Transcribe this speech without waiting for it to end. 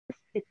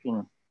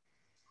sitting.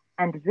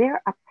 And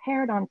there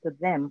appeared unto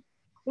them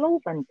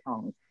cloven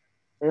tongues,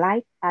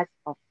 like as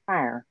of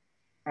fire,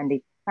 and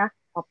it sat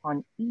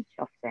upon each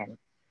of them.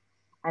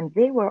 And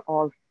they were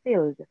all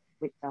filled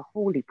with the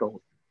Holy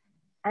Ghost,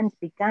 and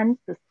began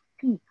to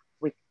speak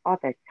with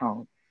other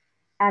tongues,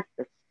 as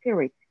the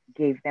Spirit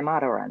gave them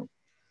utterance.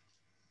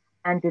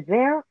 And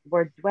there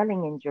were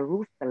dwelling in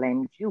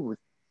Jerusalem Jews,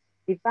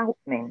 devout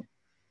men,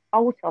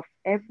 out of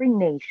every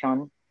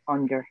nation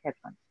under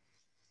heaven.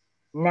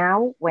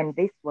 Now, when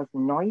this was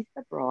noised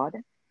abroad,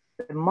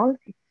 the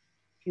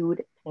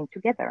multitude came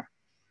together,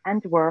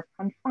 and were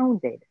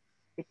confounded,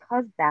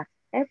 because that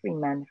every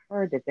man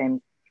heard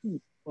them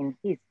speak in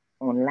his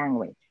own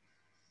language.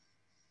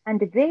 And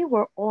they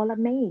were all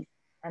amazed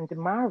and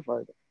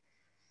marveled,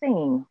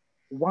 saying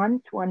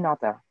one to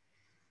another,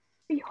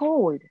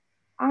 Behold,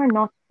 are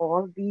not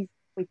all these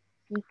which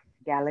speak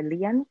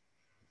Galileans?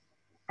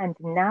 And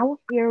now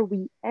hear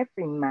we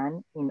every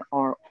man in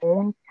our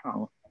own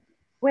tongue,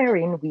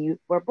 wherein we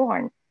were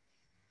born,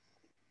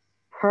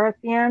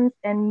 Parthians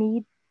and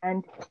Medes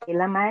and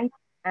Elamites,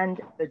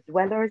 and the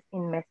dwellers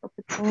in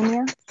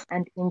Mesopotamia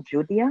and in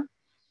Judea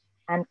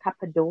and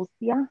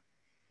Cappadocia,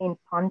 in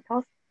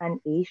Pontus and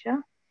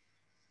Asia,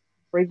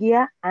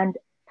 Phrygia and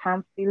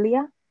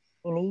Pamphylia,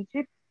 in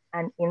Egypt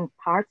and in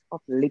parts of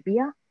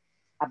Libya,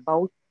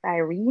 about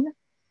Cyrene,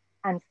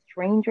 and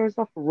strangers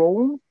of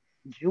Rome,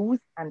 Jews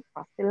and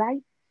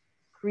proselytes,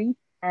 Crete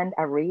and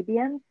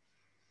Arabians,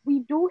 we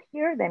do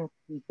hear them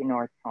speak in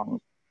our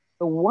tongues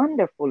the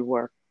wonderful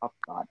work of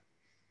God.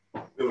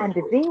 And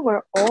they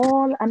were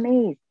all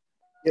amazed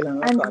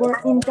and were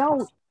in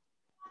doubt,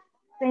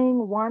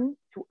 saying one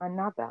to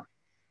another,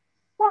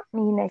 What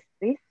meaneth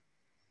this?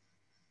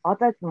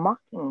 Others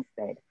mocking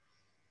said,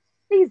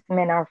 These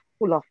men are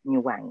full of new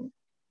wine.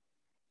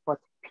 But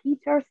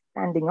Peter,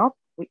 standing up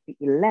with the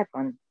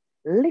 11,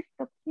 lifted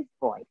up his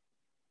voice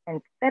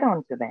and said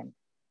unto them,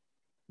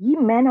 Ye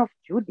men of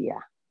Judea,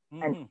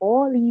 and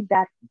all ye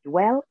that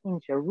dwell in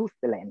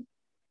Jerusalem,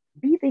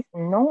 be this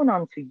known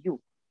unto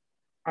you,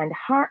 and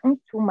hearken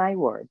to my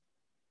words.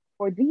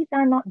 For these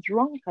are not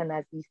drunken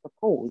as ye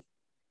suppose,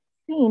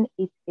 seeing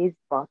it is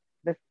but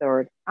the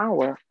third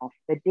hour of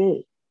the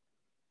day.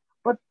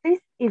 But this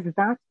is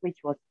that which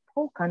was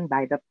spoken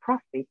by the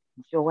prophet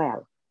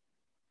Joel.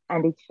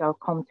 And it shall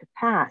come to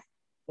pass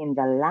in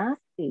the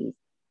last days,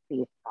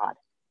 saith God,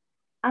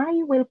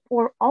 I will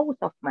pour out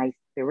of my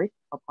spirit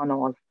upon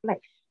all flesh,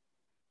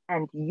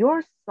 and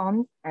your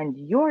sons and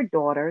your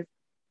daughters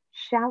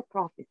shall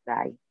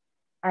prophesy,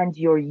 and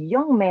your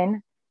young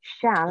men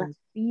shall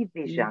see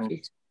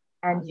visions,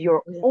 and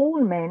your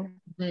old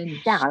men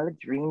shall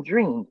dream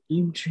dreams.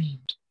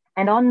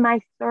 And on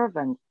my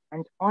servants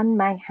and on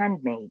my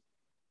handmaids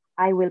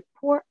I will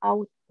pour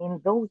out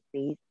in those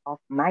days of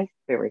my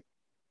spirit,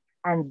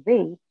 and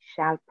they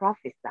shall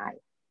prophesy.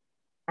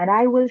 And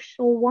I will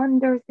show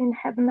wonders in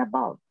heaven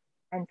above,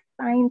 and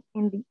signs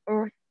in the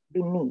earth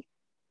beneath,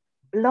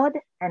 blood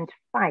and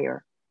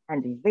fire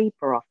and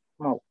vapor of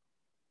smoke.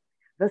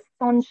 The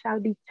sun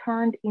shall be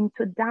turned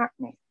into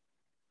darkness,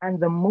 and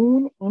the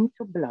moon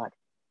into blood,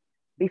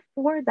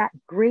 before that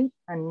great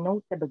and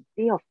notable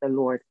day of the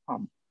Lord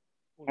come.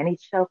 And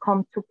it shall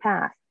come to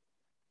pass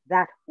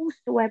that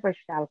whosoever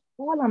shall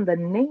call on the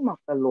name of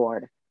the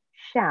Lord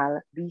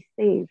shall be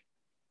saved.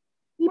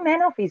 Ye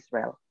men of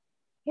Israel,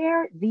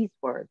 hear these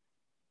words.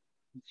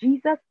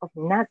 Jesus of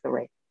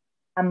Nazareth,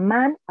 a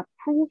man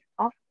approved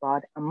of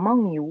God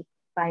among you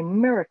by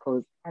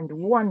miracles and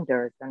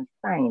wonders and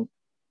signs,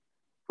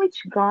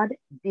 which God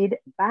did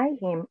by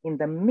him in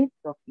the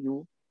midst of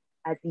you,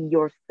 as ye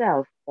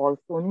yourself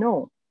also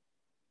know.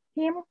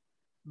 Him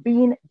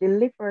being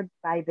delivered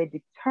by the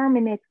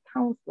determinate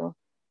counsel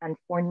and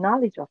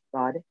foreknowledge of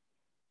God,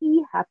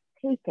 he hath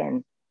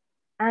taken,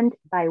 and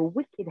by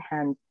wicked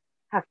hands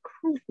hath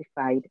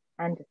crucified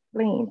and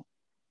slain,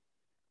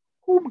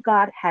 whom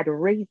God had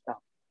raised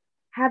up,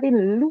 having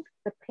loosed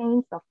the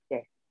pains of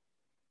death,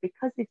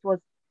 because it was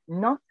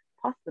not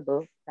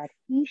possible that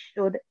he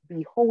should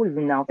be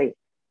holden of it.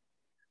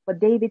 But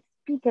David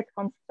speaketh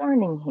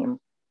concerning him,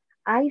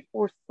 I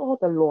foresaw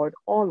the Lord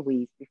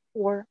always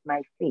before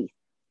my face,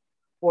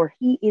 for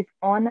he is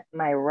on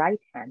my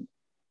right hand,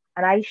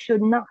 and I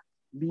should not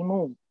be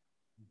moved.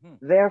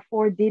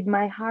 Therefore did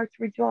my heart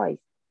rejoice,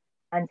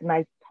 and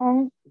my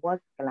tongue was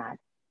glad.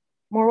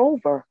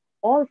 Moreover,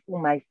 also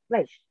my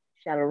flesh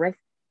shall rest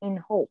in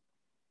hope,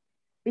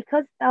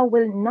 because thou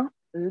wilt not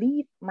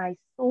leave my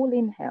soul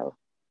in hell,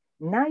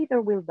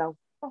 neither wilt thou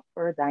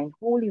suffer thine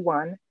Holy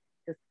One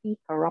to see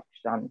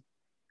corruption.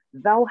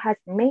 Thou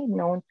hast made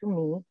known to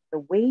me the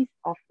ways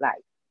of life.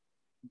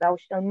 Thou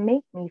shalt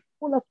make me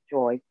full of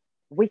joy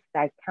with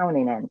thy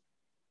countenance.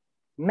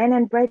 Men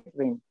and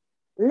brethren,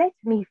 let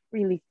me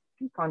freely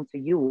speak unto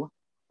you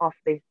of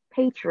the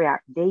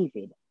patriarch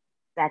David,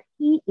 that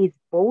he is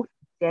both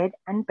dead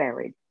and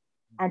buried,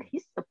 and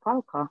his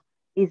sepulchre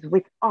is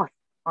with us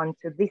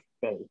unto this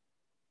day.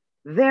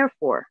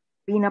 Therefore,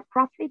 being a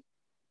prophet,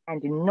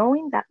 and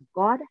knowing that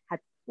God had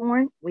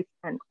sworn with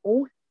an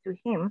oath to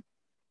him,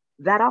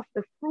 that of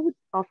the fruits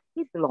of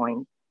his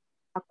loins,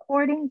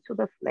 according to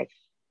the flesh,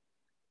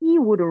 he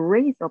would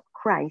raise up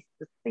Christ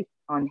to sit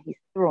on his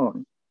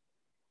throne.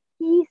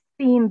 He,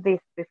 seeing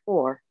this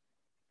before,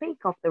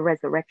 spake of the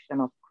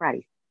resurrection of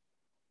Christ,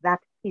 that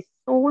his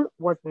soul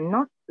was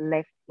not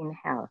left in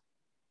hell,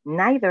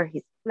 neither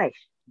his flesh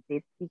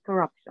did see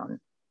corruption.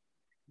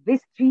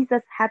 This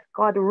Jesus hath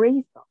God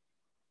raised up,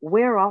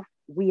 whereof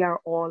we are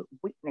all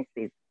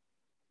witnesses.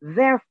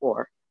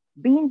 Therefore,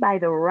 being by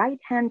the right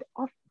hand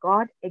of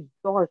God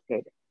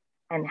exalted,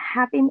 and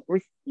having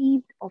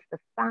received of the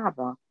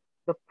Father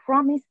the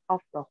promise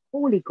of the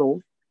Holy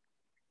Ghost,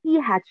 he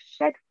hath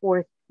shed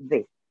forth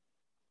this,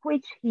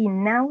 which he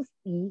now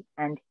see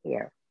and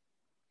hear.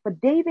 For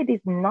David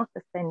is not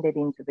ascended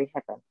into the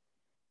heavens,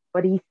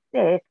 but he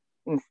saith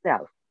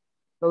himself,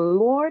 the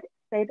Lord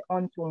said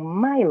unto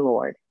my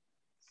Lord,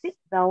 sit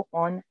thou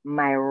on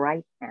my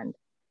right hand,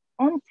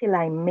 until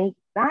I make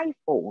thy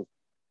foes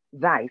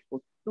thy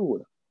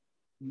footstool.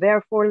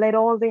 Therefore let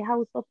all the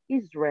house of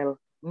Israel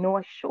know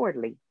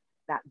assuredly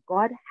that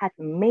God hath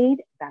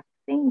made that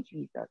same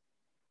Jesus,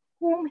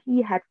 whom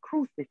he had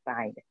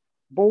crucified,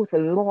 both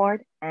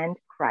Lord and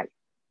Christ.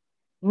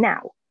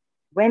 Now,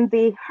 when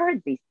they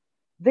heard this,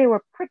 they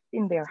were pricked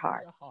in their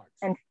hearts,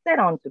 and said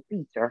unto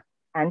Peter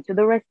and to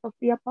the rest of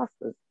the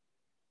apostles,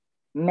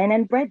 Men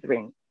and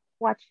brethren,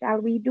 what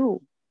shall we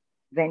do?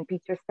 Then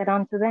Peter said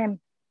unto them,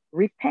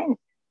 Repent,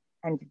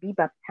 and be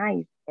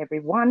baptized, every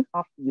one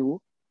of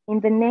you, in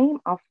the name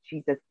of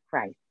Jesus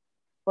Christ,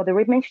 for the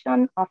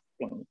remission of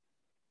sins,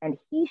 and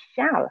he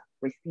shall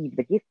receive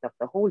the gift of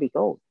the Holy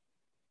Ghost.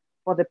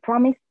 For the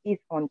promise is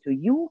unto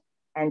you,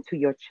 and to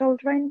your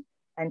children,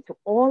 and to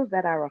all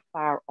that are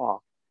afar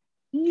off,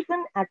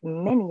 even as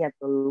many as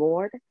the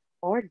Lord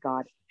our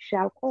God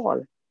shall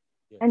call.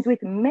 Yes. And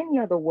with many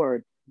other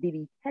words did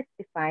he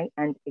testify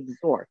and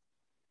exhort,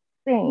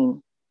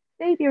 saying,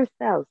 Save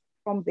yourselves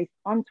from this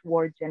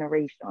untoward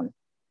generation.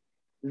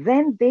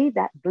 Then they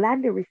that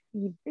gladly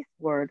received this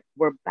word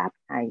were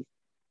baptized,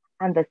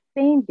 and the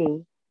same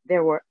day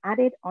there were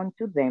added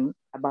unto them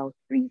about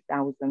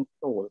 3,000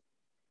 souls.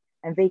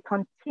 And they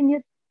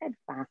continued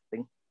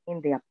steadfastly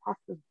in the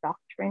apostles'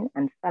 doctrine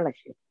and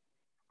fellowship,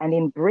 and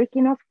in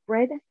breaking of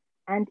bread,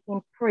 and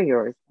in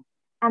prayers.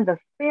 And the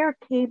fear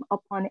came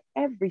upon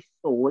every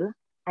soul,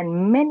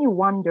 and many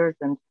wonders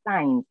and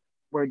signs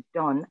were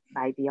done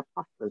by the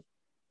apostles.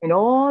 And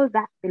all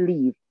that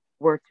believed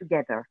were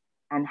together,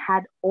 and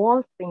had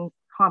all things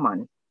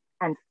common,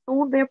 and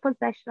sold their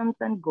possessions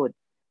and goods,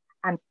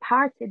 and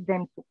parted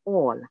them to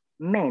all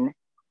men,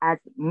 as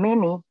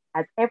many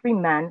as every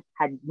man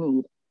had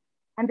need.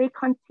 And they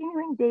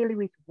continuing daily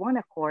with one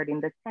accord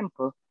in the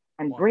temple,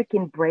 and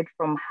breaking bread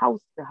from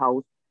house to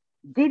house,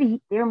 did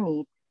eat their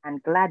meat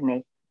and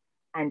gladness,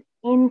 and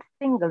in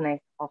singleness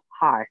of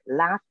heart.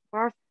 Last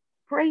verse,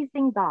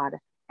 praising God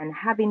and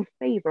having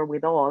favor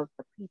with all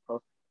the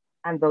people.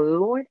 And the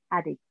Lord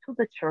added to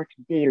the church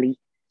daily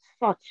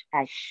such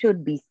as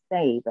should be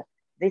saved.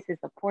 This is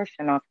a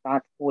portion of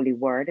God's holy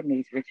word. May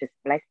his richest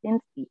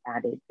blessings be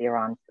added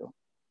thereunto.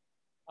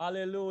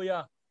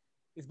 Hallelujah.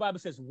 His Bible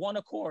says one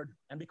accord.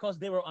 And because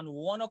they were on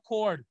one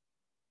accord,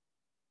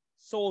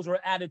 souls were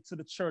added to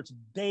the church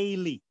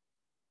daily.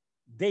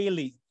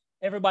 Daily.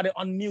 Everybody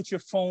unmute your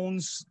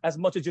phones as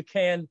much as you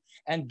can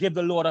and give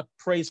the Lord a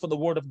praise for the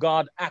word of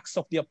God. Acts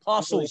of the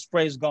Apostles,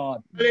 praise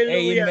God.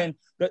 Hallelujah. Amen.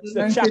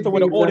 The chapter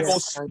where the Holy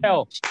Ghost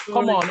fell.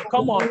 Come on,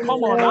 come on,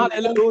 come on.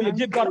 Hallelujah.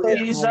 Give God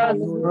praise.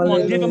 Come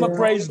on, give him a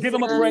praise. Give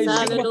him a praise.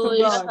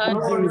 Hallelujah.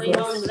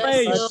 Hallelujah. We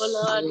bless you,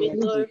 Lord. We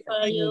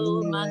glorify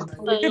you.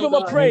 Magnify give you, him a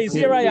God. praise.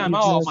 Here I am.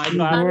 Oh my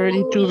God.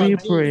 Worthy to be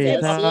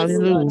praised.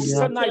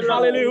 Hallelujah. Tonight,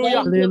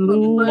 hallelujah.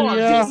 Hallelujah. Come on,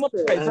 give him a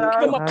praise.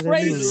 Give him a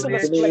praise in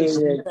this place.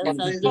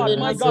 God,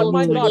 my God,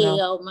 my God.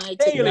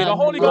 Daily, the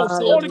Holy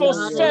Ghost fell.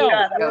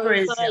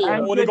 The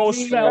Holy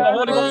Ghost fell. The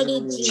Holy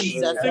Ghost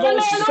Jesus. The Holy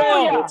Ghost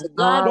fell. To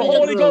God The be the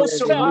Holy glory.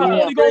 Ghost fell. The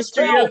Holy Ghost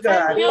fell.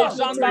 Worthy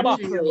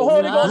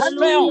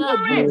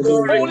to be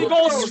The praised. Holy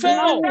Ghost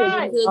fell.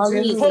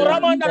 Hallelujah.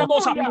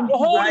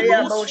 Holy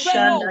Ghost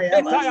fell.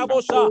 Thank you, Jesus. The Holy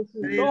Ghost fell.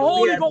 The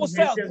Holy Ghost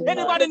fell.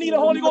 Anybody need a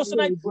Holy Ghost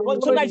tonight? Well,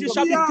 tonight you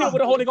shall be filled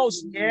with the Holy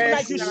Ghost.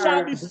 Tonight you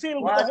shall be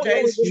filled with the Holy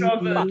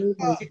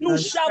Ghost. You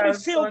shall be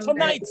filled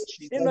tonight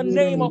in the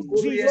name of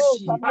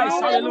Jesus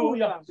Christ.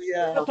 Hallelujah.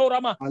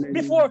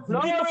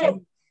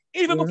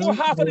 Even before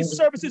half of this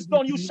service is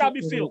done, you shall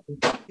be filled.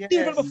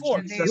 Even before.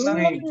 You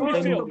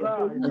be filled.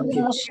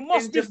 You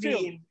must be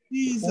filled.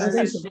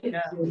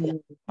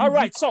 All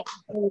right, so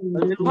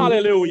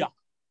hallelujah.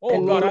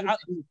 Oh God,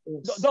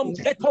 don't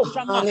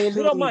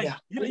you don't mind.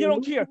 You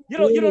don't care. You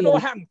don't know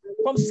what happened.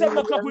 From 7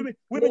 o'clock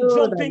we've been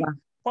jumping.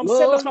 From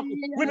 7 o'clock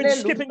we've been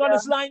skipping on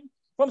this line.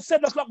 From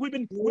 7 o'clock we've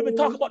been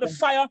talking about the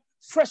fire,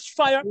 fresh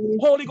fire,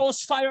 Holy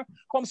Ghost fire.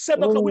 From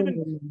 7 o'clock we've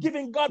been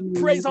giving God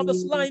praise on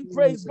this line.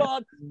 Praise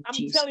God. I'm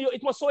telling you,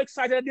 it was so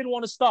exciting I didn't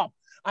want to stop.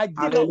 I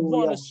did not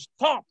want to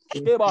stop. I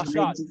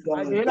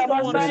did not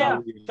want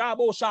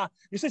to stop.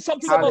 You see,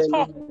 something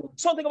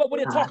about when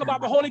you talk about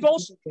the Holy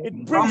Ghost, it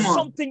brings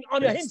something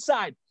on your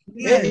inside.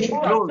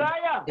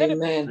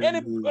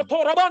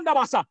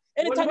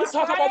 Anytime you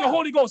talk about the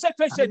Holy Ghost,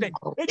 anytime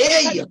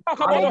you talk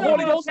about the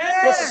Holy Ghost,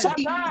 there's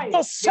something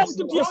to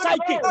your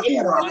psyche.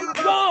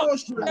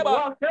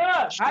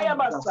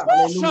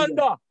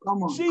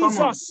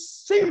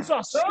 Jesus,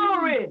 Jesus.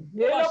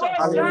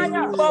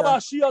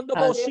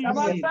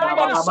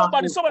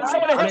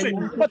 Somebody help me.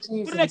 But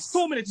for the next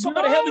 2 minutes,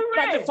 somebody help me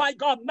magnify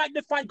God,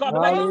 magnify God.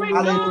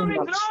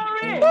 Hallelujah.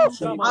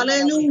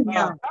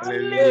 Hallelujah.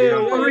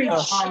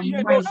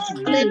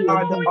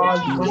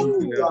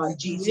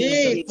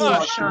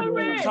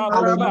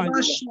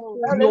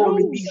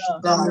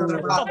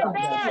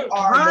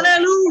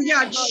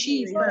 Hallelujah,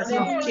 Jesus.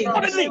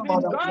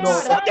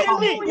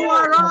 You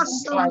are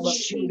awesome,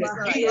 Jesus.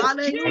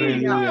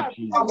 Hallelujah.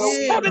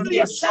 Suddenly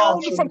a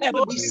sound from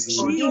heaven.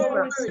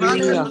 Jesus.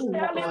 Hallelujah.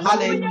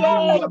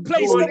 All the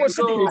place where we're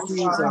sitting.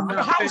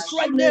 The house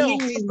right now.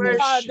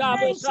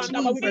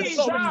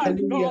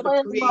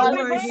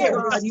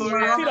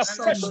 Feel a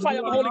fresh fire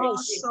of the Holy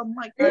Ghost.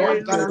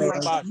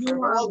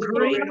 You are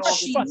great,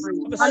 Jesus.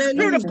 The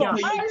Spirit of God.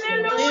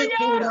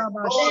 Hallelujah.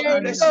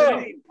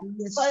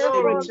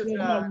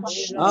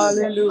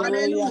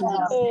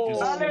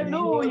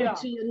 Hallelujah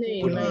to your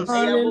name. Yes.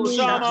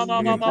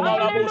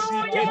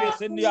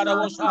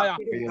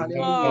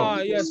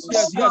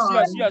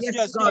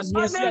 Yes,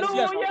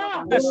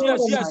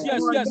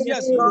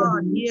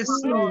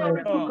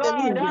 Lord.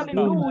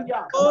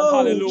 Hallelujah. Oh,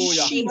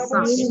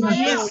 Jesus.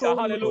 Yes,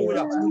 Hallelujah. Lord.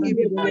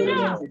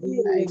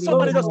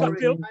 Somebody just got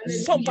filled.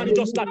 Somebody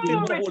just got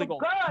filled with the Holy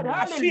Ghost.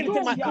 I feel it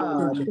in my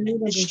heart.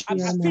 I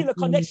feel a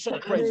connection.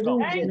 Praise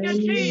God. Thank you,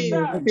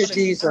 Jesus. Thank you,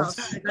 Jesus.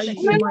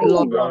 Thank you, my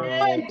Lord.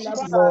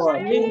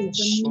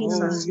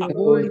 Jesus.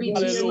 Glory be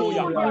to your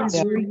Hallelujah. name.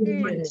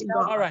 Hallelujah, mighty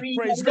God. All right.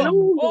 Praise God.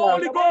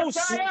 Holy Ghost.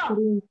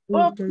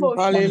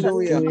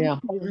 Hallelujah.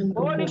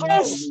 Holy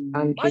Ghost.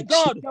 My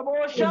God.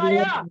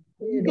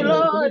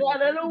 Lord,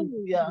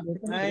 hallelujah.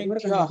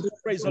 Thank you.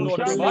 Praise the Lord,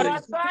 everybody.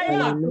 Oh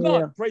my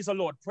God. Praise the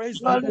Lord. Praise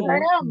the Lord, Lord. I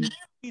am.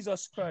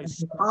 Jesus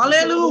Christ.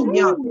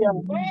 Hallelujah.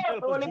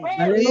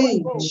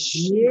 Holy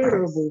Ghost.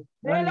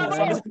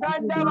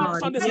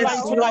 On this Yes,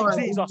 line tonight, Lord.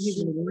 Jesus.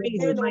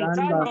 Praise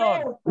mighty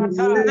God.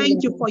 God.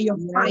 Thank you for your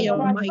fire,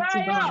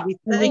 mighty God. We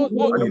thank you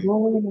for the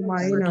Hallelujah.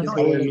 Thank you,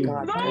 Lord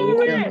God, for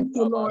your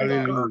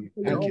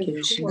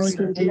outpouring,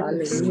 for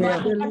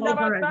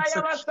deliverance.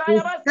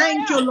 We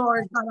thank you,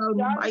 Lord God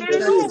Almighty, that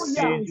the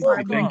souls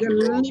are being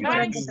delivered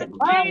and set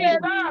free.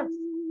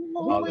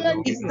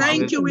 We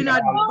thank you in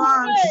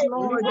advance,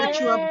 Lord, that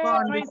you have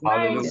gone before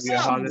us,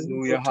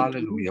 Jesus.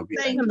 Hallelujah.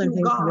 Thank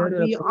you, God.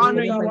 We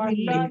honor you. We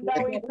lift you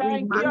up.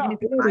 We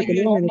magnify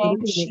your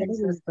name,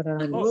 Jesus.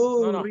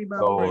 Oh,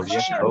 Lord,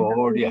 yes,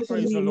 Lord, yes.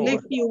 Praise the we Lord.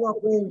 lift you up,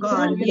 oh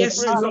God. Yes,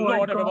 Praise the Lord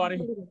Lord, God.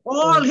 everybody.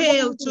 All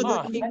hail to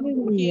the King of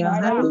Kings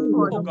and the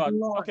Lord Oh of God.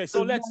 Lords. Okay,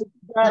 so let's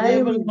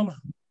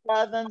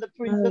Father and the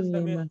Prince of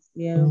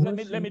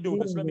let me do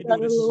this. Let me God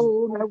do this.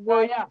 alone. I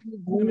worship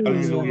Let me do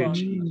this. you. Hold Hallelujah, on.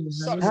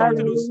 Jesus. Sorry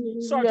to do this.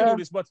 Sorry to do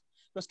this, but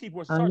let's keep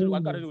working. Sorry to do. I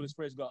gotta do this.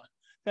 Praise God.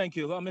 Thank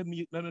you. Let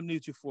me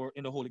mute you for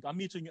in the Holy Ghost. I'm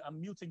muting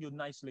you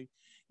nicely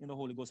in the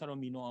Holy Ghost. I don't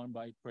mean no harm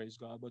by it, praise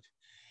God. But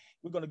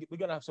we're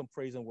gonna have some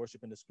praise and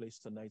worship in this place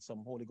tonight,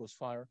 some Holy Ghost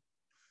fire.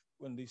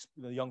 When these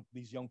young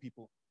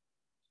people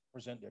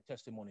present their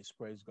testimonies,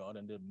 praise God,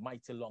 and their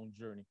mighty long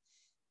journey.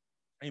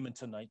 Amen.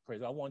 Tonight,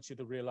 praise. I want you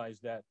to realize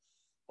that.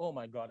 Oh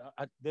my God!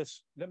 Let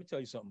me tell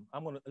you something.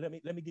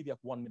 Let me give you a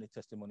 1 minute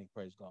testimony.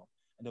 Praise God,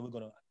 and then we're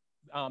gonna.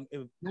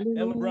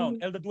 Elder Brown,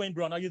 Elder Dwayne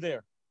Brown, are you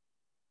there?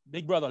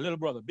 Big brother, little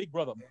brother, big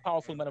brother,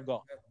 powerful man of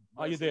God.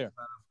 Are you there?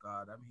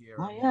 God, I'm here.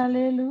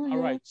 Hallelujah. All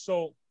right.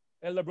 So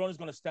Elder Brown is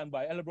gonna stand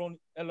by.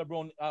 Elder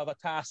Brown have a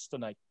task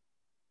tonight.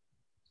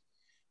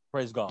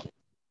 Praise God,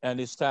 and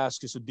his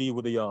task is to deal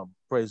with the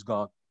praise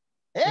God.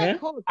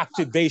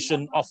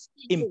 Activation of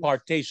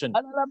impartation.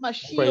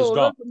 Praise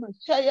God.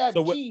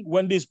 So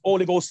when these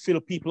Holy Ghost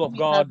filled people of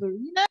God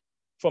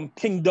from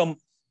Kingdom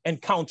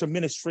Encounter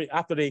Ministry,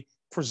 after they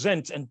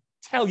present and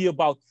tell you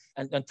about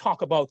and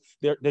talk about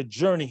their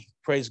journey,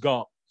 praise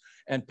God.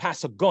 And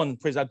Pastor Gunn,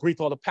 praise I greet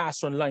all the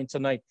pastors online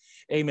tonight.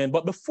 Amen.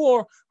 But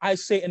before I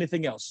say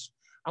anything else,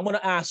 I'm going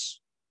to ask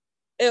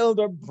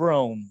Elder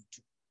Brown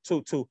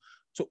to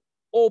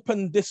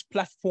open this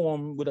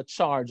platform with a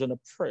charge and a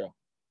prayer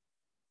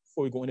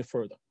before we go any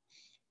further.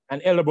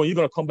 And Elder Brown, you're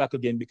going to come back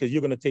again because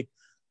you're going to take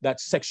that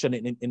section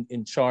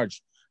in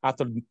charge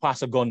after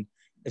Pastor Gunn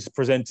is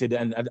presented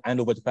and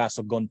over to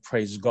Pastor Gunn,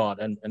 praise God,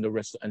 and the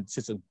rest, and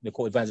Sister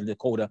Nicole, Evangelist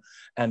Dakota,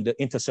 and the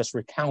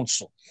Intercessory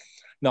Council.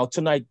 Now,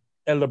 tonight,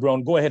 Elder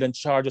Brown, go ahead and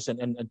charge us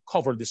and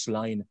cover this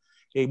line,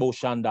 Ebo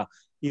Shanda.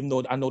 Even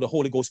though I know the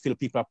Holy Ghost filled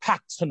people are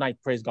packed tonight,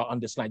 praise God, on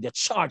this line. They're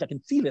charged. I can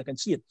feel it. I can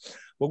see it.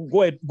 But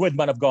go ahead,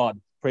 man of God.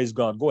 Praise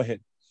God. Go ahead.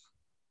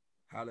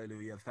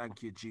 Hallelujah.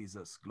 Thank you,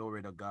 Jesus.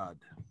 Glory to God.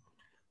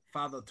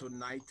 Father,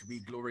 tonight we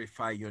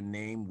glorify your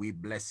name. We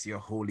bless your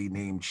holy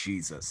name,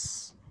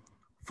 Jesus.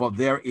 For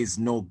there is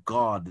no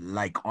God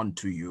like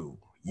unto you.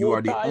 You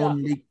are the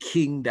only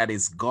King that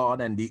is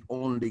God and the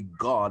only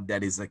God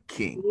that is a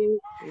King.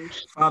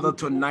 Father,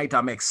 tonight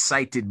I'm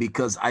excited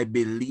because I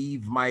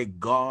believe, my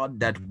God,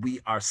 that we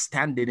are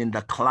standing in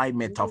the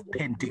climate of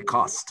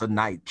Pentecost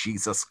tonight,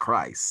 Jesus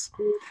Christ.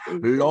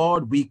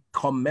 Lord, we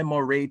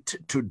commemorate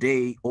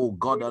today, oh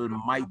God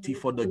Almighty,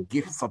 for the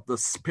gifts of the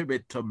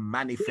Spirit to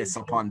manifest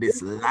upon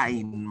this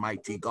line,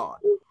 mighty God.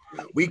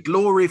 We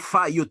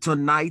glorify you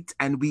tonight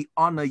and we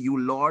honor you,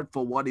 Lord,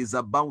 for what is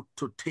about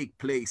to take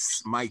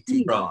place,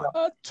 mighty God.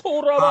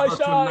 Father,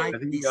 tonight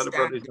we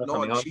stand,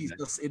 Lord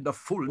Jesus, in the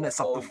fullness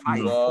of the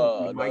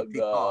fivefold, mighty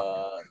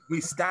God.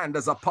 We stand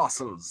as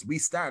apostles, we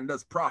stand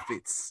as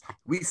prophets,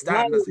 we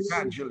stand as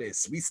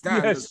evangelists, we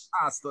stand as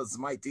pastors,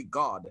 mighty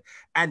God,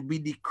 and we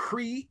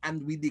decree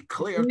and we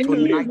declare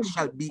tonight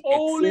shall be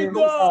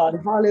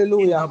explosive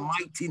in the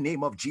mighty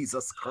name of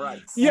Jesus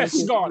Christ.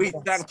 Yes, God. We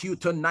thank you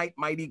tonight,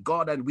 mighty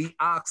God, and we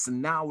ask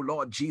now,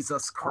 Lord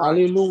Jesus Christ,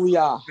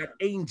 Hallelujah, that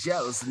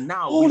angels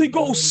now Holy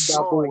will Ghost, be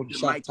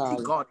deployed, mighty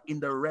God, in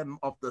the realm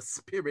of the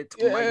Spirit,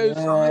 mighty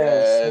God.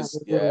 yes.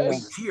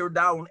 We tear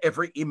down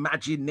every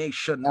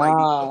imagination,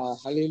 mighty God.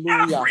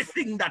 hallelujah.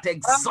 Everything that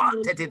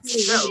exalted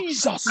itself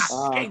Jesus.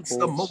 against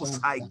the Most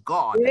High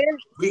God.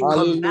 We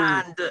Hallelujah.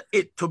 command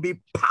it to be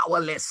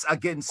powerless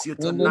against you In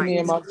the tonight.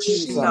 name of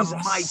In the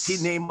Jesus. mighty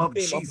name of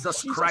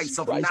Jesus Christ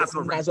of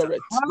Nazareth,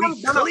 Nazareth.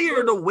 we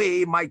clear the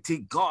way, mighty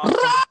God,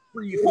 for the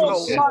free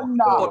flow,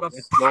 for the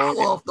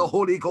power of the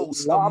Holy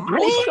Ghost to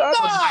manifest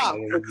tonight,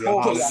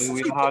 to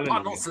sweep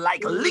upon us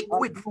like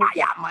liquid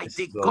fire,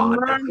 mighty God.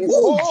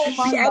 To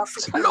be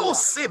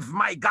explosive,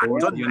 my God,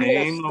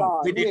 tonight.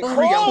 We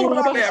decree and we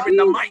declare in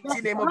the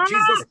mighty name of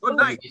Jesus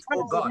tonight,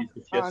 oh God.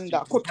 And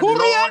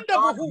Lord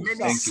God,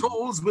 many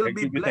souls will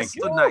be blessed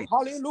tonight.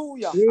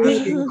 Hallelujah.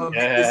 As we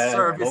commit this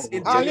service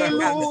into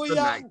your hands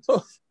tonight,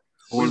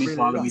 we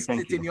release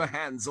it in your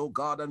hands, oh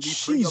God, and we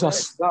pray your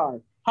Jesus.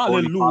 blessing.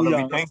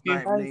 Hallelujah. In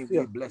Jesus' name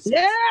we bless it.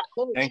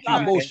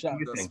 Hallelujah.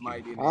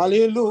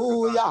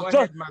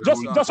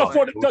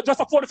 Just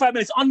for 45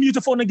 minutes. Unmute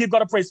the phone and give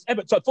God a praise.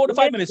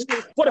 45 minutes,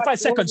 45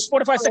 seconds,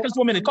 45 seconds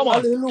to a minute. Come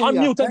on.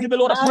 Hallelujah. Unmute and give the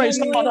Lord a praise.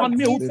 Come on,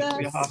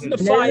 unmute.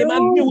 Signify him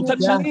and mute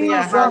and Hallelujah, second.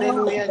 Jesus.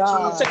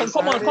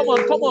 Come on.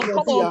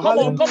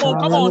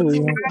 Hallelujah.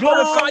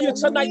 Glorify you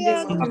tonight.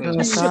 Jesus,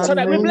 Bless you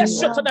tonight. We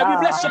bless you hallelujah. tonight. We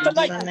bless you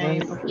tonight. In the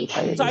name of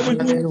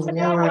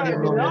You're worthy,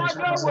 Lord.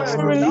 You're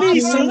worthy.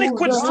 Release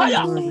liquid You're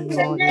fire. worthy,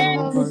 Lord.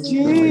 You're worthy.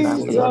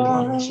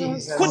 Liquid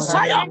Jesus.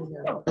 fire.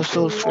 You're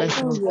so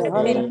special.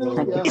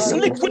 It's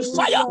liquid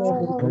fire.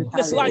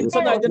 This line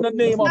tonight in the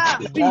name of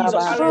Jesus.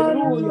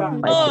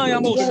 I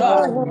am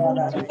Osha.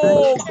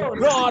 Oh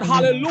God,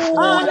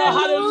 hallelujah,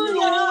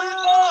 hallelujah,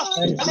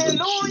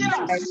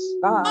 hallelujah, Jesus.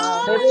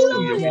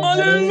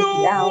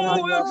 Hallelujah,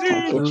 I say.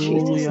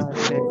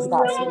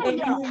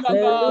 Hallelujah,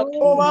 God.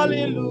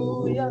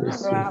 Hallelujah.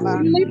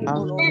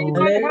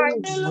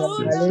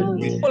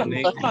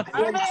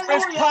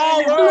 There's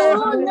power,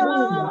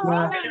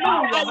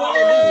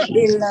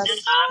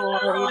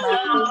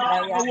 working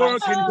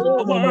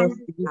power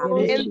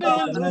in the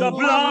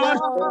blood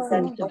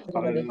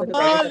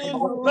of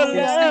the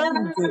Lamb.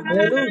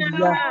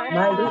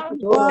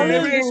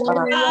 There is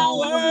power,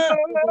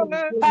 wonder-working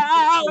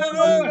power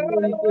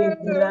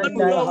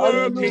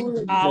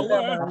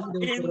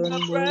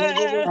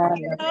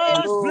in the precious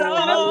blood of the Lamb.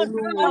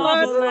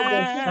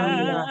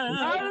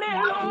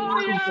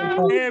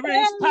 There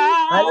is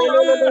power,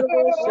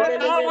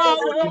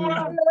 working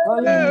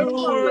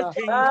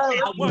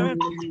power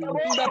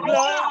in the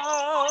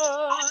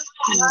blood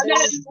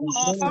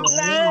of the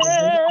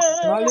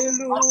Lamb.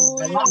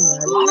 There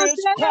is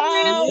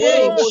power,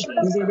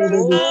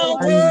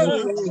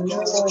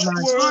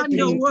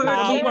 working Working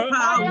power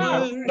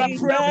power in the in the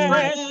precious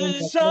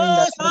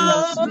precious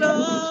blood of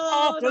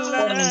blood the of the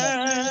Lamb.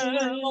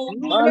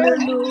 Lamb.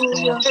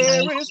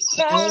 There is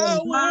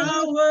power,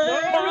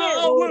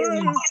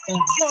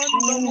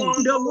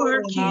 The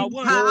wonder-working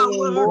working power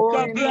power in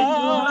the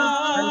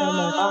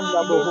in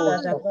the blood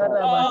blood of of the the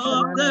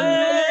Lamb. Lamb.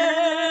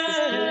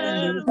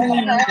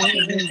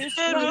 It's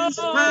There is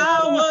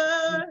power,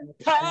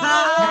 power,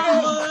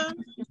 power,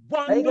 power,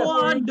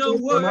 wonder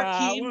wonder-working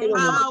working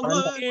power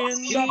power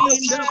in the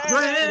in the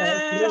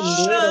precious precious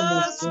blood blood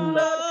of the of the Lamb.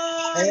 Lamb.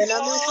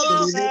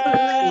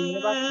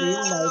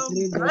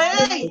 Hey,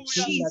 Hallelujah.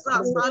 Jesus,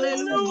 hallelujah.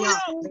 Hallelujah.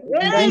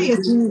 Hey,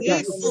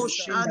 Hallelujah.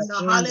 Ekoshana,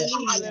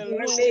 hallelujah.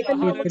 Hallelujah.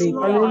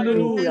 Hallelujah, Hallelujah.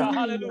 hallelujah.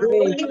 Hallelujah.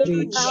 Hey,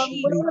 Jesus.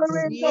 Go right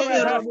ahead. Go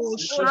right ahead.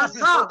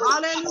 Yeroboshata,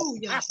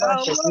 hallelujah.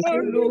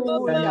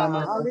 Hallelujah,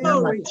 Who's hallelujah, that?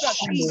 Who's that?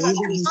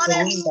 Jesus,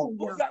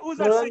 hallelujah. Who's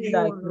that singing?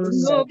 Again,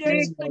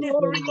 again,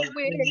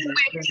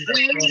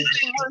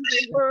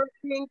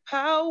 Working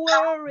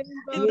power in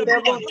the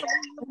blood.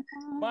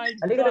 My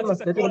God,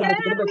 Sister Claudia.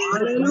 There's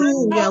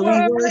Hallelujah, we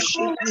power.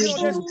 worship you,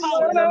 There's Jesus.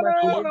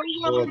 power.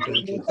 There's power.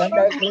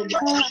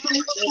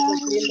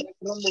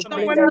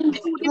 Tonight.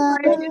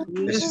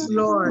 Yes,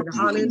 Lord,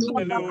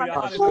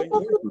 hallelujah.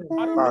 Hallelujah.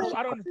 Hallelujah.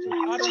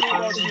 I don't know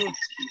about you.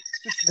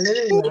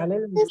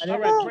 All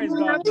right, praise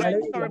God.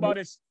 Sorry about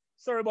this.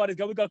 Sorry about it,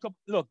 guys. We got to come.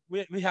 Look,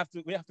 we have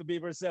to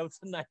behave ourselves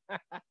tonight.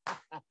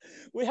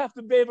 We have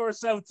to behave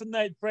ourselves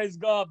tonight. Praise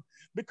God,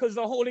 because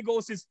the Holy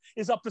Ghost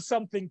is up to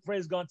something.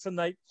 Praise God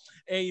tonight.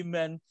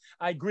 Amen.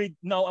 I agree.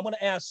 Now I'm going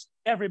to ask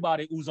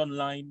everybody who's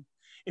online,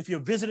 if you're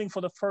visiting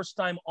for the first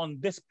time on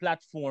this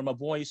platform, A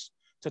Voice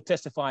to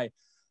Testify,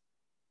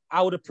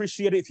 I would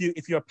appreciate it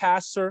if you're a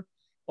pastor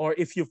or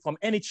if you're from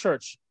any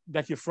church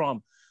that you're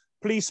from,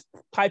 please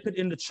type it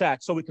in the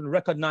chat so we can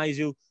recognize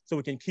you, so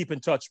we can keep in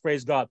touch.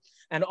 Praise God.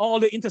 And all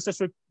the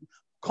intercessory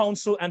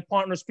council and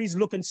partners, please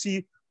look and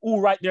see who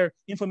write their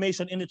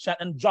information in the chat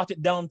and jot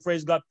it down.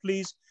 Praise God.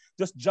 Please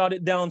just jot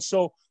it down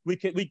so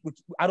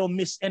I don't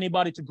miss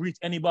anybody to greet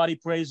anybody.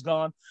 Praise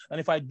God. And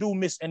if I do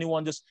miss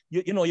anyone, just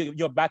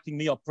you're backing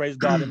me up. Praise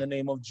God in the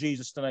name of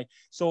Jesus tonight.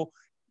 So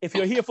if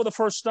you're here for the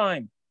first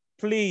time,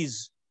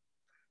 please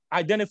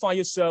identify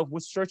yourself,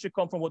 which church you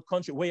come from, what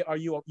country, where are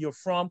you're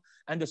from,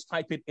 and just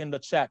type it in the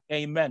chat.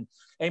 Amen.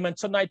 Amen.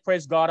 Tonight,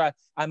 praise God,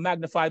 I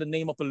magnify the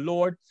name of the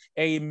Lord.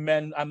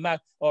 Amen.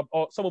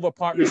 Some of our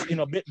partners,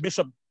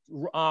 Bishop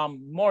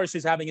Morris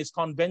is having his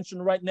convention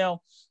right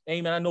now.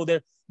 Amen. I know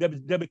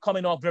they'll be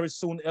coming off very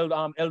soon.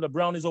 Elder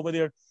Brown is over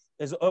there.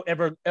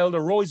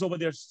 Elder Roy is over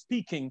there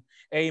speaking.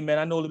 Amen.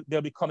 I know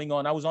they'll be coming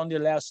on. I was on there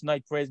last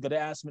night. Praise God. They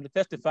asked me to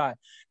testify.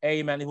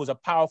 Amen. It was a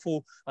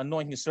powerful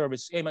anointing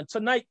service. Amen.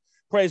 Tonight,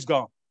 praise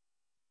God.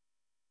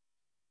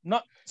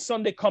 Not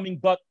Sunday coming,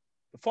 but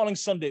the following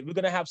Sunday, we're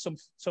going to have some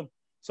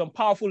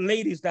powerful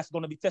ladies that's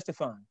going to be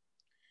testifying.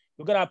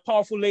 We're going to have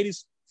powerful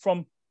ladies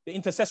from the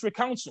Intercessory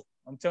Council.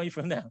 I'm telling you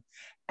from now.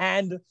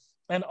 And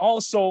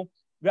also,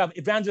 we have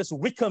Evangelist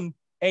Wickham,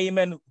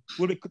 amen,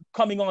 will be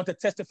coming on to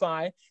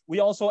testify. We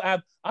also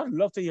have, I'd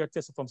love to hear a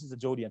testimony from Sister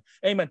Jodian.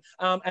 Amen.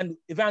 And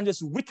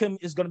Evangelist Wickham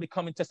is going to be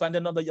coming to testify, and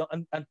another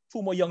and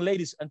two more young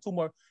ladies and two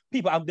more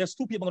people. There's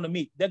two people going to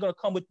meet. They're going to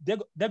come they're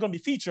going to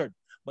be featured,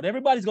 but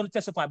everybody's going to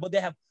testify, but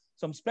they have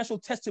some special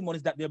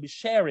testimonies that they'll be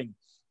sharing.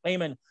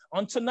 Amen.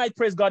 On tonight,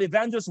 praise God,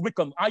 Evangelist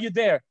Wickham, are you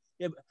there?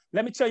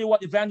 Let me tell you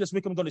what Evangelist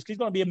Wickham is going to do. She's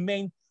going to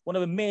be one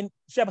of the main.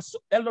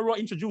 Elder Roy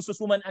introduced this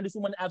woman, and this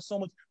woman has so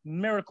much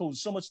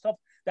miracles, so much stuff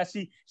that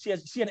she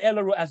and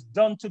Elder Roy has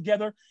done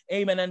together.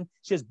 Amen. And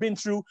she has been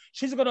through.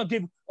 She's going to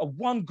give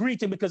one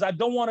greeting, because I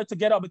don't want her to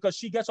get up, because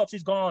she gets up,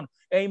 she's gone.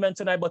 Amen.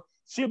 Tonight, but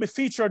she'll be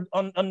featured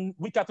on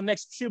week after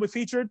next. She'll be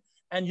featured,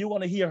 and you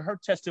want to hear her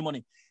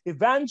testimony.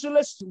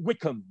 Evangelist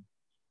Wickham.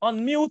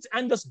 Unmute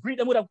and just greet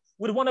them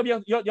with one of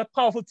your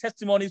powerful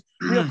testimonies.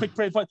 Real quick,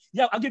 pray for.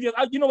 Yeah, I'll give you.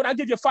 You know what? I'll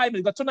give you 5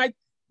 minutes. But tonight,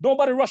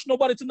 nobody rush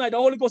nobody tonight. The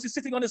Holy Ghost is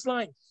sitting on this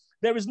line.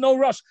 There is no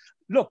rush.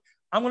 Look,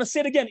 I'm gonna say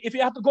it again. If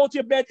you have to go to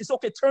your bed, it's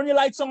okay. Turn your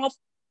lights off.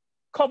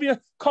 Cover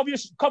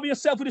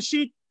yourself with a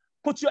sheet.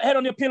 Put your head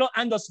on your pillow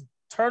and just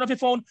turn off your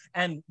phone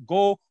and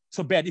go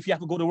to bed. If you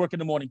have to go to work in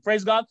the morning,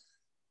 praise God.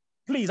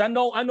 Please, I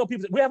know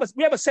people. We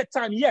have a set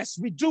time. Yes,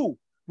 we do.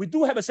 We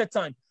do have a set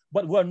time,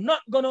 but we're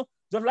not gonna.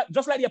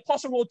 Just like the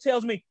Apostle Road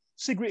tells me,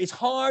 Sigrid, it's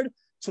hard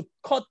to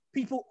cut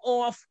people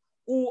off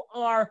who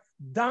are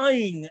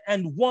dying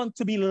and want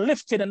to be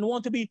lifted and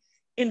want to be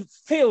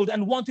infilled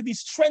and want to be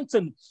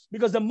strengthened.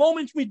 Because the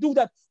moment we do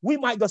that, we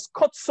might just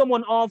cut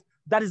someone off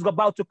that is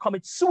about to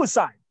commit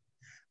suicide,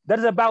 that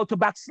is about to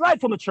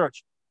backslide from the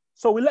church.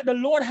 So we let the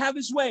Lord have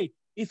his way.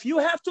 If you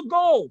have to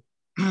go,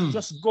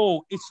 just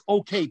go. It's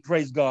okay,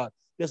 praise God.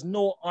 There's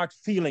no hard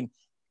feeling.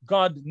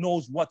 God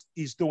knows what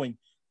he's doing.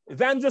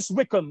 Evangelist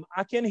Wickham,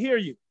 I can hear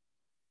you.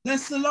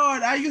 Bless the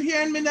Lord. Are you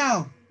hearing me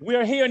now? We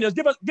are hearing you.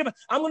 Give us.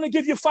 I'm going to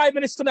give you 5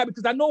 minutes tonight,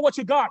 because I know what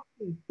you got.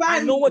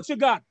 I know what you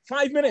got.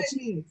 5 minutes.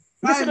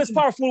 Listen to this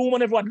powerful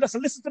woman, everyone.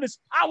 Listen to this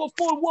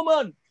powerful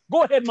woman.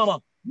 Go ahead, Mama.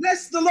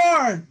 Bless the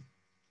Lord.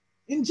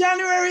 In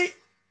January,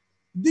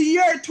 the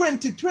year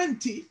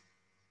 2020,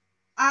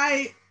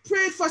 I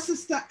prayed for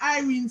Sister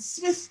Irene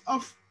Smith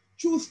of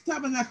Truth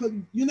Tabernacle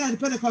United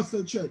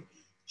Pentecostal Church.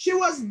 She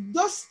was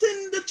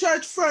dusting the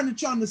church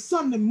furniture on the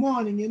Sunday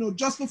morning,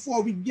 just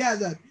before we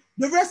gathered.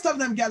 The rest of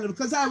them gathered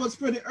because I was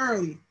pretty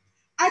early.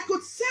 I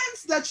could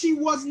sense that she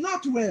was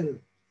not well.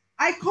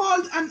 I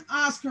called and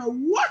asked her,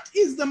 "What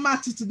is the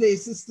matter today,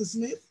 Sister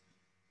Smith?"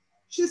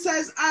 She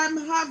says,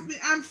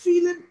 I'm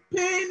feeling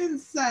pain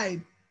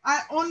inside.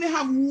 I only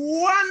have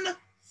one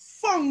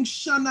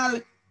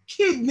functional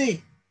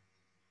kidney,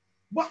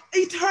 but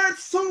it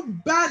hurts so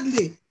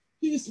badly.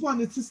 She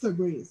responded, Sister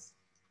Grace.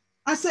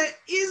 I said,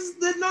 is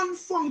the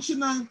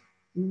non-functional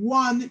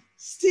one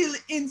still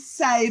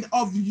inside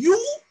of you?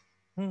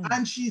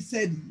 And she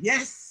said,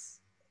 yes.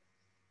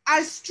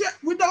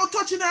 Without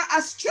touching her, I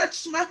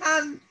stretched my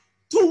hand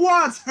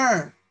towards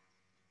her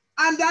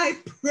and I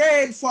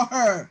prayed for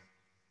her.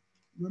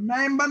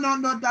 Remember now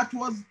that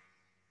was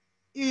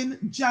in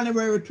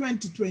January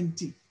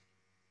 2020.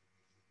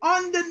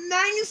 On the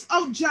 9th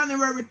of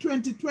January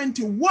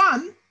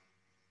 2021,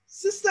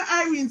 Sister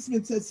Irene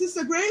Smith said,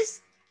 Sister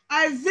Grace,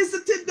 I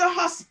visited the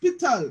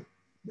hospital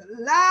the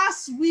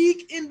last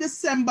week in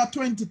December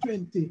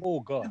 2020. Oh,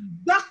 God. The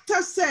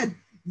doctor said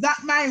that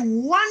my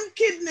one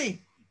kidney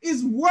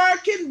is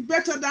working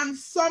better than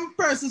some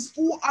persons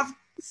who have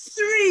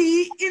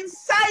 3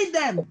 inside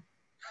them.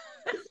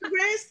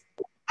 Grace,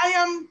 I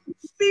am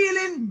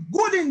feeling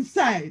good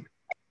inside.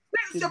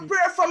 Since you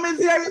pray for me,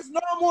 there is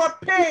no more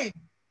pain.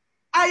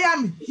 I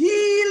am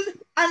healed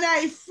and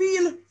I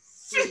feel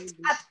fit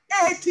at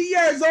 80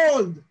 years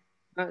old.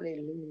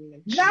 Hallelujah.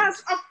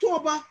 Last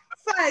October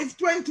 5,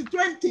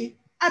 2020,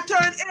 I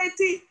turned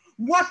 80.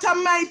 What a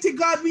mighty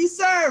God we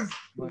serve.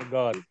 My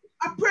God.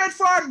 I prayed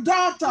for our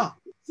daughter,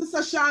 Sister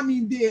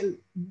Charmaine Daly,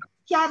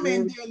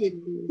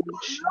 who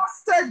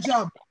lost her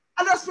job.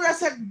 I just prayed, I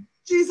said,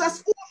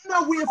 Jesus,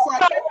 open a way for her.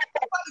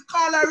 Everybody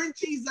call her in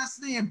Jesus'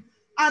 name.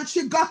 And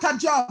she got a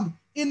job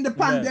in the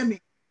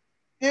pandemic.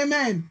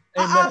 Amen.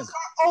 I asked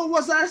her, how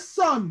was her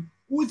son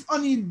who is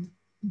on his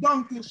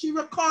donkey? She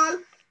recalled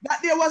that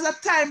there was a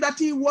time that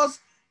he was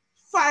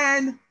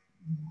firing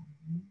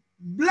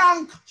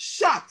blank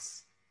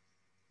shots.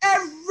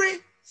 Every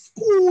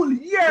school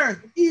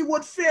year, he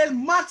would fail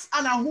maths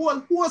and a whole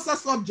host of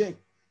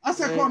subjects. I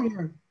said, come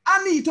here.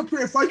 I need to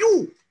pray for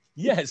you.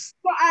 Yes.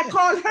 So I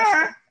called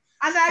her and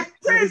I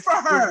prayed for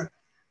her.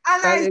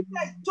 And I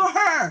said to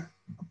her,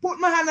 put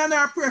my hand on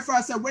her, pray for her.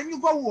 I said, when you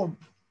go home,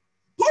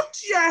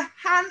 put your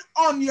hand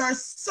on your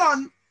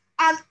son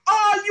and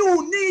all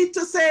you need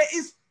to say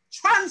is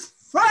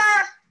transfer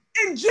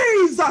in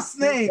Jesus'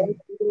 name.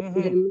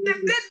 He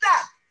did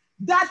that.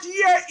 That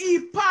year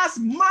he passed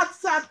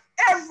maths at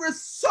every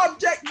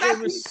subject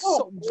that he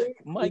took.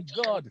 My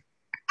God.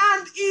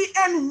 And he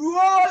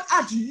enrolled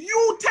at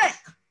UTech.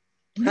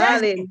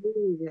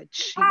 Hallelujah,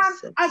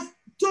 Jesus. And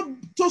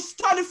to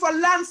study for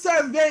land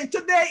surveying.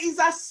 Today he's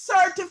a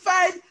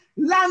certified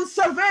land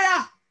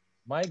surveyor.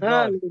 My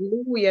God.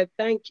 Hallelujah.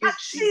 Thank you,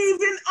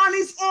 achieving on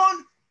his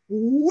own,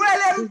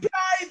 well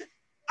employed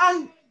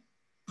and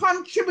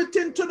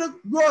contributing to the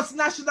gross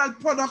national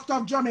product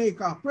of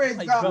Jamaica. Praise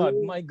God.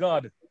 My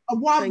God.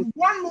 One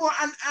more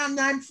and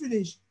I'm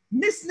finished.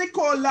 Miss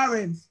Nicole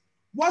Lawrence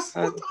was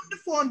put on the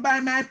phone by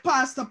my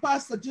pastor,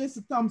 Pastor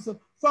Jason Thompson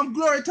from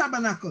Glory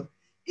Tabernacle.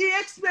 He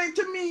explained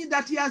to me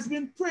that he has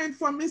been praying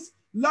for Miss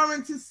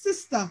Lawrence's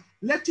sister,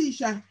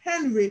 Letitia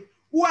Henry,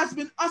 who has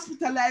been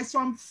hospitalized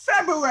from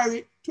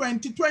February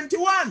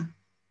 2021.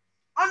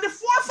 On the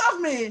 4th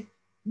of May,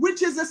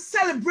 which is a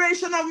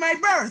celebration of my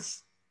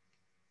birth,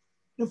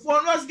 the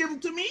phone was given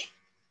to me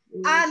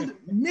and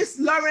Miss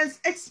Lawrence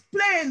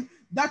explained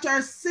that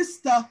her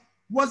sister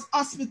was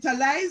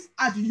hospitalized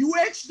at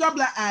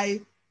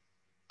UHII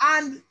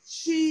and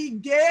she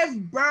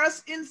gave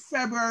birth in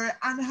February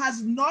and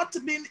has not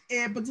been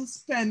able to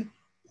spend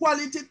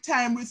quality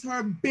time with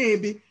her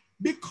baby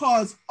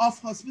because of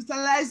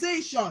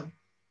hospitalization.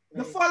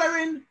 The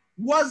following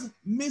was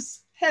Miss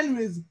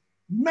Henry's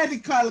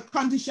medical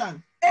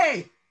condition.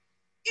 A,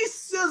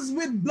 issues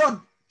with blood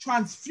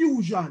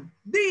transfusion.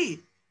 B,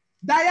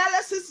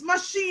 dialysis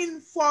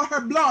machine for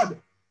her blood.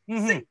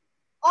 C,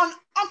 on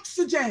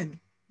oxygen.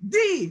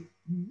 D,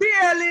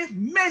 barely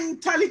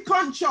mentally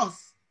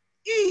conscious.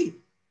 E,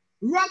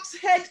 rocks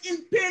head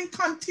in pain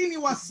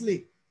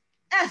continuously.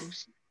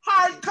 F,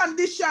 heart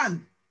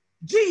condition.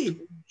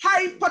 G,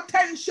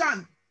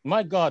 hypertension.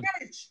 My God.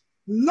 H,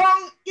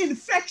 lung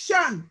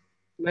infection.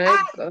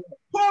 I,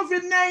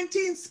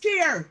 COVID-19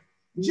 scare.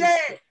 J,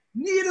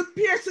 needle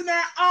piercing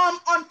her arm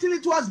until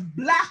it was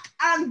black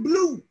and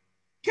blue.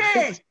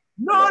 K,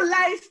 no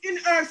life in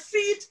her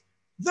feet.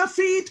 The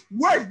feet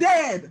were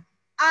dead.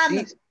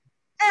 And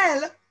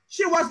L,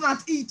 she was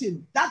not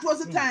eating. That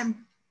was the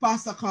time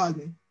Pastor called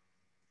me.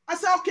 I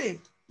said, okay,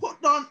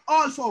 put down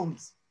all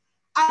phones.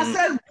 I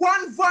said,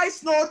 one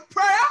voice note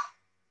prayer,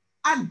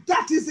 and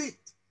that is it.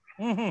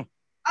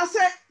 I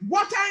said,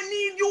 what I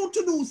need you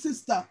to do,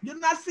 sister, you're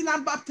not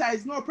feeling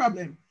baptized, no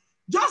problem.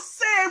 Just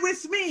say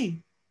with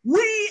me,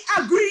 we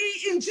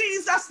agree in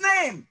Jesus'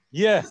 name.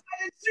 Yeah. I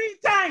said it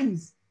 3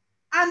 times,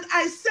 and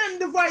I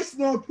send the voice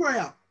note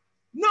prayer.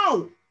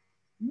 No,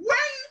 when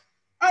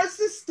her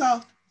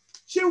sister,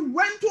 she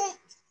went to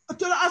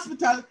the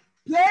hospital,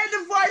 played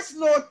the voice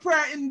note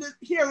prayer in the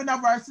hearing of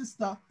her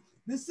sister.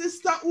 The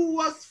sister who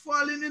was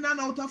falling in and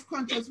out of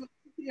consciousness when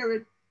she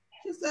heard it,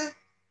 she said,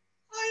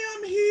 I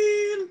am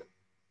healed.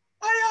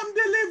 I am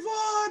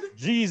delivered.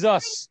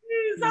 Jesus.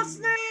 In Jesus'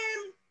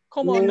 name.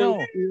 Come on now.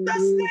 In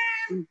Jesus'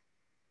 name.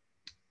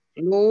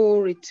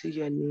 Glory to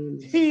your name.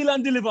 Heal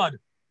and delivered.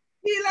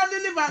 Heal and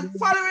delivered.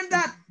 Following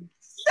that,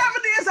 7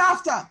 days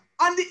after,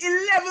 on the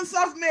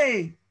 11th of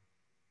May,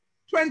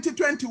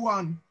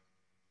 2021,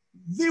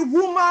 the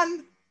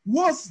woman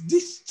was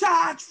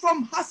discharged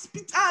from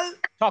hospital.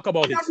 Talk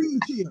about it.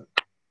 Wheelchair.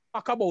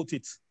 Talk about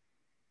it.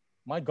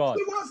 My God.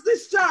 She was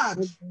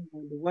discharged.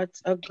 What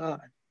a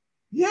God.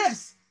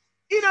 Yes,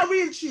 in a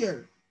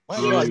wheelchair. My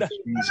God.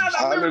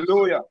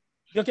 Hallelujah.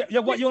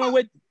 You want to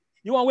wait?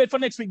 You want to wait for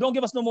next week? Don't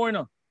give us no more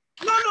now.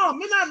 No,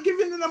 me not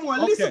giving you no more.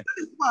 Okay. Listen to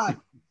this part.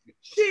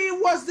 She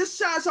was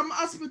discharged from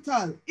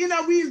hospital in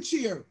a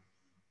wheelchair.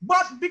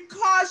 But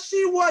because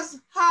she was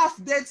half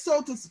dead,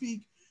 so to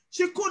speak,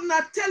 she could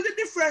not tell the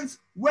difference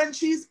when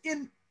she's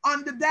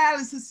on the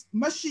dialysis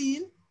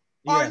machine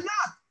or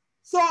not.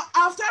 So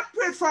after I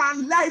prayed for her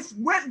and life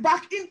went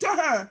back into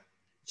her,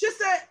 she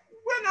said,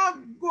 when I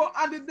go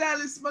on the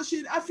dialysis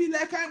machine, I feel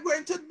like I'm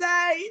going to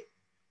die.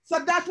 So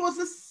that was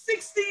the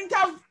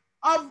 16th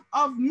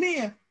of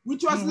May,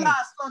 which was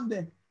last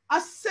Sunday. I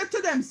said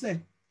to them,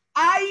 say,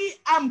 I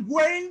am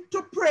going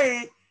to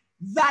pray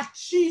that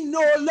she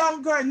no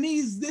longer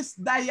needs this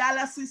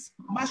dialysis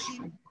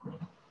machine.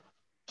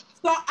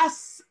 So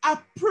I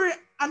pray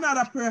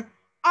another prayer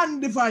on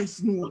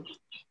device note.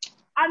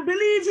 And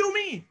believe you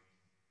me,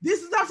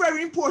 this is a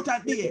very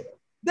important day.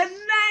 The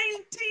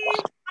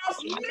 19th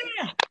of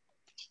May,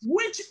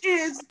 which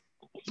is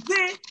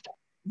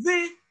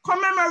the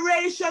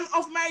commemoration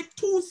of my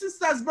two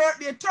sisters'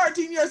 birthday,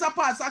 13 years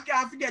apart, so I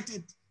can't forget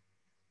it.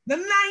 The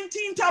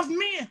 19th of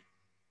May,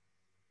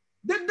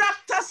 the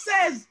doctor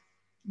says,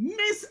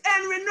 Miss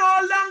Henry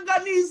no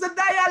longer needs the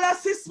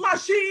dialysis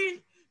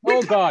machine.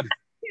 Oh God.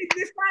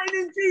 Defined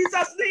in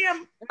Jesus'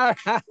 name.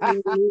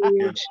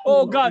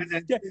 Oh God.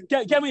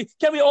 Can we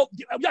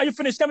are you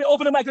finished? Can we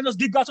open the mic and just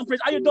give God some praise?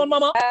 Are you done,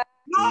 Mama?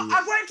 No,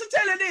 I'm going to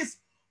tell you this.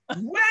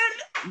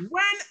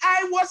 When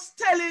I was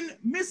telling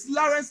Miss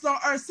Lawrence or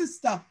her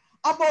sister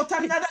about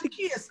another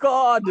case,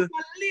 God, a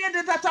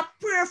lady that I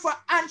pray for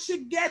and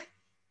she get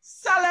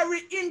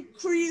salary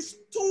increase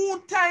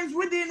 2 times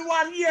within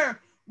 1 year,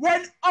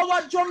 when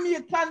our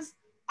Jamaicans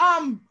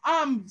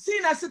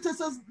senior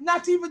citizens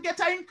not even get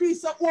an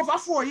increase of over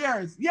 4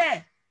 years.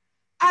 Yeah,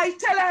 I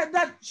tell her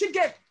that she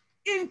get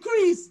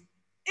increase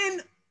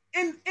in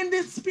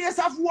the space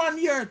of 1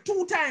 year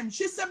 2 times.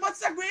 She said, but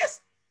Sir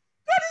Grace,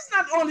 God is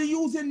not only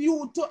using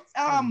you to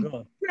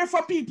pray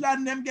for people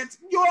and them get,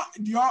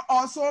 you're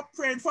also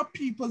praying for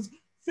people's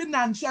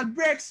financial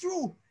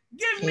breakthrough.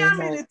 Give me a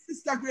minute,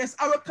 Sister Grace.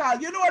 I will call.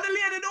 You know what the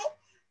lady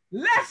do?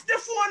 Left the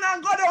phone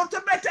and go down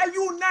to Better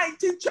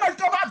United Church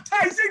to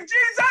baptize in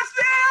Jesus'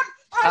 name.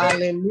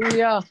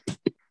 Hallelujah.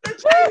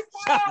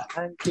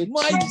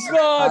 My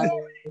God.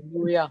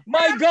 Hallelujah.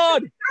 My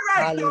God.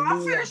 Right now. I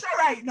finish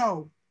right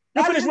now.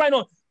 You finish right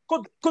now.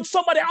 Could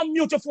somebody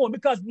unmute your phone?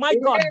 Because my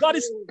God, God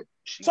is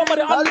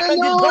somebody unmute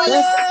and give God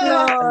Yes,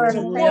 Lord.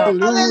 Hallelujah.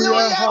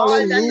 Hallelujah.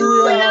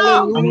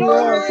 Hallelujah.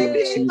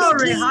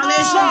 Glory,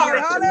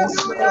 hallelujah.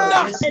 Hallelujah,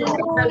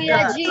 Jesus.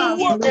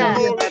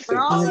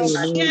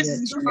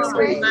 Yes,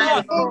 Hallelujah.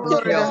 Mighty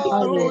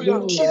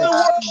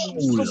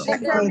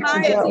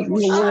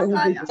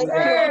God, you're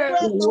worthy.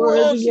 You're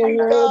worthy, you're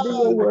worthy,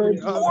 you're worthy.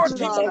 You're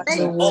worthy, God.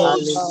 You're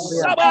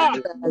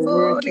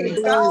working,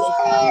 God.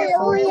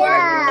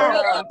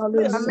 Hallelujah. A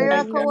Hallelujah.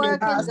 miracle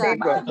working God.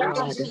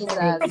 Jesus.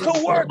 miracle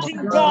working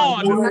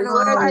God. And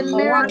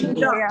working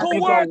miracle.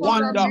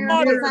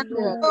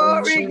 Miracle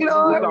working And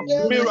God.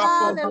 miracles and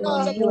miracles.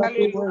 Hallelujah.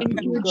 Miracle working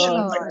Thank you, God.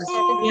 Lord.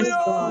 Yes,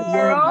 God,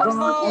 you're a God of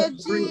Hallelujah,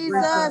 great miracles.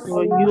 Jesus.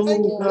 For you,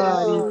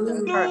 God, is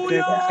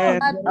Hallelujah.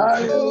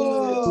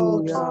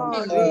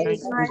 hallelujah.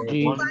 Thank you,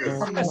 Jesus.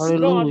 Bless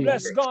God,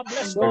 bless God,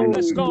 bless God,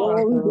 bless Glory,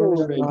 God. glory,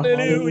 glory.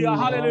 Hallelujah,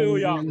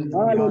 hallelujah.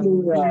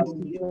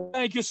 Hallelujah.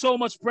 Thank you so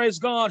much, praise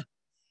God.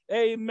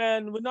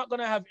 Amen. We're not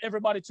going to have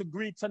everybody to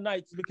greet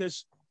tonight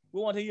because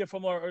we want to hear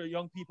from our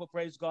young people,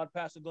 praise God,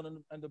 Pastor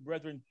Gunn and the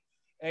brethren.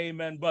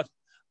 Amen. But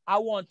I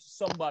want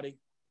somebody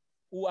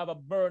who have a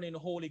burning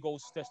Holy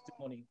Ghost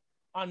testimony.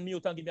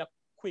 Unmute and give me a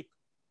quick,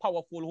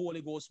 powerful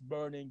Holy Ghost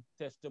burning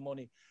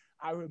testimony.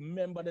 I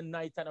remember the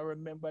night and I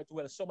remember it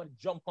well. Somebody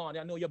jump on.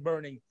 I know you're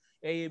burning.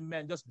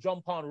 Amen. Just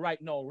jump on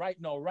right now, right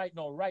now, right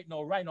now, right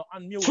now, right now.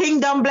 Unmute.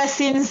 Kingdom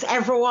blessings,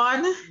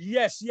 everyone.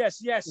 Yes, yes,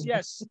 yes,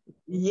 yes.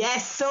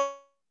 Yes, so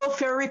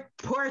for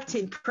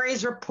reporting,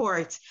 praise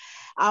report.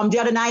 The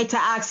other night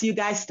I asked you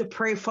guys to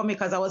pray for me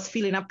because I was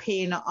feeling a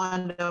pain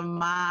under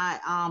my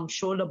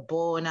shoulder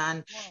bone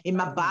and in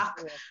my back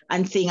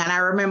and thing. And I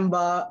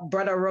remember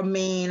Brother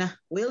Romaine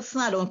Wilson,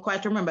 I don't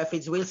quite remember if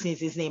it's Wilson is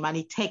his name, and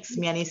he texted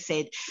me and he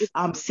said,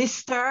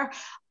 sister,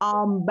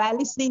 by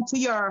listening to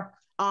your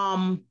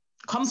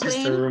complaint.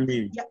 Sister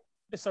Romaine. Yeah.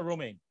 Sister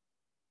Romaine.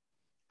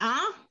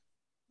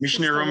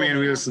 Missionary Romaine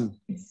Wilson.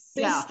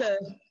 Yeah.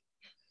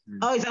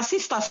 Oh, it's a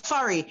sister,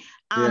 sorry.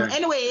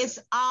 Anyways,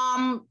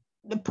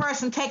 the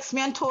person texted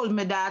me and told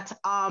me that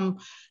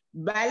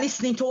by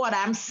listening to what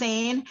I'm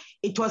saying,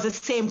 it was the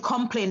same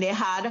complaint they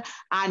had,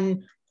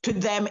 and to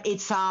them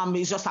it's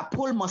just a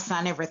pull muscle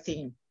and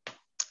everything.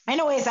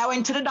 Anyways, I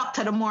went to the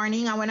doctor the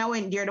morning, and when I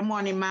went there the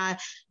morning,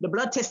 the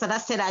blood test that I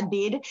said I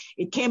did,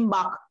 it came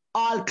back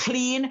all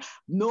clean,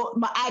 no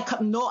high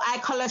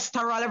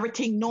cholesterol,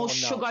 everything, no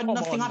sugar,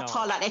 nothing at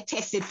all that they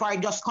tested for. It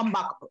just come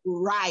back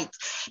right.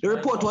 The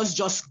report was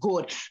just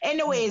good.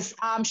 Anyways,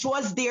 she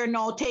was there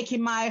now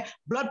taking my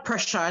blood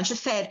pressure, and she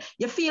said,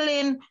 "You're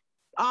feeling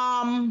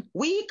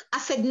weak?" I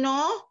said,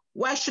 "No.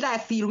 Why should I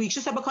feel weak?"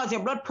 She said, "Because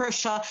your blood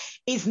pressure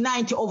is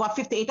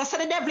 90/58. I said,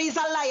 "The devil is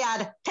a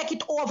liar. Take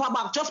it over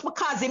back. Just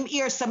because him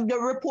hear the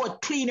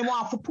report clean, he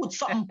want to put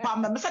something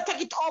on me." I said, "Take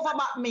it over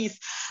back, miss."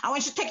 And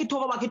when she take it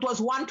over back, it was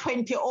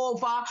 120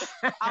 over.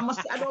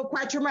 I don't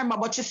quite remember,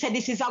 but she said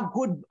this is a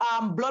good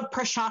blood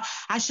pressure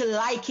and she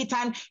like it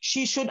and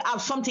she should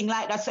have something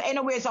like that. So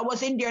anyways, I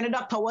was in there and the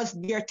doctor was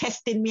there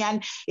testing me,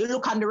 and he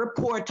look on the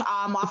report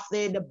of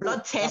the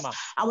blood test.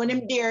 And when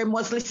him there, he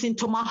was listening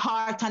to my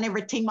heart and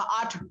everything. My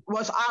heart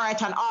was all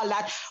right and all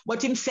that.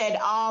 But him said,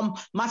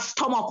 my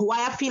stomach,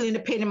 why I feeling the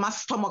pain in my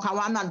stomach and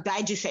why I'm not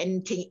digesting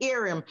anything,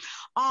 hear him.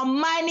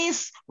 Mine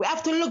is, we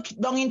have to look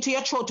down into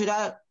your throat with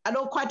a, I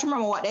don't quite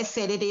remember what they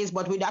said it is,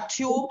 but with that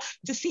tube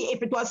to see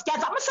if it was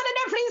cancer. I said, the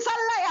devil is a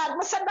liar.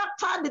 I said,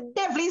 doctor, the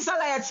devil is a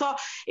liar. So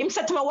him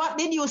said to me, what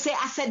did you say?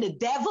 I said, the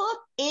devil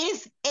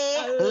is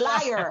a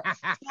liar.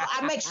 So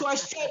I make sure I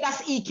say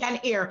that he can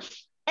hear.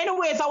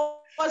 Anyways, I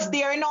was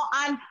there, and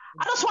I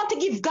just want to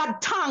give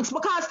God thanks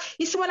because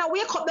you see, when I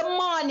wake up the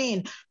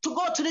morning to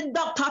go to the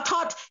doctor, I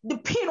thought the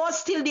pain was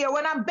still there.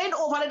 When I bent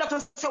over, the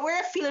doctor said, where are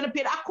you feeling the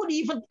pain? I couldn't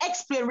even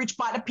explain which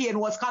part the pain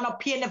was. Kind of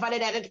pain never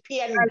did that. The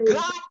pain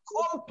gone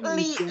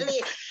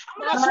completely.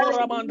 Because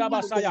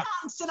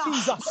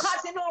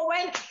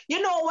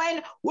you know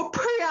when we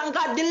pray and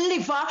God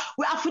deliver,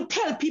 we have to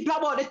tell people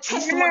about the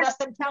testimony that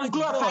they can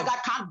glorify God.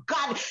 Because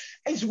God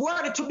is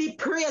worthy to be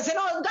praised.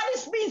 God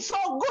is being so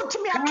good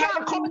to me. I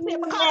can't complain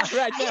because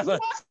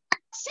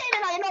saying,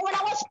 when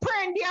I was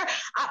praying there,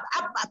 I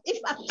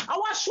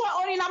was sure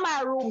only in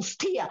my room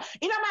still.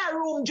 In my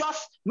room,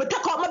 just me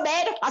take out my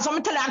bed, as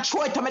I'm telling you, and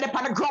throw it to me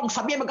on the ground.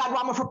 So baby God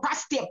want me for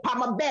prostrate on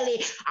my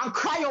belly and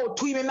cry out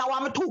to him. And I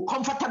want me too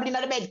comfortable in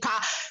the bed,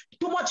 because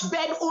too much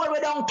bed all the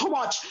way down, too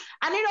much.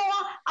 And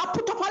I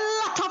put up a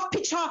lot of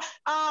picture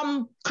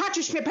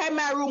cartridge paper in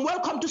my room.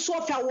 Welcome to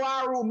Sophia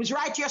War Room. It's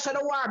right here, so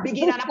the war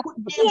begin. And I put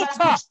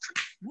names.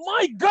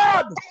 My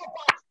God!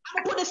 I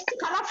put a stick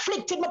and I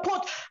flicked it. I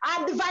put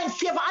divine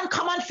favor,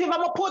 uncommon favor.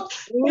 I put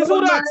mighty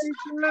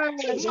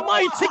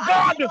God.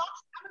 I'm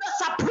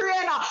just a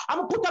prayer now. I'm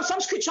gonna put up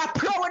some scripture,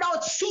 pray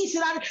without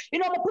ceasing, and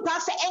I'm gonna put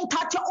up say enter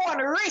at your own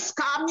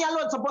risk. I'm me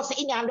alone supposed to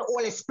in and the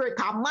Holy Spirit.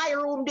 My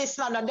room, this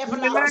land, and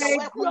definitely I'm gonna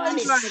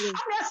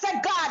say,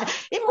 God,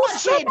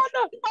 imagine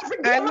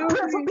every day I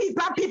pray for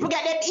people and people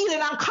get them healing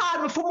and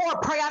call me for more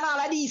prayer and all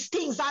of these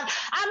things. And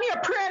I'm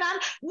here praying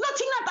and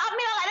nothing that I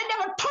mean, like they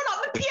never turn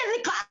up the pain.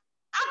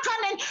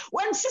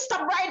 When Sister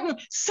Bryden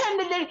sent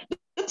the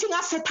thing,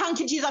 I said, thank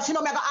you, Jesus. I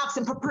got to ask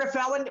him for prayer for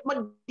when my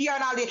dear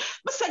and all that.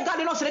 But said,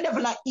 God, so the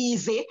devil not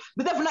easy.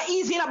 The devil not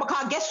easy,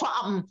 because guess what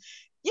happened?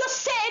 You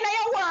say in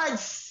your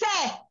words,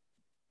 say,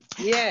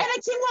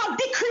 anything we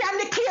decree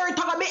and declare it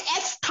will be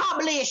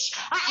established.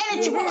 And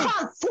anything we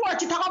call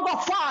forth, it will go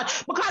forward.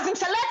 Because him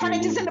say, life and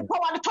it is in the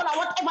power of the tongue.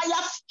 Whatever you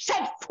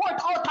said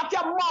forth out of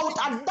your mouth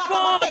and that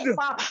will take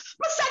forth.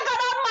 But say, God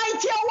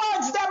Almighty, your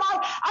words, them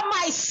are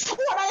my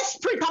soul and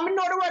spirit. I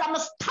know the word. I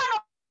must stand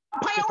up.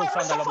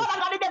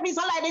 The devil is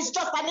a lie. It's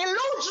just an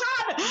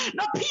illusion.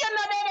 No pain,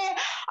 no day.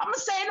 I'm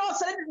saying, no,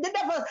 so the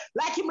devil,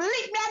 like him,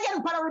 lick me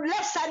again on the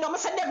left side. I'm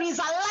saying, the devil is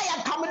a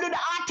liar. Come and do the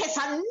artist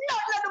and not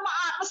do my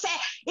art. I'm saying,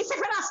 if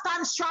you cannot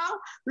stand strong,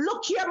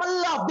 look here, my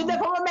love. The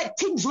devil will make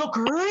things look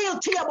real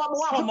to you. But I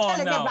want to tell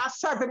you, never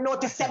serve him,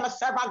 notice him,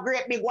 serve a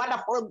great, big,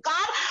 wonderful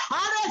God.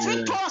 Always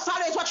victorious,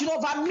 always watching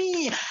over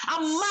me.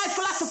 And my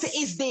philosophy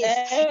is this: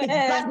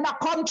 if God not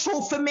come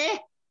true for me,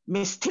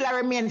 may still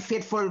remain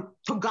faithful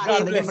to God.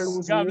 God bless,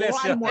 God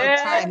bless you. More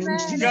time in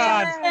Jesus'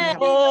 name.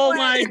 Oh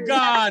my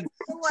God.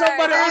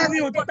 Somebody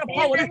unmute the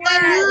power.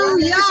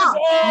 Hallelujah.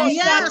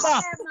 Yes.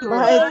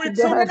 Glory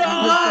to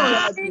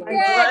God.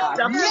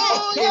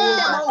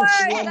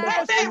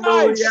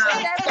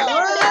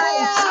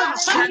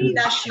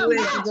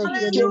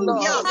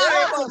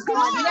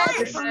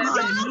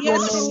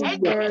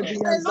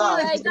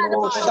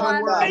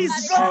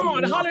 Praise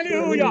God.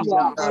 Hallelujah.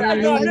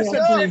 God,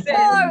 listen to me.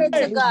 Glory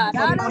to God.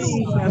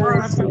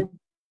 Hallelujah.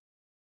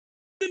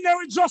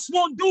 Ordinary just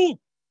won't do.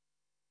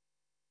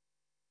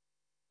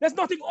 There's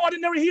nothing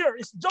ordinary here.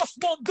 It just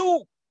won't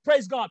do.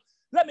 Praise God.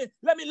 Let me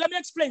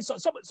explain.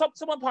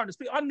 Someone partners,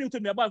 please unmute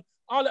me about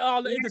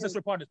all the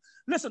intercessory partners.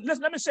 Listen,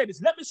 let me say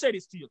this. Let me say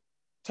this to you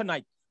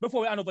tonight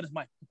before we hand over this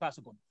mic to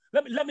Pastor Gunn.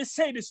 Let me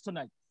say this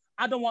tonight.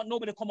 I don't want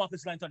nobody to come off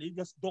this line tonight.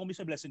 Just don't miss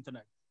your blessing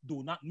tonight.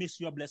 Do not miss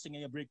your blessing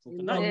and your breakthrough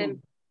tonight.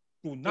 Amen.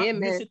 Do not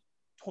miss it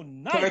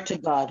tonight. Glory to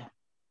God.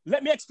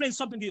 Let me explain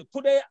something to you.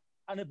 Today,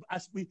 and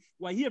as we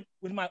were here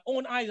with my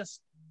own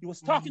eyes, he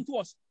was talking to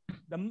us.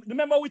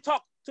 Remember we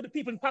talked to the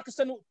people in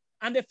Pakistan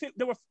and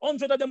there were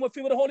 100 of them were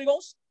filled with the Holy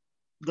Ghost?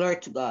 Glory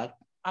to God.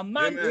 A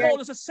man told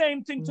us the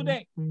same thing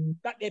today,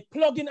 that they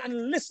plug in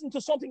and listen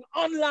to something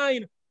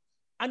online.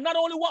 And not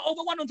only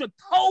over 100,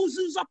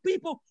 thousands of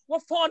people were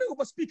falling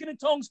over speaking in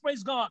tongues,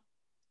 praise God.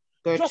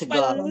 Glory just by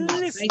God.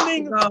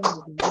 Listening.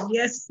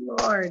 Yes,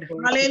 Lord.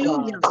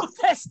 Hallelujah.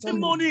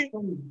 Testimony.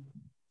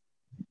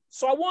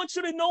 So I want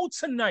you to know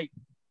tonight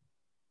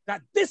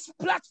that this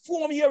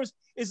platform here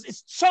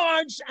is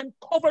charged and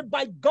covered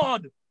by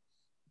God.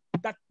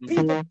 That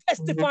people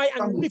testify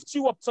and lift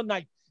you up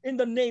tonight in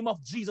the name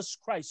of Jesus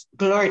Christ.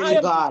 Glory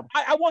to God.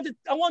 I want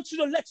you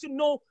to let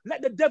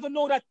the devil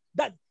know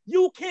that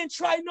you can't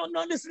try nothing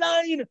on this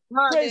line.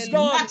 Praise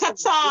God. Not at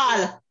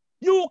all.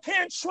 You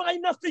can't try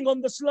nothing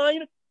on this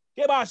line.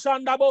 You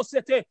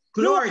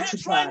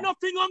can't try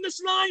nothing on this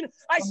line.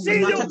 I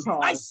see you.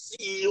 I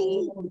see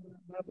you.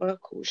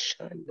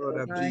 Blood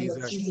of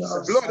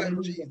Jesus. The blood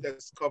of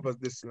Jesus covers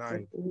this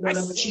line. I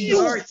see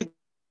you.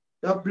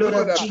 The blood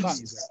of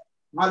Jesus.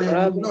 Blood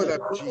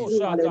of Jesus.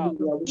 Blood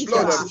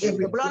of Jesus.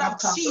 The blood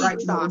of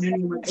Jesus.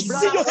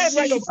 See your head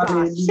right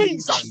now.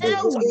 Jesus.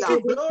 Hallelujah.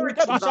 Glory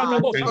to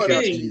God. Blood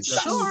of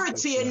Jesus. Glory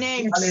to your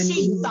name,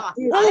 Jesus.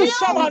 Oh,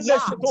 Shaman,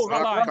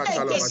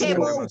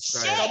 Hallelujah.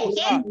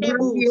 In the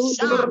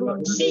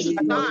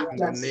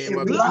name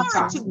of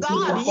Glory to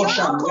God.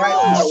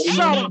 oh,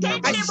 Shaman.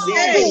 I see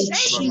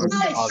you.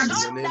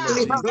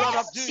 blood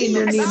of Jesus. In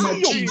the name of See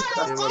you. Jesus,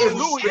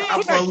 Hallelujah.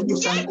 every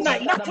operation,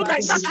 Tonight, not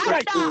tonight, not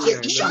tonight.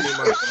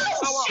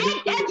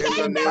 In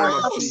the name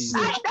of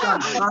Jesus.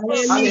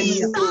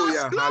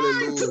 hallelujah.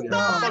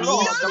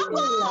 Hallelujah.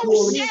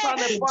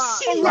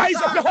 Oh,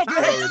 rise up your ugly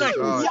head tonight.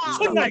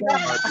 Tonight.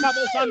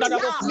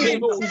 Hallelujah.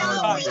 Hallelujah.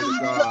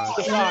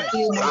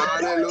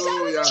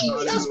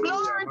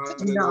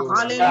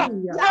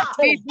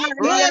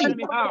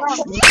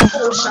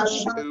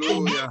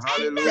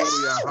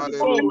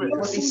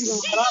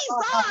 Oh,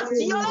 God,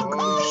 my God.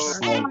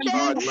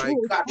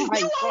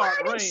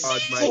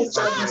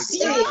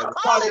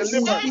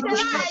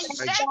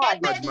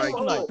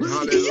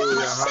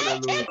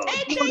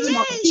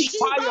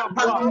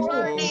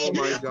 Oh,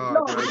 my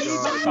God.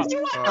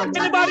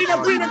 Anybody in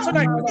agreement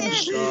tonight?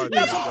 We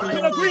have some people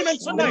in agreement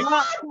tonight.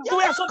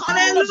 We have some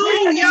people in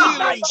agreement Hallelujah.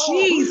 tonight.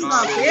 Jesus.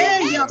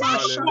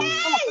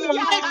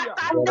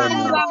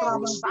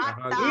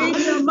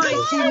 In the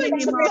mighty name of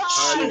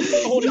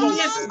Jesus.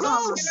 Yes,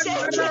 God.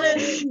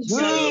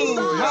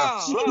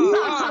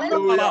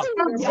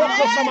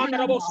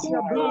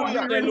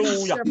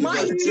 Hallelujah.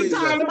 Mighty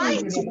God,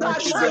 mighty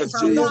God.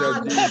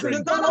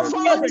 God of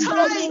all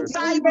times,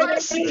 I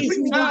worship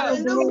you.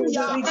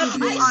 Hallelujah. I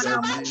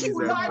serve you,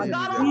 Lord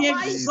God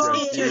Almighty.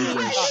 I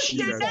lift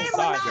your name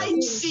tonight,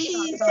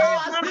 Jesus.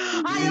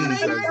 I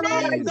honor your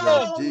name,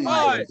 God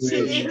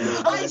Almighty.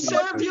 I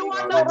serve you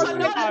and not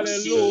another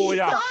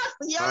Jesus.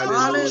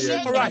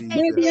 Hallelujah. Right.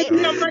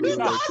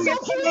 Because of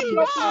who you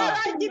are,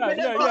 I give you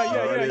the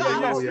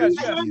Hallelujah,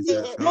 Jesus.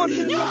 Jesus.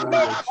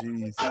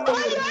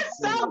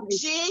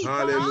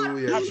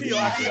 Hallelujah.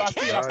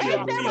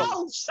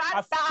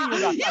 I feel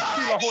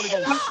the Holy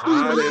Ghost.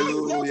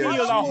 Hallelujah.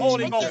 Feel the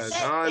Holy Ghost.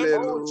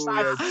 Hallelujah.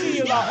 I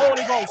feel the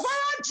Holy Ghost.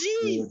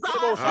 Jesus.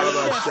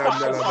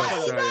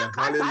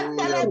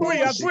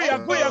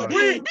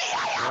 Agree.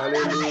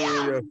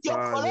 Hallelujah,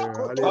 Father.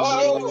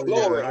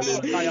 Hallelujah.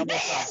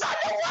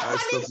 I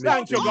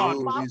submit to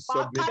you. We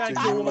submit to Thank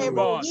you, woman of you.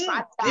 God.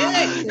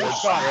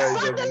 Jesus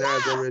Christ of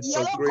Nazareth,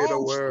 for greater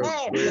work,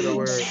 greater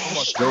work.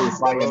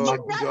 Oh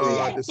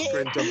God, the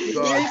strength of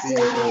God, Jesus,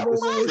 the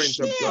strength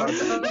of God.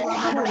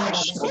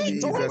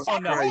 Jesus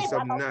Christ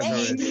of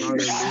Nazareth,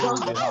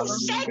 hallelujah.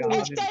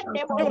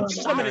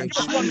 Just a minute,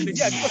 just 1 minute.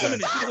 Yeah, just a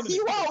minute.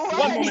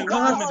 One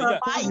moment. Yeah.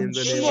 In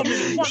the name of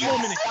Jesus.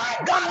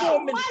 One more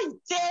minute.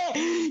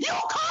 You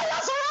call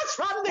us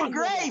from the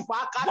grave.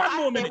 1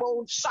 more minute.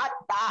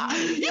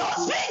 You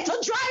speak to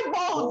dry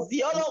bones.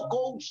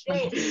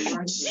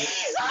 Jesus.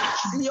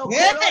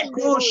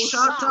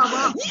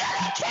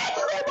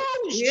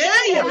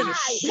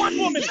 One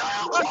more minute.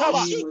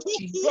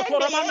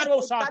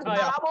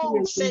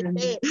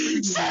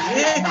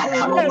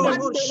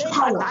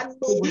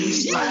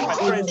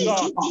 Praise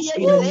God.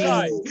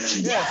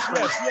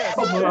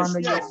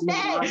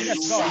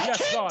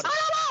 Yes, God.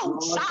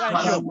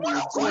 Thank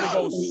you, Holy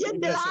Ghost.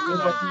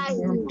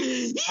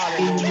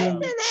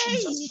 Hallelujah.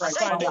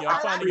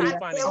 I'm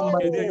finding you.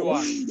 Okay, there you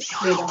are.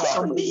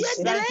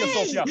 Thank you,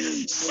 Sophia.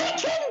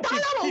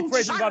 Keep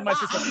praising God, my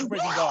sister. Keep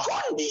praising God.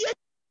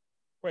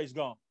 Praise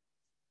God.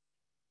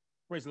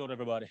 Praise the Lord,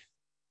 everybody.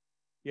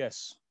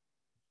 Yes.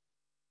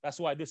 That's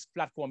why this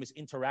platform is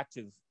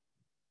interactive,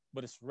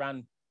 but it's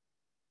ran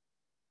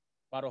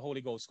by the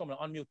Holy Ghost. Come on,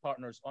 unmute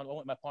partners. I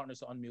want my partners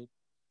to unmute.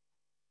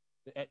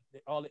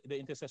 All the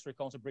intercessory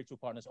council breakthrough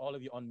partners, all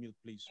of you unmute,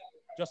 please.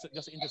 Just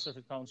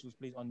intercessory councils,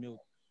 please unmute.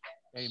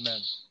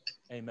 Amen.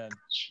 Amen.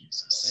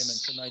 Amen.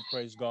 Tonight,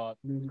 praise God.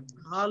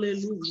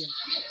 Hallelujah.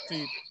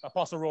 See,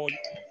 Apostle Roy,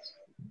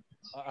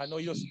 I know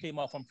you just came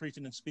out from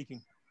preaching and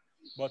speaking,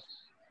 but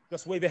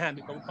just wave your hand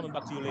because we're coming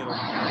back to you later.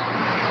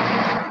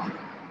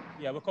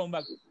 Yeah, we're coming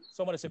back.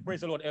 Somebody said,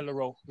 praise the Lord, Elder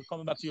Rowe. We're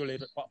coming back to you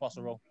later,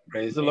 Apostle Rowe.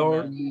 Praise the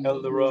Lord,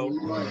 Elder Rowe.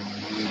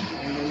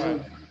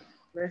 Right.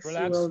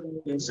 Relax.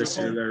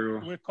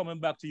 We're coming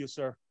back to you,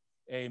 sir.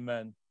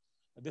 Amen.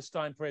 At this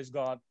time, praise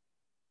God.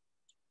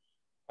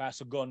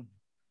 Pastor Gunn.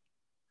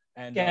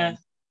 And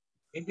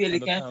you barely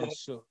can't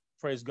see.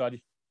 Praise God.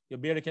 You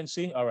barely can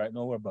see? All right,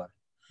 no worry about it.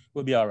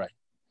 We'll be all right.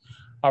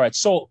 All right.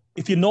 So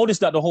if you notice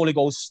that the Holy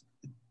Ghost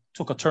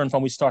took a turn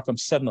from we start from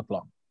 7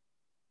 o'clock.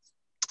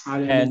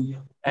 And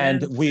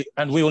we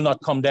will not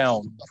come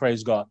down.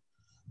 Praise God.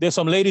 There's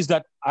some ladies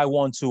that I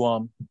want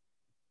to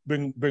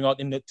bring out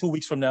in the 2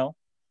 weeks from now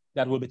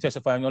that will be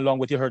testifying along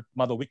with you heard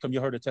Mother Wickham, you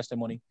heard the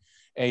testimony.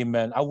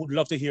 Amen. I would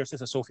love to hear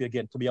Sister Sophie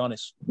again, to be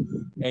honest.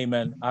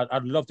 Amen.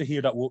 I'd love to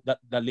hear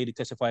that lady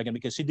testify again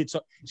because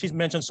she's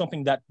mentioned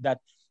something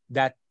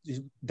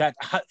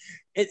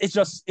it's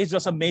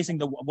just amazing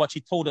what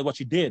she told her, what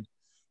she did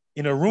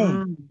in a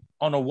room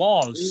on the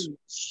walls.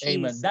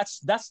 Amen.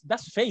 That's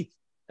faith.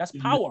 That's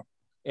power.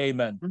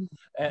 Amen.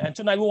 And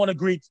tonight we want to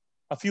greet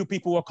a few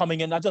people who are coming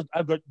in. I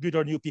greet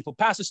our new people.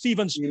 Pastor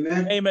Stevens.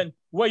 Amen.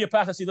 Where are you,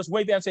 Pastor Stevens?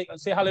 Wave there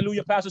and say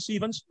hallelujah, Pastor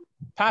Stevens.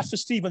 Pastor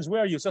Stevens,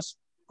 where are you? Just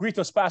greet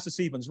us, Pastor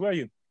Stevens. Where are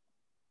you?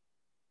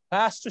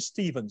 Pastor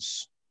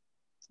Stevens.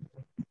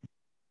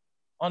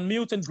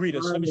 Unmute and greet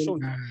us. Let me show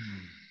you.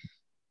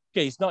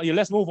 Okay, it's not here.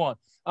 Let's move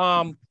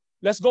on.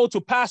 Let's go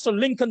to Pastor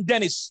Lincoln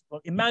Dennis,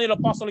 Emmanuel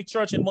Apostolic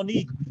Church in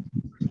Monique.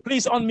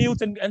 Please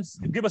unmute and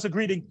give us a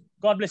greeting.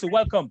 God bless you.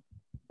 Welcome.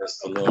 Bless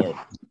the Lord.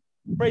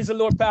 Praise the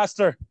Lord,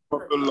 Pastor.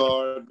 Praise the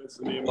Lord. Bless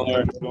the name of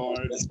the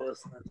Lord.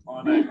 First and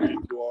honor, I greet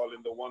you all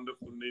in the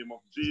wonderful name of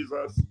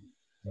Jesus.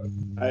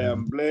 I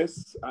am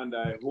blessed, and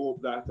I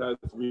hope that as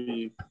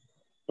we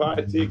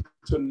partake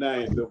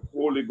tonight, the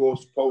Holy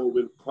Ghost power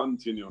will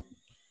continue.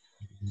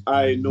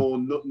 I know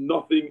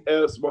nothing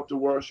else but to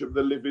worship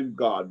the living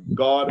God.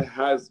 God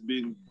has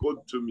been good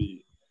to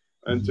me.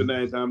 And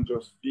tonight I'm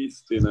just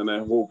feasting, and I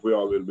hope we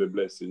all will be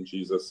blessed in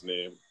Jesus'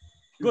 name.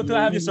 Good to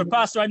have you, sir.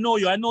 Pastor, I know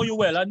you. I know you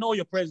well. I know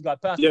you, praise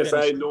God. Pastor yes,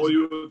 Dennis. I know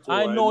you too.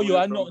 I know you.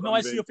 I know. No, I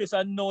see your face.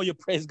 I know you,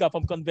 praise God,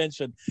 from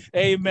convention.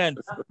 Amen.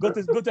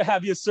 Good to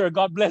have you, sir.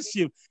 God bless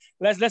you.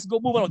 Let's go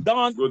move on.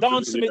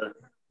 Don Smith.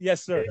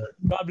 Yes, sir.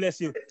 God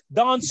bless you.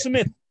 Don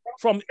Smith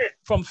from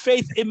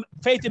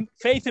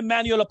Faith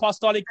Emmanuel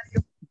Apostolic,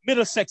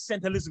 Middlesex,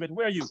 St. Elizabeth.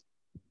 Where are you?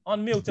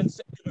 Unmute and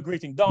say a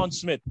greeting. Don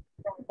Smith,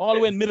 all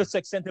the way in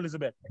Middlesex, St.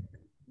 Elizabeth.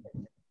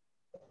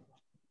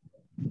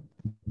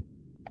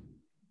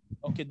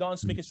 Okay, Don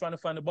Smith is trying to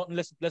find the button.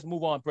 Let's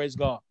move on. Praise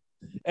God.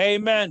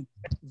 Amen.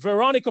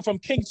 Veronica from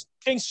King's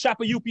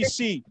Chapel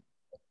UPC.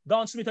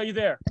 Don Smith, are you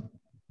there?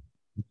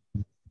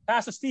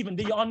 Pastor Stephen,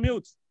 do you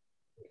unmute?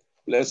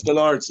 Bless the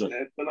Lord, sir.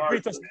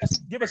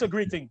 Give us a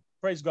greeting.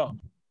 Praise God.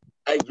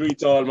 I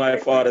greet all my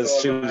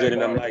father's children in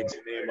the mighty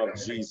name of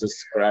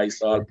Jesus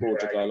Christ. All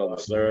protocol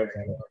observed.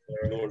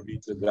 Glory be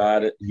to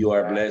God. You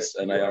are blessed,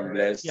 and I am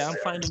blessed. Yeah, I'm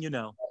finding you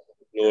now.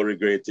 Glory,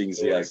 great things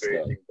he has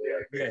done.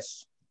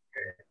 Yes.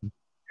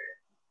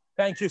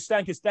 Thank you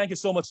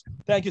so much.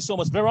 Thank you so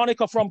much.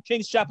 Veronica from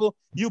King's Chapel,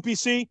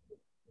 UPC.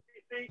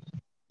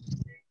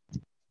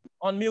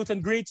 Unmute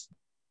and greet.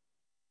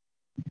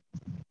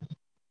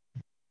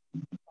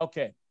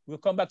 Okay, we'll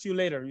come back to you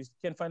later. You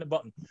can't find the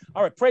button.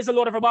 All right, praise the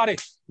Lord, everybody.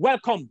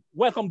 Welcome.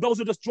 Those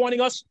who are just joining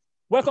us.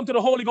 Welcome to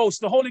the Holy Ghost.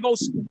 The Holy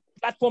Ghost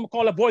platform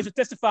called The Boys Who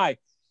Testify.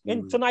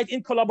 Tonight,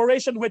 in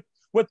collaboration with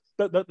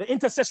the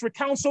Intercessory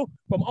Council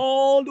from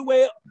all the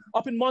way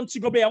up in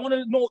Montego Bay. I want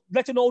to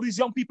let you know who these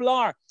young people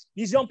are.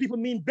 These young people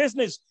mean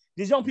business.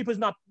 These young people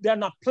they're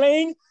not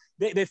playing.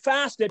 They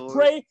fast, they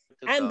pray,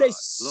 and they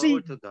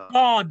seek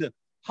God.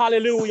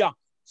 Hallelujah.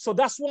 So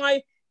that's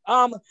why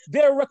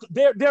their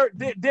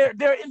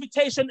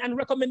invitation and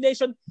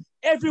recommendation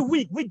every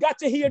week, we got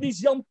to hear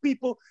these young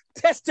people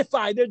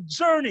testify their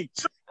journey.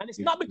 And it's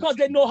not because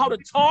they know how to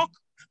talk,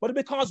 but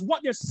because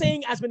what they're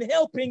saying has been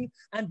helping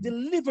and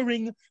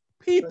delivering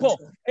people.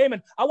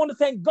 Amen. I want to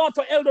thank God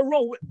for Elder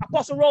Rowe,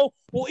 Apostle Rowe,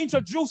 who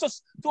introduced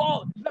us to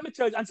all. Let me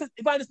tell you, and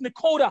Evangelist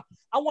Nakota,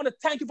 I want to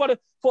thank you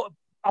for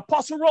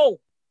Apostle Rowe.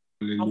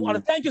 I want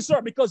to thank you,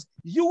 sir, because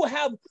you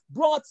have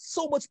brought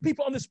so much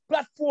people on this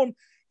platform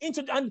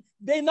and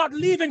they're not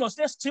leaving us.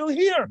 They're still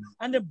here,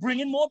 and they're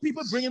bringing more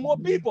people.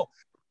 The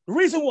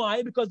reason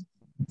why, because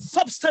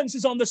substance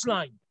is on this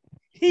line.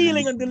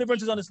 Healing and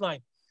deliverance is on this line.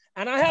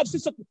 And I have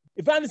Sister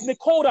Evangelist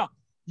Nakota.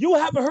 You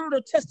haven't heard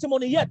her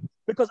testimony yet,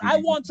 because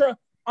I want her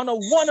on a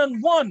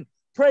one-on-one,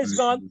 praise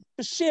God,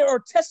 to share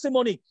her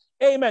testimony.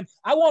 Amen.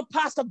 I want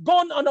Pastor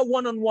Gunn on a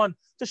one-on-one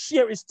to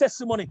share his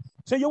testimony.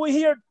 So you will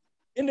hear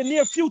in the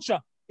near future.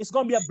 It's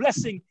going to be a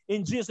blessing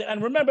in Jesus' name.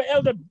 And remember,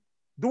 Elder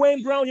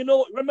Dwayne Brown,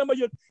 remember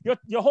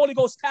your Holy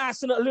Ghost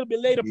casting a little bit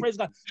later, praise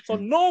God. So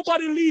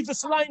nobody leaves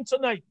this line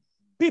tonight.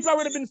 People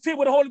already been filled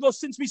with the Holy Ghost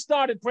since we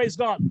started, praise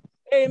God.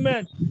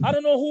 Amen. I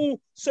don't know who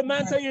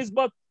Samantha is,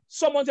 but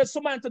someone said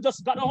Samantha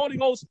just got the Holy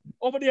Ghost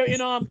over there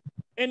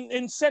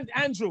in St.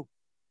 Andrew.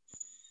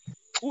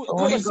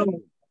 I don't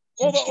know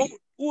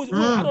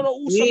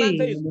who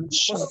Samantha is, but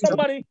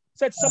somebody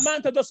said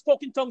Samantha just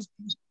spoke in tongues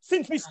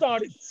since we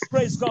started.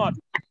 Praise God.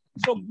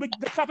 So big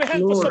clap of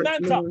hands for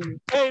Samantha.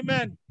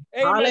 Amen.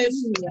 Amen.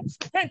 It's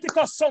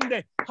Pentecost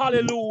Sunday.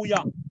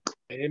 Hallelujah.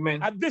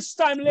 Amen. At this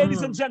time,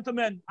 ladies and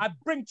gentlemen, I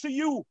bring to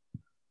you,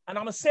 and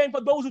I'm saying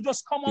for those who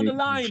just come on the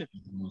line,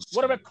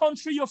 whatever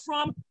country you're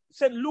from,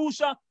 St.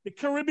 Lucia, the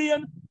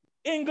Caribbean,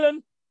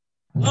 England,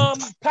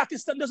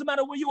 Pakistan, doesn't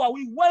matter where you are,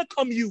 we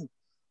welcome you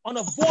on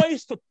A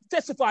Voice to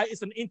Testify.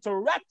 It's an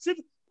interactive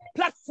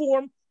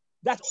platform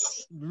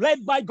that's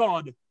led by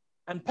God.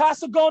 And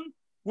Pastor Gunn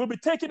will be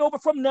taking over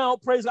from now,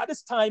 praise God. At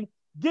this time,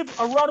 give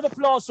a round of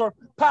applause for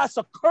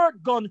Pastor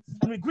Kurt Gunn.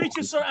 And we greet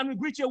you, sir, and we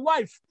greet your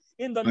wife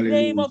in the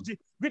name of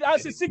Jesus. Greet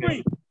Elsie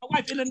Sigrid, my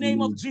wife, in the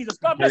name of Jesus.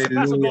 God bless you,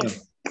 Pastor Gunn.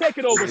 Take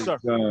it over, sir.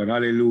 God,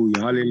 hallelujah,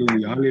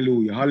 hallelujah,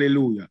 hallelujah,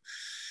 hallelujah.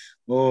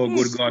 Oh,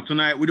 good God.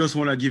 Tonight, we just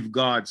want to give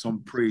God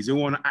some praise. We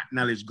want to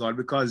acknowledge God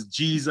because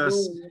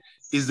Jesus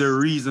is the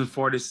reason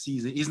for the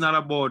season. It's not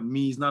about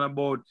me. It's not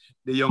about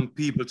the young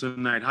people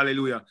tonight.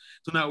 Hallelujah.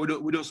 Tonight,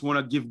 we just want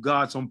to give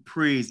God some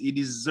praise. He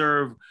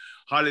deserves,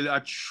 hallelujah, a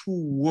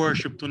true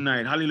worship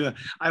tonight. Hallelujah.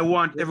 I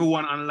want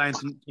everyone online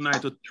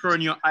tonight to turn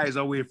your eyes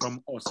away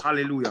from us.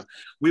 Hallelujah.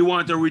 We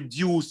want to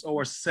reduce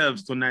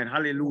ourselves tonight.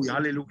 Hallelujah.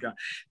 Hallelujah.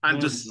 And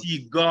to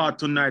see God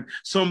tonight.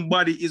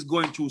 Somebody is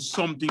going through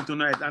something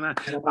tonight. And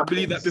I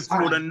believe that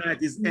before the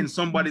night is end,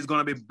 somebody's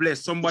going to be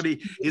blessed.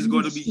 Somebody is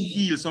going to be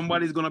healed.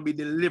 Somebody is going to be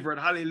delivered.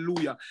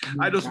 Hallelujah.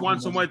 I just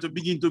want somebody to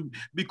begin to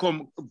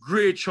become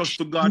gracious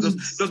to God.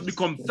 Just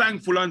become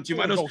thankful unto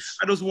him. I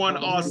just want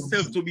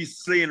ourselves to be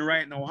slain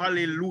right now.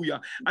 Hallelujah.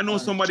 I know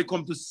somebody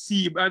come to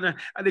see and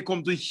they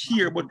come to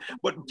hear, but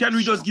can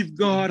we just give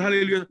God,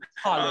 hallelujah,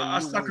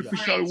 a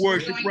sacrificial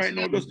worship right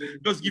now?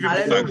 Just give him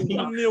thanks.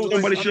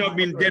 Somebody should have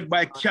been dead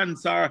by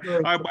cancer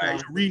or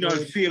by renal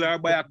failure or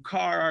by a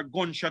car or a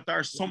gunshot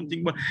or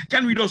something, but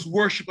can we just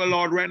worship the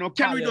Lord right now?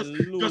 Can we just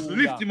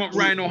lift him up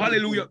right now?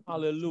 Hallelujah.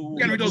 Hallelujah.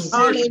 Can we just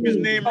worship his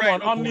name right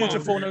now?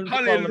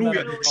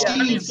 Hallelujah. I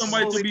need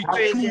somebody to be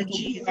true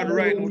to God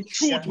right now,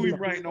 true to him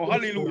right now.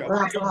 Hallelujah.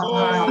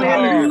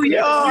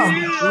 Hallelujah.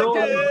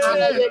 Glory.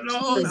 Honor you,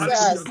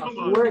 Jesus.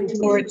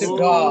 Glory to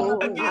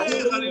God.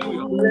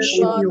 Hallelujah.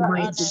 Worship All you, the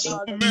mighty honor, God.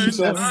 all the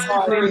Jesus. praise.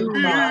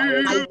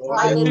 Hallelujah.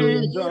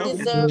 Hallelujah. You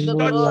deserve the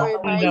glory,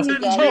 mighty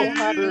God. We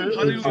honor you.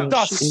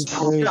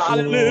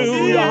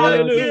 Hallelujah.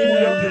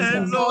 Hallelujah.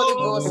 Holy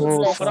Ghost, we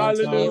bless you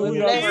today. We Hallelujah.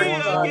 bless you,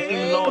 Praise God. your We name,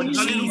 praise Lord you,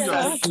 Jesus.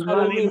 Jesus. Hallelujah.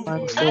 Hallelujah.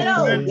 Bless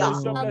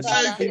your Oh blessed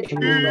God, I name. thank you,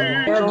 Lord.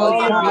 Lord Oh,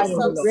 God,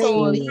 awesome you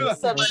soul, reign.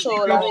 awesome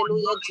soul.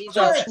 Hallelujah, Jesus.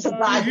 Glory to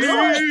God.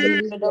 Glory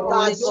to The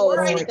Holy Ghost, we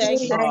Glory to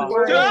thank you God.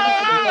 for it.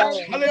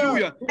 Thank you.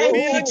 Hallelujah. Thank Me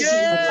you, Jesus.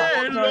 again,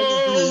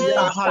 Hallelujah.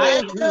 Lord.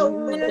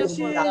 Hallelujah.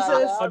 Wonderful God.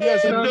 God,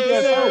 yes, Hallelujah. God, Just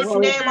yes. to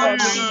Awesome Name of God,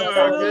 see Jesus. you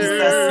Hallelujah.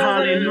 Jesus. Thank you,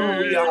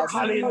 Hallelujah. again. Jesus.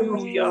 Thank you,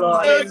 Hallelujah.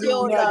 Lord. Praise you,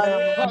 Lord. Praise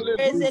your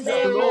Hallelujah.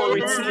 name, Glory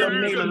Lord. to your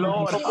name,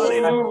 Lord.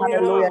 Hallelujah.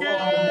 Hallelujah.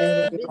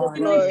 Give you the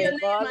glory,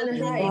 God.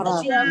 Each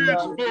What you have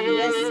done.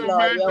 Yes, Lord.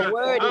 moment You're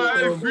worthy. I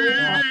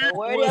You're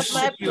worthy of Worship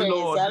my you, feel praise.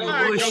 Lord. We like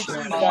Hallelujah, a worship you,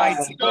 Jesus. mighty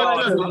prisoner God.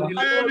 and Hallelujah.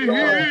 My here God, we cry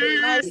your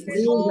name. touch again.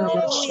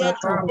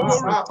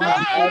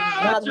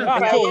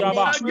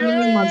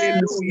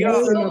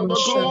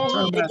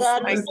 Hallelujah.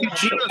 God, we Thank you,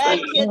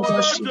 thank you, Touch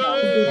Jesus. me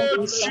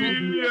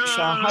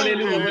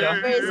Hallelujah. We Hallelujah.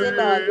 praise you,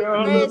 Lord. We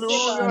praise you,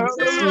 Lord. We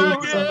praise you,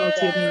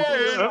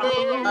 Jesus.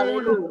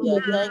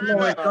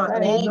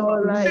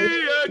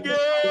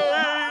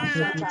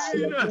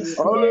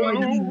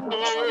 Hallelujah.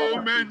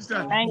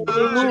 Thank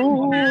you, Lord. Thank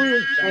you. me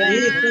again.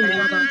 Each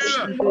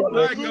moment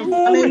I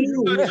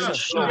feel like a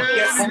Yes, prisoner Lord.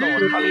 Yes, and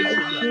Lord.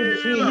 Hallelujah.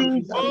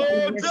 here. Oh,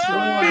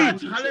 Me.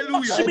 touch, Touch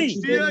hallelujah, me.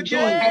 me again,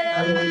 Lord.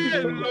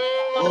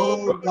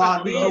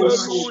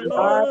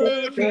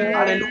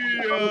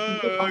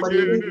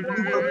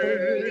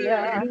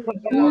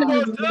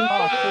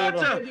 Touch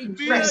Hallelujah. me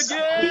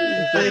again.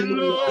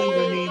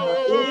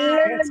 Oh,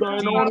 touch me again,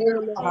 Lord.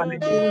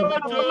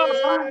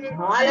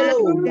 Thine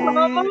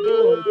own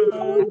will,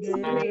 Lord. Oh, touch me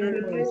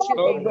again.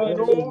 Of thine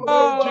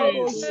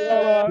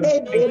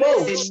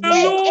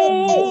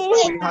own will,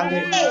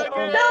 Jesus.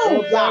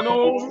 Of thine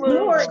own will,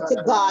 Glory to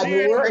God.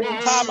 You're Each worthy.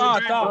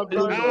 Tabata. moment Of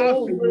thine I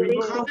own will, feel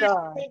Lord. like a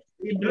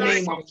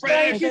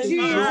Thank you, prisoner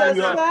Jesus.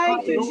 Hallelujah.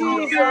 Thank you,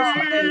 Jesus.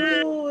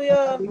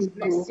 Hallelujah.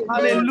 Oh, Hallelujah,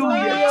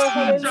 Hallelujah. Jesus.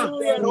 touch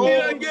Hallelujah. me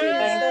Thank you,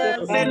 again.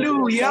 Jesus.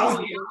 Hallelujah.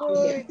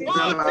 Glory be to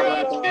Oh, you,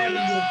 touch me,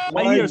 Lord. I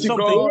hear Lord.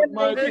 something.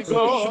 Thank you,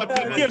 I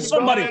hear Jesus.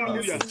 somebody. Thank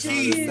Hallelujah. you,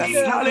 Jesus.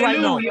 Jesus. Right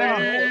now.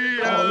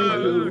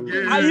 Hallelujah. Me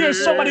I hear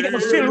somebody getting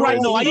filled right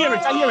now. I again. hear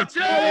it. I hear Oh, it.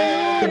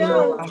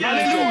 Hallelujah. touch me again.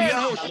 Hallelujah.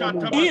 Oh,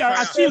 I hear.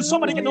 I feel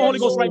somebody getting the Holy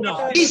Ghost right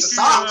now. again. Jesus is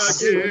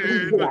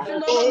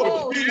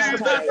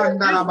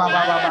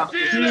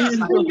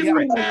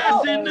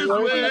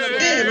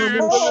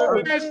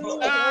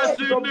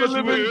blessing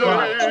this way.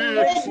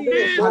 Blessing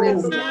this way.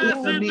 He's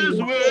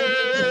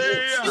blessing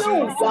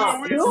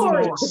this way.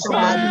 Oh,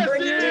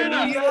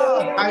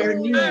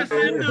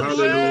 blessing this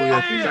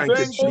Hallelujah. way.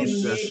 Thank you,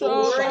 Jesus.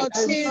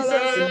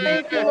 Jesus.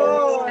 Thank you,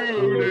 Lord.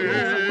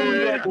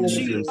 Hallelujah.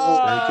 Jesus.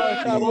 Thank you,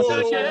 Touch me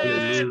Jesus.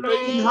 again, Hallelujah.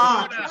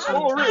 Lord.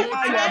 Oh,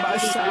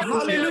 Ayabasha. touch me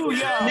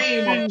Hallelujah.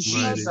 Mighty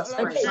Jesus,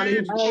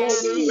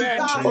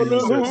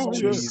 Hallelujah.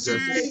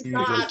 Jesus,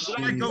 Jesus,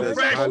 like a Jesus.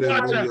 fresh touch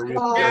Hallelujah. We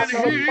and bless you.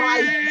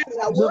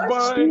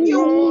 Divine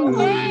God.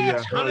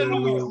 Hallelujah. Hallelujah.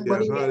 Hallelujah.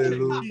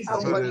 Hallelujah.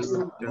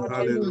 Hallelujah.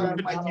 Hallelujah.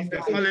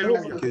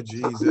 Thank you,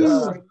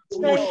 Jesus.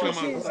 Thank you,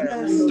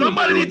 Jesus.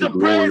 Somebody Deserve need the to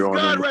glory, praise honor,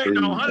 God and the right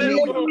now. praise.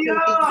 Hallelujah.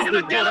 Begin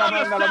to tell on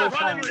yourself.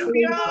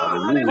 Hallelujah.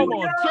 Come Hallelujah.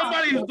 on.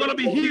 Somebody is going to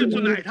be healed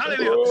tonight.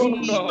 Hallelujah. Oh,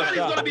 God. Somebody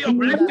is going to be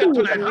uplifted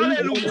tonight.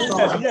 Hallelujah.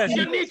 Yes, yes.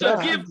 You need to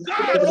give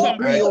God some Thank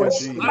you, praise.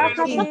 Jesus.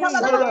 Hallelujah.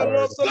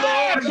 Fire of the Lord.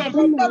 God some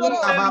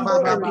hallelujah.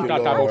 Thank you,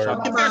 Lord.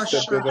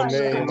 Blessed be the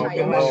name of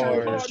the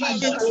Lord.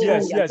 Yes,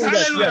 yes, yes,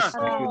 Hallelujah. yes.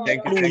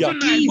 Hallelujah.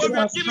 Tonight, but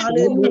give him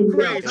some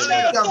praise.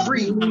 Hallelujah.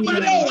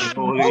 Somebody need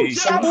to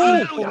shout Ooh.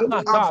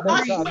 hallelujah.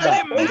 Tabosha.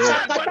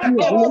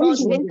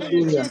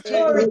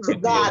 Glory to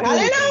God.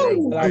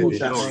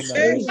 Hallelujah.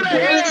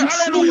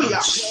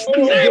 Hallelujah.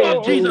 In the name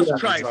of Jesus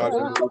Christ.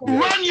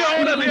 Run you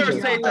out of here,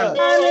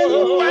 Satan.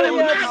 By the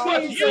knife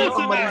was you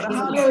tonight.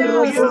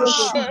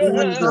 Jesus.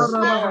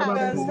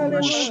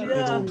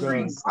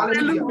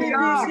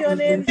 Praise your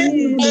name,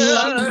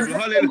 Jesus.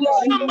 Hallelujah.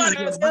 Somebody,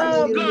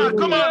 God,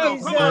 come on now.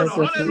 Come on now.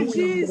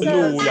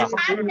 Hallelujah.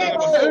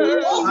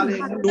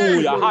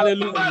 Hallelujah.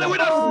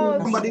 Hallelujah.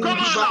 Somebody will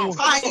be Come on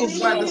baptized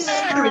by the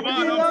Spirit. Come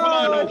on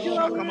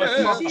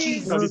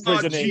now. We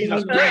praise your name.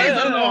 Jesus, praise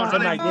the Lord.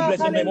 Tonight, we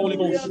bless your name, Holy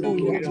Ghost.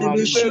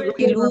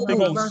 Holy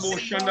Ghost.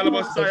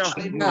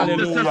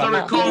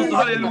 Intercessory council,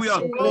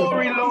 hallelujah.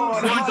 Glory,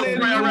 Lord. Go into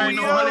prayer right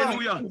now,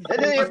 hallelujah.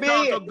 Let's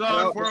talk to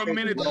God for a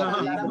minute.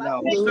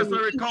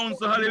 Intercessory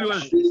council,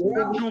 hallelujah.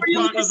 Two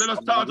partners, let us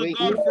talk to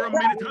God for a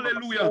minute,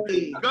 hallelujah.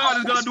 God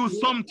is going to do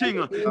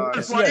something.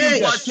 That's why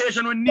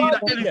impartation, we need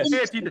an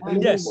elevated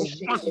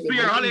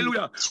atmosphere,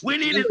 hallelujah. We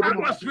need this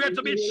atmosphere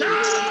to be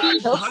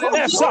charged,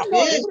 hallelujah.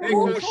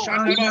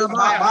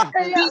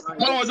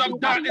 Powers of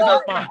darkness are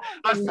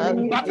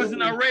battles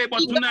in array,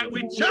 but tonight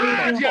we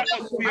charge the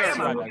atmosphere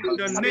in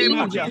the name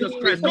of Jesus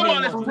Christ. Come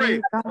on, let's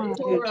pray.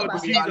 Oh,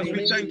 Jesus, we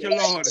thank you,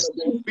 Lord.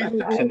 We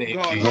thank you,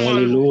 God. Come on.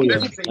 Hallelujah.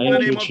 Let's in the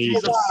Thank you, name of Jesus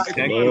Jesus. Christ.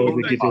 Lord,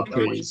 we give you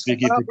praise. We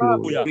give you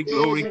glory.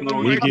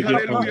 We give you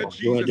Hallelujah, honor.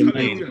 You are Jesus. the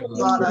main Hallelujah.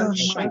 God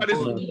God,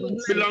 this God.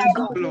 belongs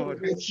to the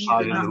Lord.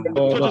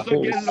 Lord Touch of us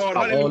again, hosts, Lord.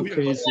 all Hallelujah.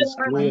 praises,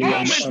 glory,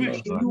 and Moment honor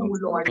we you,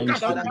 Lord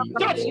unto God thee,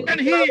 O touch Lord.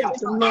 and heal.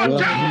 God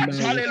Touch, Almighty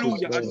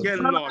hallelujah, God.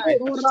 again, Lord.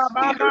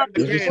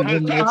 There is Again,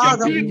 none touch like your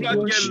Father, unto we people thee,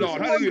 Lord again, worship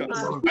Lord. Jesus. Hallelujah.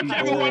 Touch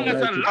everyone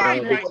that's Almighty alive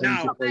God, we right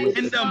thank you now. for your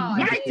In the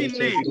wonderful mighty things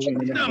you're name,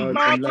 doing in in the the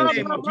hearts and mighty lives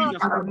of name of your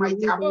Jesus. God people.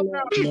 Almighty.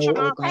 Reach Now,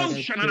 oh God,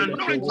 I unction and pray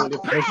that your anointing holy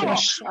power.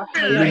 presence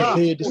will Release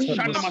invade this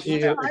unction,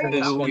 atmosphere Messiah. even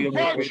right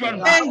now, oh Portion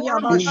God. power.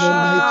 In the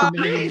mighty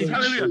name of Release, Lord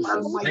hallelujah.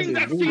 Jesus. Things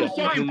that seem Hallelujah.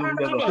 so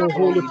impossible. Your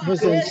holy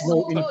presence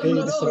now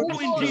invade this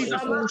In atmosphere, oh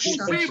Jesus. God. Take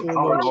We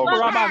control, Lord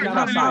Jesus.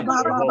 charge, hallelujah.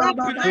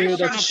 I With the pray action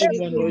that of you,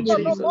 one Lord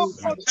Jesus,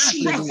 and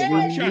will destruction.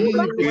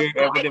 remove Break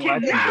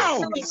it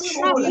now.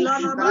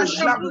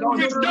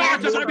 Every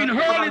darts that have been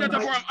hurling at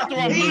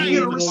our remove,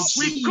 minds, Lord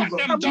we Jesus. cut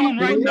them down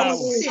right now.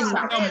 Sin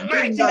The in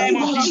mighty the name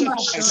of name Jesus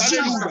of Christ.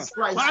 Hallelujah. Jesus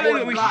Christ, Hallelujah.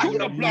 Lord We God. shoot You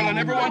the blood on Hallelujah,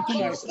 everyone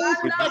tonight. Jesus.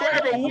 Cover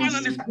everyone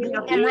on this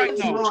platform right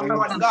now.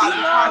 Lord Jesus.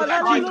 God, Blood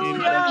of Jesus.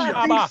 Hallelujah.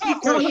 Hallelujah.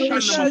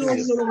 Jesus.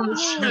 Hallelujah.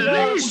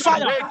 Release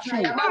a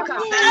breakthrough.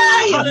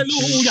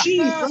 Hallelujah.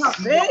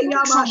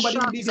 somebody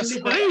will be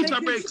delivered. Release a Thank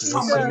you, breakthrough.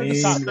 Bless the Jesus.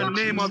 name, In the Lord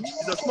name of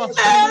Jesus.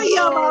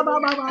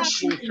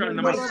 Jesus. In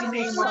the mighty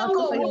name of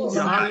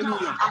Yeah, Jesus,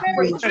 hallelujah. I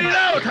pray Let it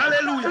out.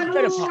 Hallelujah.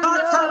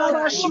 Hallelujah.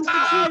 Thank you,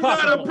 I've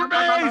got to Jesus.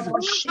 praise.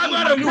 I've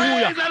got to Hallelujah.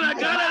 praise and I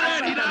got to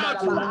let it out.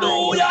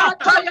 Hallelujah.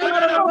 I got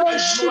to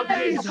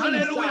praise.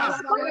 Hallelujah.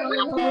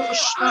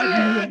 I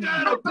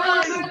got to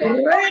praise.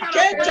 I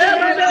got to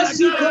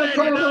praise and I got to let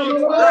it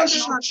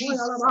out.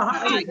 Jesus,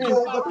 take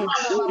over,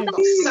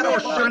 set Oh, up a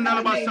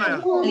Shandala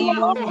Messiah.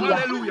 Oh,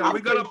 hallelujah.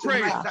 We got to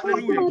praise.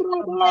 Hallelujah.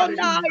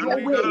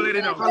 And we got to let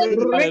it out.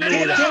 Let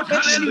it Hallelujah. out.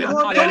 Hallelujah.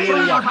 Let it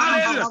Hallelujah. out.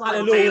 Hallelujah.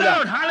 Let it Hallelujah.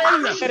 out.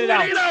 Hallelujah. Let it Let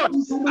out. it out.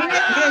 I've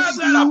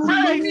got to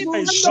praise.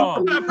 Praise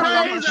God. I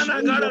praise and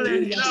I gotta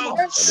let it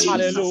out.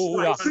 Jesus Hallelujah.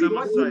 Christ, And the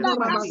Messiah.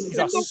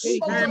 Jesus.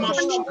 Name of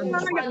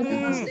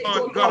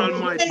Lord God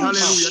Almighty.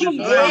 Hallelujah. This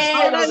land.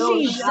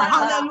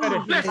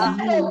 Hallelujah. Bless.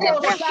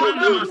 Ocean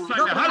the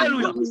Messiah.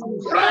 Hallelujah.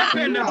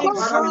 Open them.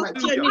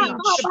 Hallelujah.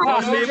 In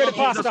the Pastor, you name ready, of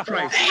Jesus Pastor?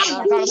 Christ.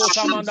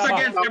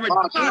 Against every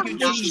dark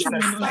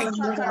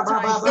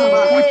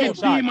Oh, wicked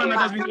shy. demon that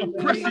has been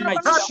oppressing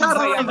Right.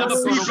 the minds of the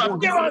people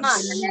of God.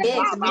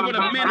 Over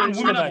the men and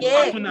women of Tonight.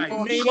 God tonight.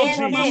 In the name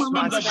of Jesus.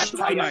 Sons of God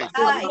tonight.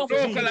 Name of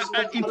Local Jesus.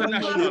 and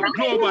international.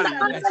 Globally.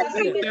 Yes.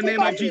 In the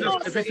name of Jesus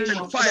Christ. We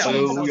send Whatever fire.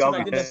 you do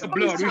tonight in The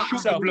blood. We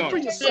shoot the yourself. blood.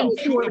 Free yourself.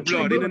 Shoot the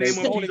blood in the name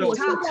of Holy Jesus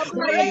Ghost. Christ.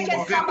 Claim the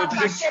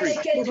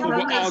victory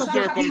over all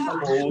circumstances,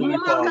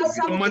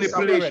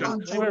 manipulation,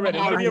 When you're ready.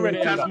 all Whenever you're ready,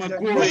 Elder.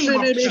 phantasmagoric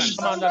actions.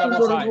 Come on, that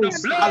Messiah. The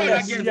blood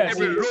Yes, against yes,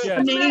 every low,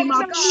 yes, name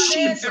of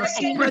every Jesus,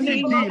 in the oppressive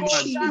name of demon.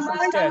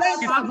 Jesus,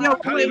 yes. have your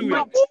way, Hallelujah.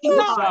 mighty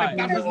The God. Shy.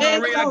 battles in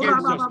array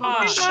against us.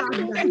 Ah,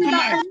 And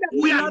tonight,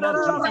 we name of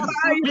attack them.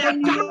 Jesus. We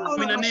attack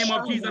them in the name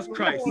of Jesus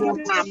Christ.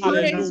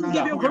 Praise, we give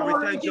Hallelujah. you Hallelujah. We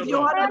glory, we thank you, give you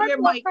Lord. honor, dear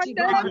mighty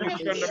God.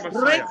 The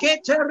Messiah.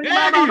 Rekete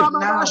Hey,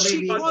 ribabababa, Lord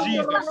shikondoro,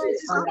 Jesus.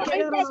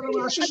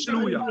 shikondoro,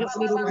 Hallelujah.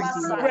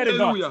 Ready,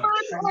 God. Hallelujah.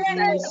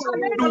 Hallelujah.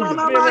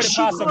 Whenever you're ready,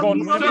 Pastor Gun.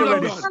 Whenever Son you're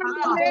of ready. God.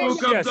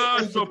 Look of Yes.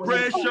 God, so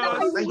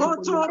precious.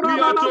 Koto We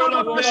are told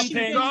of rabababa, All of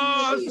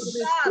Pentecost. things.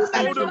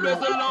 How to bless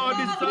the Lord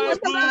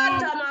disciple.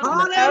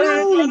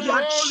 Fellowship of the hallelujah,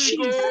 Holy Jesus.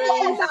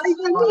 Ghost.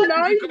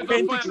 Because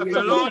the fire Pentecost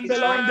fell on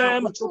fell on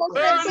them. them.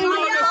 Burning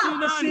all the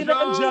sin The and sin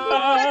and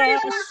dross.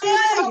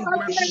 just.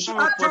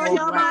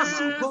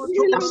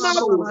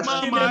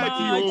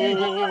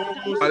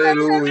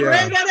 Hallelujah.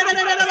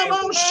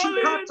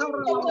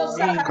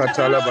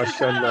 Katala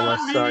Bashanda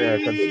Messiah.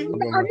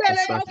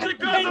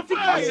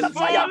 Pentecost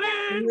fire.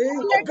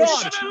 Oh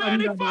God.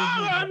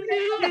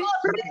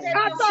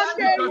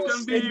 It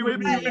will be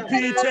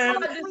repeated.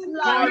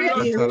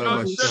 Katala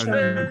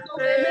Bashanda.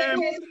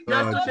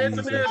 Yesterday,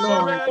 today,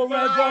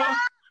 forever.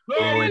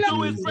 Glory to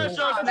his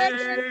precious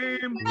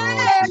name.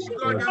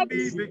 God can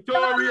be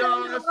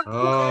victorious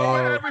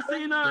over every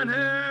sin and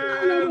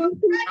hell.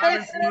 And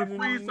receive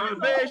free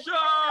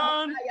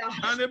salvation.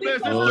 And the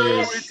blessed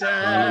story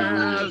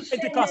tell.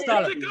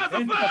 Pentecostal.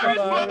 Fire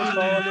is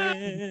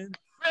falling.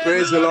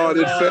 Praise the Lord,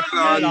 it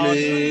fell on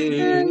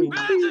me.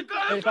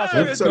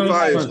 Pentecostal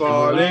fire is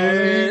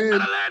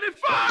falling.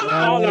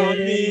 Fall on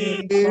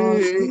me.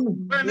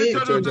 When the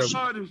church of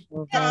God is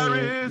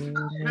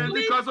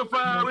Pentecostal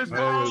fire is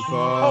falling.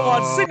 Come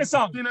on, sing a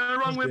song. In a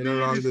wrong with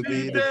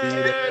be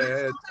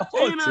defeated.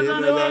 Oh, the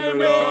Lord is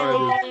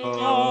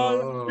called.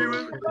 We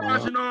will be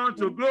marching on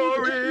to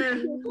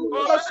glory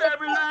over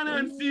every land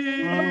and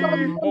sea.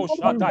 Oh,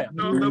 Shaddai.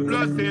 Of the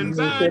blessing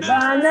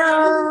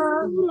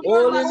banner.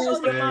 Holiness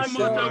to my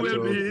soul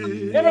will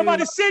be.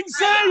 Everybody sing,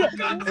 say.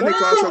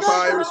 Pentecostal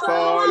fire is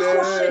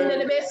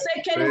falling.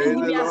 Praise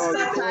the Lord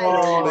is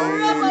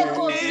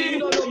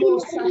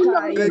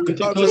falling.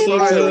 Pentecostal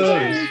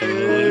fire is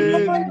falling.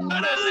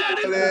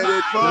 Let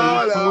it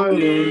fall on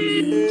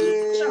me.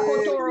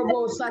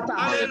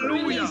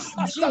 Hallelujah.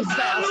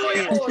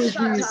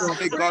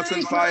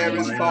 Pentecostal fire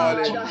is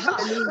falling.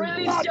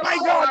 My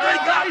God, my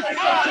God.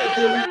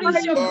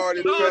 Lord,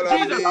 it fell on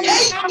me.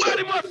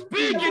 Somebody must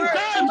speak in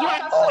tongues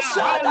right now.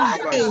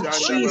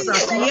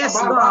 Jesus,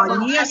 yes,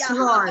 God, yes,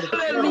 Lord.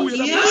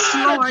 Hallelujah. Yes,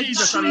 Lord.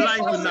 Jesus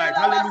alive tonight.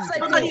 Hallelujah.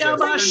 In the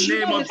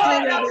name of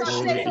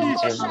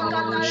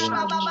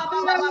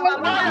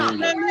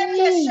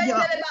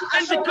Hallelujah.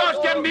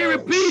 Pentecost can be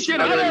repeated.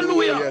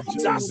 Hallelujah.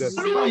 Jesus.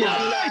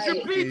 Hallelujah. It's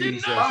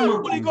repeated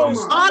now. Holy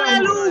Ghost.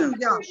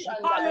 Hallelujah.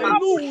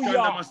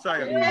 Hallelujah.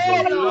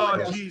 Lord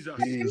Jesus.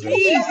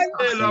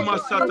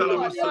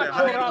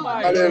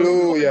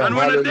 Hallelujah. And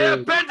when the day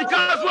of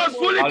Pentecost was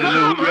fully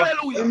come,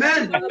 hallelujah.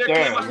 Amen. There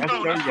came a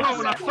sound,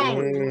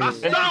 a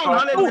sound,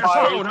 hallelujah,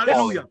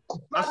 hallelujah.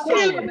 A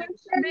sound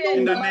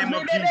in the name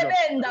of Jesus.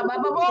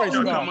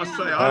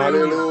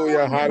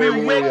 Hallelujah. We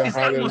wake Hallelujah. this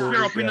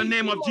atmosphere up in the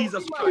name of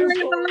Jesus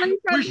Christ.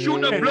 We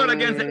shoot the blood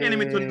against the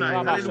enemy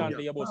tonight.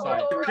 Hallelujah.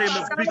 Claim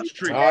the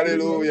victory.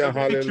 Hallelujah.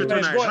 Victory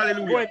tonight.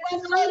 Hallelujah.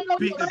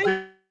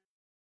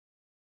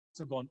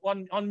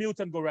 Unmute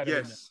and go right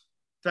ahead. Yes.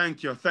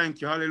 Thank you.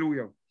 Thank you.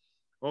 Hallelujah.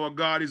 Our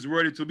God is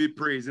worthy to be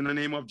praised in the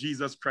name of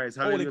Jesus Christ.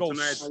 Hallelujah.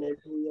 Tonight,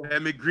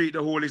 let me greet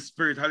the Holy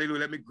Spirit.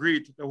 Hallelujah. Let me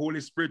greet the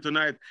Holy Spirit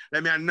tonight.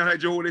 Let me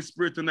acknowledge the Holy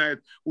Spirit tonight,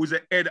 who is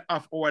the head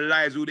of our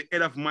lives, who is the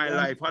head of my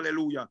life.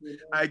 Hallelujah.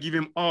 I give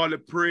him all the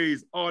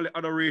praise, all the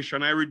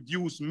adoration. I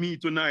reduce me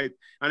tonight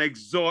and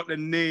exalt the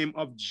name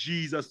of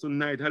Jesus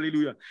tonight.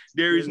 Hallelujah.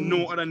 There is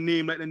no other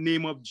name like the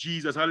name of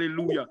Jesus.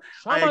 Hallelujah.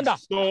 I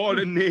exalt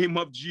the name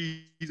of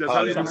Jesus.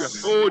 Hallelujah.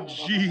 Oh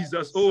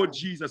Jesus. Oh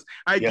Jesus.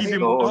 I give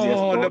him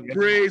all the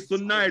praise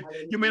tonight.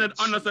 You may not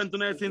understand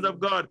tonight, saints of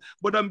God,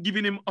 but I'm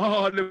giving him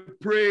all the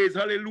praise.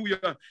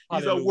 Hallelujah.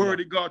 He's a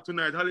worthy God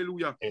tonight.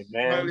 Hallelujah.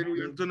 Amen.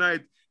 Hallelujah.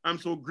 Tonight, I'm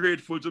so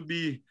grateful to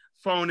be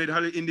founded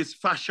in this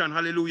fashion.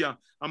 Hallelujah.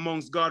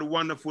 Amongst God,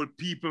 wonderful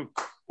people.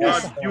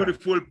 God's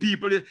beautiful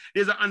people.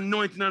 There's an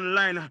anointing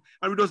online, and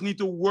we just need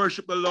to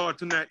worship the Lord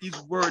tonight. He's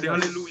worthy.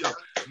 Hallelujah.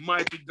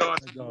 Mighty God.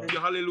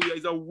 Hallelujah.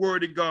 He's a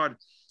worthy God.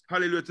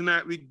 Hallelujah.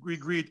 Tonight we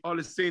greet all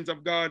the saints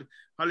of God.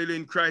 Hallelujah.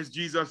 In Christ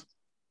Jesus.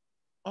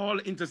 All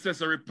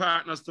intercessory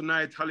partners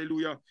tonight.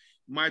 Hallelujah.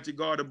 Mighty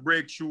God, the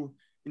breakthrough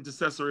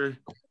intercessory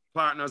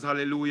partners.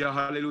 Hallelujah.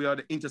 Hallelujah.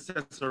 The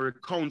intercessory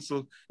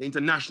council, the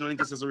international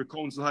intercessory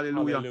council.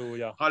 Hallelujah.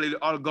 Hallelujah. Hallelujah.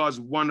 All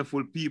God's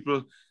wonderful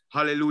people.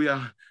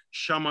 Hallelujah.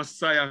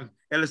 Shamasiah,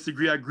 Elsie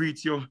Gray, I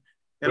greet you.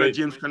 Ella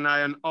James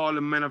Kanai and all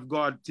the men of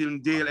God,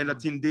 Tyndale and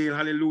Tyndale.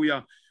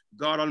 Hallelujah.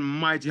 God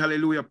Almighty.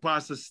 Hallelujah.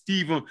 Pastor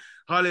Stephen.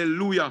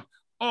 Hallelujah.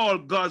 All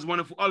God's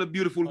wonderful, all the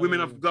beautiful women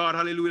of God.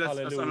 Hallelujah.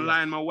 That's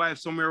online. My wife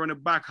somewhere on the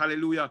back.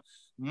 Hallelujah.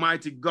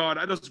 Mighty God.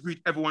 I just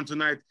greet everyone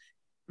tonight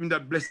in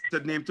that blessed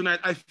name. Tonight,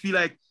 I feel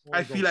like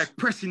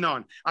pressing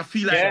on. I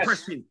feel like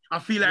pressing. I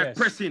feel like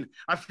pressing.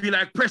 I feel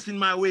like pressing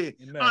my way.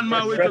 On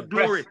my way to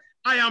glory.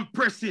 I am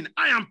pressing.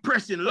 I am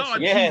pressing. Lord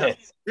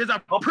Jesus. There's a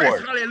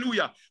press.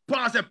 Hallelujah.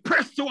 Paul said,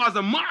 press towards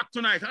the mark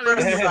tonight.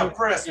 Hallelujah.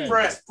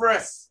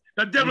 Press.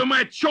 The devil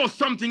might throw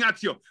something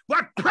at you,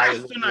 but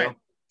press tonight.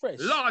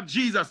 Lord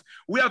Jesus,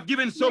 we have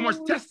given so much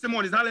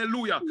testimonies.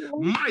 Hallelujah.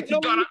 Mighty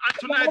God. And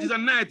tonight is a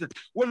night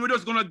when we're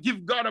just going to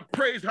give God a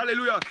praise.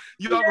 Hallelujah.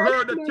 You have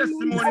heard the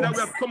testimony that we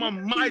have come a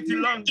mighty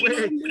long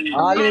way.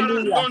 God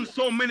has done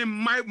so many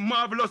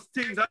marvelous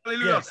things.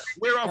 Hallelujah.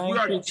 Whereof we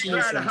are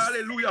glad.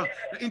 Hallelujah.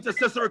 The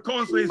intercessory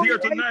council is here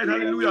tonight.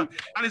 Hallelujah.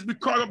 And it's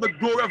because of the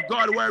glory of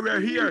God why we're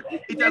here.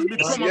 It has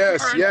become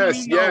apparent to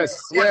me now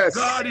what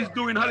God is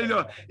doing.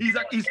 Hallelujah.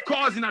 He's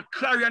causing a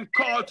clarion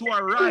call to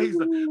arise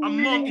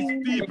among his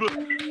people.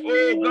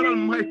 Oh God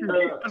Almighty.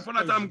 And for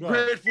that I'm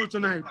grateful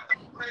tonight.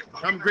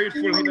 I'm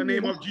grateful in the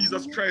name of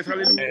Jesus Christ.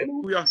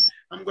 Hallelujah.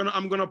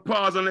 I'm gonna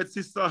pause and let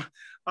Sister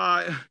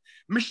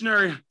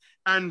Missionary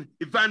and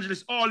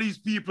Evangelist, all these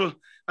people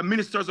and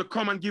ministers will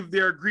come and give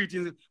their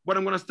greetings. But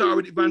I'm going to start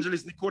with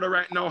Evangelist Nicola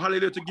right now.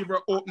 Hallelujah. To give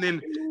her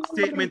opening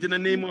statement in the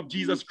name of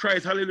Jesus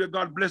Christ. Hallelujah.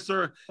 God bless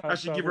her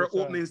as she give her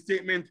opening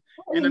statement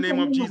in the name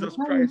of Jesus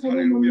Christ.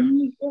 Hallelujah.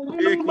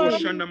 Hallelujah.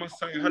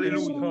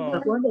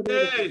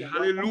 Hey,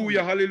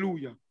 hallelujah.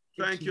 Hallelujah.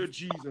 Thank you,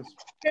 Jesus.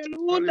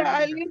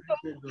 Hallelujah.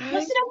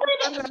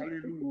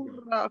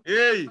 Hallelujah.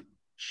 Hey,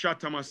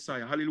 Shata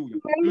Messiah. Hallelujah.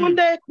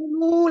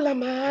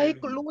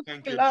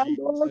 Thank you,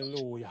 Jesus.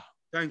 Hallelujah.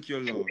 Thank you,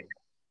 Lord.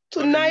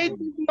 Tonight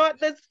is not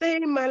the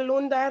same,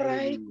 Malunda.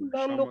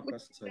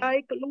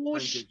 Thank you,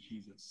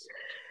 Jesus.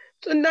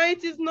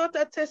 Tonight is not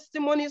a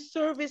testimony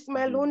service,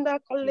 Malunda.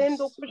 Yes.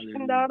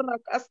 Hallelujah.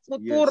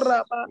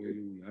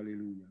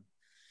 Hallelujah.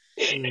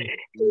 He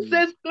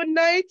says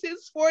tonight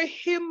is for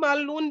him,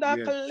 Malunda.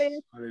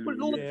 Hallelujah.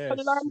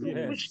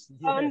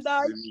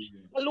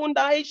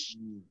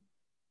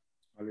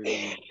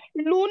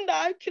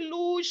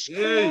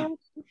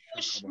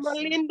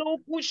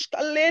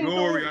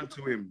 Glory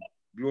unto him.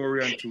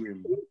 Glory unto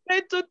him. He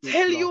said to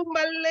tell you,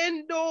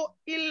 Malendo,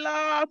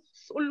 Ila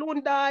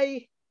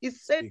Sulundai. He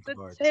said to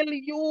tell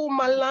you,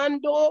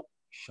 Malando.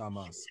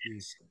 Shamas,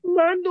 please.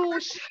 Mando,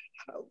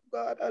 oh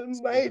God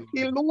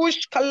Almighty,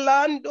 Lush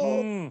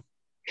Kalando.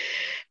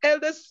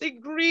 Elder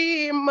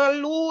Sigri,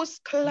 Malus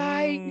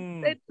Klai. He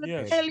said to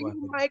tell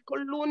you,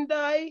 Michael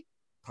Lundai.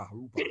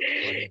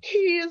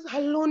 He is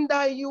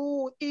Alunda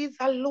you. He is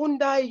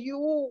Alunda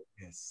you.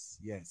 Yes,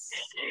 yes.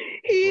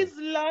 He is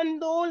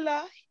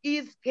Landola. He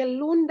is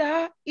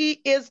Kalunda.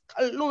 He is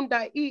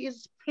Kalunda. He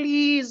is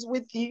pleased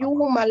with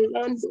you,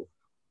 Malando.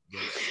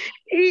 Yes.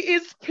 He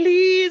is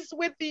pleased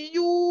with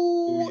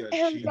you,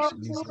 Elder.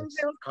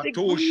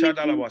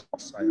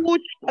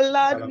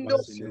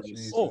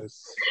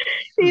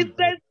 He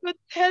says to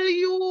tell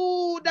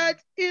you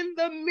that in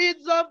the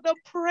midst of the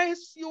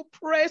press, you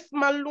press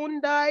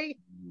Malundai.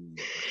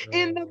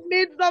 In the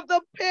midst of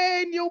the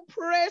pain, you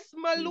press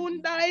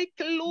Malundai.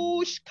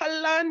 Klush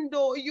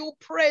Kalando, you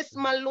press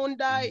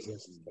Malundai.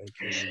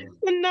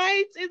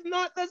 Tonight is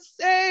not the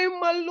same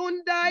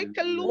Malundai.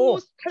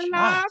 Kalus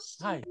Kalas.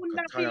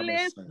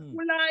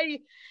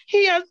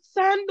 He has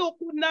Sando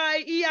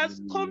Kunai. He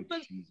has come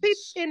to sit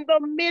in the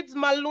midst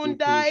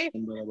Malundai.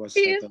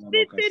 He is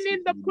sitting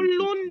in the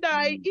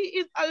Kulundai. He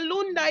is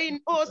Alunda in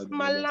us,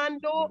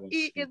 Malando.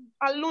 He is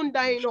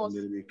Alunda in us.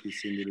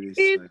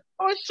 He is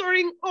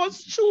ushering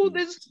us through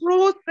this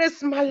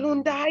process,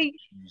 Malundai.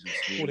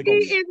 He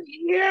is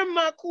here,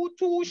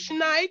 Makutu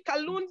Shnai,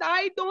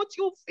 Kalundai. Don't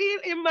you feel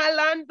in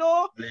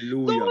Malando?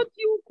 Don't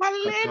you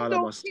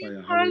Kalendo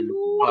in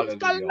Malus,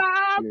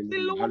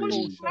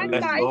 Kalapsilush,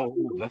 Mandai,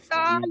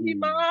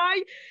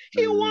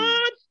 He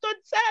wants to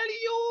tell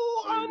you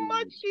how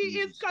much he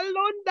is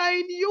Kalunda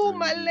in you,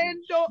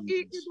 Malendo.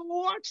 He is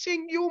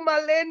watching you,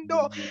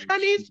 Malendo.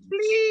 And he's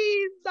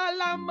pleased.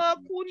 Alama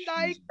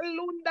Kundai,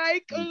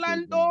 Kalundai,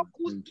 Kalando,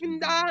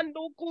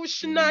 Kuskindando,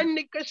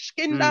 Kushnani,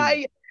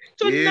 Kashkindai.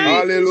 Tonight,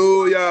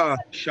 hallelujah.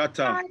 Shut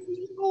up.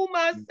 No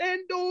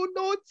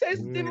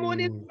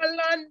testimonies,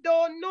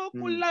 Malando, no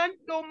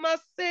Kulando,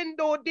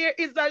 Masendo. There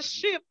is a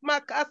shift,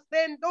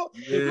 Makasendo.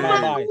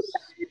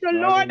 The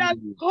Lord has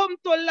come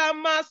to La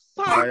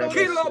Masando.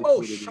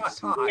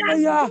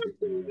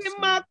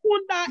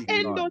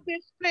 End of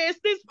this place.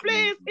 This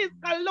place is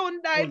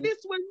Kalundai. This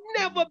will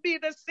never be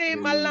the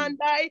same,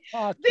 Malandai.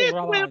 This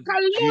will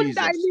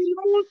Kalundai,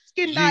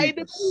 Miluskindai,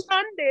 the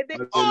Kulande, the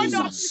order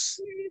of this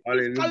place is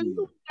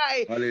Kalundai.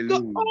 The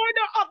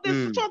order of the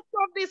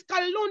structure of this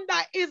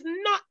Kalunda is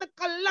not the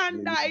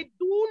Kalandai.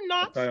 Do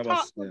not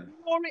stop the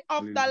glory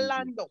of the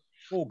Lando.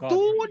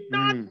 Do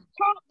not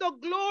stop the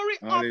glory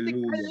of the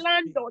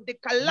Kalando. The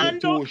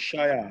Kalando.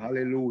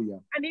 Hallelujah.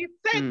 And he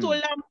said to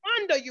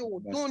Lamando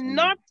you, do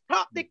not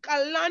stop the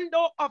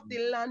Kalando of the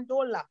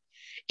Landola.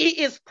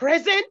 He is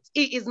present.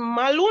 He is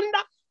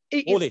Malunda. He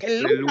is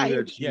Kelunda.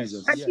 Yes.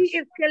 And he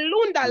is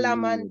Kelunda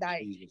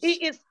Lamandai. He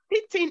is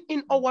sitting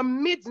in our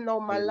midst now,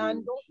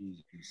 Malando.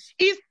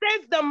 He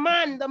says the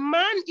man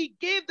he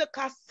gave the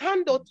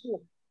Casando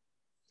to.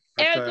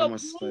 Elder,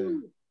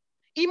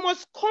 he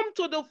must come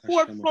to the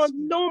forefront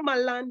no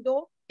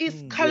Malando.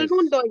 Is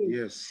Kalunda.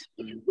 Yes.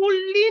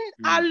 Tulin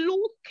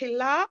alu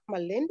kila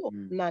malendo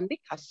nandi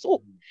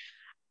kaso.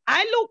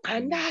 Alu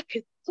kanda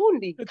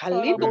kisundi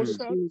kalindo.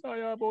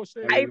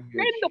 I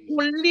send the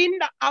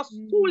kulinda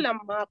asula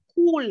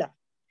makula.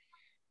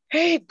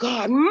 Hey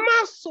God,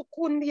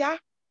 Masukundia,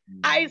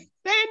 I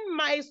send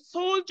my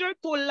soldier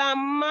to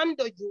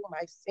Lamando, you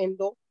my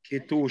sendo. He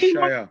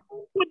must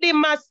go to the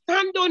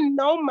Mastando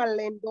now,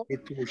 Malendo,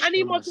 and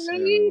he must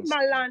lead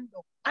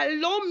Malando.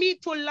 Allow me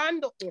to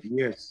lando him.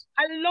 Yes.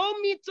 Allow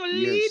me to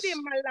lead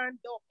him,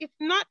 Malando. It's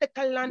not the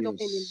Kalando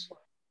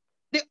anymore.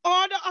 The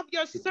order of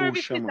your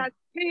services has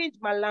changed,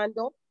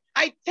 Malando.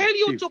 I tell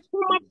you to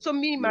come up to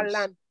me,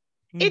 Malando.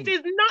 It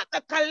is not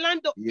the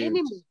Kalando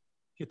anymore.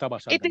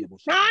 It is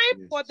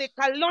time for the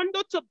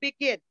Kalando to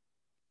begin.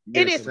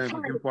 It is time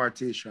for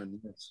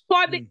impartation. Yes.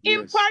 For the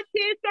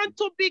impartation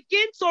to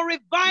begin, so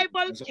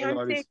revival can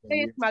take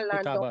place,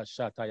 Malando.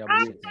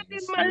 After the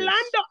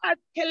Malando at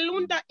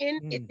Kelunda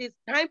in, it is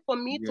time for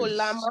me to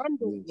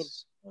Lamando in.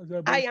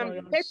 I am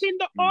setting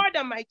the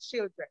order, my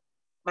children.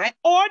 My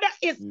order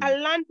is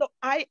Alando.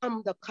 I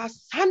am the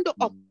Kasando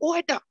of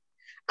order.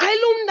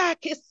 Alunda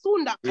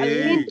Kesunda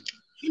Kalinda.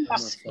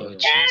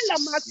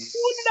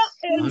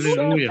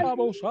 Hallelujah.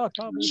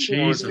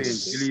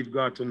 Jesus. Believe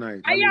God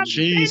tonight.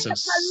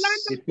 Jesus.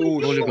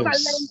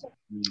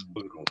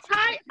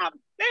 I have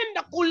sent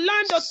the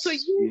Kulando to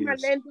you,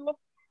 Malendo.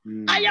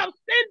 I have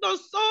sent the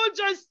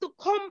soldiers to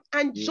come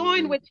and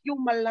join with you,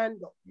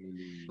 Malando.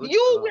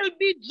 You will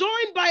be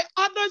joined by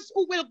others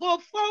who will go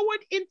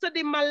forward into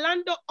the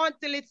Malando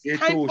until it's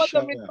time for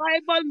the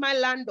revival,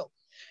 Malando.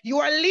 You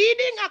are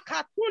leading a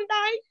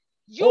Katundai.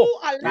 You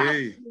are last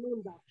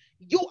Sulunda.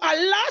 You are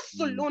last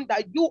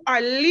Sulunda. You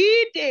are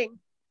leading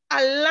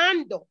a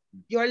Lando.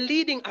 You're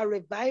leading a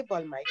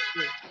revival, my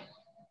friend.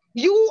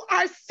 You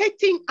are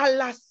setting a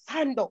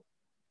Lasando.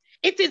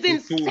 It is in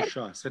set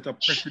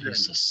up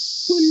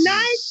precedence.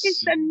 Tonight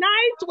is the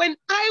night when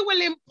I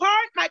will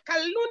impart my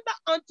Kalunda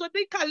unto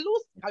the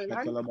Kalus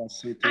Kalanda.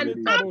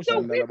 And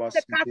after which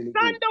the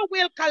Kasanda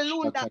will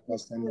Kalunda.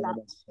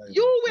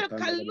 You will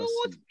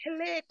Kalus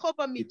Kale,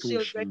 cover me,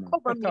 children.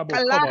 Cover me.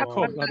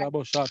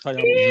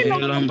 They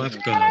don't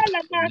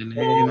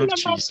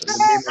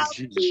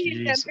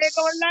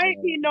like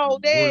me, no.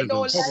 They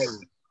don't like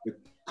me.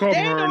 Cover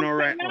her now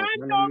right now.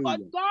 But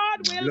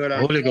God will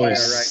Holy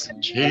Ghost.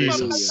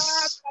 Jesus.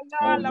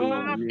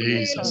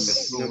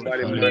 Jesus.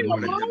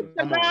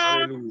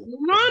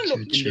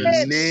 In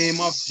the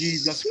name of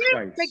Jesus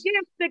Christ.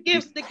 The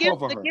gifts.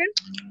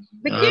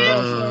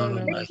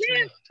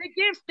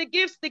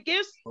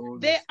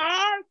 They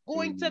are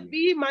going to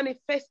be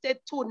manifested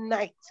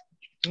tonight.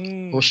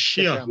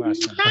 Hallelujah.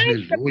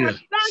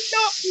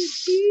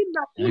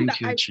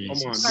 Thank you, Jesus.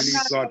 Come on,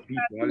 believe God,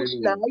 people.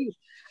 Hallelujah.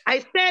 I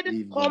said,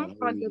 come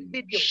on the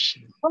video.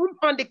 Come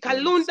on the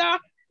Kalunda.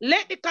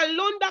 Let the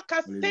Kalunda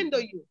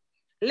Kasendo you.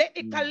 Let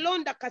the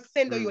Kalunda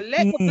Kasendo you.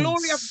 Let the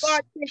glory of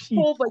God take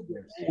over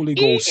you. Holy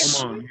Ghost.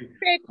 Come on.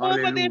 Take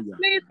over this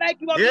place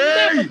like you have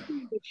never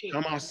seen before.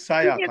 Come on,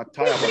 Saya. And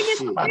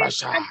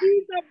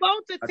he's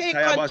about to take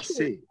control.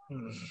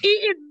 He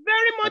is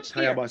very much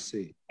here.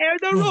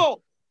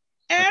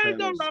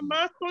 Elder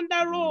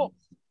Ramasundaro.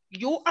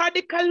 You are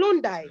the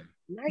Kalundai.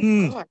 My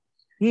God.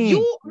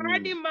 You are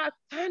the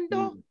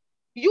Masando.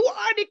 You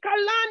are the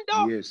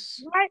Kalando.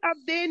 Yes. Why have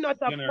they not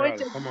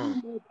appointed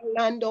you,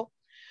 Malando?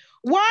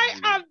 Why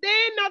have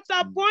they not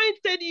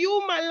appointed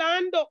you,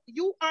 Malando?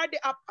 You are the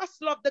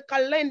apostle of the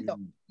Kalendo.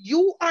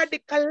 You are the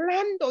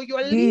Kalando. You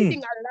are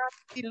leading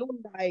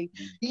Alasilundai.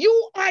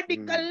 You are the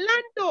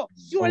Kalando.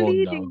 You are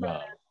leading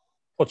Malando.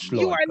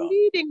 You are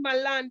leading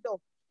Malando.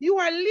 You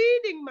are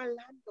leading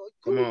Malando.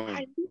 You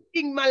are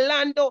leading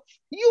Malando.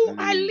 You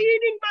are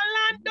leading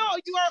Malando.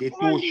 You are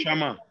all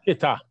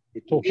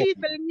He's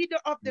the leader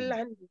of the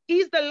land.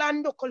 He's the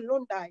Lando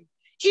Kolundai.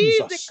 He's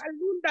the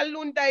Kalunda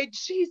Lundai.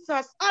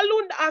 Jesus.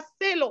 Alunda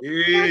Aselo.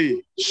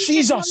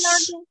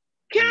 Jesus.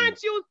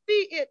 Can't you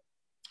see it?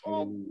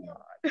 Oh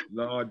God.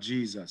 Lord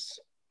Jesus.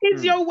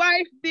 Is your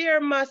wife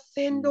there,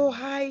 Masendo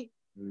High?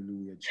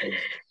 Hallelujah, Jesus.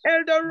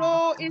 Elder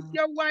Ro, is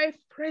your wife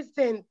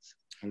present?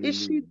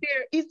 Is she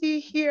there? Is he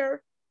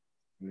here?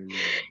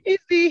 Is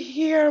he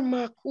here,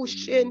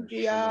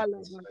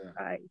 Makushendiala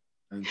Mahai?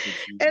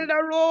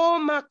 Elder Ro,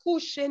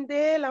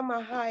 Makushendela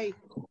Mahai.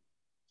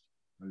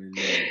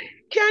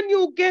 Can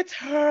you get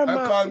her?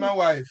 I called my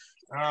wife.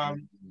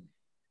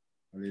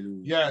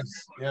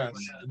 Yes.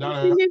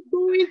 Nothing is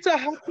going to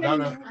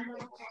happen.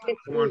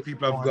 Come on,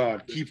 people of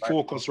God. Keep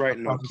focus right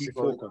now. Keep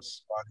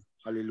focus.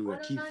 Hallelujah.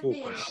 Keep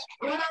focus.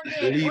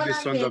 Believe the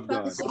sons of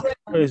God.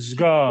 Praise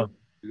God.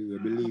 Hallelujah.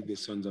 Believe the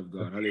sons of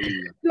God.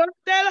 Hallelujah. Just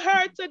tell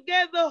her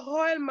together,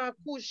 Hoil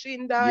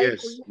Makushinda.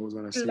 Yes, I was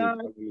gonna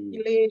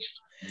say.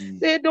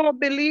 They don't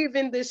believe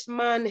in this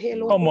man.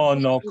 Hello. Come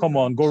on now, come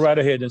on. Go right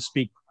ahead and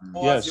speak.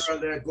 Yes.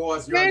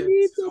 They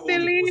need to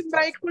believe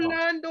like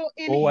Kulando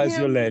in Go as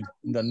you're led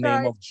in the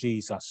name of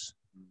Jesus.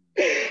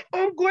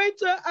 I'm going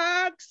to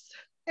ask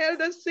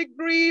Elder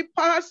Sigri,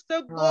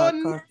 Pastor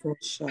Gon,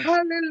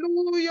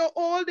 hallelujah,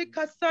 all the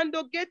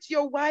Kasando, get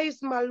your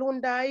wise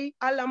Malundai,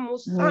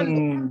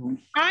 Alamusando.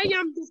 I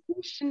am the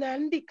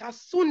Kushnandi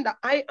Kasunda.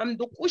 I am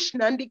the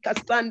Kushnandi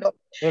Kasando.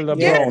 Elder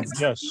Brown,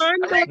 yes.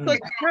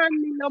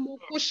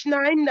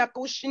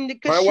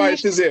 My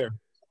wife is here.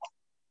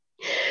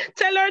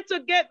 Tell her to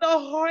get the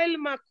oil,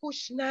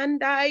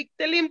 Makushnandai.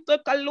 Tell him to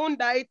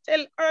Kalundai.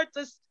 Tell her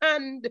to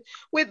stand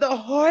with the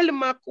oil,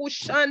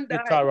 Makushandai.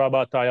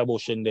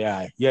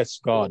 Yes,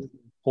 God.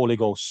 Holy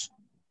Ghost.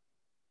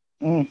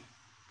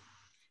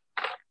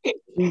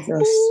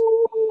 Jesus.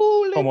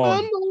 Come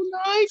on.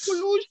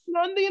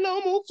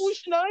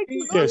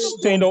 Yes,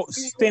 stay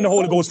in the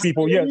Holy Ghost,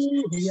 people. Yes.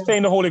 Stay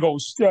in the Holy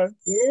Ghost. Yeah.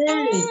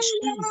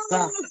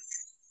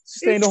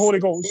 Stay in the Holy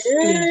Ghost.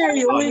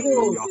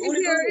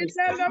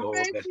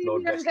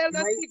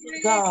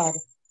 God.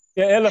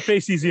 Yeah, Ella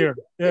Face is here.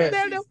 Yeah.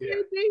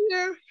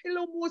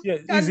 Yeah,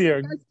 he's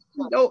here.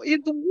 No,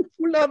 it's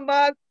full of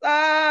my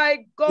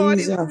side. God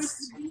is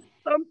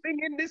something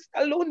in this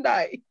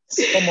Kalundai.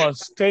 Come on,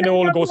 stay in the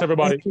Holy Ghost,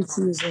 everybody. Thank you,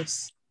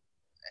 Jesus.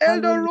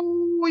 Elder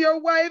Ru, your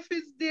wife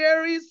is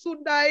there, is to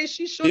die.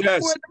 She should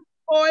pour the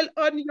oil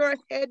on your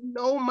head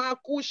no,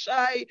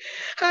 Makushai.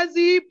 As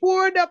he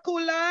poured the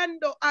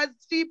Kulando, as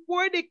he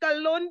poured the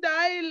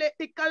Kalundai, let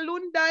the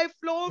Kalundai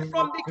flow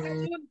from the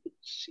Kalundai.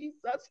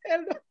 Jesus,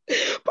 help.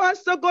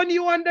 Pastor Gun,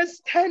 you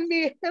understand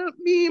me? Help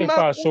me,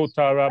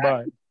 Makushai.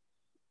 Rabbi.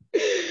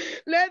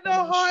 Let the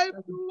oil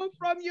flow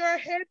from your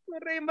head.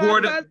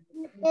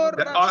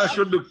 The oil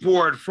should be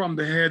poured from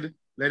the head.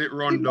 Let it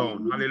run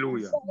down.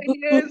 Hallelujah.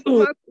 Yes,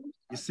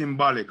 it's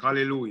symbolic.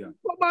 Hallelujah.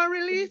 Come on,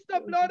 release the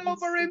blood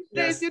over him.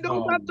 Yes, you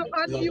don't have to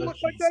unmute,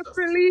 but just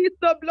release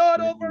the blood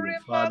over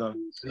him. Father,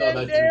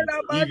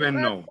 even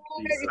now,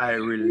 I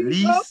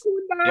release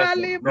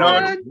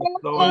blood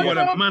over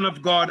the man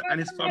of God and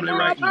his family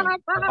right now.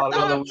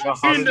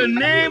 In the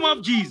name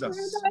of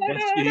Jesus.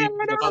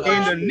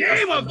 In the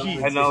name of Jesus.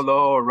 Right now,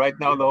 Lord. Right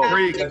now, Lord.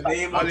 Break.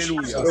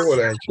 Hallelujah.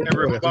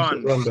 Every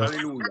bond.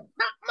 Hallelujah.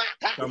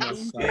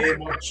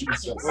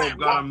 Oh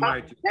God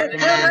Almighty.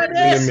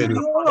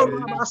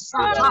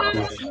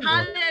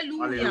 Hallelujah.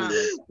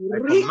 I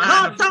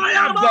command the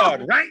fire of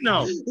God right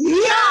now.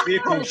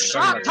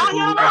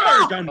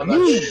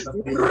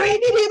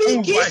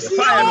 Move by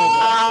fire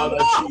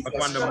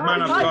upon the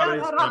man of God and his family.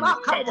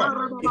 Cover.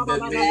 In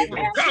the name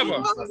of Jesus.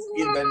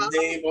 In the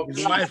name of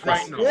his life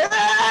right now. In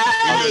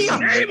the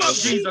name of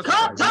Jesus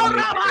Christ.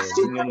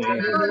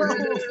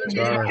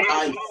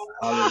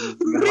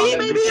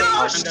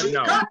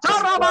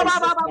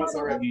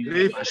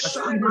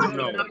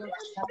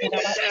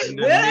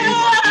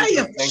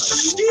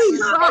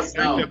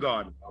 Thank you,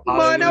 God.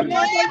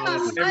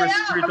 Every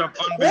spirit of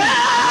unbelief,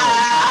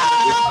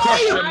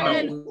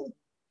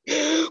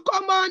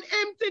 come on,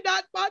 empty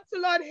that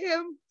bottle on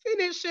him.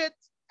 Finish it.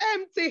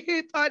 Empty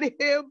it on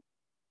him.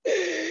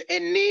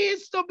 It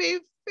needs to be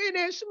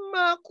finished.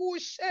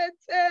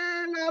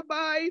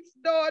 It's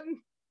done.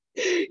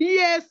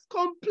 Yes,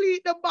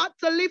 complete the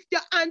battle. Lift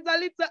your hands a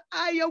little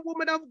higher,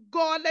 woman of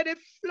God. Let it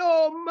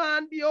flow,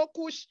 man.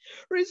 Biokush.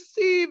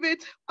 Receive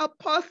it.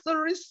 Apostle,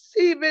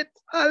 receive it.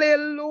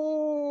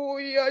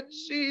 Hallelujah,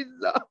 Jesus.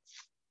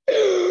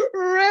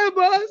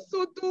 Reba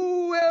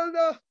Sutu,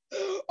 elder.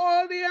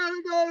 All the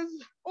elders,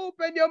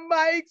 open your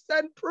mics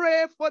and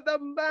pray for the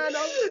man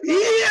of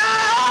Winston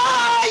Rose.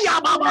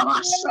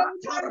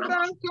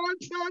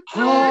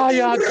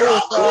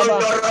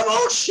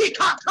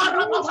 Hallelujah.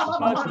 We thank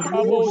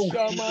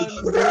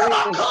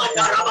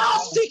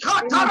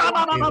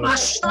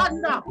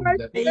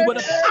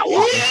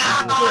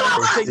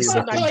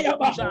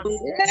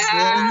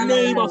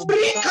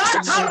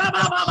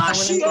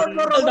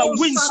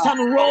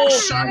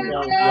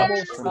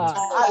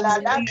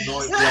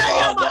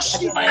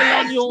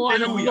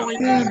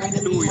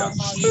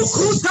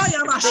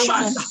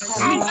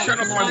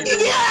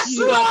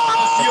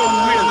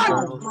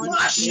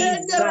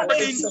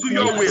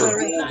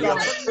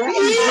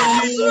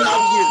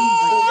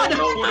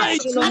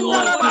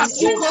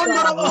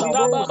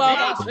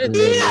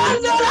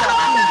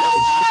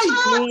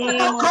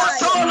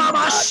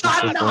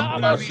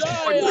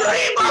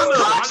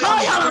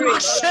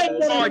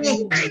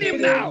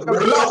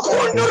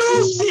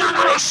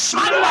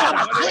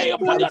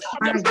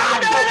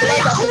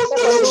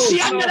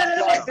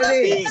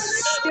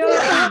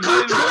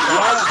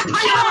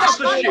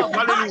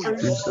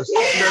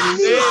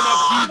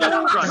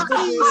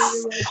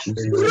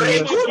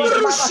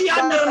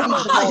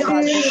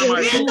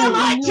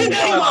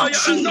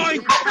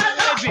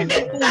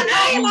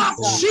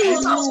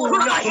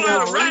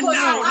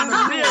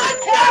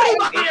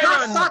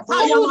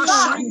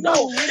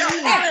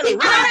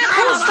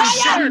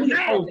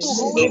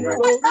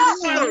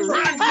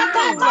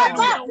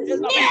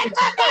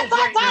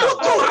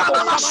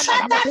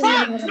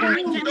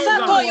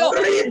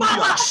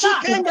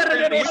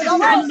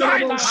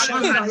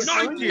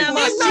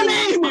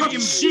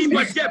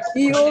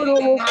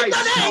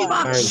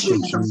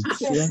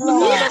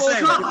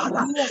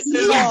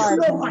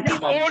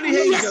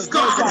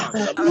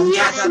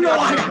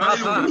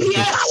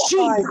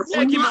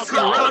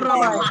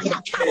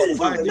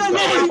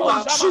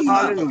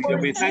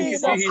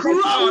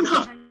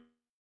Jesus.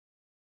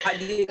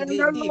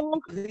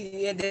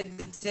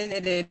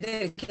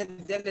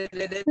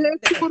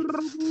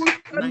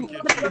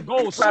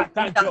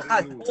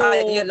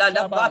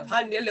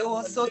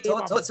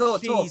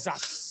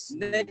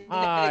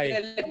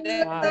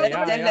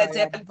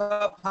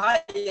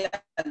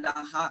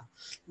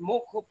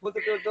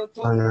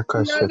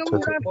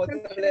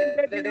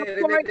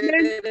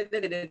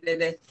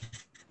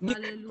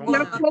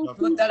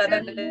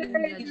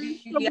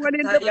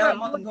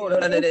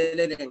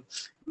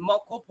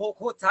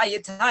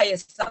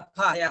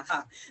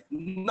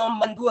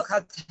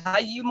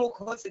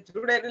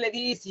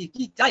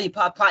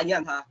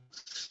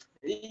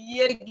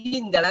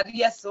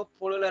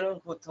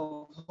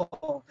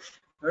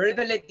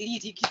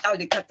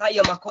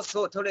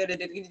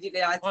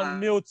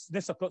 Unmute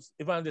this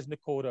Evangelist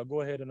Nicola.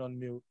 Go ahead and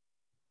unmute.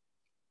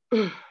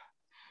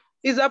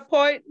 His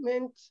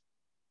appointment,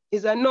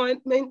 his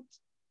anointment.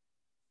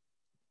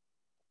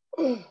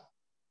 Go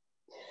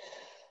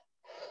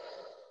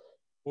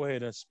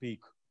ahead and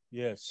speak.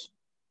 Yes.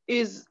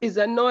 His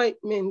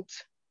anointment.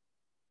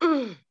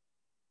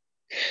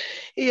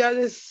 He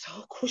has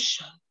so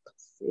crucial.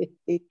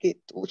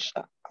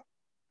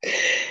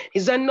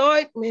 His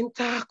anointment.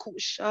 Cover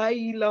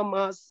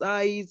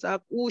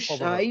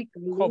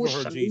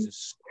her,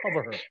 Jesus.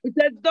 Cover her.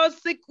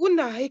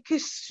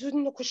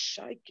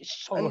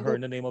 Cover her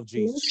in the name of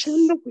Jesus.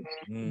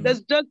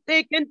 That's just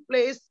taken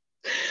place.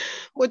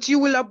 But you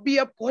will be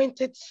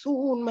appointed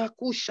soon,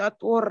 Makusha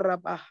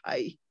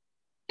Torabahai.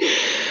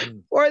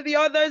 For the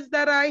others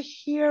that are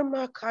here,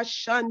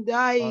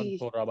 Makashandai.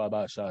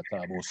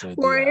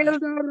 For Elder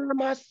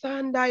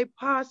Ramasandai,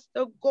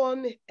 Pastor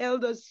Gon,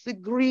 Elder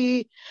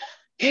Sigri,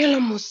 Elder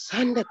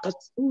Musanda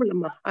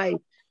Kasula Mahai,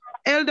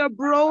 Elder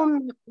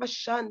Brown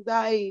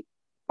Makashandai,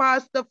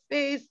 Pastor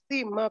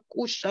Facey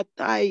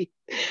Makushatai.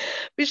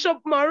 Bishop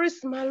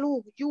Morris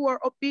Malu, you are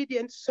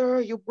obedient,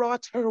 sir. You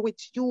brought her with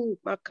you,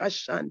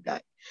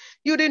 Makashandai.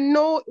 You didn't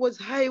know it was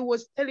I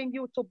was telling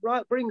you to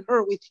bring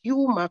her with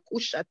you,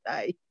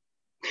 Makushatai.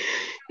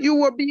 You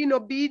were being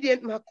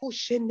obedient,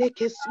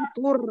 Makusheneke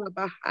Sutura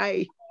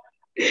Bahai.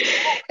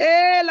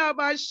 Ela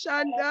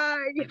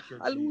Bashandai.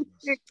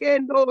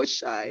 Alusekendo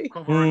Shai.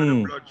 Cover under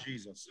the blood,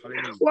 Jesus.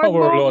 Hallelujah. One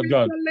more, Lord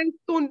God.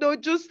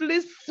 Just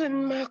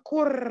listen,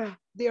 Makura.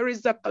 There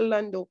is a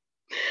Kalando.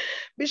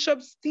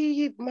 Bishop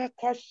Steve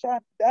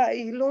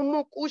Makashatai,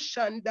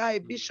 Lomukushandai,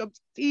 Bishop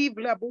Steve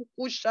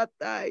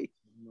Labukushatai.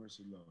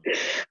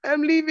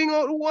 I'm leaving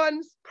out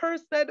one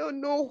person. I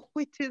don't know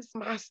who it is,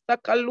 Master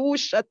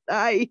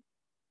Kalushatai.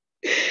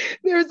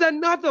 There's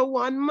another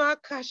one,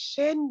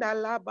 Makashenda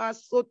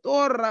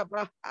Labasotora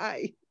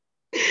Bahai.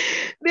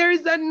 There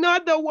is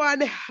another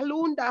one,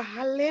 Halunda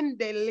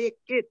Halende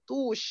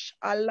Leketush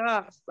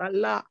Allah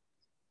Salah.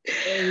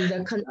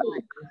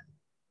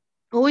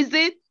 Who is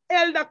it?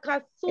 Elder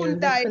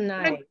Kasundai,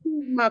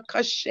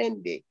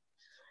 Makashende,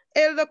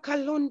 Elder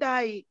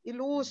Kalundai,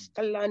 Ilus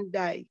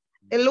Kalandai,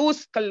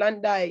 Elus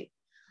Kalandai,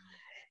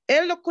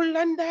 Elder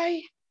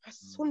Kulandai,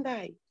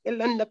 Kasundai,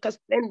 Elanda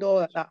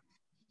Kastendora,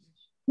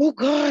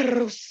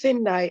 Ugar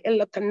Sendai,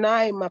 Elder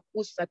Kanai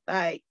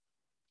Mapusatai.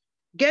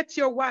 Get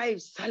your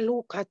wives,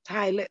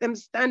 Salukatai, let them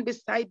stand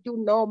beside you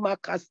now,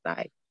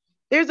 Makasai.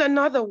 There's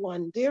another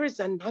one. There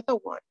is another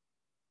one.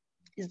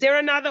 Is there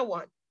another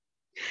one?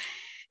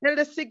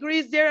 Elder Sigri,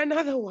 is there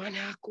another one?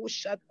 There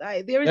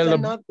is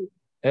another.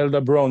 Elder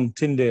Brown,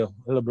 Tyndale,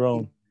 Elder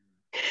Brown.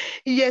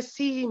 Yes,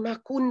 he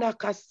Makuna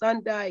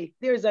Kasandai.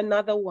 There is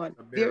another one.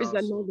 There is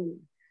another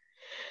one.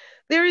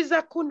 There is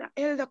a Kuna,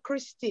 Elder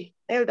Christie,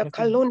 Elder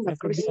Kalunda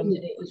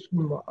Christie,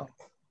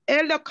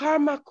 Elder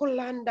Karma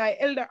Kulandai,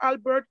 Elder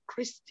Albert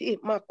Christie,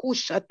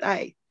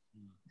 Makushatai.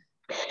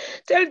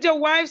 Tell your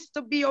wives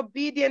to be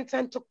obedient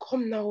and to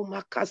come now,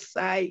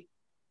 Makasai.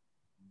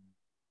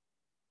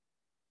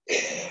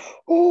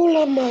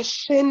 Ola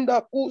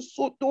mashenda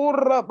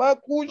kusutura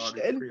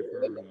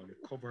bakushenda.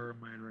 Cover her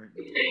mind right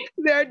now.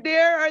 They're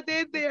there. Are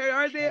they there?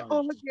 Are they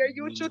all there?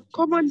 You should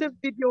come on the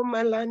video,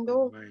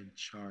 Malando.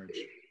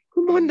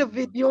 Come on the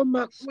video,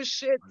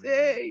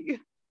 Makushete.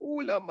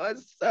 Ola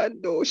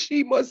masando.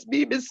 She must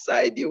be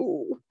beside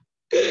you.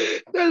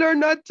 Tell her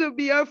not to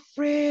be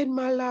afraid,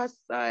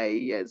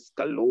 Malasai. Yes,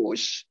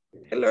 Kalush.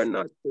 Tell her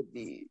not to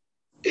be.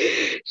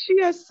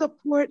 She has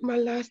support,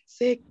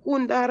 Malasai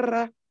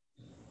Kundara.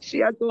 She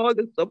has all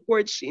the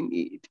support she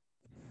needs.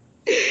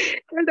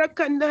 Elder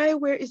Kanai,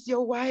 where is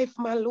your wife,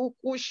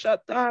 Maluku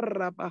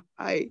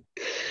Shatarabahai?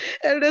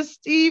 Elder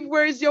Steve,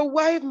 where is your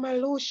wife,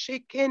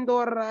 Malushi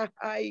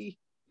Kendorahai?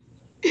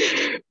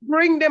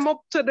 Bring them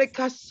up to the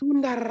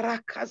Kasunda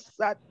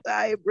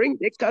Rakasatai. Bring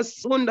the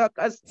Kasunda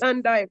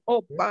Kasandai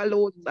up,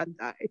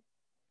 Balosatai.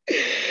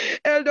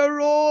 Elder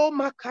Ro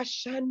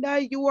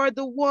Makashanda, you are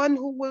the one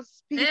who will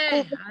speak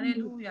over.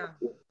 Hallelujah.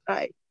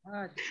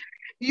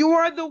 You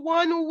are the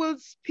one who will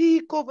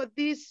speak over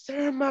these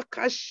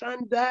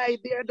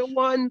Sermakashandai. They are the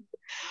ones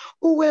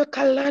who will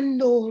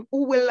Kalando,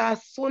 who will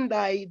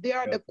Asundai. They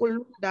are the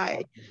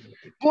Kulundai.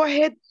 Go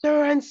ahead,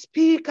 sir, and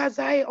speak as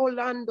I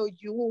Orlando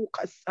you,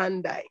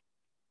 Kasandai.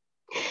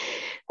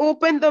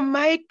 Open the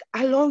mic.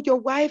 Allow your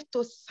wife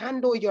to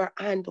sandal your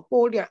hand.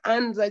 Hold your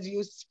hands as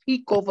you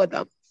speak over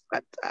them.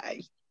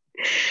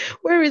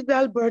 Where is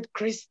Albert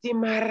Christie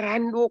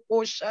Marando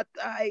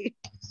Koshatai?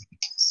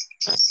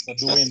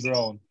 Dwayne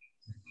Brown.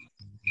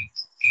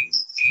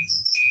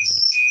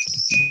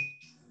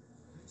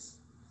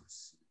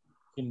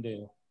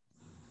 Tyndale.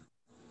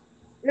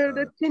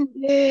 Elder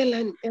Tyndale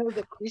and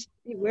Elder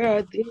Christie, where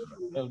are they?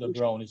 Elder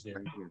Brown is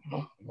there.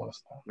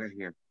 We're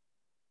here.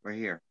 We're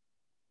here.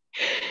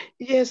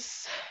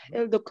 Yes,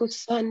 Elder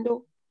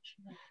Kusando.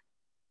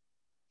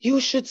 You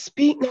should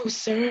speak now,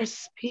 sir.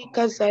 Speak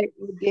as I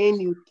ordain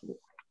you to.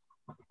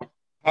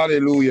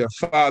 Hallelujah.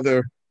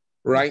 Father,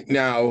 right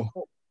now,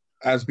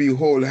 as we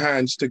hold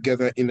hands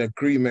together in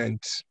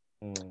agreement,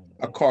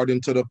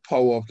 according to the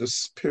power of the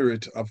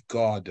Spirit of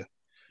God,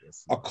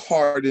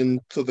 according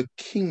to the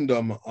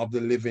kingdom of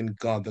the living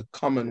God, the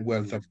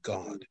commonwealth of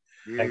God.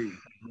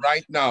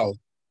 Right now,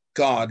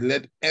 God,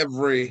 let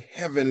every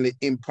heavenly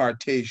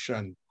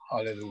impartation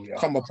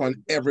come upon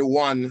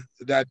everyone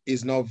that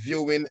is now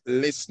viewing,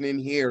 listening,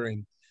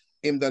 hearing.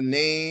 In the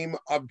name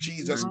of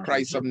Jesus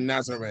Christ of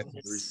Nazareth,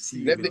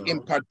 let the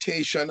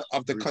impartation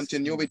of the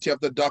continuity of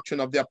the doctrine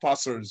of the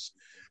apostles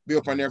be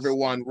upon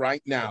everyone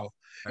right now.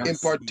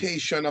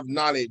 Impartation of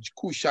knowledge,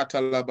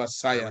 Kushata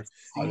Labasaya,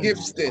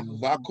 gifting,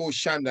 Bako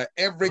Shanda,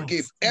 every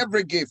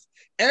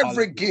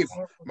gift,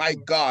 my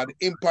God,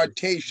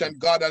 impartation,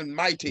 God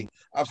Almighty,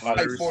 of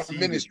fivefold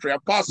ministry,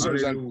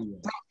 apostles and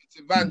prophets,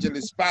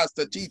 evangelists,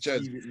 pastors,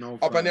 teachers,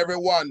 upon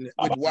everyone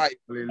with wife.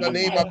 In the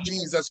name of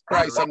Jesus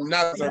Christ of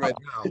Nazareth,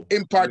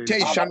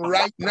 impartation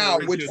right now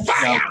with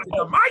fire.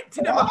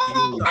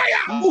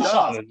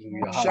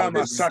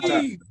 Shama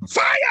Sata.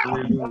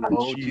 Fire!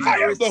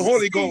 Fire of the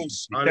Holy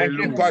Ghost.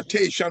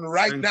 Impartation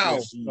right now.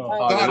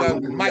 God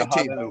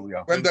Almighty.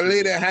 When they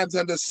lay their hands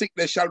on the sick,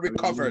 they shall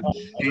recover.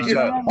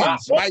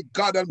 My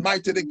God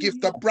Almighty, the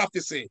gift of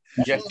prophecy,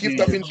 the gift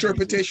of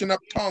interpretation of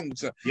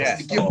tongues,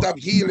 the gift of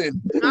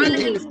healing,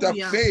 the gift of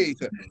faith,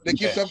 the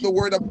gift of the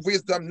word of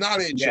wisdom,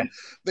 knowledge,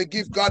 the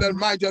gift, God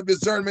Almighty, of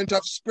discernment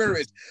of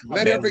spirit.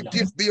 Let every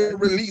gift be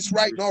released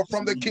right now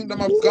from the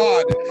kingdom of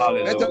God.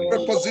 Let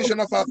every position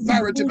of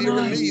authority be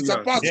released.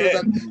 Apostles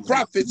and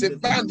prophets,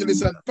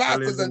 evangelists and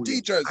pastors and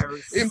teachers,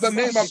 in the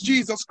name of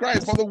Jesus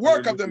Christ, for the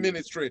work of the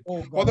ministry,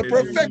 for the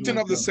perfecting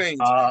of the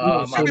saints,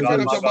 for the benefit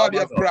of the body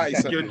of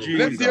Christ.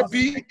 Let there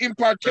be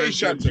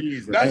impartation.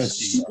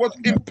 That's what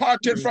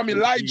imparted from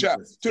Elijah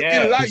to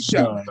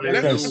Elisha.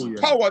 Let this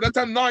power, that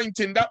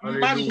anointing, that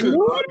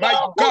mantle, my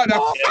God, a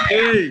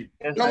fire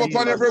come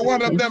upon every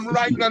one of them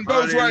right now, and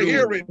those who are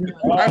hearing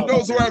and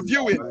those who are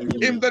viewing,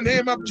 in the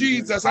name of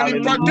Jesus. An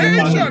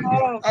impartation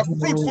of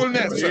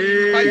fruitfulness.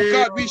 My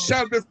God, we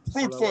shall be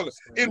fruitful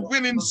in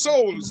winning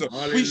souls.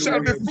 We shall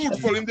be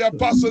fruitful in the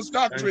apostles'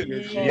 doctrine.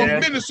 The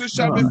ministry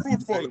shall be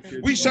fruitful.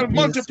 We shall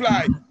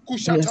multiply.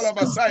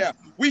 Kushatalabasaya.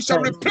 We shall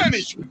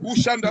replenish.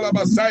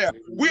 Ushandalabasaya.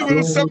 We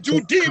will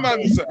subdue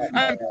demons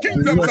and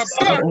kingdoms of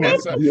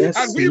darkness,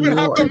 and we will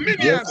have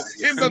dominion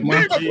in the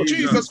name of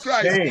Jesus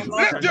Christ.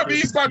 Let there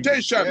be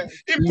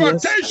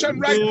impartation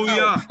right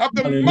now of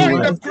the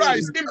mind of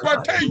Christ,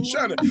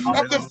 impartation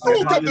of the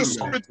fruit of the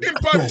Spirit,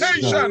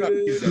 impartation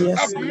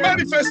of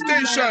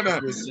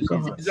manifestation.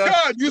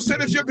 God, you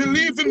said if you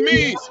believe in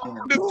me,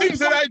 the things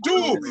that I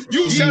do,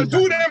 you shall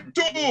do them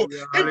too.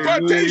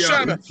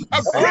 Impartation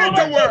of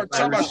greater works,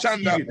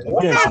 Abashanda.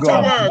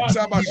 Greater works,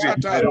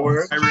 Abashata.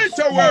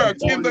 Greater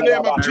works in the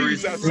name of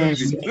Jesus.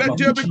 Let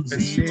there be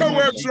greater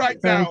works right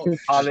now.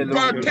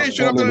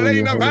 Impartation of the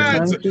laying of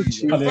hands.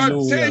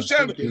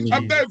 Impartation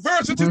of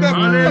diversity of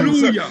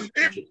tongues.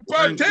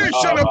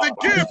 Impartation of the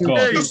gift,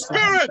 the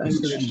Spirit.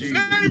 In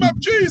the name of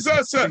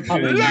Jesus. Let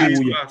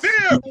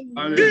there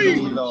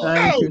be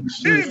now in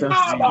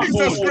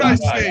Jesus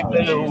Christ's name.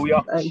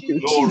 Hallelujah.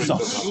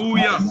 Jesus.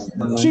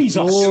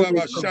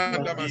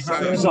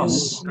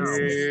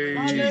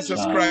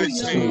 Jesus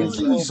Christ's name.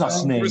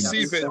 Jesus' name.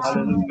 Receive it.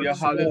 Hallelujah.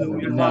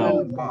 Hallelujah.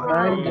 Now.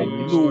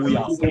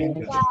 Hallelujah.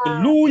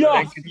 Hallelujah.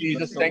 Thank you,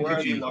 Jesus. Thank you,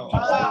 Jesus.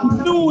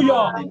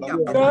 Hallelujah.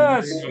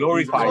 Yes.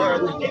 Glorify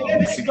you.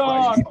 Yes,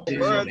 God.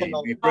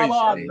 We praise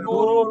your name.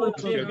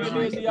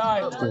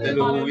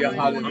 Hallelujah.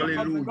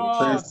 Hallelujah.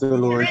 Praise the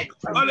Lord.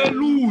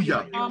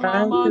 Hallelujah.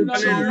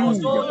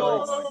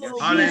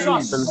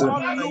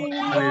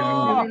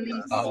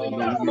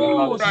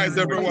 Hallelujah. Rise,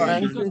 everyone.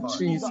 Thank you,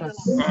 Jesus.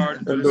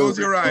 Close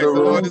your eyes. The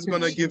Lord is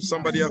going to give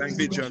somebody a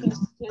vision.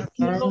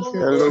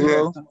 Elder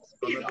Rowe.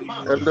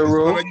 Elder He's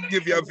Rowe. going to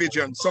give you a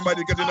vision.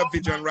 Somebody getting a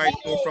vision right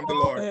now from the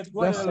Lord.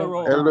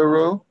 Elder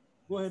Rowe.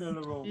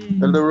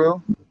 Elder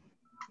Rowe.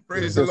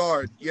 Praise the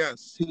Lord.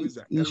 Yes.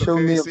 He showed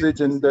me a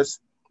vision.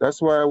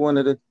 That's why I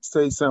wanted to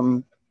say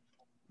something,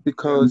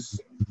 because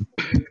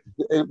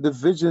the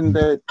vision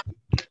that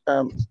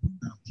I'm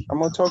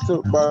going to talk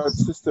about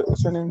Sister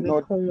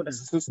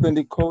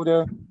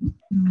Dakota,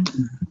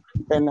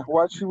 and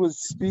while she was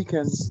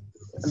speaking,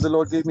 and the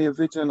Lord gave me a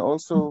vision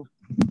also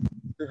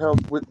to help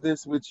with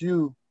this with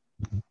you,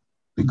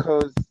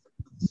 because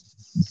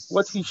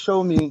what he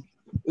showed me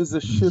is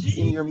a shift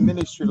in your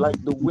ministry,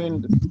 like the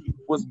wind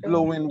was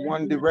blowing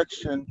one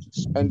direction,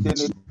 and then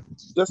it,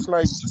 just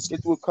like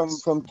it will come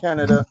from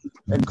Canada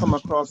and come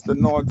across the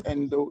north and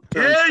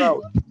turn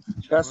south.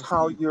 That's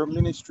how your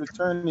ministry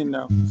turning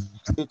now.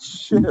 It's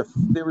shift.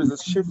 There is a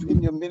shift in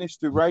your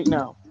ministry right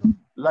now,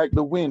 like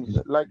the wind,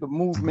 like the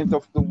movement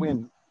of the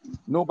wind.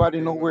 Nobody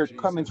know where it's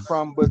coming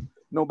from, but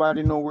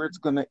nobody know where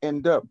it's gonna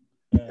end up.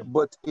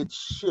 But it's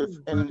shift,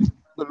 and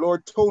the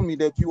Lord told me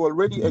that you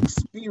already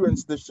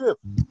experienced the shift.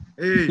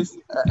 This,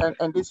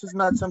 and this is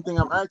not something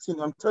I'm asking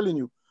you, I'm telling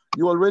you,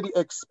 you already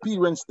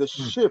experienced the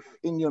shift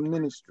in your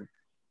ministry,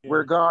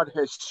 where God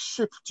has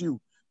shifted you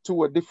to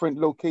a different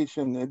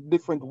location, a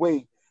different way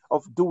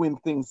of doing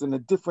things, and a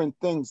different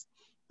things.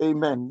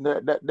 Amen.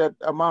 That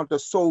amount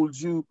of souls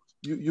you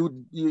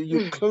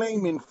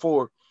claiming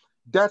for,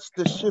 that's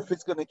the shift.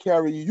 It's going to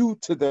carry you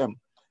to them.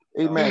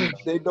 Amen.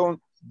 They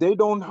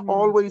don't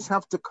always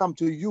have to come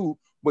to you,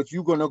 but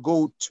you're going to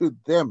go to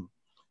them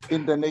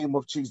in the name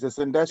of Jesus.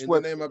 And that's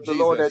what the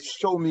Lord has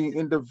shown me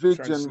in the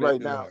vision right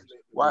now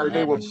while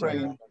they were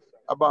praying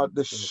about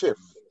the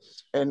shift.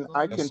 And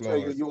I can tell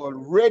you, you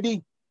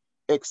already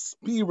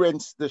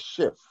experienced the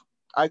shift.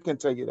 I can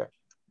tell you that.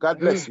 God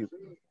bless you.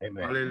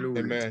 Amen.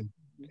 Hallelujah. Amen.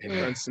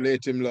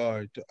 Translate him,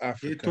 Lord, to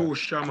Africa.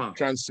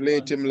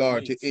 Translate him,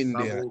 Lord, to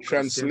India.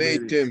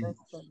 Translate him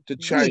to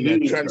China.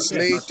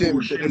 Translate him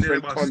to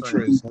different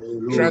countries.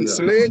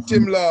 Translate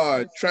him,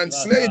 Lord.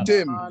 Translate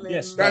him.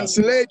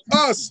 Translate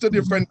us to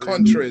different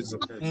countries.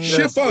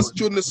 Shift us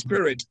to the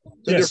spirit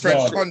to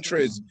different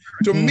countries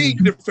to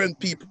meet different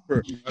people.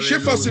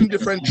 Shift us in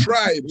different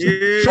tribes.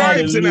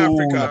 Tribes in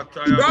Africa.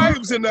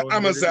 Tribes in the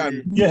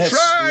Amazon.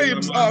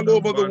 Tribes all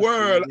over the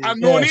world.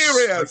 Unknown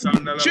areas.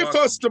 Shift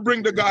us to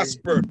bring the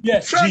gospel.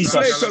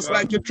 Translate us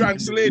like you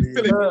translate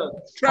Philip.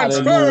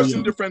 Transfer us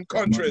in different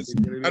countries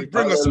and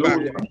bring us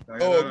back.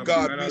 Oh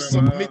God, we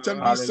submit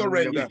and we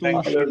surrender.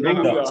 In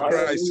Jesus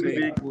Christ's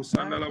name.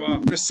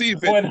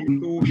 Receive it.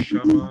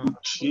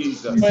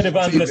 Jesus. Go ahead,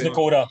 Evangelist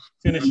Dakota.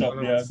 Finish up,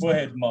 yeah. Go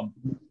ahead, Mom.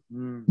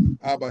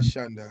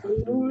 Abashanda.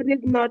 Lord,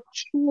 it's not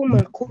true,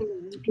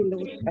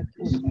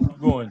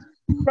 Go on.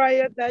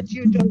 Prior that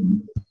you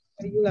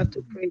have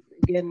to pray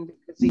again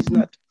because he's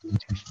not.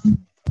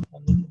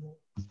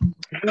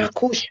 There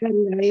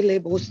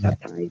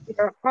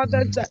are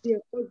others that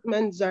their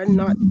husbands are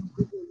not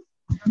present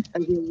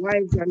and their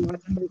wives are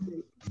not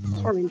present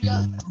currently.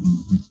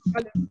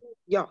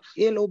 He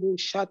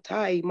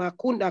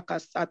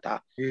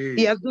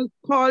has just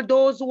called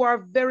those who are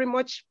very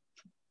much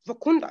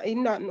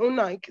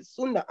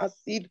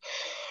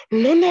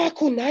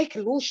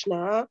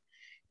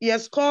he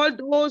has called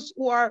those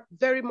who are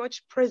very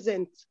much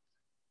present.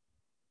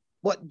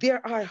 But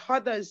there are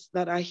others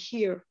that are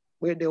here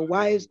where their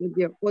wives and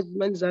their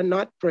husbands are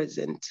not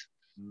present.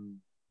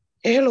 And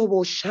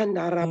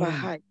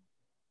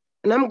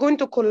I'm going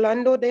to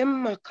Kolando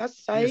them,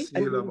 Makasai,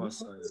 and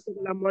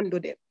Lamondo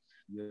them.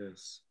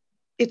 Yes.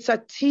 It's a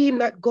team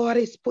that God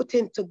is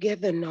putting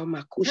together now,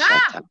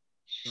 Makushata.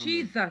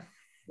 Jesus.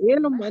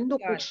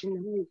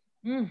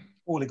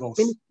 Holy Ghost.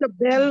 Minister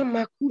Bell,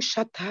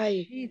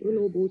 Makushatai.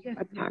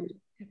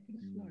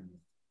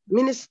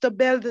 Minister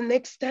Bell, the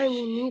next time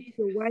we meet,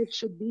 your wife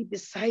should be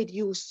beside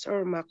you,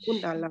 sir.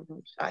 Makunda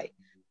Lavashai.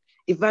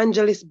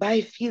 Evangelist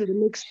Byfield, the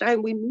next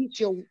time we meet,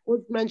 your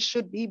husband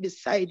should be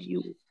beside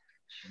you.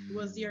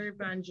 Was your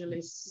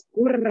evangelist?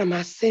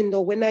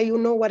 Masendo, when you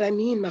know what I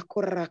mean,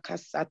 Makura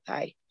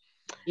Kasatai.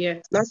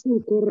 Yes.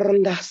 Nothing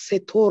Kuranda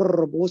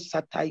Setor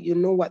Bosatai. You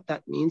know what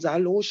that means.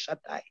 Alo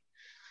Shatai.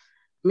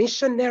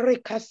 Missionary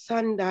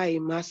Kasandai,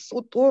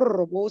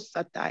 Masutor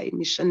Bosatai,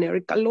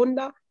 Missionary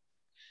Kalonda.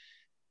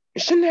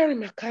 Missionary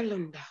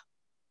Makalonda,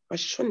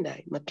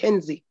 Mashundai,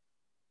 Mackenzie.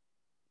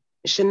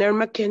 Missionary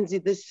Mackenzie,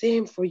 the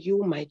same for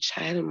you, my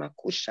child,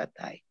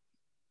 Makushatai.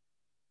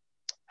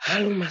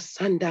 Haluma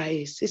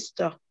Sandai,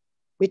 Sister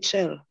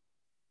Mitchell,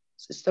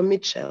 Sister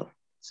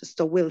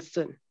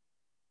Wilson,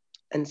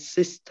 and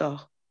Sister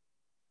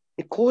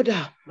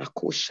Nikoda,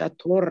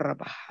 Makushatora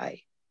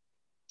Bahai.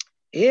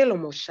 Elo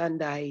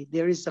Moshandai,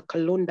 there is a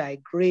Kalundai,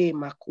 Gray,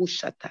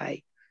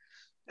 Makushatai.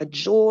 A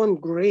John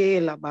Gray,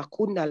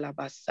 Labakunda,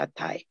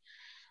 Labasatai.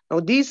 Now,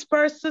 these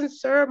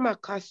persons, sir,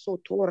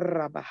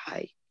 Makasotora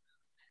Bahai.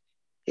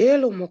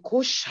 Elo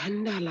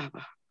Mokoshanda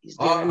Laba. Is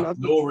there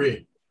another?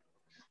 Glory.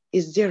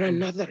 Is there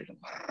another?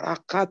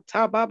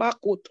 Rakata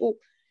Babakoto.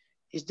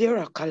 Is there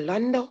a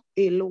Kalanda?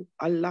 Elo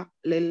Allah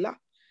Lela.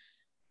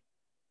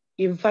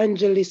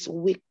 Evangelist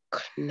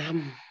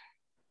Wicknam.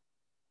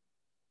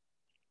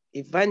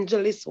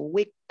 Evangelist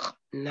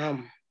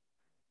Wicknam.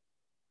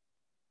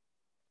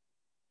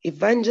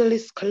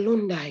 Evangelist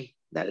Kalundai,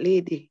 that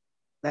lady.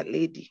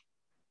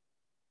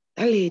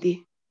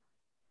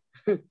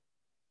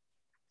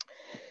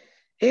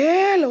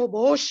 Hello,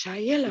 Bosha, I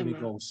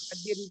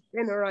didn't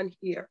send her on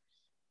here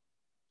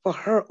for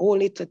her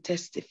only to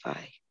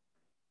testify.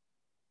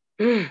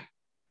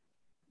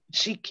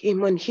 She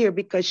came on here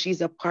because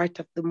she's a part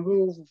of the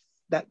move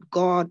that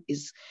God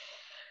is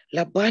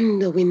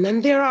labandoing.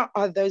 And there are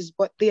others,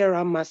 but there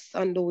are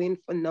masandoing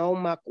for now,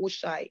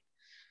 Makushai.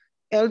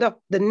 Elder,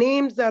 the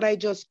names that I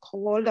just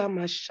called,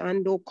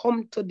 Amashando,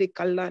 come to the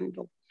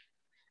Kalando.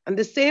 And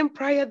the same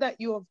prayer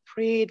that you have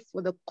prayed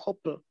for the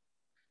couple,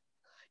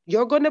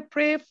 you're going to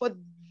pray for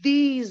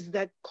these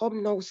that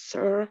come now,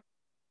 sir.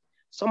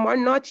 Some are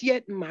not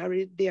yet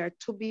married. They are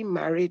to be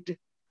married.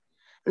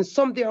 And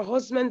some, their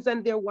husbands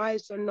and their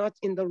wives are not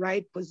in the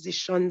right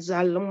positions. They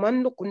are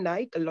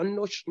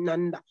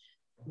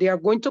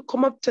going to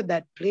come up to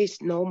that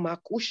place now,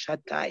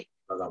 Makushatai.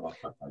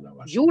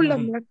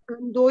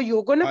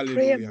 You're going to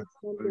pray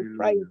for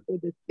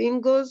the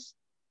singles.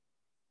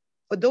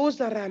 For those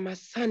that are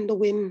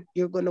Masandowin,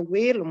 you're going to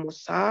wail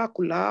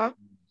Musakula.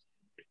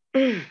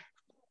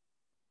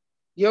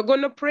 You're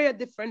going to pray a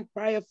different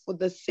prayer for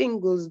the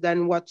singles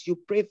than what you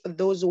pray for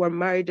those who are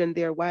married and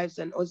their wives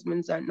and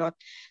husbands are not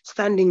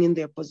standing in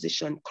their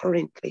position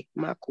currently.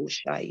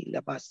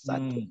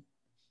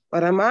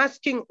 But I'm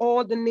asking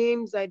all the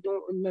names I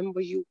don't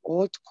remember you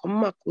all to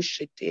come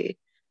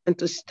and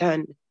to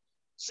stand.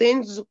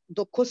 Saints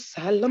the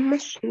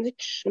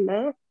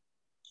Kosalamashnikshna,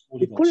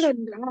 the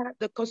Kulanda,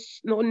 the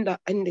Kosnonda,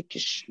 and the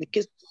Kish, the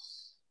Kiss.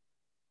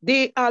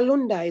 The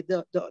alumni,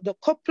 the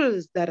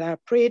couples that are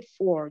prayed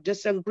for,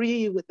 just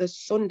agree with the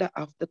Sunda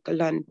of the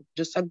Kalando.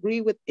 Just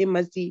agree with him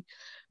as he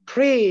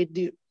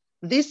prayed.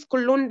 This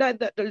Kalunda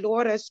that the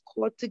Lord has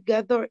called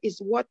together is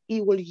what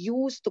he will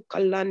use to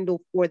Kalando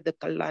for the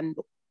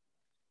Kalando.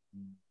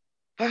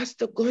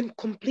 Pastor, go and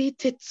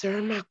complete it,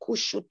 sir. He's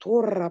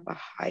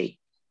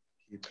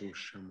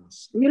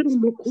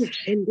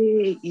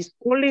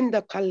calling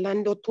the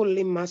Kalando to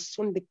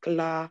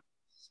Limasundikla.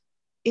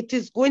 It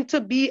is going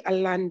to be a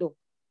Lando.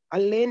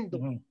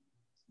 Alendo.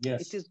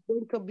 Yes. It is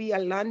going to be a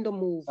Lando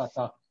move.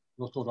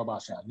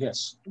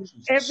 Yes.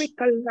 Every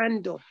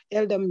Kalando,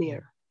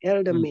 Eldermere,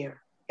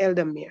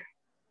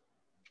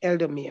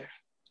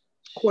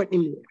 Courtney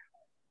Mere.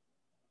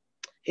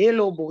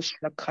 Hello, Bosh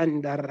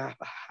Lakanda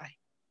Rabahai.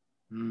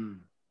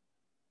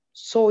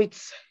 So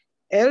it's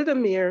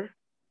Eldermere,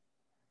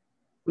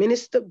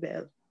 Minister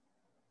Bell,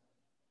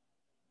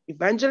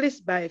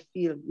 Evangelist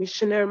Byfield,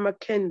 Missionary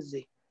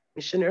Mackenzie,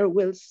 Missionary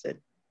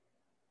Wilson,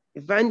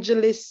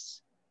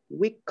 Evangelist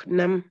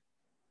Wicknam,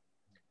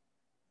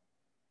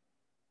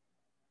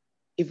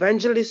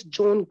 Evangelist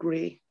John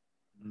Gray,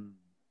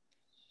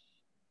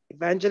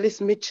 Evangelist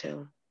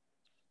Mitchell.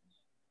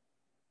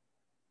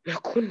 I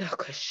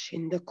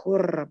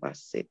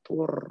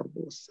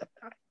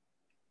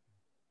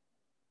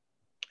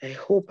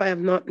hope I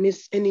have not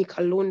missed any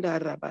Kalunda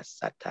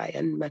Rabasatai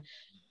and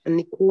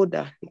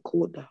Nikoda.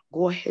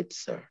 Go ahead,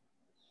 sir.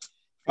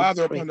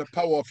 Father, upon the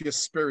power of your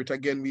spirit,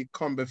 again, we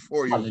come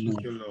before you.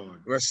 Hallelujah,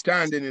 Lord. We're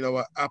standing in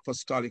our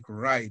apostolic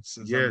rights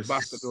as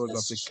ambassadors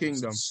of the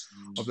kingdom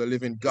of the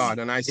living God.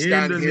 And I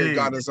stand here,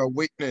 God, as a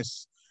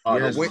witness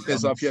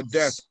of your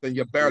death and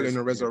your burial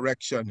and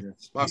resurrection.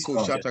 In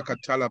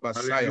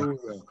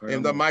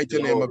the mighty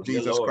name of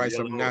Jesus Christ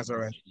of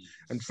Nazareth.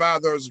 And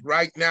fathers,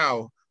 right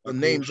now, the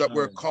names that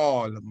were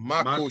called,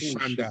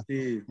 Makushanda.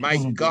 My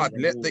God,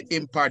 let the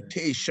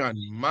impartation,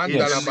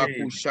 Mandala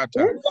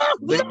Makushata,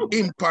 the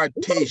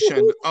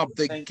impartation of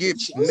the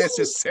gifts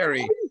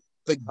necessary,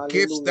 the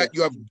gifts that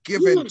you have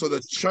given to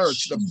the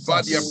church, the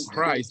body of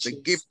Christ, the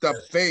gift of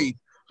faith,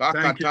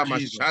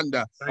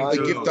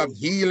 the gift of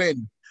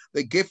healing,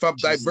 the gift of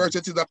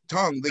diversity of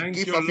tongue, the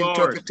gift of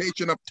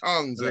interpretation of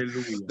tongues,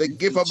 the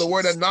gift of the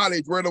word of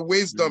knowledge, word of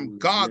wisdom,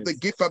 God, the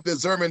gift of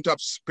discernment of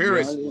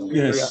spirit. In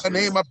the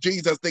name of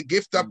Jesus, the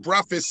gift of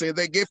prophecy,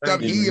 the gift of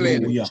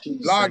healing.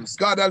 Lord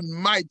God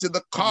Almighty,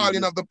 the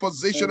calling of the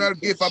positional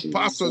gift of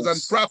apostles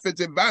and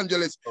prophets,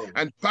 evangelists,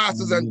 and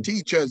pastors and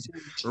teachers.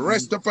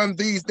 Rest upon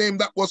these names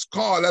that was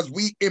called as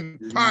we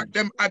impart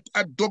them at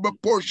a double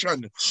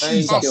portion.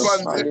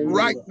 Upon them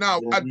right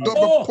now, a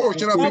double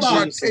portion of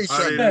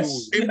impartation.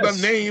 In the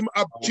name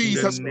of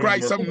Jesus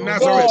Christ of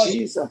Nazareth,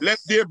 let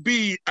there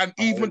be, and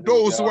even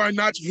those who are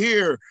not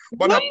here,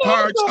 but a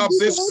part of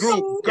this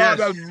group, God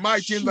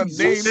Almighty, in the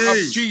name of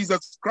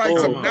Jesus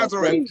Christ of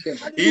Nazareth,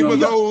 even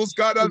those,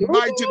 God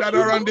Almighty, that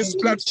are on this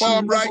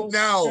platform right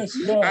now,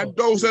 and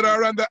those that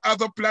are on the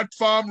other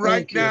platform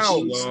right now,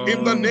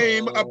 in the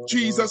name of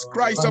Jesus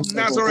Christ of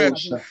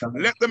Nazareth,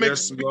 let them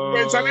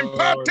experience an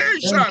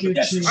impartation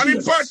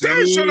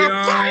of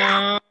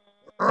fire.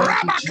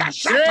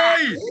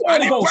 Rabakashata,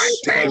 an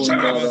impartation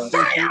of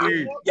fire.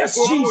 Yes,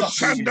 Jesus.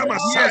 Shanda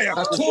Messiah.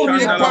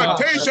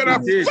 Impartation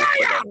of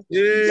fire.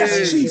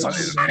 Yes,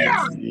 Jesus.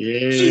 Fire.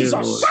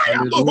 Jesus. Fire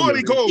of the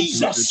Holy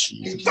Ghost.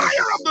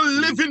 Fire of the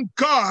living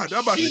God.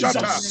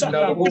 Abashata.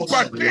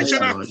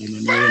 Impartation of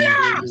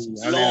fire.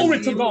 Glory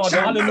to God.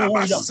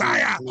 Hallelujah.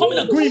 Come in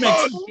agreement.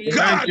 Oh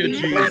God,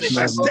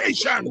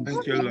 manifestation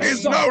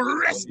is no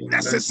rest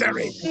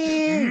necessary.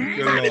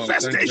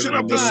 Manifestation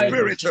of the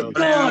Spirit.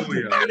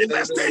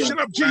 Manifestation manifestation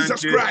of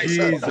Jesus Christ.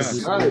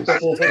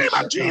 The name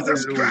of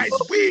Jesus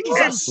Christ, we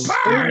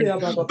impart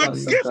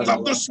the gift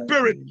of the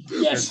Spirit.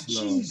 Yes,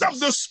 Jesus. Of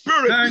the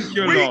Spirit.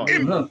 We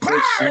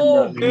impart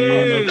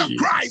the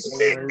Christ.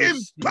 We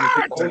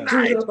impart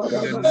tonight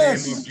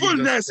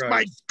fruitfulness.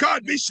 My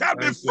God, we shall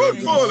be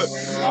fruitful in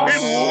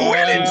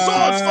winning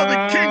souls for the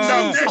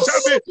kingdom. There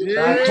shall be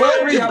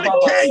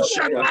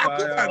multiplication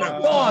happen.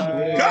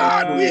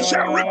 God, we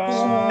shall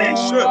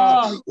replenish.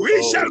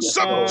 We shall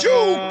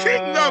subdue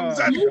kingdoms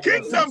and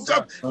kingdoms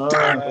of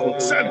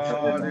darkness and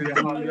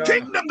the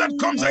kingdom that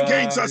comes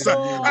against us.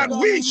 And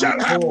we shall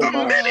have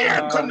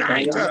dominion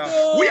tonight.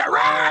 We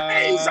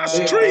arise as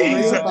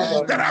trees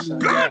that are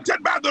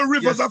planted by the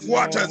rivers of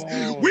waters.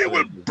 We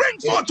will bring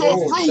forth our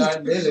fruit.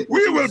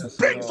 We will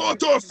bring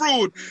forth our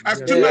fruit.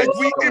 As tonight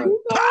we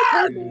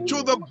impart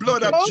to the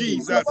blood of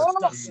Jesus.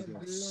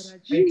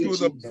 To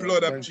the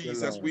blood of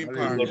Jesus we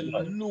impart.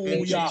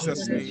 In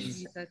Jesus'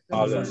 name.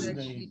 Hallelujah.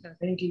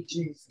 Thank you,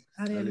 Jesus.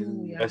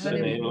 Hallelujah. Bless your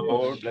name,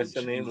 Lord. Bless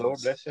your name, Lord.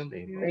 Bless your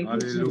name.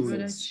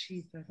 Hallelujah.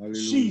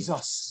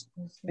 Jesus.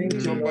 Thank you,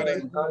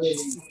 Lord.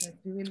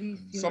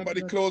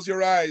 Somebody close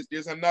your eyes.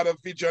 There's another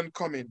vision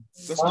coming.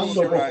 Just close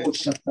your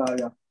eyes.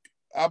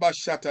 Abba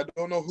Shatta,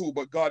 don't know who,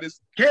 but God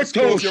is. Just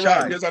close your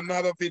eyes. There's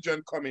another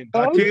vision coming.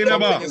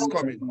 Something is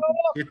coming.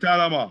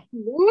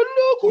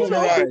 Close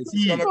your eyes.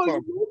 It's gonna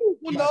come.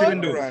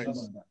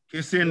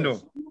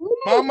 Kesendo.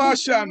 Mama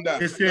Shanda.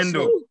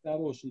 Kesendo.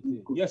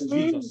 Yes,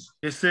 Jesus.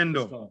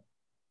 Kesendo.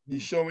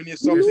 He's showing you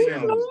something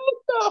else.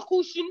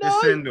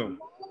 Kesendo.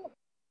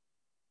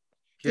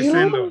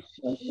 Kesendo.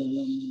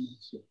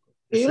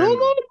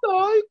 Kesendo.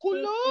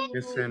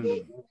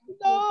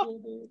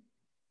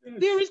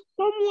 There is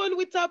someone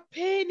with a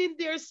pain in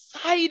their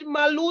side,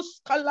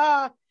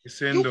 Maluskala.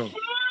 Kesendo. You can't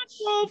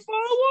go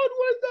forward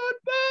with that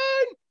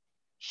pain.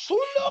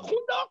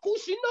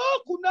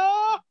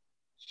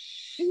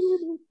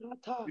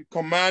 We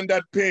command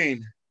that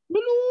pain.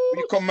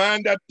 We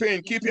command that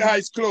pain. Keep your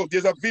eyes closed.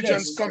 There's a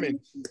vision coming.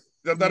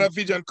 There's another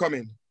vision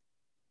coming.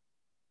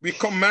 We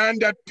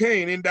command that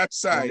pain in that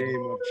side.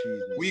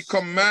 We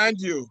command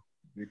you.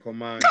 We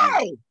command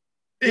you.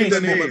 In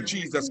the name of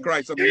Jesus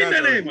Christ of Nazareth. In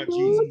the name of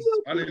Jesus.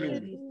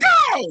 Hallelujah.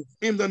 Go!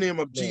 In the name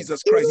of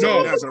Jesus Christ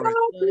of Nazareth.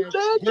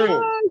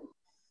 Go!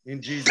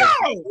 In Jesus.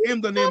 Go!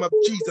 In the name of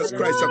Jesus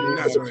Christ of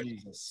Nazareth.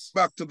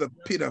 Back to the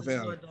pit of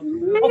hell.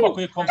 Go!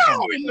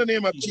 In the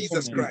name of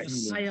Jesus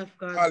Christ.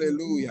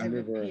 Hallelujah.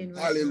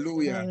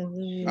 Hallelujah.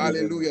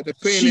 Hallelujah. The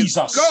pain is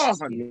gone.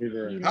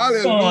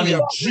 Hallelujah. Gone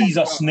in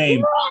Jesus'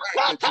 name.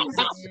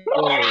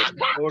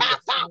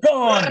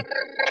 Gone.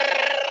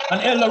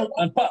 And Elder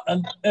and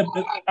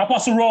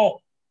Apostle Raw,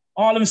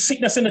 all of the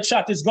sickness in the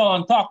chat is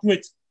gone. Talk to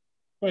it.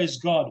 Praise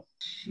God.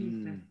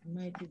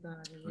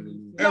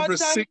 Every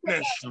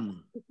sickness.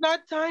 It's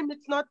not time.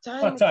 It's not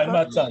time. Not time.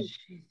 Not time.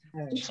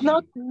 It's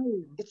not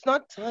time. It's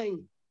not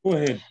time. Go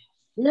ahead.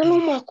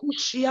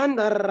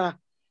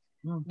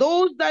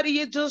 Those that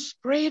you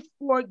just prayed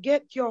for,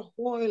 get your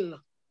oil.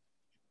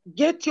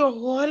 Get your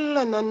oil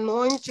and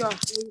anoint your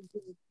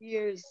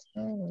ears.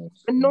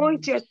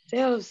 Anoint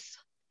yourselves.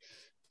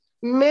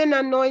 Men,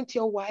 anoint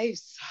your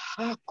wives.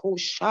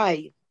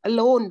 Hakoshai.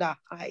 Alonda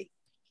high.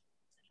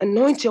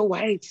 Anoint your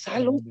wives.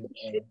 In the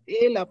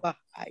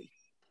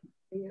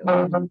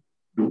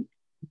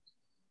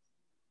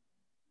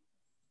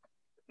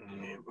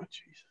name of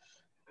Jesus.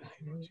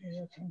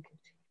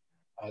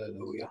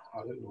 Hallelujah.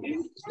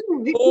 Hallelujah.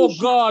 Oh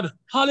God.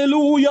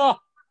 Hallelujah.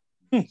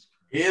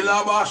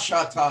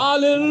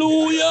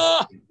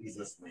 Hallelujah.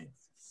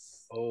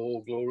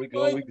 Oh, glory,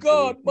 glory. My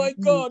God, my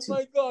God,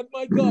 my God,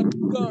 my God,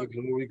 my God.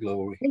 Glory,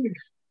 glory.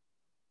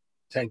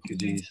 Thank you,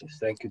 Jesus.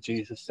 Thank you,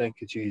 Jesus.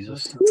 Thank you,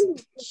 Jesus.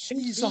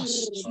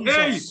 Jesus.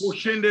 Hey,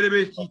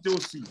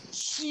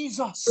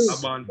 Jesus.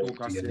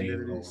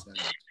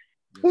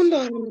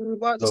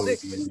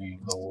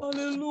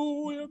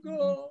 Hallelujah,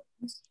 God.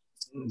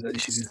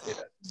 She didn't say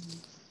that.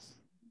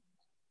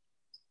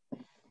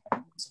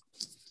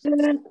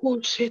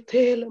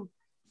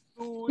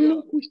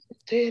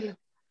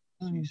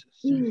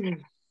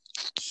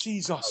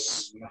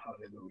 Jesus.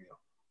 Hallelujah.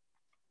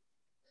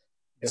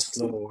 Yes,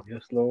 Lord.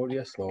 Yes, Lord.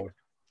 Yes, Lord.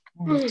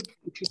 We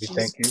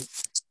thank you.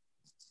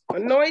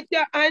 Anoint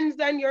your hands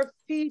and your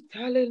feet.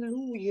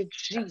 Hallelujah,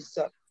 Jesus.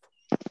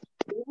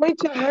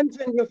 Anoint your hands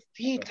and your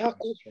feet.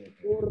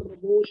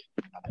 Hallelujah.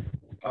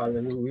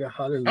 Hallelujah.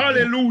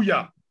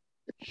 Hallelujah.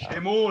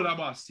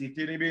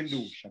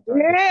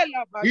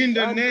 In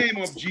the name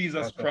of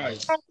Jesus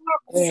Christ,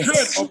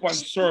 tread upon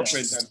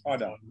serpent and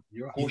other.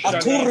 In the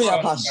name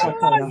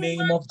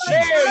of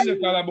Jesus.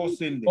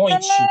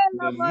 Point you. In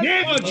the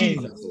name of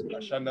Jesus.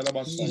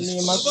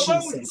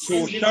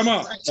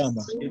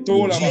 In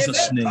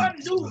Jesus' name.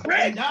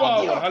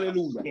 Hallelujah.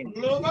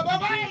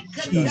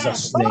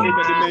 Jesus'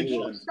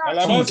 name.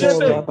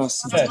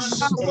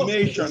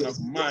 Transformation of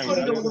mind.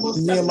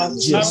 Yes.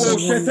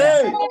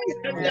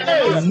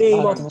 In the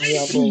name of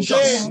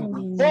Jesus.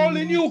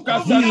 Holy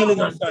Newcastle. Healing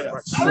and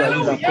deliverance.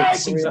 Hallelujah.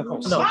 Things are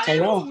coming out.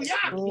 Hallelujah.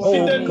 Oh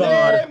In the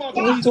God, name of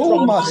Jesus.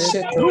 from the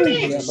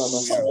Hallelujah.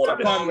 soul of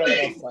his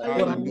feet.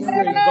 Lord, I pray,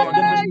 Hallelujah. God,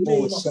 in the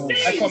name of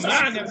I Jesus.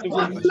 command him to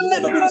We'll go.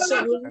 never be the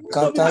same. We'll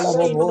never be the same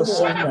no more.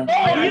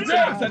 Oh, Healing,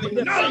 yes, and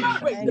forgiveness, and none.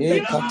 breakthrough.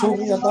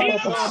 Oh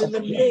God, in the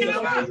name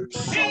of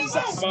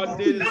Jesus.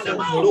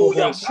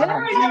 Hallelujah.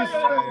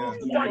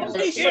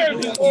 Impartation. Ears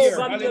will Oh hear.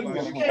 God, we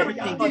Hallelujah. decree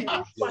everything.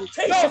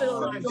 Impartation in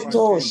our lives.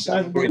 Lord,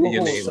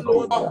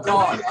 Oh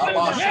God,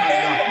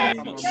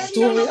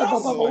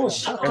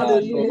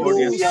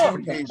 hallelujah.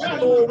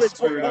 Glory to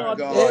Spirit of God,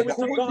 God, glory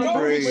to God,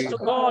 glory pray, to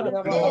God.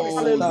 flow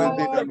within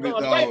Hallelujah, and God, right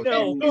without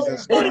now.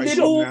 Jesus Punch Christ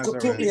of you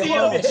Nazareth. in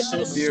your head in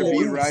the There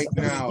be spirit. right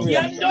now.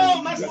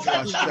 Yando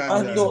Masata.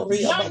 Abashanda.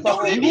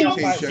 Mandorio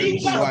Impartation to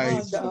Sika.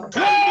 wives.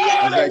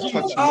 As I Glory.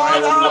 touch my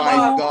own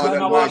wife, God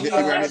Almighty,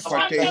 give her an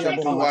impartation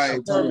to Authority.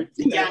 wives on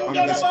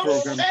this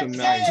program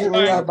tonight.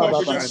 Divine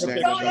coverage. Abashanda,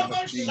 in the name of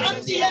Jesus.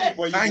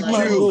 Thank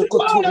you. Mando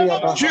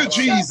Thank you,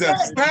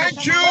 Jesus.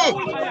 Thank you.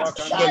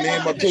 In the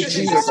name of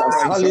Jesus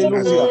Christ of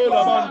Nazareth.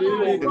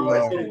 Thank you,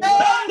 Lord.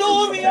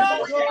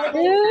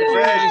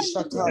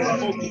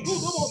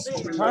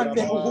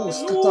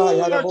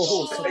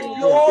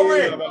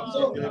 Glory.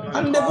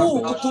 Ande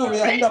bu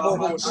kuturi anda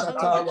boho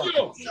shataya.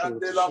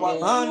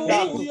 Manda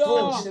Hallelujah.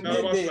 kutoshe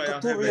nebe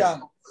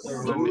kuturia.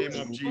 In the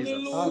name of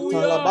Jesus.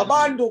 Atala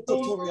babando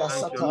kuturia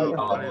Thank you, sataya.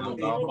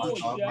 Lord.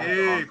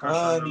 Hallelujah.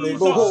 Ande Jesus.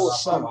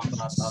 bohosha.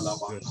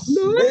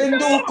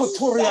 Endo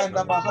kuturia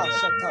anda baha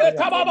shataya.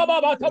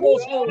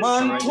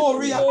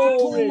 Mantoria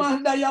Glory.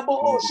 kutumanda ya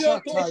boho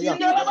shataya.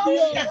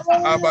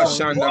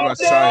 Abashanda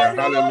Messiah.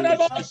 Hallelujah.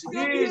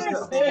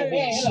 Jesus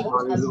bohosha.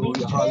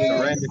 Hallelujah,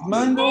 hallelujah.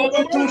 Mando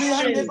kuturia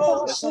ande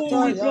boho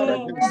Holy shataya.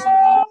 God.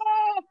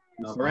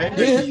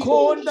 Surrender to you.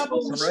 Ekonda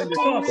boho Surrender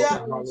to you. Jesus.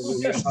 shaturia.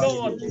 Hallelujah, Yes,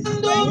 God. hallelujah.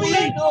 Holy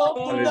Domiano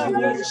kunda God.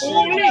 Hallelujah. Yes,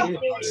 boshende.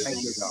 God.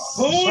 Thank you,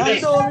 God.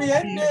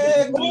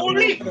 Mandoriende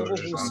Holy. kuturia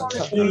boho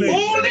sataya. Holy.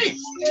 Holy.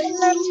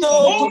 No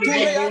Holy God.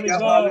 kuturia Holy ande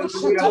God. boho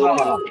Hallelujah, shataya.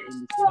 hallelujah,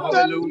 Jesus.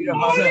 hallelujah.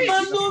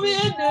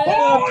 Mandoriende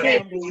Holy.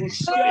 kunda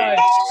bohosha. Yes.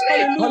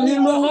 Hallelujah.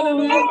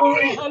 Hallelujah. Hallelujah.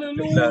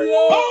 Hallelujah.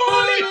 Holy. Hallelujah,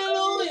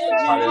 Hallelujah.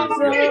 Jesus. Yes,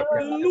 Lord.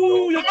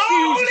 Hallelujah,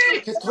 Jesus.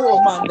 Holy.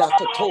 Keto manda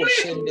kato Holy.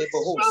 shende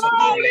boho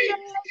sataya. Holy.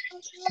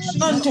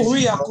 Jesus.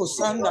 Anturia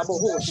kusanda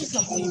boho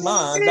shikiti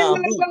manda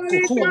bu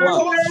kutuma.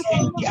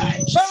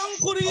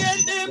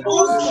 Shankuriende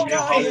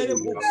Hallelujah, busataya de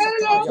hallelujah.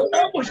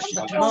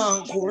 busataya.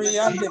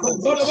 Mankuriende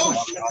bohosha.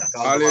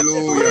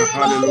 Hallelujah.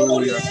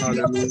 Hallelujah. Mankuriende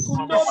Hallelujah.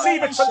 kundo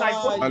Receive it tonight.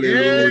 bohosha.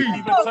 Hallelujah.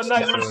 Receive it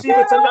tonight. Receive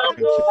it tonight.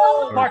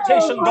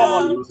 Impartation,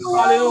 God.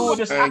 Hallelujah.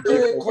 This Thank you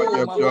active for what Eko you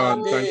have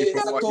done. Thank you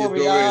mamande for what you're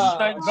doing. katoria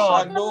tonight,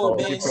 God. shando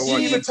Thank you for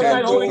what Receive besi you it tonight,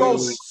 intend to Holy do. kando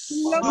Ghost.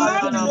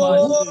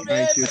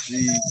 Thank you, mandore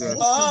Jesus.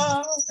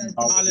 ba Thank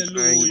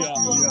Hallelujah.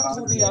 you.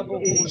 kuturia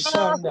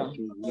bohoshanda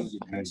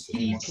Thank you,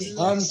 Jesus.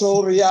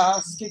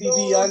 antoria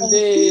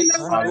skiribiande Hallelujah.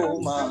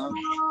 kandoma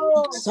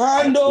Hallelujah,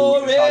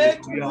 sandore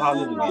hallelujah, hallelujah. kutuma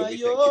We thank you,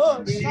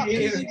 yo Jesus.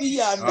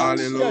 shakiribianda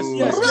Yes, yes,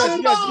 Hallelujah. yes, yes,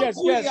 ramba yes, yes.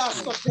 kuria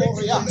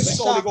satoria Yes,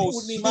 Holy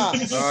Ghost. shakunima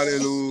We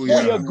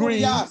Hallelujah.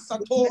 agree. seturia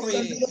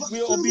satori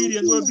We're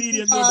obedient. We're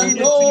obedient. We're obedient to you,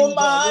 God.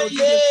 andoma We're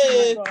obedient to you,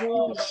 ye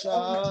God.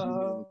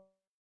 kusha.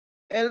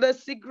 Elder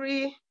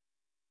Sigri.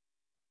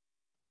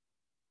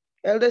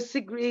 Elder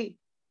Sigri.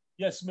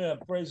 Yes, ma'am.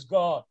 Praise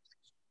God.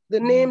 The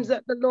names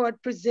that the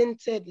Lord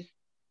presented,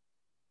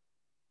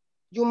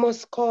 you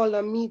must call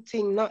a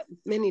meeting not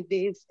many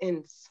days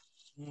hence.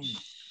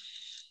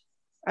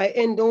 I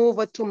hand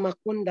over to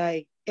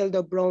Makundai,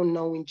 Elder Brown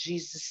now in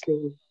Jesus'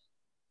 name.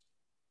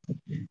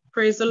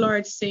 Praise the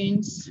Lord,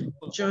 saints.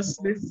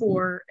 Just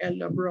before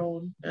Elder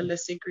Brown, Elder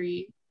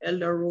Sigri,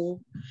 Elder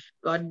Rowe,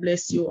 God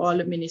bless you, all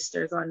the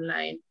ministers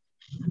online.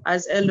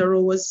 As Elder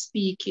Rowe was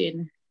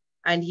speaking,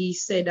 and he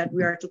said that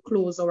we are to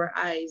close our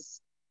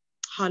eyes.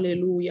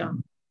 Hallelujah.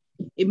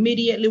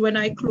 Immediately when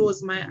I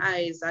closed my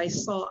eyes, I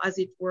saw as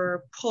it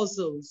were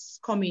puzzles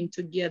coming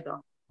together.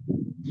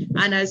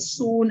 And as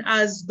soon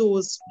as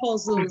those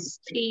puzzles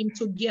came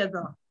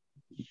together,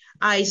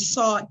 I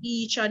saw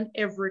each and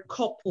every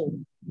couple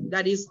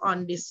that is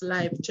on this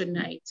live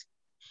tonight.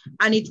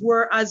 And it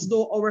were as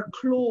though our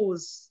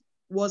clothes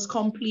was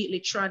completely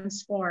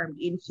transformed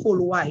in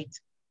full white.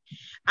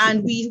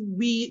 And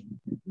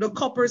the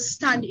couples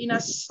stand in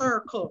a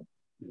circle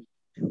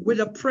with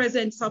the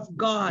presence of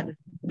God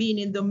being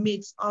in the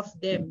midst of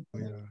them.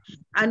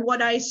 And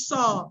what I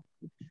saw,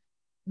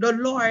 the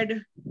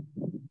Lord,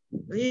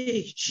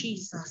 hey,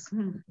 Jesus.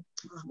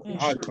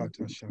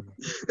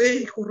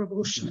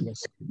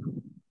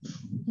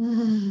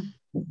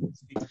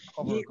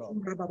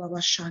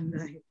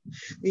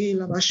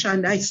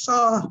 I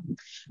saw,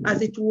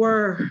 as it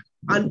were,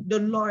 and the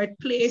Lord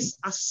placed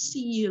a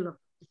seal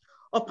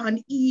upon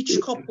each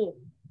couple.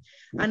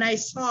 And I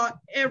saw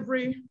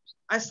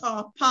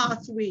a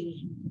pathway,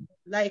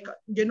 like,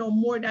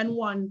 more than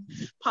one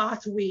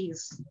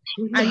pathways.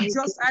 And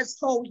just as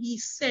how he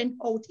sent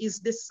out his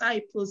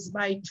disciples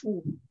by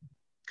two,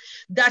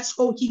 that's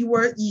how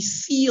he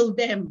sealed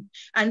them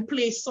and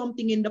placed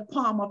something in the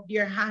palm of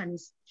their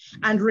hands.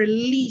 and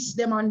release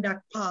them on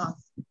that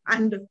path.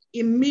 And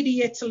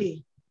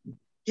immediately,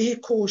 the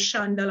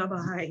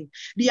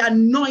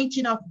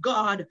anointing of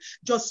God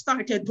just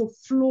started to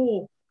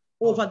flow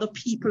over the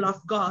people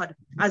of God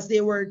as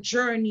they were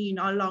journeying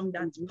along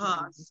that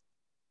path.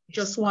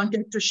 Just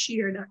wanted to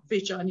share that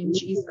vision in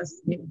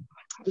Jesus' name.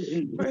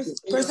 Praise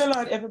the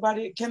Lord,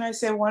 everybody. Can I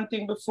say one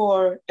thing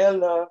before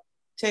Ella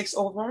takes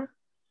over?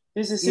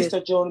 This is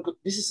Sister Joan.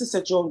 This is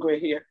Sister Joan Gray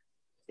here.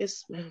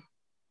 Yes, ma'am.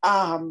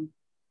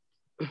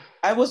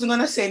 I wasn't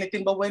gonna say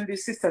anything, but when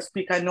this sister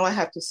speak, I know I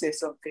have to say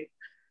something.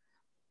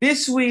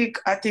 This week,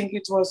 I think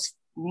it was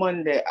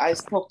Monday, I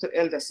spoke to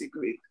Elder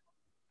Sigrid.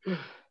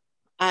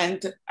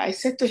 And I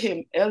said to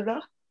him,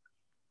 Elder,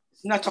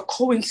 it's not a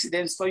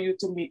coincidence for you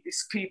to meet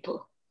these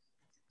people.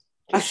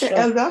 I said,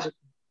 Elder,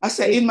 I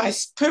said, in my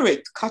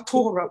spirit,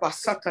 Katora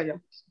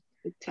Basataya.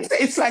 I said,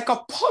 it's like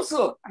a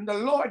puzzle, and the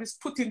Lord is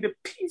putting the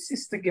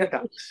pieces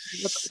together.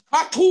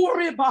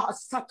 Katori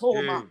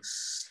Basatoma.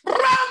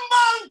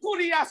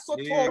 Ramankuria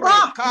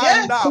Sotora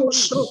Kanda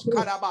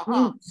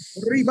Karabaha.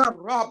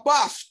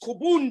 Rabas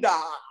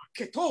Kubunda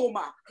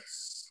Ketoma.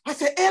 I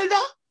said,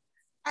 Elder,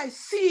 I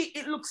see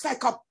it looks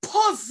like a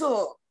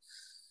puzzle,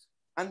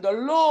 and the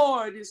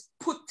Lord is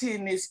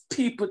putting his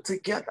people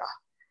together.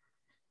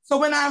 So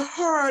when I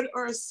heard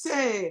her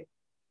say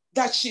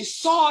that she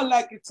saw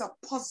like it's a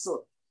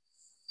puzzle,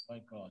 my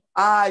God,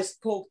 I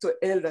spoke to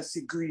Elder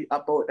Sigrid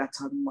about that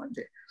on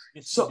Monday.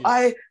 Yes, so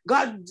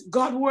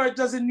God word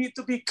doesn't need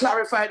to be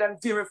clarified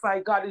and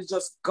verified. God is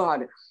just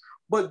God.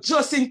 But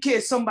just in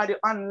case somebody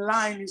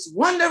online is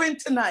wondering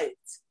tonight,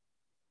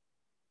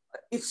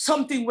 if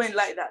something went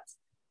like that,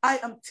 I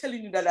am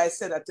telling you that I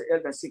said that to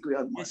Elder Sigrid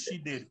on Monday. Yes, she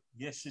did.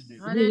 Yes, she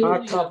did.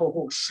 But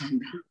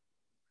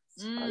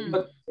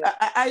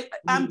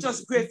I'm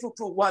just grateful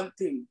for one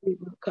thing,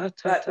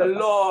 that the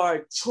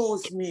Lord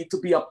chose me to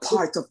be a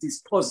part of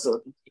this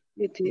puzzle.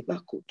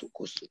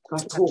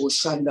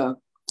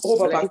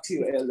 Over back to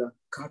you, Elder.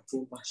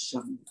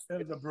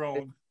 Elder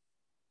Brown.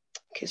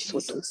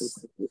 Jesus.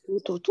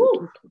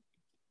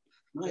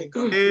 My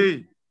God.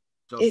 Hey.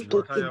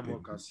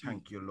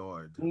 Thank you,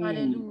 Lord.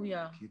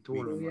 Hallelujah.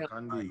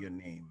 By your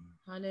name.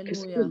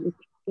 Hallelujah.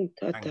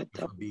 Thank you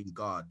for being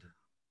God.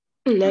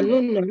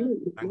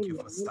 Thank you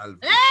for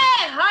salvation.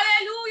 Hey,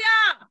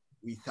 hallelujah.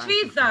 We thank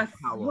Jesus, you for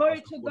power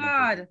glory to Holy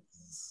God.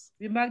 Ghost.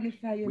 We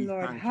magnify you,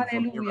 Lord.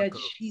 Hallelujah,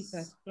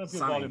 Jesus.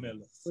 Signs,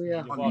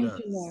 Thank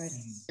you, Lord.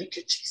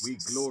 We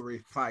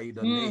glorify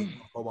the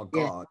name of our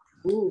God.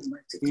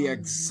 We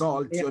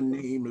exalt your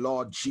name,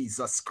 Lord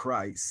Jesus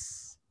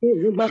Christ.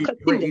 We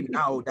pray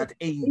now that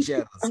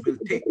angels will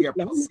take their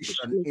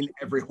position in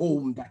every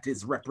home that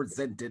is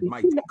represented,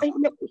 mighty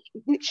God.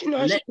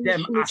 Let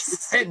them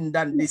ascend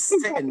and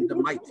descend,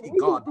 mighty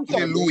God.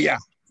 Hallelujah.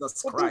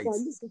 Jesus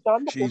Christ.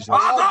 Jesus.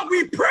 Father,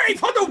 we pray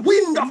for the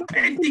wind of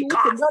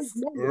Pentecost.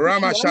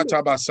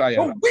 Ramashata Basaya.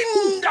 The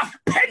wind of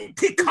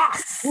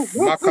Pentecost.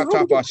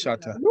 Makata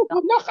Bashata.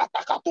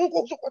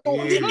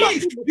 From the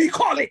east, we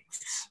call it.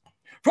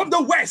 From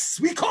the west,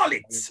 we call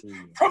it.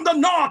 From the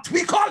north,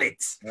 we call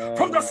it.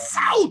 From the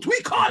south,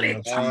 we call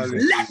it.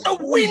 Let the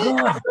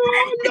wind of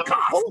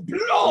Pentecost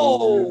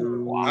blow.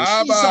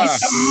 In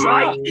the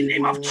mighty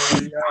name of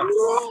Jesus.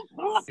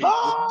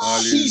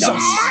 In the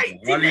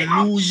mighty name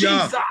of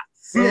Jesus.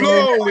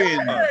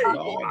 Blowing,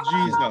 Lord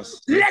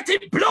Jesus. Let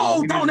it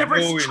blow down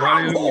every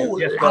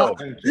stronghold.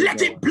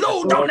 Let it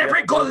blow down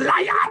every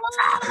Goliath.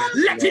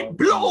 Let it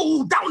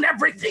blow down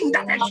everything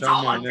that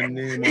exalted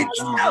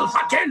itself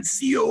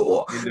against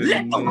you.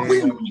 Let the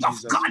wind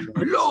of God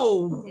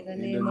blow.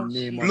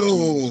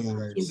 Blow.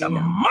 In the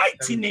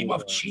mighty name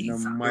of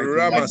Jesus.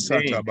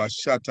 Ramasata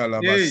Bashata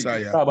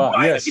Labasaya.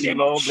 Yes,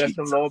 Lord, bless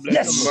the Lord,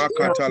 bless the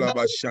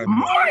Lord.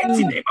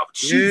 Mighty name of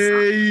Jesus.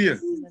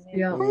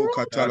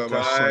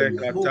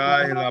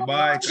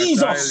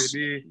 Jesus.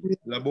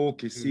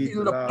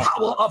 The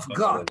power of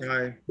God.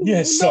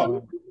 Yes,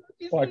 sir.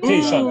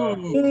 Partition.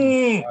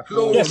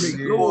 Glory, Yes.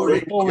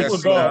 glory,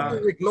 Yes,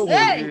 Lord. glory.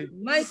 Hey,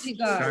 mighty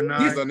God.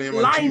 This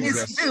line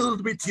is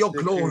filled with your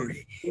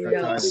glory.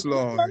 Yes,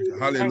 Lord.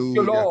 Hallelujah. Thank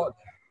you, Lord.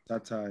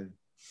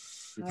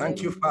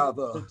 Thank you,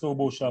 Father.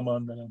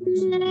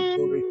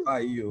 Glorify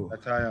you.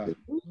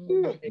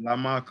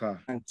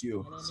 Thank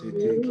you.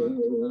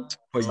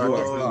 For you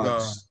are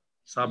God.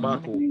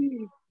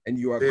 And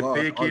you are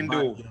God all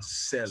by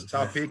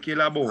yourself. You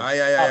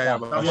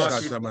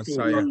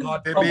are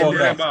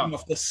God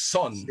of the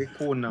sun.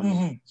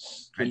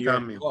 And you are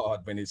God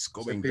when it's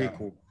going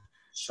down.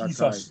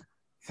 Jesus.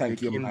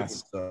 Thank you,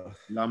 Master.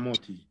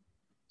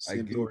 I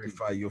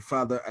glorify you,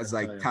 Father, as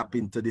I tap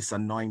into this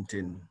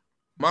anointing.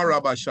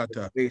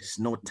 Marabashata. Waste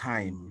no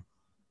time.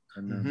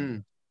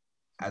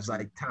 As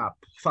I tap,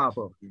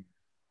 Father,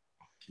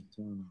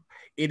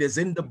 it is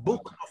in the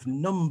book of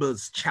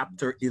Numbers,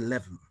 chapter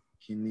 11,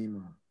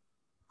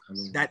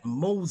 that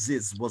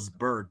Moses was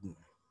burdened.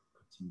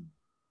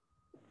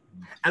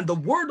 And the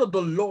word of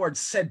the Lord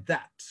said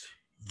that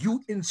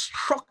you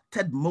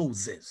instructed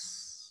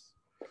Moses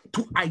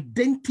to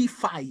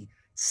identify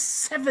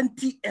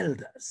 70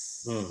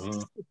 elders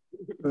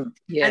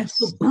and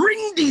to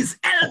bring these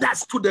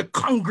elders to the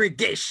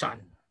congregation.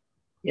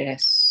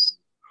 Yes.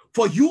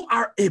 For you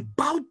are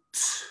about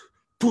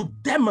to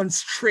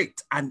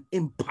demonstrate an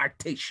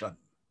impartation.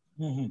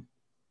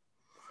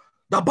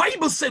 The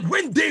Bible said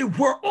when they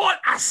were all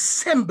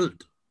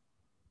assembled,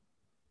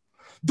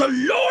 the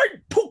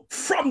Lord took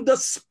from the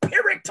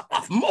spirit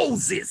of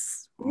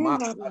Moses,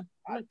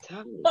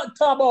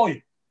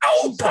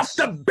 out of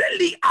the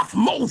belly of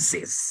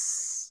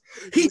Moses,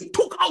 he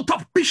took out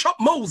of Bishop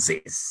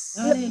Moses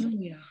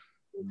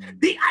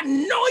the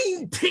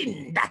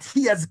anointing that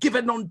he has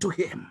given unto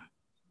him.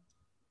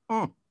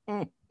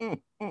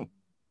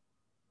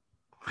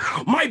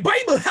 My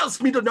Bible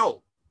helps me to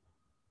know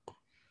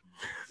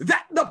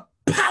that the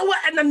power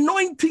and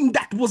anointing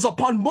that was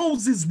upon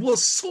Moses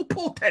was so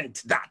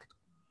potent that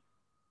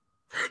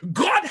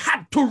God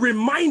had to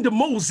remind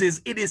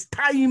Moses it is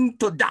time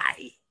to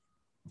die.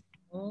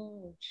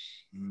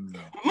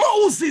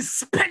 Moses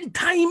spent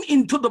time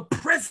into the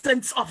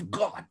presence of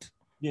God.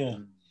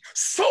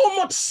 So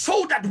much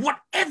so that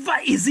whatever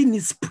is in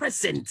his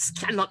presence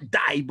cannot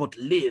die but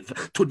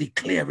live to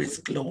declare his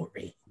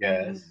glory.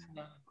 Yes.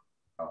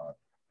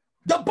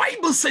 The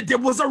Bible said there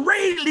was a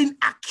railing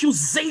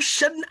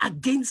accusation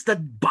against the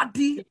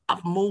body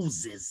of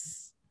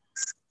Moses.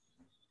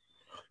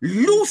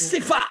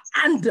 Lucifer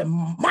and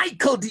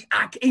Michael the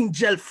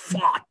archangel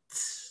fought.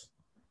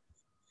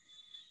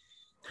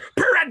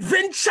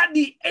 Peradventure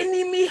the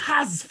enemy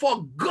has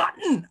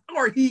forgotten,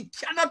 or he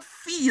cannot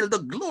feel the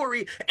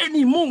glory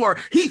anymore.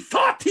 He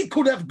thought he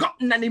could have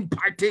gotten an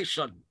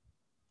impartation.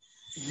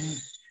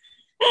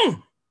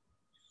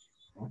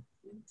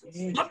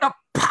 But the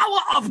power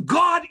of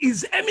God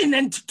is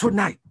eminent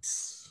tonight.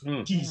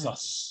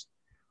 Jesus.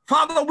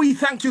 Father, we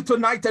thank you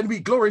tonight and we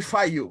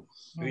glorify you.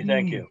 We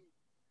thank you.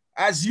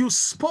 As you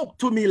spoke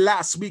to me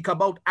last week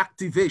about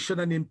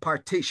activation and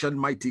impartation,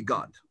 mighty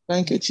God.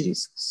 Thank you,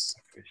 Jesus.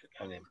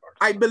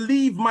 I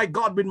believe, my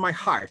God, with my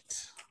heart.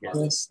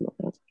 Yes,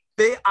 Lord.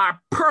 There are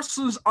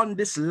persons on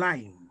this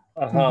line.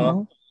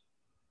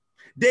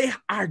 They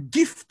are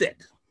gifted.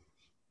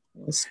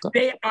 Yes, God.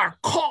 They are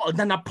called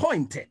and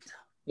appointed.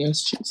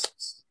 Yes,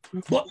 Jesus.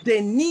 But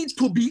they need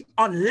to be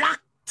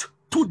unlocked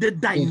to the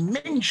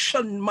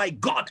dimension, my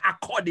God,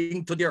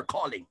 according to their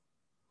calling.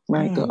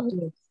 My God.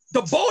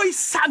 The boy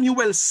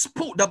Samuel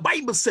spoke. The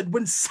Bible said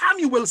when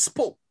Samuel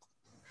spoke,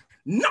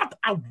 not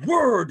a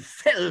word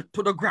fell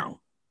to the ground.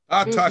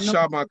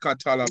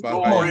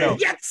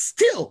 Yet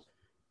still,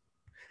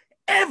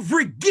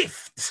 every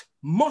gift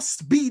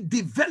must be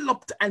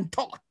developed and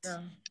taught.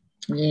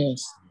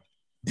 Yes.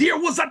 There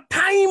was a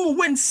time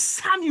when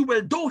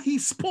Samuel, though he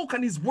spoke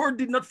and his word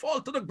did not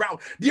fall to the ground,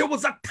 there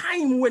was a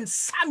time when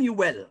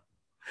Samuel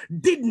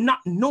did not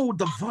know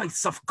the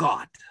voice of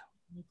God.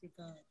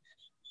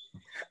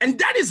 And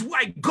that is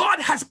why God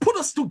has put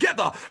us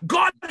together.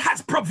 God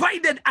has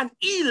provided an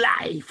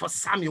Eli for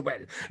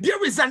Samuel.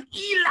 There is an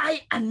Eli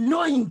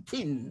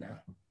anointing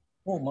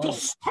to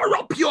stir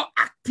up your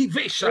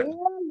activation.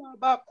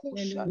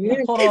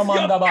 If you've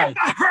ever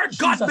heard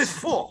God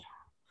before,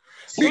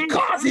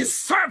 because his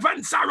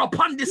servants are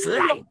upon this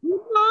line,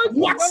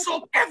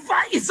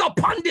 whatsoever is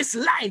upon this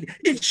line,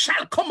 it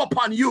shall come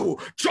upon you.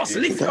 Just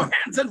lift your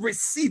hands and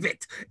receive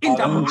it in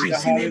the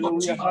mighty name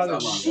of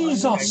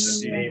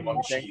Jesus.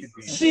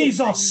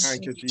 Jesus.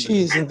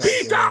 Jesus. And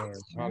Peter,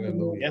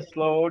 yes,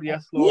 Lord,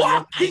 yes, Lord.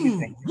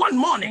 Walking one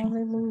morning,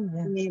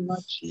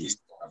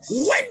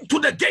 went to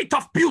the gate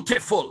of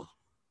Beautiful,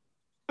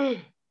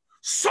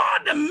 saw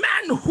the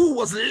man who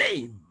was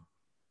lame.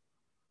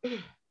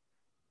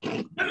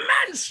 The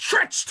man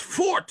stretched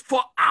forth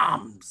for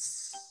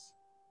arms.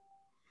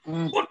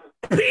 But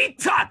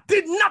Peter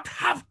did not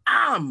have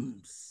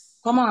arms.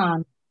 Come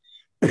on.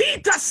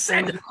 Peter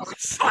said,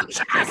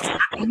 such as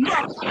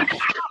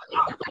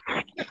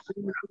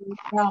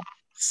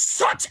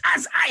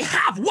I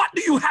have. What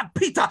do you have,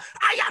 Peter?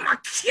 I am a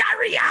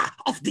carrier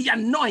of the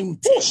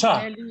anointing.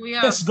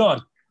 Yes,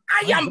 God.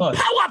 I am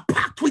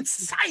power-packed with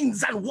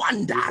signs and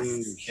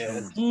wonders.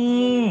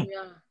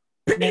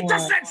 Peter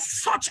said,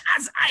 such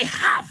as I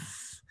have,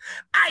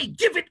 I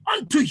give it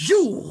unto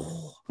you.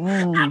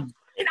 And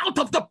out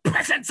of the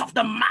presence of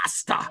the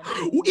master,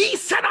 he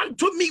said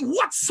unto me,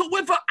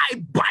 whatsoever I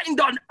bind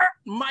on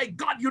earth, my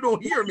God, you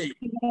don't hear me.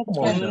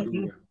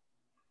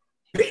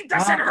 Peter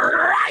said,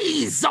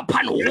 rise up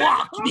and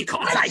walk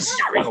because I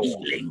carry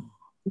healing.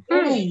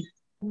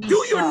 Do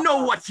you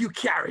know what you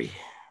carry?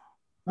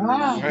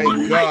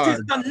 Tonight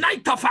is the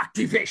night of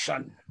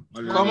activation.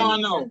 Come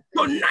on now.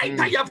 Tonight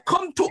I have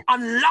come to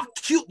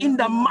unlock you in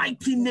the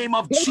mighty name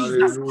of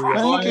Jesus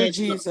Christ. Thank you,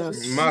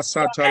 Jesus.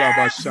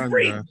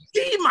 Every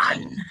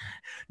demon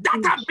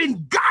that have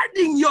been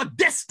guarding your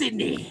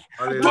destiny,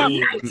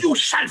 tonight you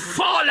shall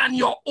fall on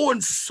your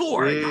own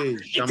sword.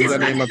 It is the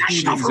name of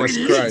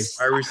Jesus Christ.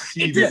 I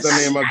receive it. In the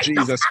name of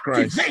Jesus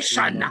Christ.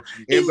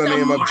 In the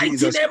name of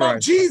Jesus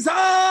Christ. In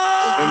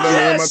the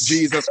name of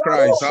Jesus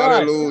Christ.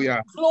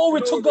 Hallelujah.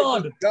 Glory to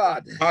God.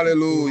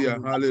 Hallelujah.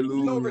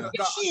 Hallelujah.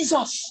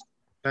 Jesus.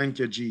 Thank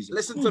you, Jesus.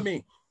 Listen to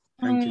me.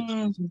 Thank you,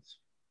 Jesus.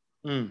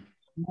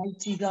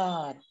 Mighty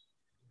God.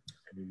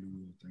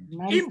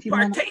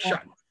 Impartation.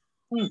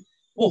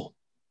 Oh,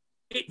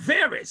 it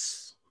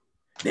varies.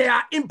 They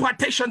are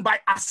impartation by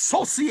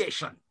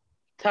association.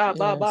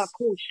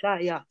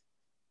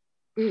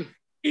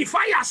 If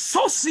I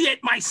associate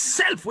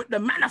myself with the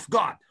man of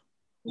God,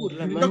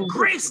 the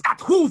grace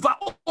that hover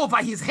over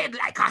his head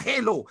like a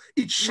halo,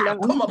 it shall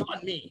come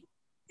upon me.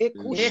 The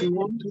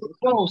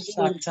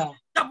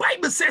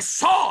Bible says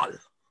Saul,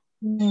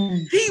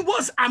 he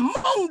was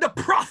among the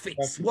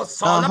prophets. Was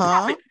Saul a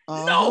prophet?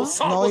 No,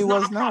 Saul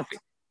was not a prophet.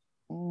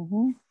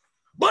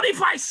 But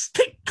if I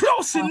stick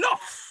close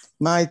enough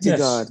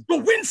God. to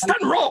Winston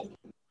Rowe,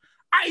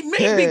 I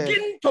may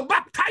begin to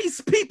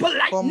baptize people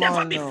like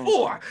never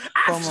before.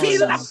 I feel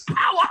the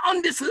power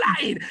on this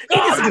line. It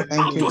is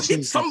about to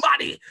hit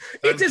somebody.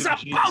 It is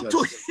about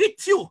to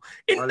hit you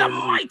in the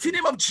mighty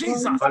name of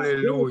Jesus.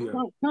 Hallelujah.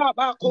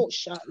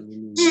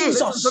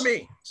 Listen to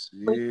me.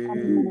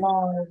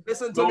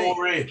 Listen to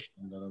me.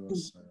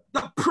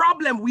 The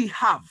problem we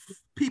have,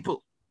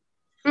 people,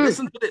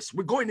 listen to this.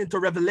 We're going into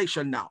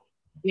Revelation now.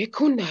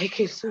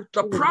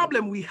 The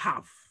problem we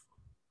have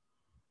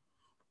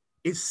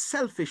is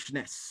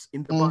selfishness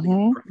in the body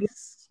of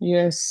Christ.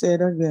 Yes, say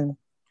it again.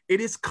 It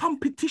is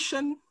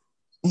competition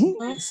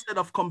instead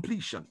of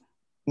completion.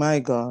 My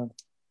God.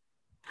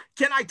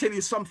 Can I tell you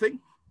something?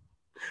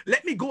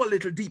 Let me go a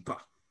little deeper.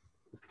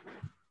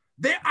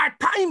 There are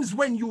times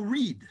when you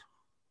read,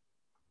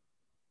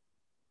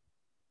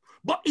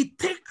 but it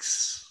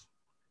takes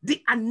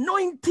the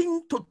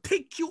anointing to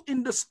take you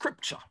in the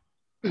scripture.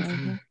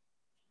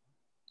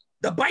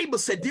 The Bible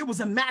said there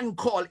was a man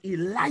called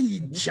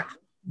Elijah.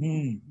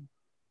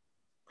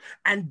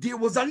 And there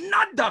was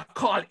another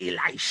called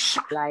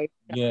Elisha.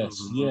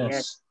 Yes,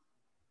 yes.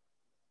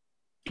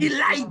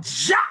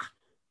 Elijah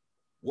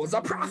was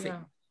a prophet.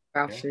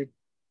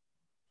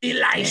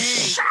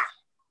 Elisha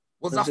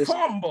was a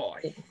farm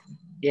boy.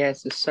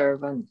 Yes, a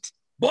servant.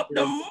 But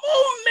the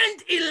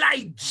moment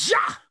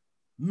Elijah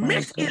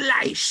met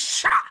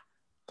Elisha,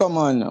 come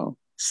on now,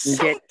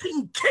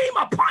 something came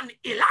upon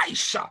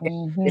Elisha.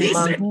 He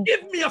said,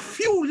 give me a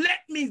few, let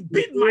me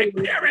bid my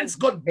parents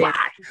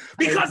goodbye,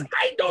 because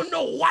I don't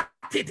know what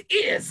it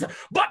is,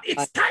 but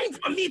it's time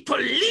for me to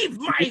leave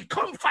my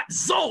comfort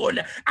zone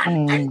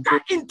and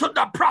enter into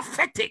the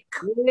prophetic.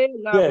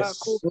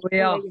 Yes.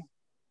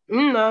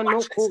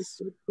 Watch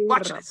this.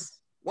 Watch this.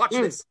 Watch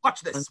this.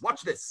 Watch this.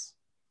 Watch this.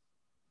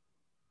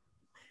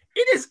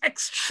 It is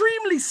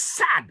extremely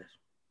sad.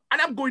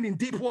 And I'm going in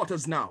deep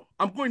waters now.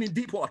 I'm going in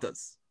deep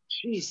waters.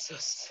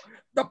 Jesus.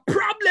 The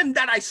problem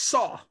that I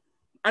saw,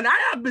 and I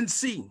have been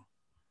seeing,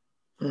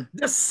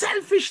 the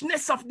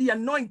selfishness of the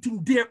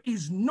anointing, there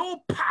is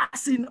no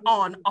passing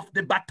on of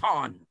the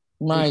baton.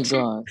 My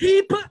God.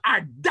 People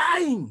are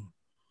dying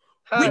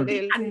with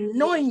the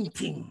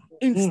anointing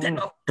instead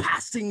of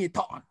passing it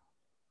on.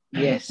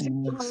 Yes.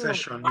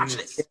 Watch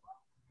this.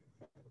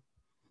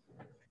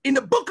 In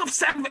the book of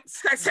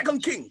 2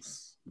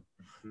 Kings,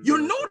 you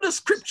know the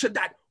scripture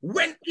that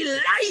when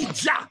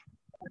Elijah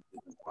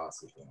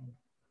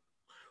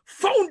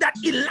found that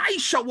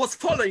Elisha was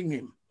following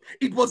him,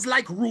 it was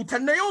like Ruth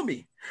and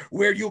Naomi.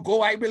 Where you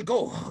go, I will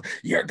go.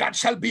 Your God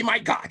shall be my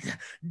God.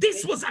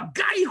 This was a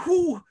guy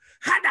who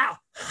had a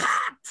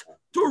heart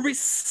to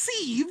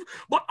receive,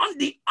 but on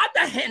the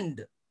other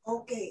hand,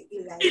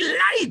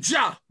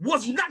 Elijah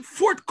was not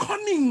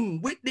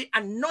forthcoming with the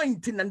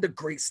anointing and the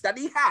grace that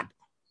he had.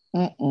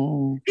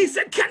 He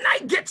said, can I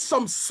get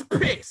some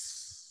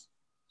space?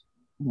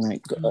 My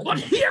God. But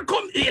here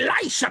comes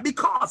Elisha,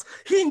 because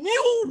he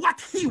knew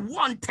what he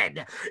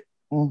wanted.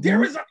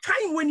 There is a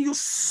time when you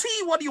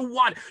see what you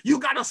want, you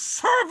gotta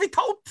serve it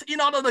out in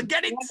order to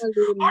get it,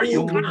 or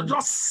you gotta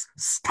just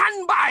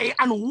stand by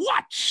and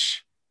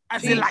watch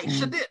as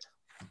Elisha did.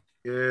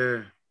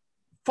 Yeah.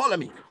 Follow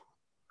me.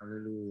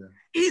 Hallelujah.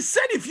 He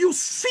said, if you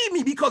see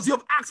me, because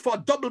you've asked for a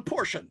double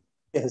portion.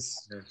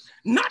 Yes.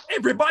 Not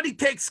everybody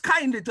takes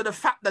kindly to the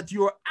fact that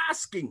you're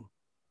asking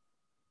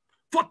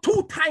for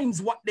 2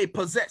 times what they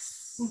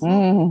possess.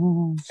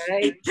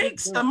 It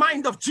takes the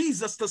mind of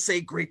Jesus to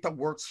say, greater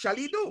works shall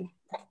he do.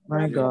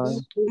 My God.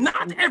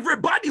 Not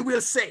everybody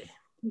will say,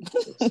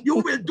 you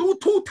will do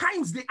 2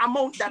 times the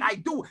amount that I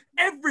do.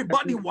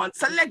 Everybody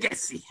wants a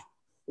legacy.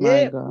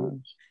 My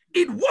God.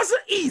 It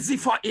wasn't easy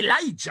for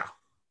Elijah,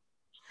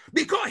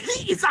 because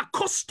he is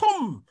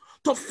accustomed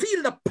to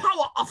feel the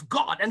power of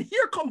God. And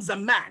here comes a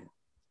man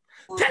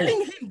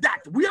telling him that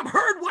we have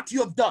heard what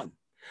you have done,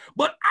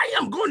 but I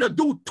am going to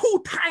do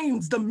 2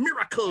 times the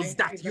miracles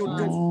that you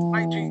do.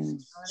 My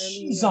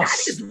Jesus.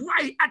 That is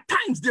why at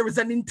times there is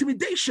an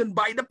intimidation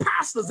by the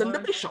pastors and the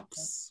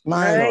bishops.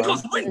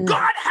 Because when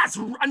God has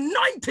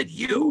anointed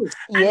you,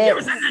 and there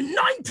is an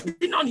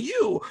anointing on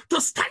you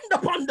to stand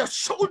upon the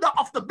shoulder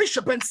of the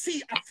bishop and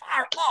see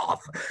afar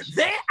off,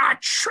 they are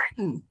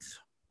threatened.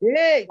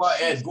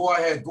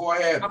 Go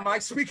ahead. Am I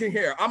speaking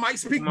here? Am I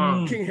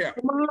speaking here?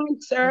 Come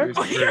on, sir.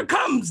 Oh, here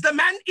comes the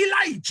man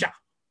Elijah.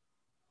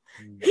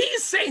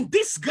 He's saying,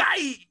 this guy,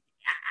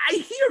 I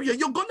hear you,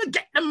 you're going to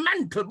get the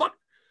mantle, but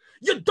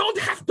you don't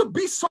have to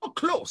be so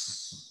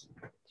close.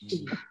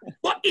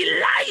 But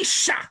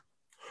Elisha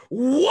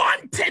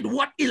wanted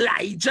what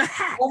Elijah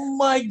had. Oh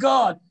my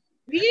God.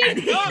 And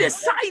he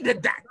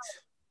decided that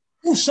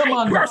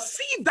I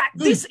perceive that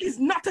this is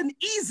not an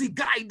easy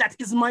guy that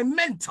is my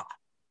mentor.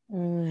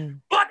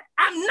 But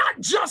I'm not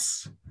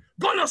just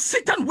gonna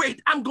sit and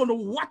wait. I'm gonna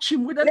watch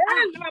him with an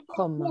eye.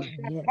 Come on,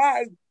 yes.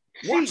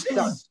 Watch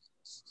this.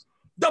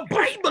 The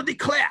Bible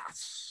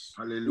declares,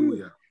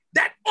 hallelujah,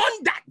 that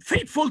on that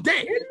fateful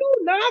day,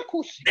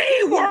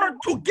 they were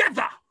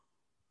together.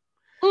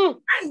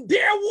 And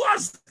there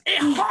was a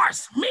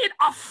horse made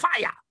of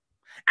fire,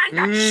 and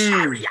a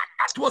chariot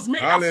that was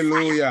made of fire.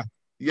 Hallelujah.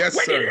 Yes,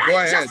 when sir. Go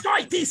Elijah ahead. saw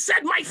it, he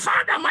said, my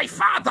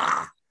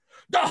father,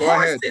 the Go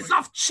horses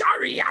of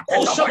chariot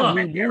and the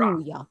horsemen thereof.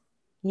 Hallelujah.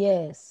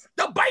 Yes.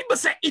 The Bible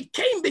said it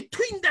came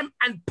between them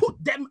and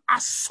put them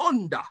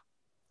asunder.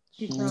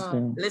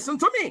 Listen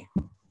to me.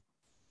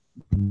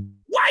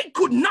 Why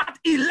could not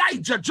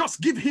Elijah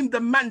just give him the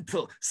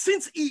mantle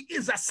since he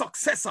is a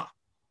successor?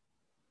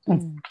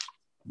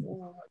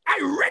 I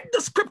read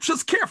the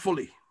scriptures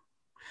carefully.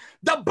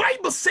 The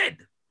Bible said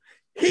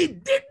he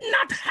did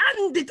not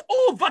hand it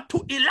over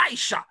to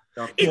Elisha.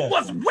 It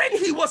was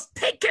when he was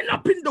taken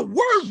up in the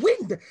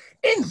whirlwind.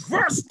 In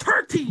verse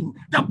 13,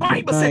 the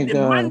Bible said the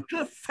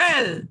mantle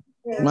fell.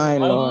 My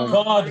Lord.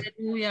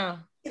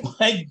 Hallelujah.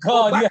 My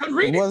God.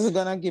 He wasn't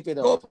going to give it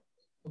up. Go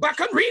back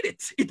and read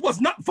it. It was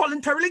not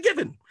voluntarily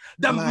given.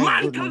 The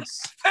mantle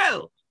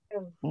fell.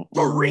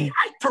 To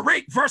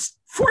reiterate, verse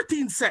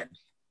 14 said,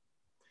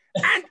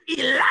 and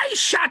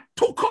Elisha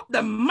took up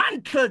the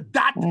mantle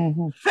that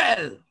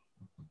fell.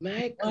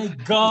 My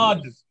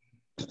God.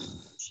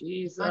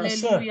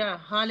 Jesus. Hallelujah.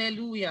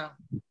 Hallelujah.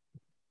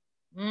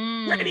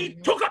 When he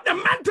took up the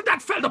mantle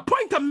that fell, the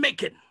point I'm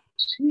making,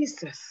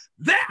 Jesus,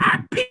 there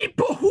are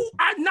people who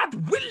are not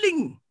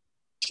willing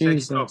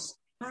Jesus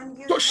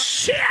to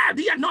share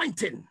the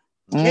anointing.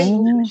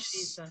 And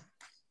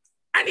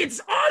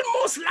it's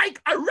almost like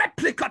a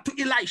replica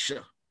to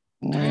Elisha.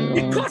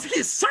 Because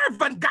his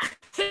servant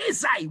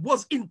Gehazi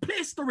was in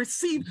place to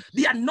receive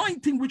the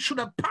anointing which should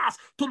have passed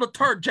to the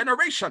third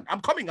generation.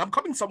 I'm coming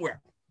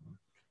somewhere.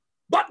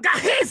 But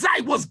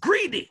Gehazi was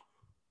greedy.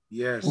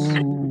 Yes.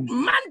 And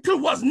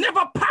mantle was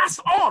never passed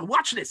on.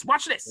 Watch this.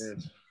 Yes.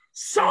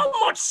 So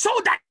much so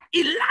that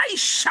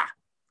Elisha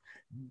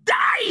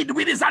died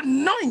with his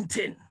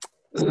anointing.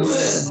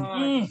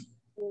 God.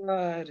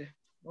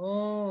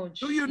 Oh,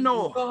 do you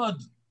know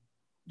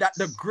that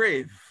the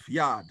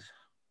graveyard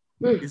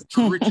is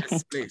the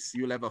richest place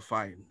you'll ever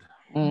find?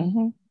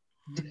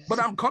 But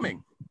I'm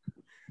coming.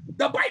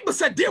 The Bible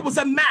said there was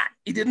a man.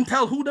 It didn't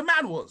tell who the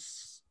man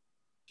was.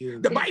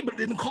 The Bible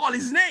didn't call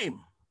his name.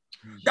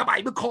 The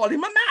Bible called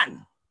him a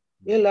man.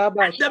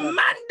 And the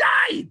man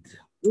died.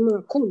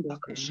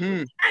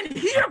 And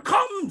here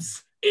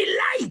comes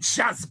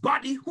Elijah's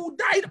body, who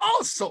died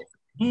also.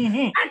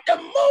 And the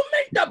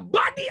moment the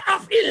body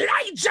of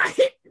Elijah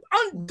hit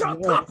on the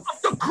top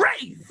of the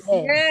grave,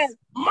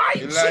 my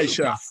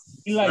Elisha.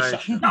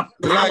 The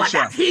power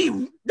that he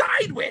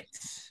died with,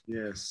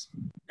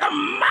 the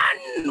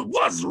man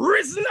was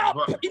risen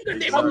up in the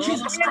name of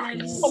Jesus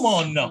Christ. Come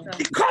on now.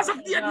 Because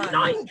of the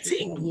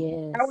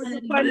anointing.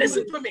 But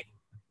listen to me.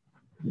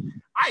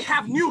 I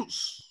have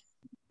news.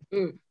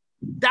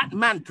 That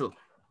mantle,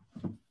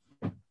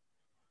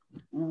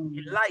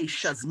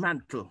 Elisha's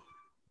mantle,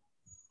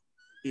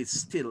 is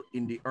still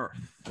in the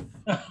earth.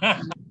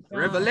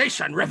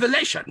 Revelation.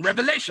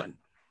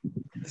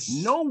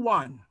 No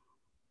one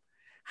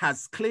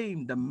has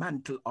claimed the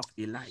mantle of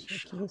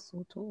Elisha.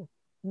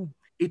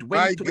 It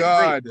went to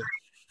the grave.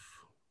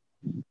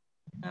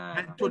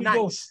 And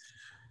tonight,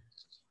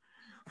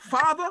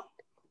 Father,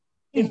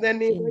 in the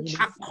name of Jesus,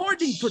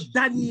 according to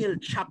Daniel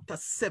chapter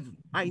 7,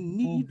 I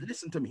need,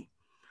 listen to me,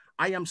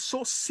 I am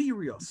so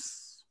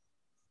serious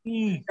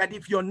that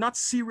if you're not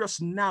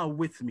serious now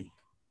with me,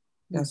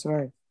 that's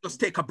right, just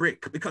take a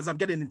break, because I'm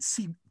getting in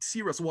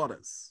serious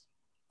waters.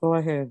 Go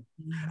ahead.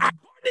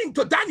 According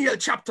to Daniel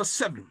chapter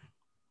 7,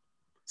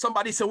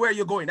 somebody said, where are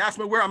you going? Ask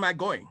me, where am I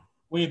going?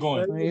 Where are you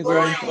going? Where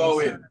are you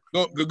going?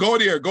 Go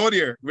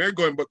there. We're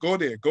going, but go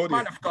there.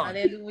 Man of God.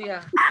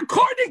 Hallelujah.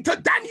 According to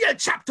Daniel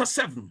chapter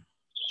 7,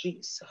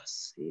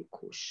 Jesus,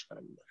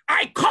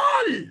 I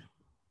call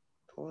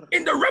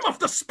in the realm of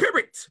the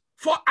spirit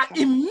for an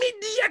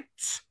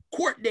immediate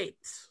court date.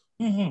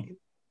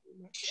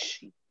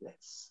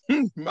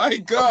 My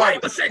God. The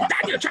Bible said,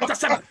 Daniel chapter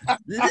 7,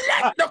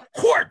 let the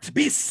court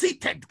be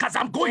seated, because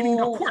I'm going in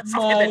the courts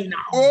of heaven now.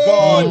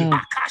 Oh,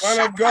 man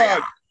of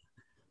God.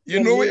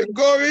 You know where you're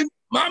going?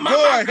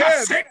 Go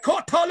ahead.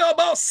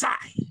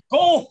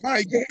 Go.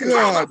 My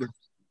God.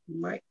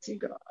 Mighty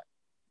God.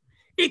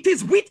 It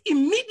is with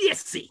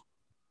immediacy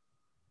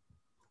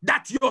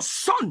that your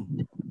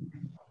son,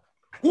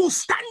 who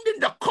stand in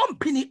the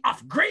company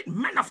of great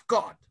men of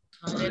God,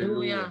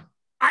 hallelujah,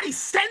 I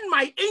send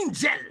my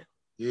angel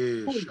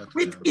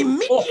with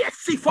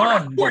immediacy for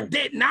a court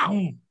date now,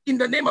 in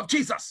the name of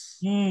Jesus.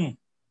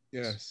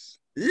 Yes.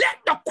 Let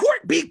the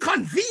court be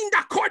convened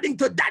according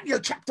to Daniel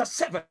chapter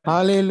 7.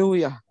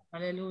 Hallelujah.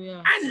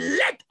 Hallelujah. And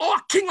let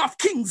our King of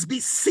Kings be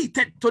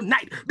seated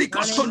tonight,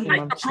 because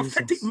tonight the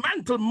prophetic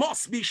mantle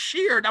must be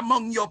shared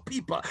among your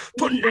people.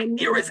 Tonight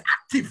there is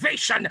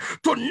activation.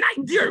 Tonight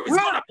there is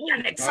going to be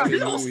an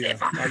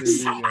explosive.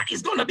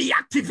 Somebody's going to be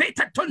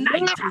activated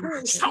tonight.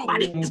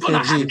 Somebody is going to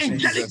have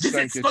angelic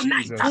visits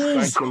tonight.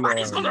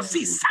 Somebody's going to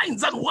see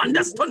signs and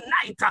wonders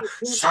tonight.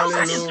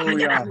 Somebody's going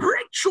to get a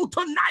breakthrough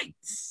tonight.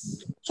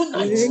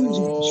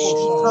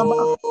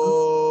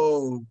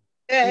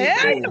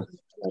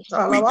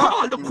 We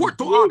call the court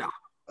to order.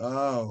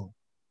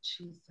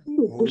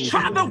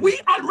 Father, we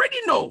already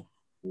know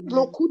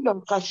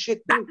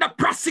that the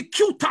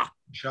prosecutor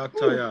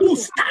who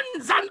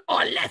stands on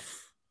our left,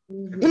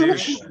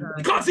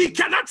 because he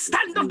cannot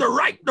stand on the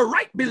right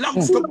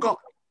belongs to God.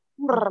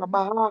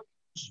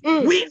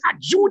 We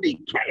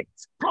adjudicate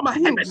from a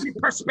heavenly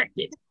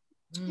perspective.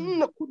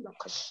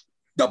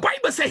 The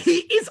Bible says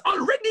he is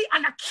already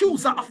an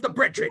accuser of the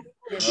brethren.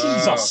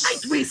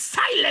 Jesus. We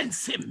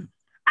silence him.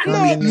 And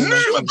we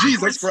name of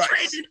Jesus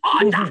Christ in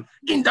order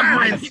in the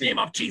mighty name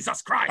of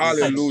Jesus Christ.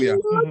 Hallelujah.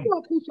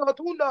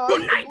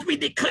 Tonight we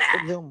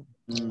declare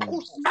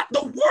that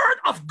the word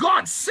of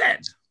God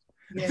said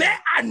there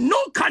are no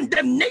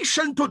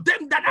condemnation to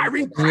them that are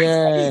in Christ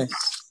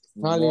Jesus.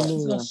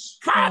 Hallelujah.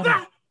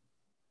 Father,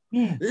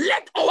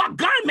 let our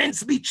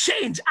garments be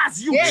changed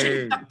as you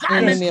change the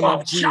garment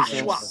of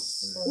Joshua.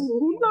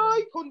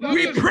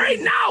 We pray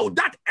now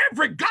that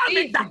every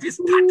garment that is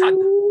tattered,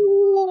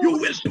 you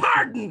will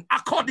pardon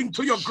according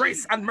to your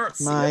grace and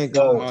mercy. My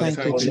God, thank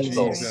you,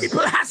 Jesus.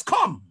 People has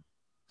come.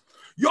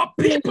 Your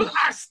people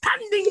are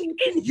standing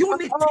in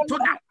unity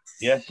tonight.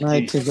 Yes,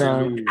 mighty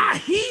God. Are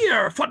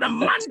here for the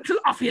mantle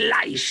of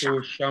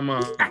Elisha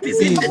that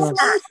is in this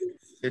earth.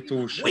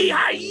 We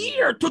are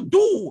here to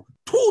do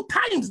 2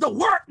 times the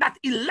work that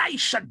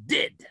Elisha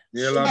did.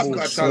 We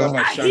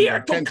are here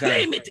to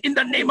claim it in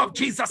the name of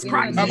Jesus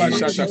Christ.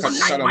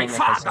 Tonight, my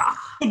Father,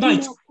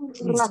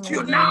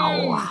 you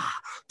now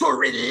to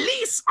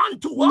release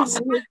unto us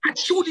and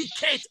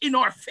adjudicate in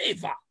our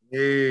favor.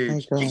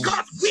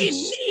 Because we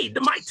need,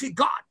 mighty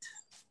God,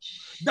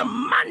 the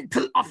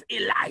mantle of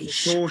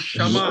Elisha.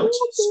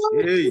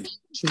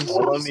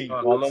 Follow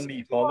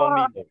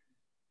me.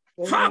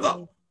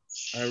 Father,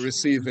 I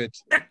receive it.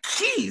 The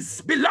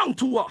keys belong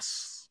to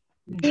us.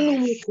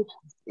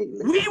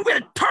 We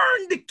will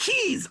turn the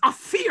keys of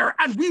fear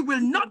and we will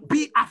not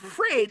be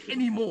afraid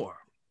anymore.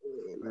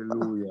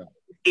 Hallelujah.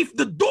 If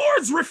the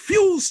doors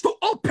refuse to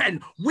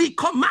open, we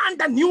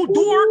command a new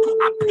door to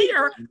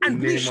appear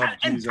and we shall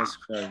enter.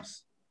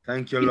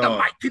 Thank you, In Lord. the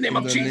mighty name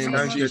of Jesus.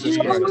 Thank you, Jesus.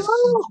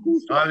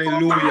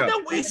 Hallelujah. Father,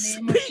 we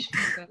speak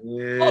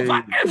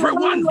over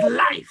everyone's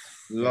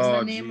life.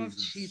 Lord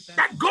Jesus.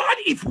 That God,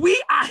 if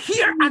we are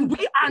here and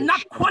we are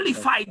not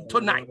qualified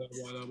tonight,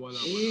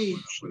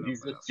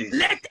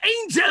 let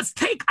angels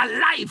take a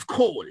live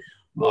coal.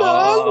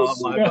 Oh,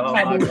 my God,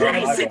 my and God,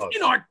 place my it God.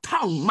 in our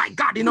tongue, my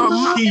God, in our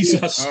mouth.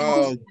 Jesus.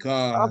 Oh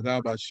God,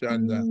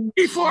 Abashanda.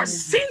 If our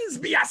sins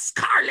be as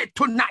scarlet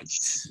tonight,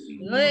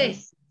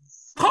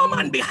 come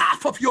on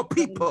behalf of your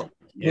people.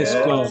 Yes,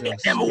 God.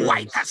 Make them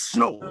white as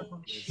snow.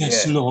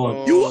 Yes,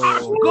 Lord. You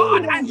are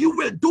God and you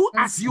will do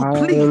as you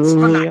please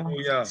tonight.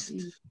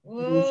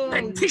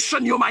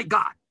 Petition you, my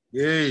God.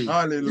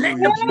 Hallelujah. Let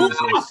the book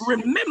of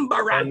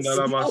remembrance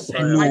be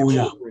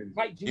open.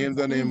 In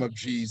the name of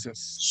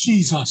Jesus.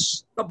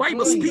 Jesus. The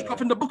Bible speaks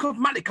of in the book of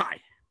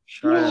Malachi.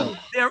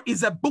 There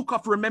is a book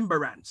of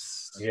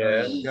remembrance.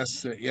 Yes,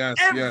 yes,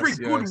 Every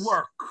good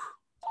work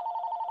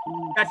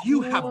that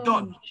you have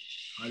done.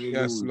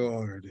 Yes,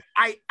 Lord.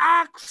 I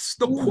ask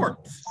the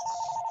court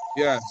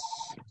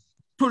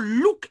to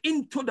look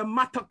into the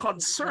matter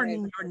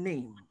concerning your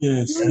name.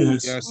 Yes,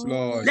 yes. Yes,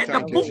 Lord. Let the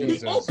book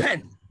be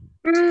open.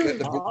 Let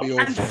the book be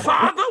open. And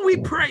Father, we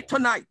pray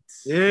tonight.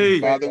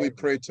 Father, we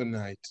pray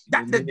tonight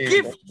that the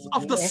gift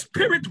of the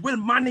Spirit will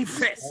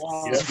manifest.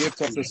 The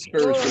gift of the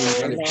Spirit will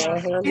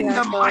manifest. In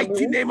the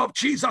mighty name of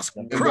Jesus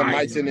Christ. In the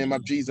mighty name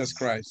of Jesus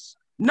Christ.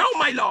 Now,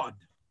 my Lord,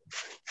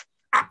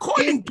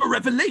 according to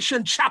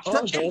Revelation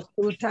chapter 8.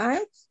 2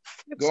 times.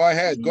 Go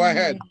ahead. Go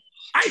ahead.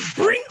 I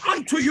bring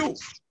unto you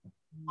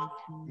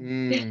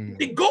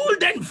the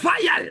golden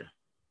vial.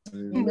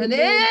 In the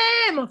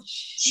name of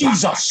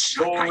Jesus.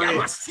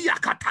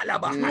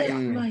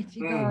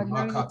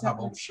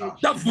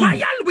 The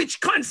vial which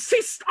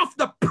consists of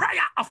the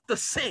prayer of the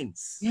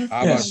saints.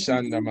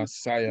 Abashanda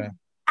Messiah.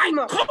 I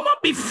come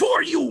up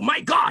before you, my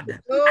God,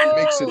 and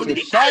mix it with with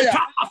the fire.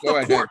 altar of Go the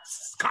ahead.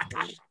 courts.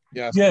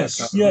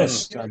 Yes,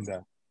 yes.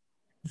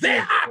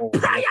 There are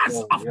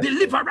prayers of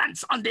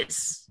deliverance on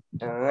this.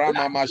 There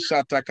are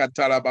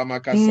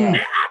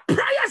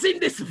prayers in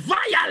this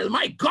vial,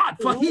 my God,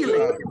 for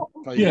healing.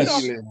 For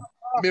healing.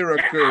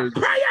 Miracles. There are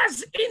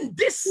prayers in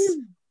this.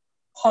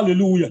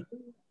 Hallelujah.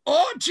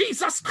 Oh,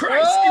 Jesus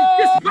Christ, in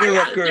this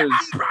vial, there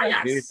are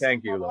prayers.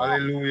 Thank you, Lord.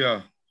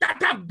 Hallelujah.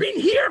 That have been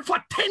here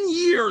for 10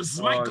 years,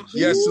 my God.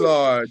 Yes,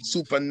 Lord.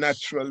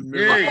 Supernatural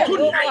miracles.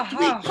 Tonight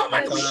we come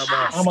and we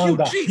ask you,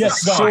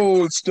 Jesus.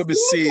 Souls to be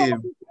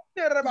saved.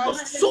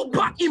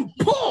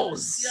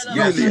 superimpose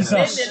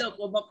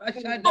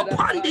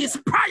upon these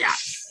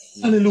prayers.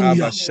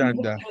 Hallelujah.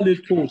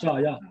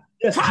 Hallelujah.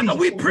 Yes, Father, Jesus.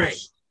 we pray.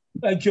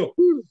 Thank you.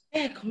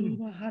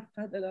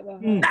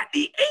 That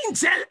the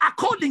angel,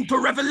 according to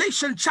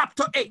Revelation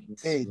chapter 8,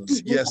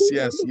 Yes.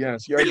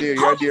 You're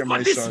there, my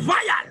this son.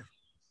 vial.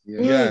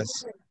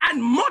 Yes.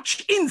 And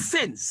much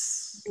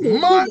incense.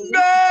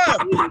 Manda!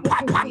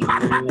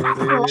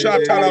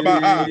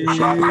 Chatalabaha.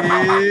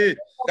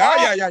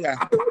 Yeah.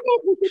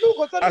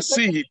 I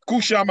see.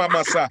 Kusha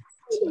mamasa.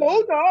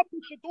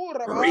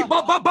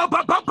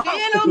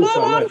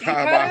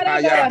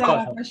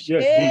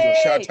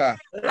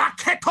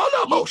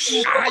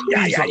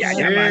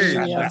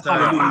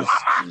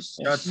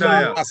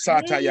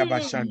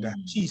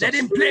 Let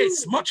him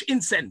place much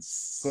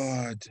incense.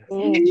 God.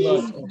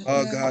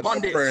 Oh God,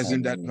 prayers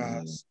in that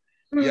vase.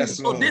 Yes,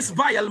 Lord. So this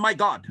vial, my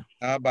God,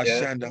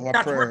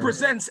 that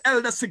represents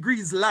Elder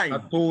Sigri's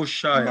line,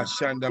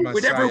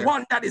 with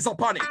everyone that is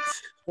upon it.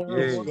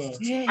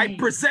 I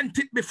present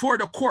it before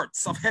the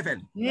courts of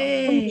heaven.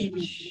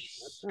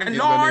 And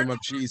Lord,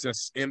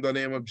 in the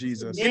name of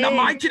Jesus, in the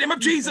mighty name of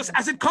Jesus,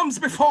 as it comes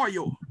before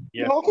you,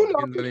 in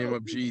the name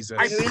of Jesus,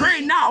 I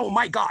pray now,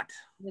 my God,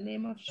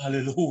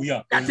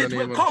 hallelujah, that it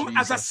will come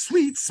as a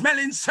sweet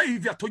smelling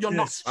savior to your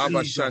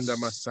nostrils.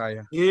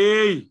 Messiah.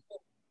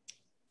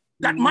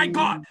 That my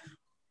God,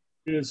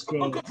 the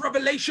book of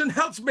Revelation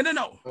helps me to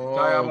know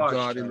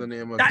God, in the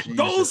name of that Jesus,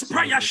 those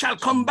prayers shall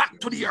come back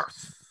to the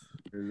earth.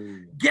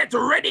 Get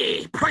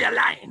ready, prayer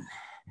line.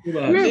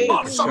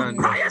 Because some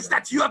prayers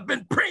that you have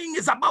been praying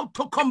is about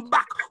to come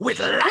back with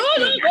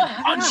lightning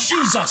and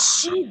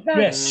Jesus.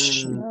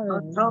 Yes.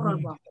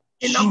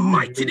 In the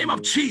mighty name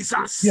of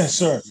Jesus. Yes,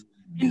 sir.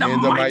 In the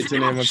mighty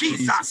name of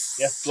Jesus.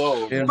 Yes,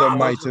 Lord. In the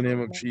mighty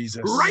name of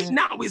Jesus. Right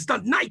now is the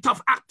night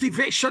of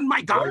activation,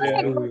 my God.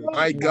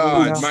 My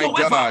God, my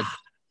God.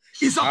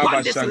 Is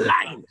upon this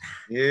line.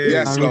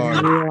 Yes,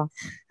 Lord. God,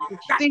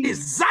 that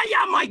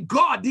desire, my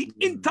God, the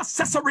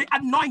intercessory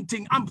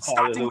anointing. I'm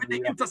starting with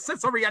the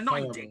intercessory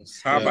anointing.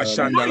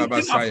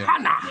 Anointing of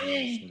Hannah.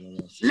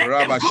 Let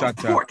them come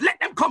forth. Let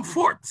them come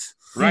forth.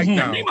 Right in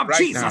now, the name of right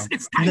Jesus, now.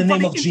 it's time for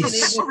the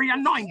intercessory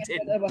anointing.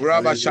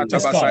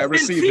 You've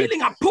been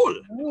feeling a pull.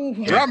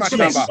 You've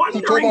been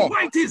wondering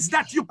why it is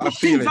that you put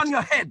things on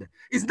your head.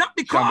 It's not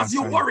because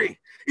you worry.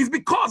 It's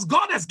because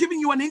God has given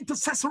you an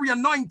intercessory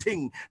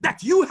anointing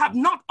that you have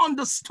not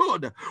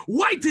understood.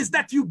 Why it is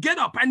that you get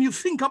up and you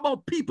think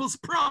about people's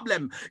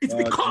problem. It's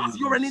because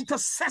you're an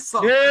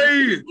intercessor.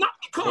 It's not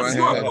because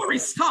you're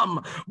worrisome.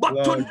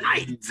 But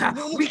tonight,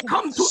 we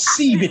come to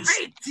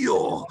activate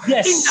you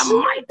in the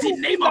mighty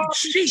name of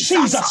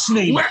Jesus.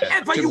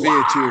 Wherever you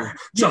are,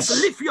 just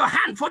lift your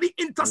hand for the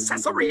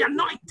intercessory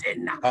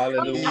anointing.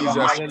 Hallelujah. In the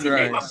mighty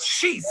name of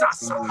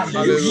Jesus.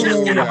 Hallelujah. You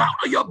shall get up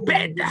out of your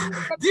bed.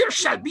 There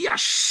shall be a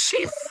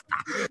shift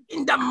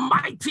in the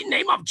mighty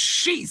name of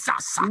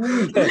Jesus.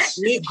 Let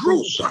this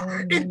group,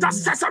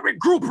 intercessory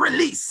group,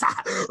 release it.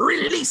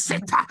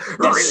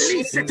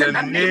 Release it in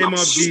the name of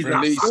Jesus.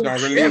 Release.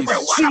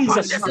 Everyone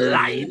upon this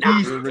line,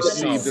 we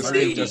receive this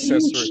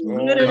intercessory.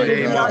 Oh my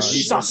God.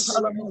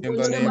 In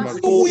the name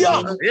of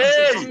Jesus.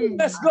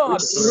 Yes,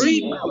 God.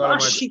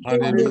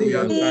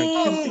 Hallelujah.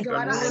 Thank you.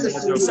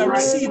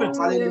 Receive it.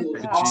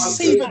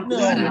 Receive it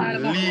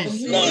now.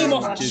 Name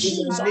of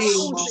Jesus.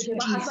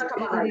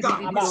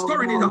 God,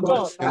 stirring it up.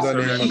 In the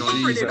name of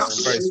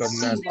Jesus Christ of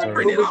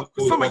Nazareth.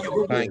 Some of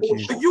you, thank you.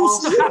 You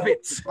used to have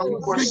it.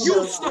 You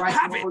used to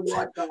have it.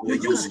 You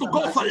used to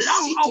go for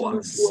long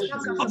hours.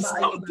 But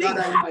something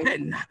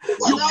happened.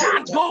 You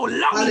can't go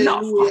long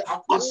enough.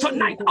 But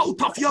tonight,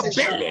 out of your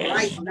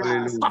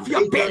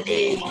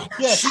belly,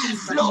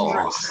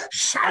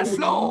 shall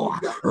flow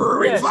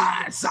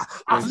rivers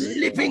of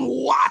living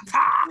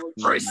water.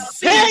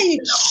 Receive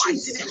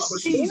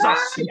in the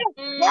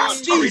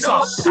mighty name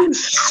of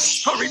Jesus.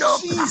 Stir it up.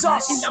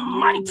 In the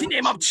mighty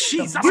name of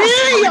Jesus.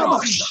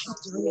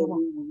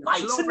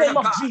 Mighty name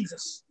of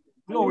Jesus.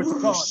 Glory to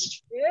God.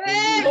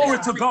 Glory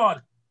to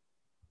God.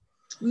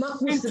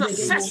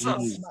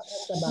 Intercessors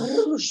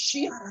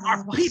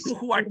are people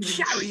who are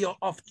carrier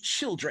of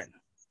children.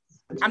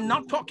 I'm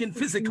not talking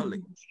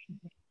physically.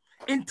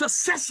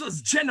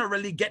 Intercessors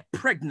generally get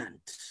pregnant.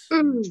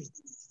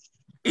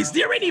 Is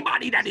there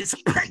anybody that is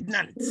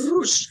pregnant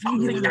with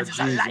something that is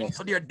aligned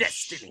to their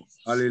destiny?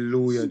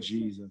 Hallelujah,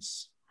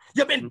 Jesus.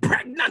 You've been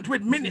pregnant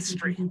with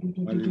ministry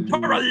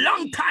for a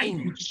long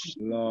time,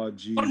 Lord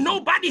Jesus. But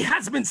nobody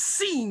has been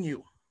seeing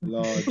you.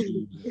 Lord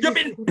Jesus. You've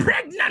been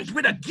pregnant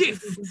with a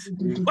gift,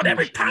 but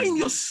every time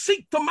you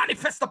seek to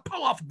manifest the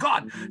power of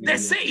God, they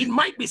say it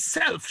might be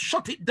self.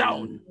 Shut it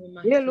down.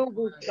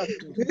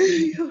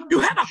 You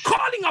had a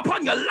calling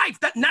upon your life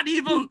that not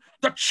even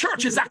The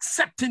church is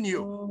accepting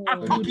you.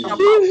 I'm talking about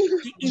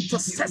the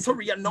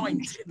intercessory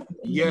anointing.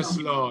 Yes,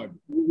 Lord.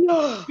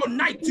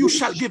 Tonight you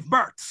shall give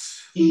birth.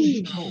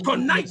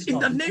 Tonight, in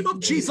the name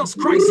of Jesus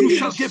Christ, you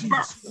shall give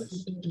birth.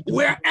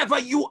 Wherever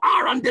you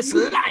are on this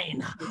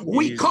line,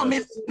 we come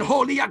in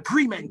holy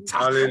agreement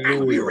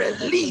and we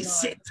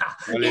release it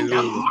in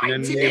the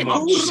mighty name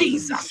of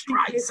Jesus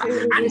Christ.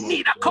 I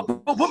need a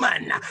couple of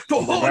women to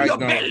hold your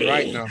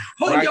belly,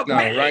 hold your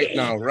belly,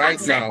 and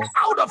say,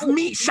 out of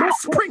me shall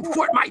spring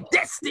forth my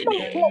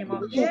destiny.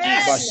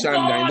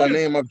 Bashanda, in the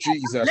name of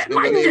Jesus. Let In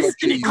my the name of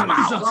destiny Jesus. come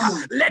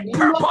out. Let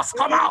purpose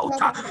come out.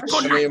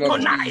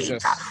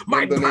 Tonight.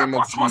 My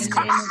purpose must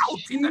come out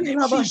in the name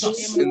of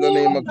Jesus. In the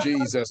name of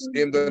Jesus.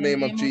 In the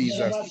name of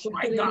Jesus.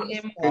 My God.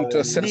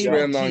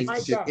 Intercessory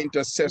anointing.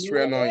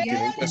 Intercessory anointing.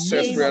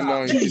 Intercessory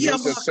anointing.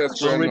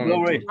 Intercessory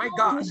anointing. My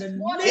God.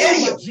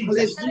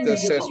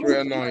 Intercessory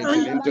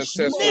anointing.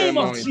 Intercessory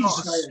anointing.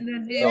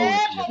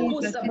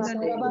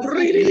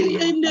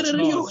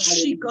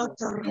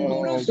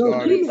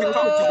 Oh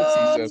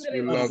God, Jesus,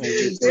 we love you.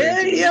 We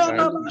praise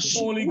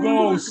you. Holy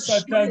Ghost, I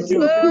thank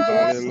you.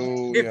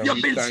 Hallelujah. If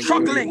you've been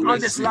struggling on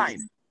this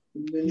line,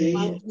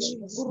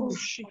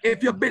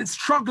 if you've been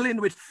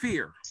struggling with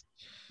fear,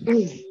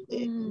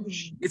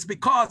 it's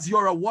because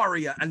you're a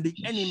warrior and the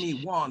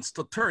enemy wants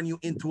to turn you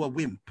into a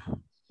wimp.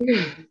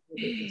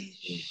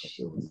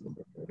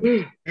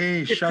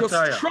 If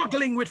you're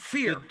struggling with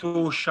fear,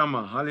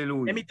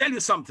 let me tell you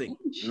something.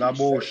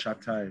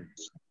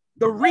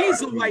 The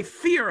reason why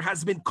fear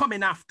has been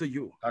coming after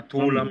you,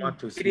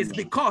 it is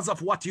because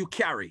of what you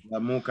carry.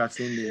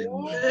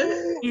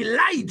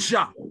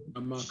 Elijah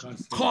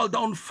called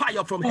down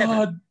fire from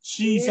heaven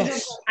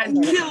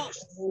and killed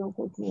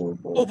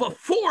over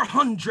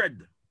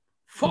 400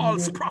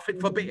 false prophets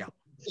for Baal.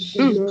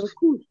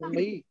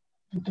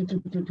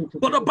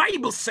 But the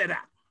Bible said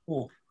that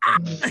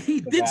after he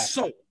did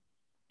so,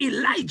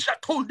 Elijah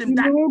told him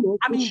that,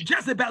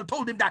 Jezebel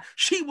told him that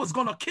she was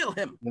going to kill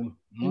him.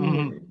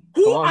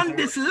 Who on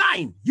this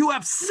line, you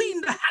have seen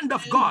the hand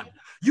of God.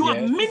 You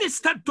have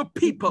ministered to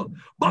people,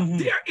 but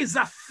there is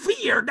a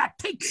fear that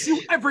takes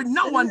you every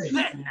now and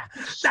then,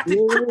 that it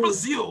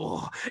cripples you.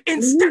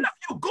 Instead of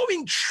you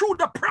going through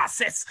the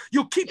process,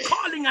 you keep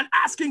calling and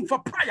asking for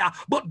prayer,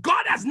 but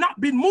God has not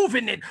been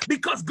moving it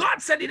because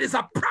God said it is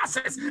a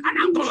process and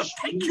I'm going to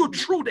take you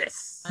through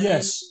this.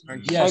 Yes.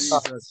 Thank you,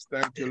 Jesus.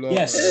 Thank you, Lord.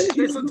 Yes.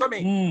 Listen to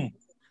me.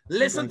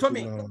 Listen to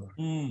me.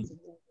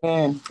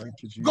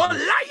 Thank you, Jesus.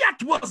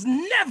 Goliath was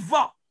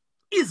never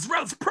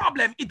Israel's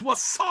problem. It was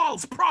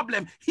Saul's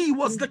problem. He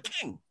was the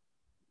king.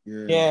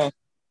 Yeah.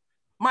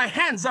 My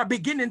hands are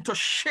beginning to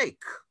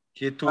shake.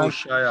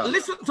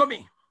 Listen to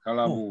me.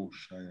 The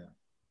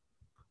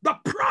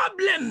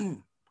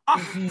problem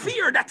of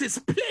fear that is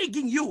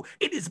plaguing you,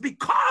 it is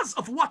because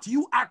of what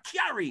you are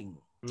carrying.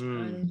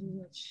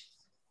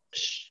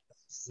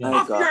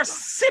 Of your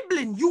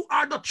sibling, you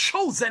are the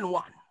chosen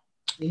one.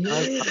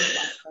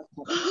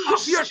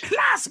 Of your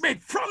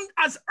classmate from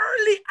as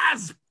early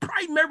as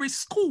primary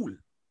school.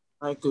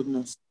 My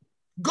goodness.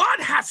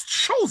 God has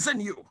chosen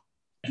you.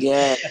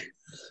 Yeah.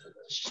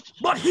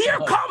 But here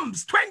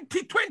comes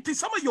 2020.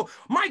 Some of you,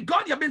 my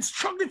God, you've been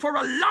struggling for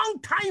a long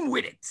time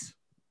with it.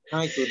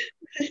 My goodness.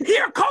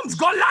 Here comes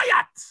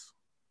Goliath.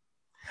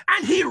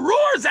 And he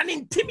roars and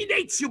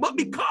intimidates you, but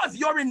because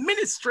you're in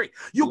ministry,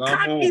 you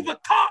can't even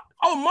talk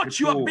how much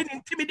you have been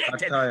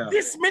intimidated.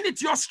 This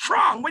minute you're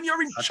strong. When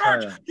you're in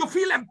church, you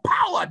feel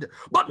empowered.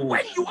 But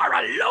when you are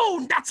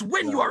alone, that's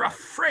when you are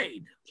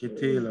afraid.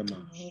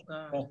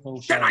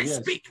 Can I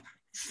speak?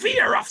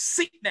 Fear of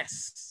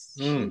sickness.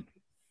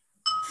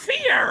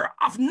 Fear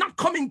of not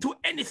coming to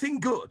anything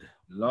good.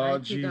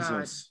 Lord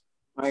Jesus.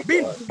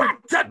 Being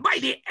battered by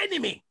the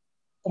enemy.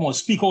 Come on,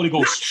 speak, Holy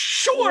Ghost. Not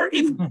sure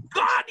if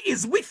God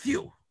is with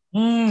you.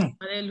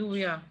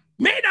 Hallelujah.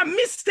 Made a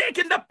mistake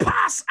in the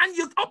past, and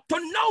you up to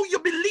now you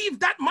believe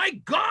that my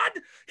God,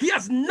 he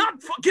has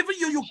not forgiven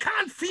you. You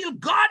can't feel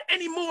God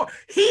anymore.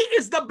 He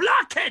is the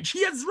blockage. He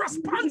is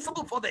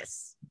responsible for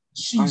this.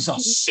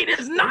 Jesus. It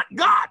is not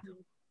God.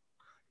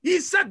 He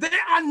said there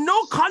are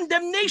no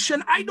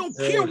condemnation. I don't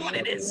care what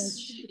it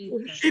is.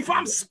 If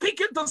I'm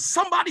speaking to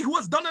somebody who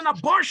has done an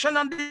abortion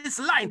on this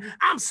line,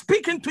 I'm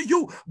speaking to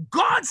you.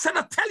 God said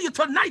to tell you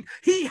tonight,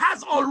 he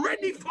has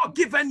already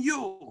forgiven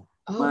you.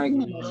 My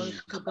God.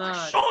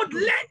 Don't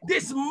let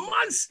this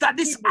monster,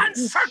 this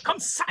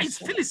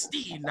uncircumcised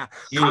Philistine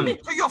come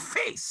into your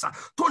face.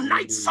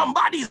 Tonight,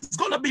 somebody is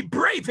going to be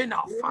brave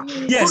enough.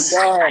 Yes.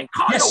 Tonight, I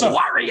call the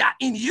warrior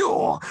in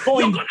you.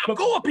 You're going to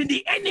go up in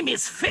the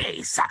enemy's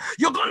face.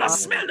 You're going to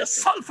smell the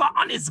sulfur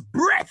on his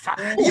breath.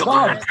 You're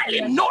going to tell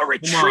him no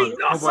retreat,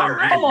 no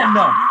surrender. Come on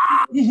now.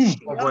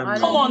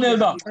 Come on,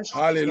 Elder.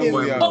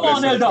 Hallelujah. Come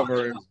on, Elder.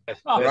 Cover him.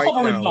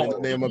 Right now, in the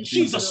name of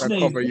Jesus, I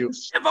cover you.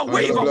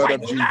 Under the blood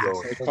of Jesus,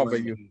 I cover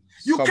you.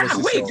 You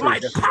can't wave my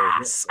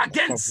pass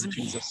against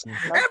me.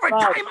 Every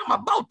time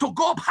I'm about to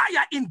go up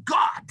higher in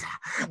God,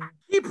 I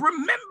keep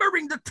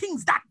remembering the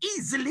things that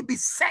easily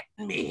beset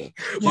me.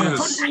 But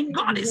tonight,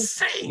 God is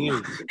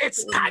saying,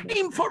 it's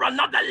time for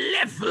another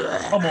level.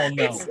 Come on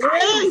now. It's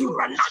time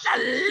for another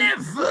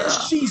level.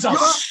 Jesus.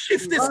 Your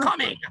shift is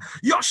coming.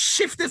 Your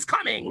shift is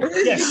coming.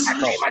 Yes. In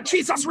the name of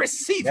Jesus,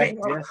 receive it.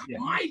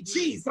 My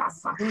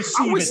Jesus. I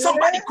wish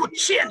somebody could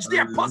change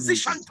their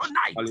position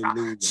tonight.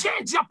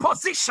 Change your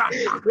position.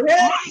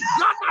 My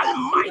God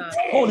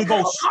Almighty. Holy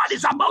Ghost. God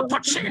is about to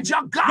change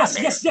your garment.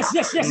 Yes. You're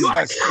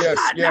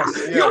tattered.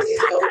 You're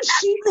tattered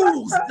and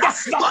bruised. But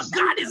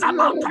God is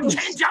about to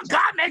change your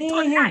garment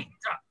tonight.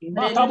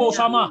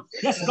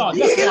 Yes, God.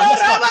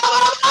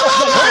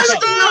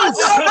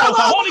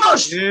 Holy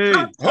Ghost.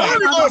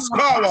 Holy Ghost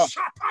power.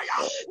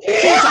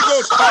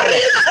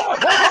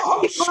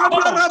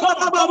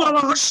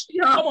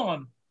 Come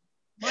on.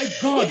 My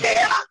God. In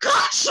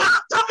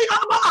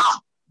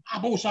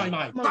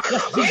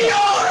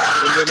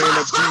the name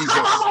of Jesus.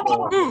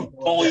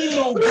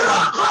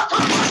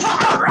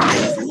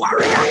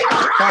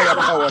 Fire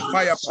power.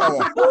 Fire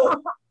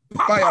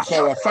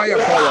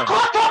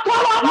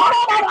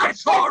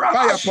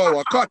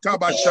power.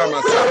 Katabashama.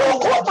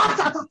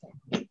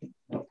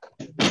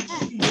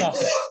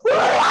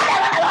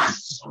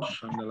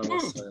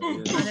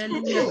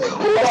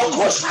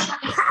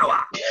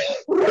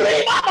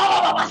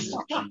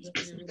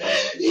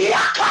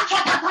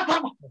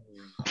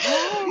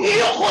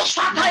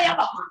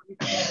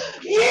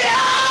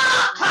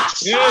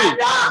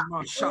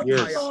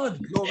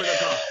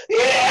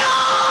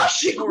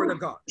 Glory to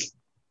God.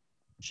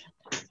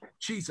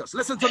 Jesus,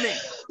 listen to me.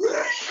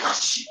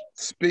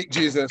 Speak,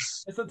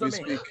 Jesus. Listen to me.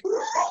 Speak.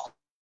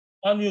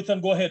 Unmute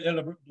and go ahead,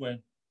 Elder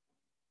Dwayne.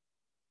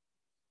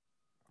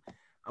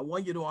 I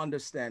want you to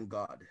understand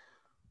God,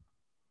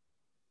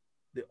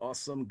 the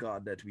awesome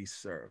God that we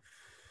serve.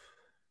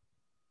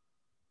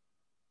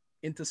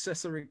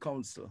 Intercessory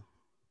council.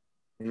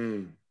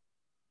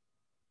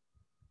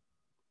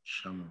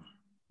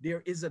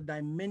 There is a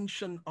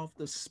dimension of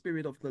the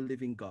Spirit of the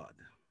living God.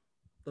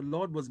 The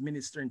Lord was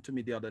ministering to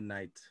me the other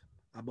night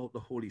about the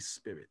Holy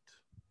Spirit.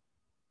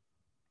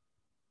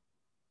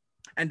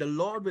 And the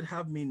Lord would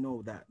have me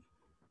know that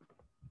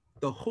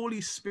the Holy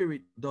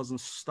Spirit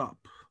doesn't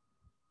stop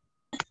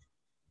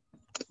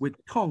with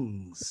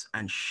tongues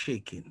and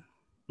shaking.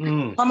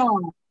 Come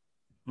on.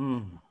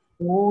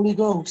 Holy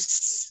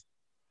Ghost.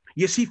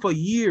 You see, for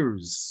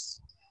years,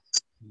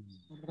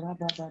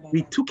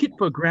 we took it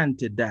for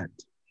granted that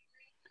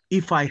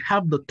if I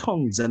have the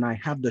tongues and I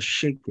have the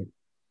shaking,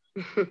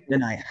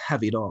 then I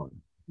have it all.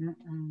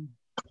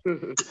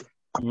 The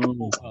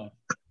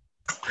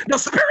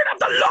Spirit of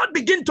the Lord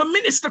began to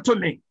minister to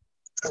me.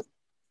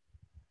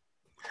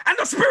 And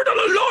the Spirit of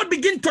the Lord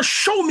began to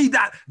show me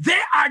that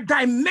there are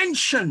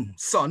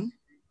dimensions, son.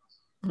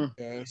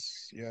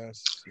 Yes.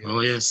 Oh,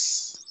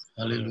 yes.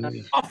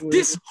 Hallelujah. Of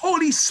this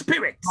Holy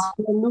Spirit.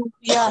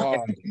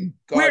 Hallelujah.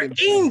 Where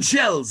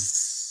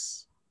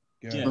angels.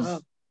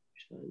 Yes.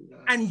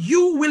 And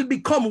you will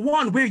become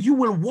one where you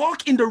will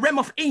walk in the realm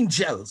of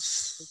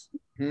angels.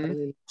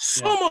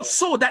 So much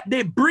so that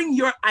they bring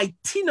your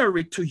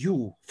itinerary to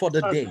you for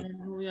the day.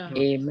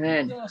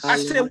 Amen. I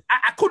said,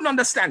 I couldn't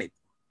understand it.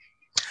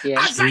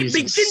 As I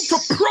begin to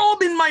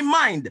probe in my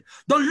mind,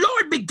 the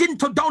Lord begin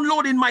to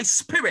download in my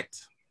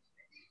spirit.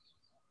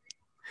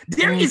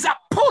 There is a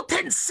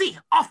potency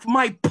of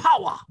my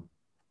power.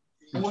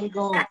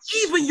 That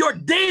even your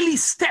daily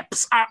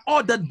steps are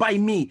ordered by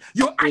me.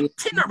 Your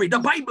itinerary, the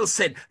Bible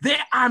said,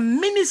 there are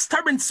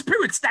ministering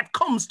spirits that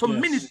comes to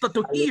minister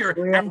to here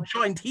and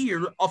joint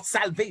here of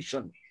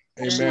salvation.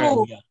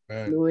 Amen.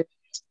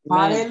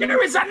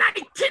 There is an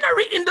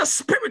itinerary in the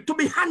spirit to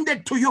be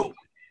handed to you.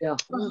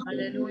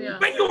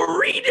 When you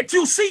read it,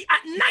 you see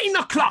at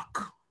 9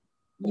 o'clock.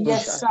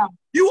 Yes, sir.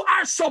 You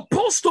are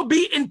supposed to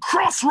be in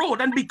crossroad,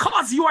 and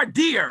because you are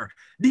there,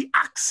 the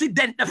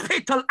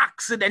fatal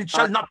accident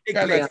shall not take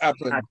place.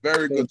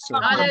 Very good, sir.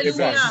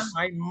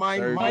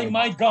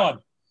 My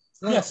God.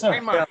 Yes,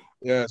 sir.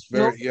 Yes,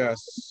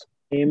 yes.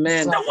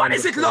 Amen. Now, what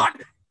is it,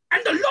 Lord?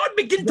 And the Lord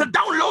began to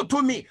download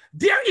to me.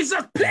 There is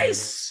a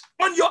place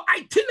on your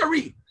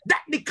itinerary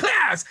that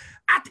declares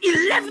at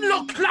 11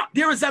 o'clock,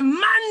 there is a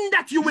man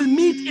that you will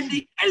meet in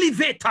the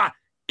elevator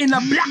in a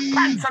black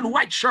pants and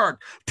white shirt.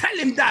 Tell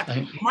him that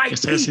my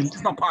peace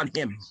is upon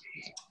him.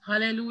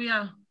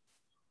 Hallelujah.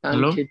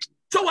 Hello?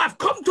 So I've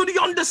come to the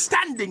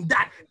understanding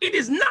that it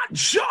is not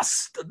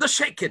just the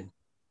shaking.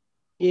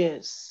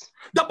 Yes.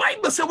 The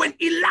Bible says when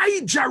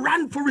Elijah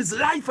ran for his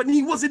life and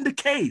he was in the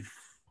cave,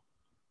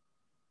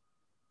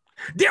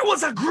 there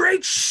was a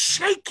great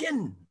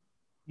shaking.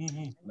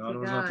 God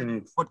was not in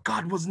it. But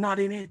God was not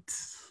in it.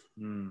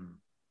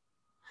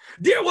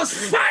 There was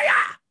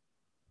fire.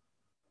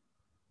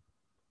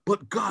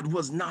 But God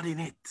was not in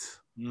it.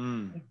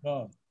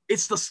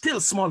 It's the still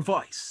small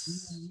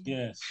voice.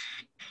 Yes.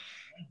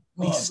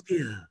 Be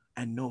still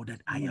and know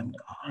that I am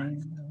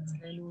God.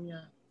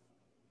 Hallelujah.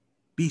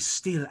 Be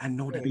still and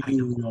know that I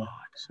am God.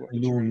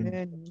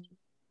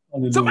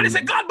 Somebody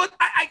said, God, but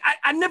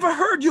I never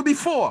heard you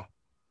before.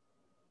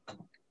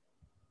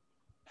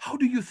 How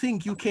do you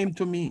think you came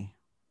to me?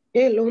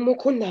 No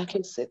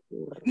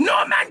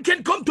man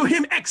can come to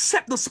him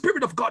except the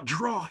Spirit of God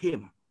draw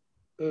him.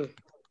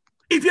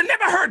 If you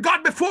never heard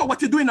God before,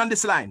 what you doing on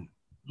this line?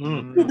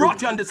 Who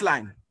brought you on this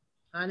line?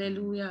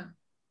 Hallelujah.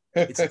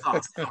 It's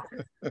God.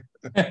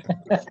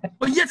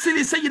 But yet still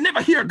you say you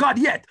never hear God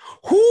yet.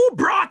 Who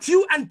brought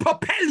you and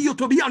propelled you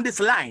to be on this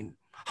line?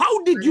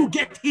 How did you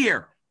get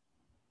here?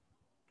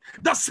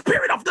 The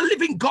Spirit of the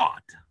living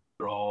God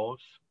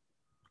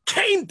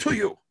came to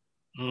you.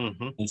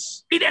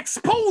 It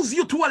exposed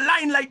you to a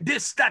line like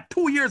this that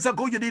 2 years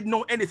ago you didn't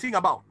know anything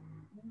about.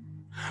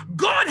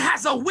 God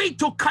has a way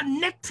to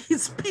connect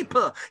his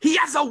people. He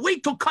has a way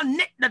to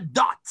connect the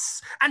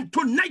dots. And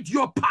tonight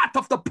you're part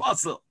of the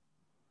puzzle.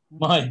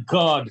 My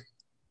God.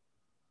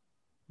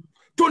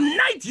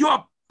 Tonight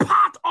you're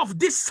part of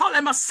this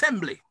solemn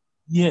assembly.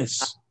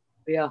 Yes.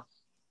 Yeah.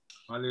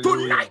 Hallelujah.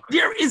 Tonight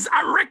there is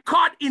a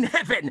record in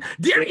heaven.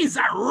 There is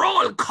a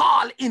roll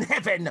call in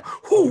heaven.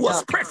 Who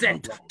was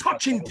present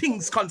touching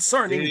things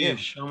concerning him?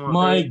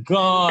 My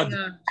God.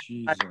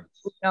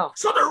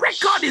 So the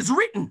record is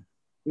written.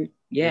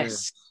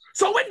 Yes.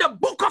 So when the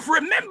book of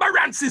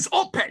remembrance is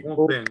open,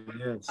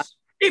 yes.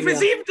 If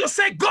it's even to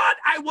say, God,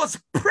 I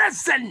was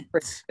present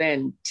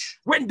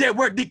when they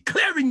were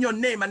declaring your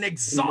name and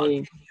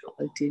exalting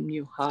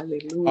you.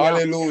 Hallelujah.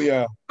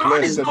 Hallelujah.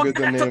 God is Blessed not be the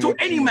better name to of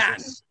any Jesus. man.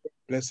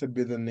 Blessed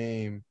be the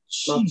name.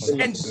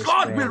 And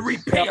God will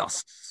repay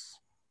us.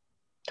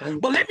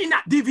 But let me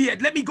not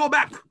deviate. Let me go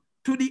back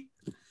to the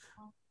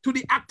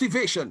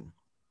activation.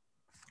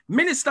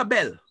 Minister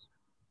Bell.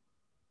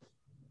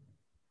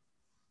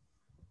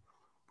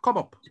 Come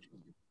up.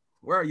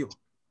 Where are you?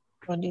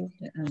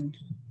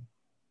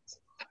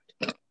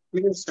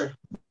 Minister.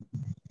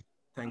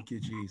 Thank you,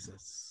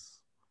 Jesus.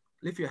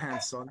 Lift your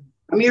hand, son.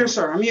 I'm here,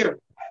 sir. I'm here.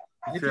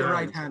 Lift your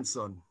right hand,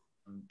 son.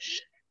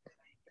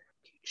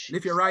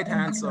 Lift your right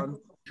hand, son.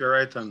 Your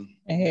right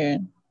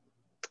hand.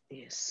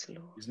 Yes,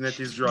 Lord. His net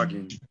is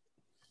dragging.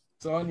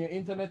 Son, your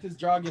internet is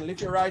dragging.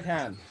 Lift your right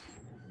hand.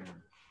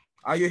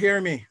 Are you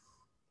hearing me?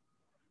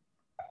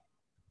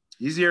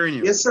 He's hearing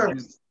you. Yes, sir.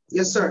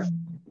 Yes, sir.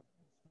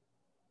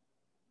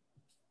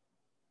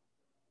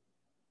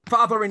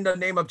 Father, in the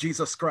name of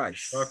Jesus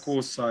Christ. In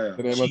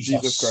the name of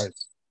Jesus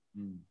Christ.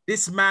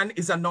 This man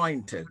is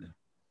anointed.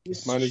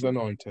 This man is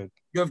anointed.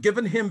 You have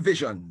given him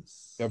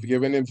visions. You have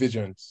given him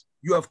visions.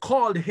 You have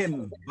called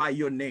him by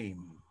your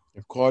name.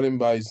 You've called him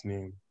by his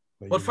name.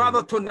 But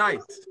Father,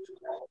 tonight,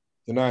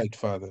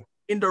 Father,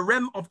 in the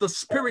realm of the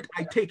Spirit,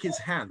 I take his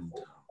hand.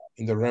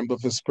 in the realm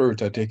of the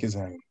Spirit, I take his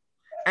hand.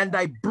 And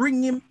I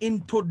bring him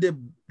into the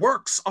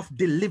works of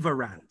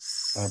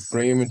deliverance. I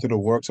bring him into the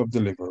works of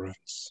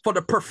deliverance. For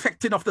the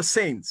perfecting of the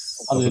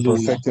saints. For the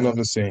perfecting of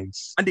the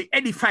saints. And the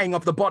edifying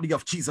of the body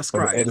of Jesus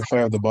Christ. For the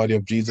edifying of the body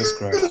of Jesus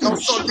Christ. Now,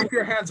 so lift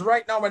your hands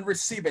right now and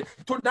receive it.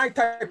 Tonight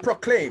I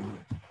proclaim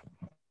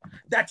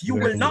that you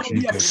will not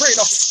be afraid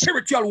of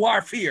spiritual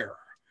warfare,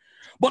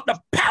 but the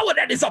power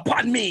that is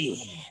upon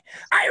me,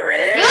 I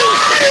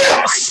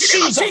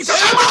release in the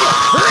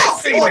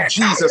mighty name of Jesus.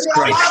 Jesus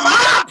Christ. In the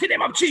mighty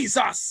name of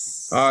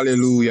Jesus.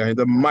 Hallelujah. In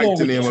the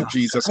mighty name of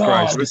Jesus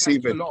Christ.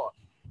 Receive it.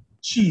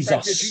 Jesus.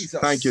 Thank you, Jesus.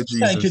 Thank you, Jesus.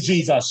 Thank you,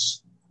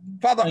 Jesus.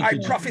 Father, Thank I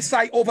you,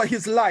 prophesy over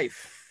his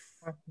life.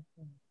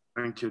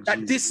 Thank you,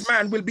 that this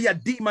man will be a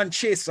demon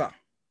chaser.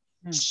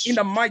 In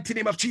the mighty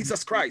name of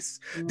Jesus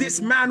Christ, this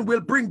man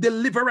will bring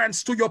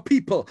deliverance to your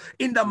people.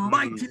 In the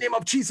mighty name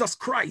of Jesus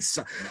Christ,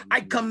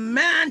 I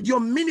command your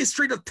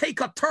ministry to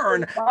take a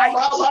turn. I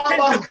open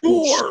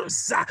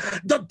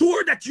the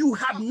door that you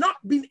have not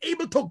been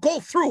able to go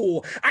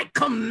through. I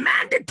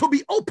command it to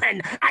be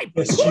open. I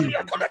pull you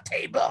to the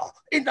table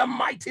in the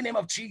mighty name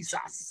of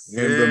Jesus.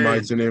 In the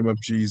mighty name of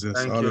Jesus.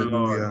 Thank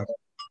Hallelujah.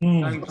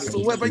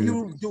 Whatsoever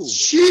you do,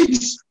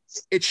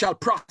 it shall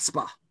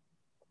prosper.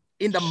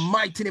 In the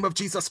mighty name of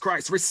Jesus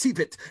Christ, receive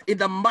it. In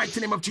the mighty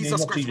name of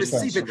Jesus Christ,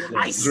 receive it.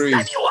 I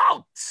send you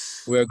out.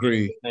 We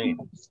agree.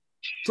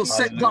 To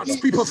set God's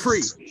people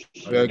free.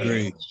 We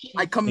agree.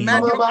 I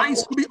command your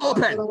eyes to be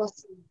open.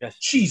 Yes,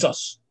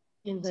 Jesus.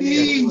 In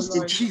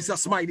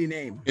Jesus' mighty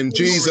name. In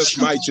Jesus'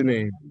 mighty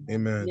name.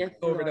 Amen.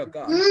 Glory to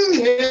God.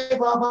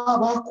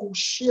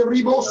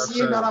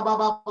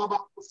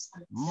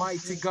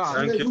 Mighty God.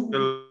 Thank you,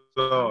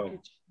 Lord.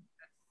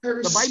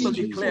 The Bible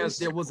declares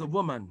there was a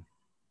woman.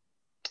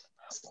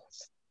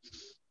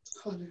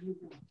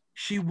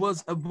 She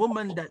was a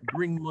woman that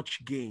bring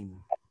much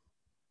gain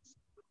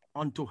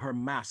unto her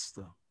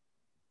master.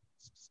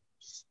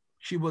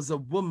 She was a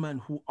woman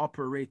who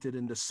operated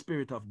in the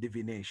spirit of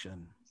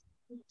divination.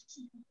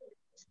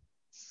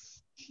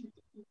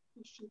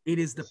 It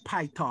is the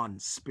Python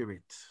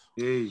spirit.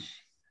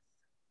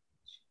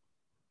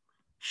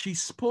 She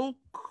spoke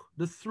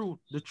the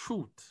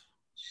truth,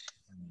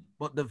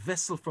 but the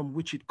vessel from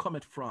which it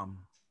cometh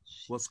from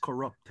was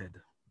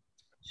corrupted.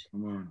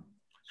 Come on.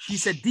 She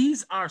said,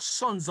 these are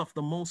sons of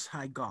the Most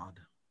High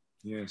God.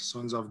 Yes,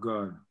 sons of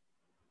God.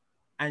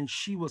 And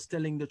she was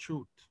telling the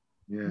truth.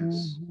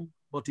 Yes.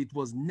 but it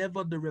was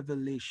never the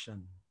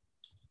revelation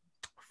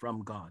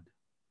from God.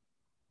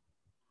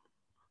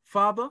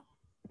 Father,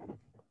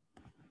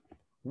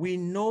 we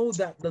know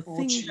that the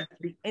thing that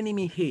the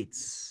enemy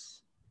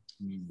hates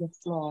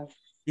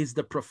is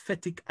the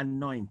prophetic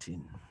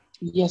anointing.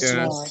 Yes,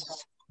 Lord.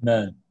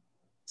 Amen.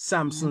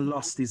 Samson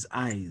lost his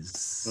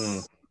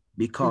eyes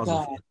because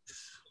of it.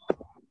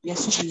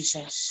 Yes,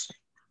 Jesus.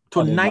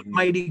 Tonight,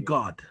 mighty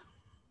God,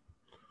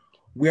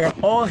 we are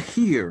all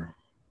here.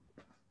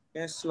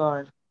 Yes,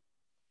 Lord.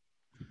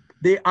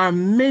 There are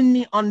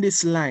many on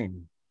this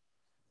line.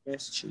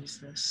 Yes,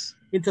 Jesus.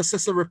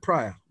 Intercessory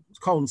prayer,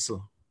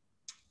 council.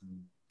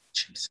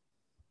 Jesus.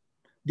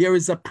 There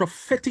is a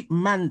prophetic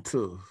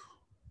mantle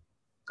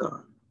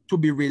God. to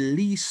be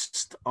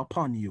released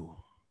upon you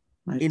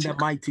Mighty in the God.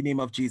 mighty name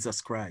of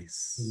Jesus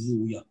Christ.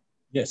 Hallelujah.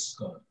 Yes,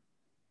 God.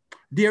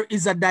 There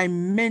is a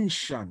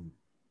dimension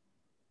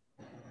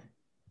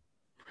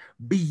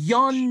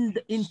beyond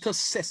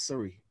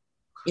intercessory.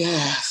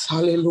 Yes,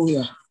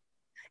 hallelujah.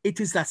 It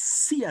is a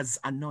seer's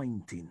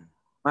anointing.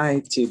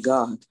 Mighty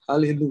God.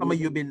 Hallelujah. Some of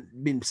you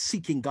have been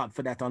seeking God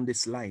for that on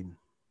this line.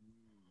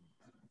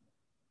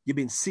 You've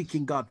been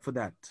seeking God for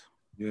that.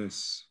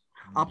 Yes.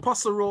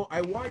 Apostle Ro,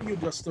 I want you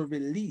just to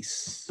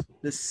release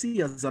the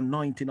seer's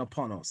anointing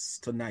upon us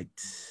tonight.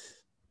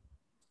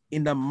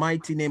 In the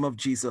mighty name of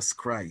Jesus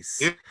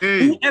Christ.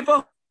 Hey.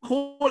 Whoever,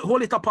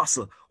 hold it,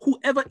 Apostle,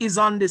 whoever is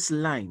on this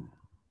line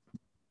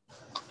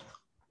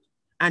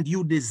and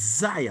you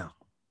desire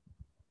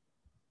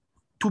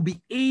to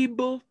be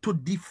able to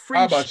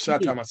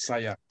differentiate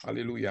Messiah.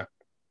 Hallelujah.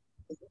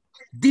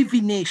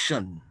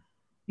 divination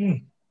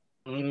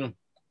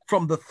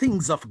from the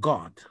things of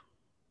God.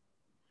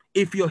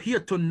 If you're here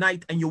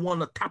tonight and you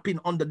want to tap in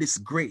under this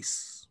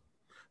grace,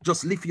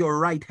 just lift your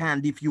right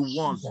hand if you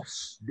want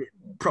the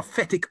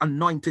prophetic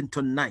anointing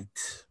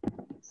tonight.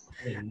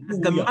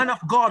 The man of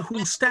God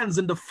who stands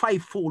in the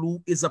fivefold,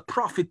 who is a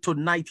prophet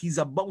tonight, he's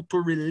about to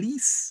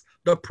release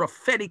the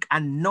prophetic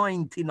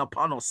anointing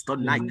upon us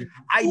tonight.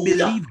 I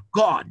believe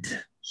God.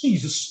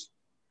 Jesus.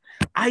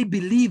 I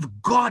believe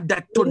God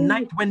that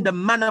tonight when the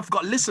man of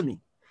God, listen to me,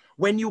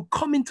 when you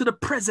come into the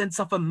presence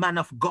of a man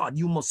of God,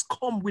 you must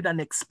come with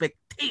an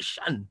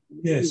expectation.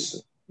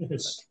 Yes.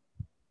 Yes.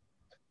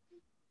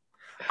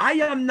 I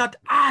am not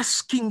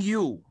asking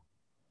you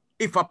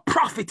if a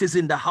prophet is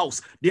in the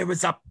house. There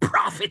is a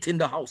prophet in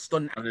the house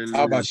tonight.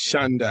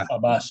 Abashanda.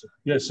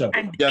 Yes, sir.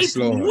 And yes, if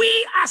Lord.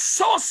 we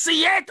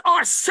associate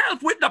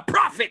ourselves with the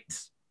prophet,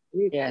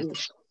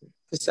 Yes.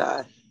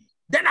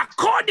 then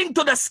according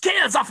to the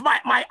scales of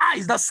my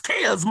eyes, the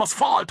scales must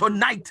fall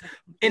tonight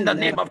in the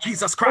name of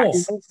Jesus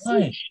Christ.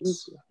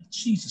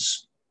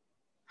 Jesus.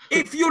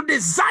 If you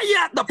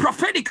desire the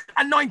prophetic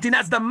anointing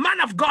as the man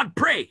of God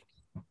pray,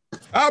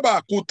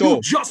 you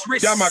just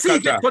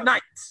receive it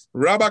tonight.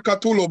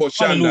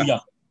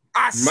 Hallelujah.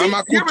 I see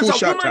there is a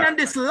woman on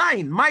this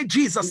line. My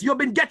Jesus, you've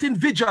been getting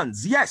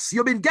visions. Yes,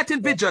 you've been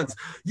getting visions.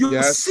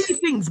 You see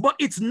things, but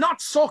it's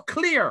not so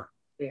clear.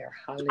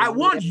 I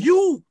want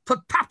you to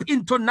tap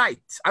in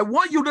tonight. I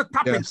want you to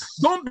tap in.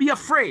 Don't be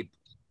afraid.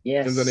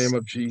 Yes. In the name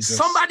of Jesus.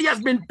 Somebody has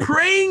been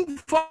praying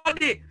for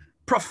the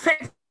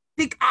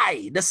prophetic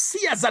eye, the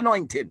seer's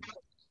anointing.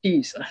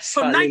 Jesus.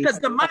 Tonight, as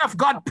the man of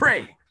God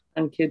pray.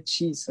 Thank you,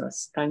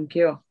 Jesus. Thank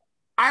you.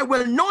 I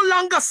will no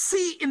longer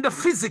see in the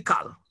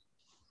physical,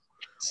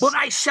 but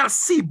I shall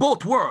see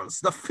both worlds,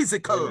 the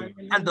physical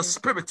and the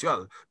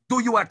spiritual.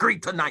 Do you agree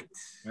tonight?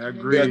 I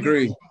agree. We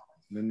agree.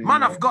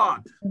 Man of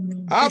God.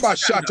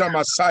 Abashata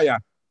Messiah.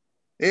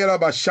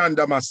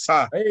 Erabashanda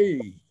Messiah.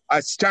 I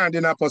stand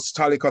in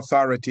apostolic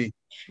authority.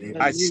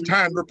 I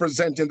stand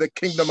representing the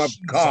kingdom of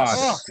God.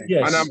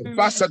 An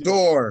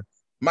ambassador,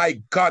 my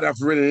God,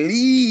 of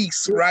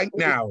release right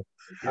now.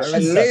 I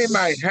lay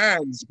my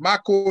hands,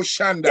 Mako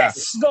Shanda,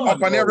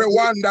 upon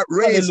everyone that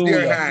raised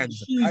their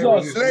hands. I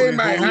lay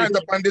my hand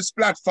upon this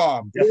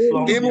platform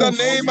in the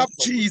name of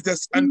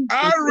Jesus, and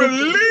I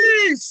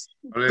release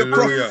the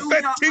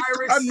prophetic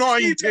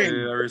anointing,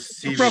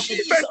 the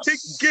prophetic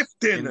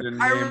gifting,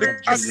 the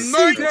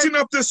anointing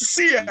of the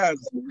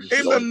seers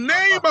in the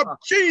name of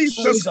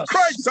Jesus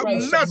Christ of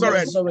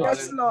Nazareth.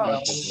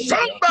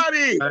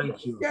 Somebody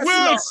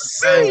will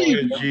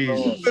see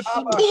the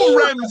two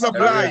realms of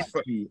life.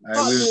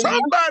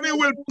 Somebody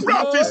will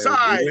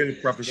prophesy.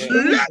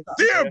 Let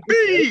there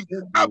be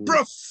a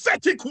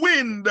prophetic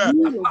wind.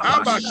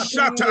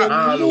 Abashata.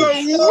 The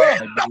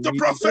wind of the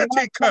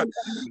prophetic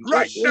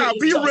right now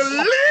be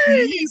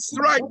released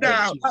right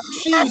now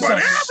upon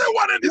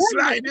everyone in this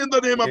line in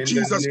the name of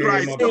Jesus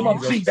Christ. Be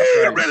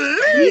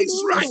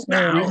released right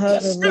now.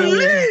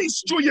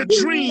 Release through your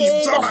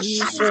dreams.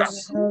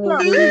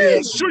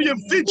 Release through your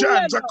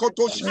visions.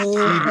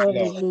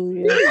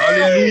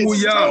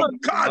 Release from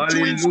God to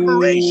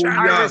inspiration.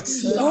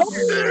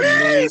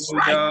 Release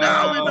right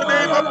now in the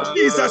name of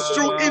Jesus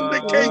through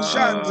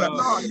indications.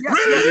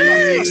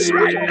 Release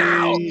right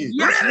now.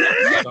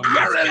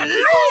 I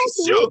release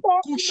you,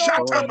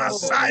 Kushata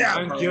Messiah.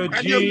 fire. Thank you,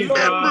 And your Jesus.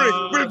 memory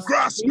will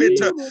grasp it.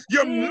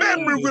 Your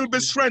memory will be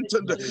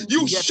strengthened.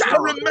 You shall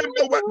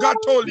remember what God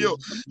told you.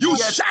 You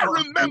shall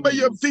remember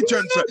your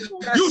visions.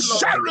 You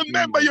shall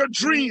remember your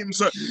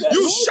dreams.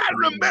 You shall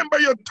remember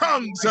your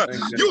tongues.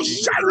 You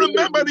shall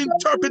remember the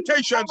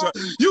interpretations.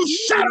 You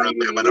shall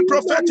remember the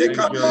prophetic.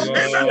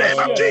 In the name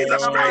of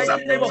Jesus Christ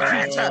of Nazareth.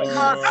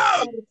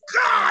 Oh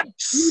God,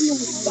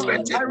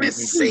 let it be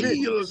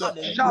sealed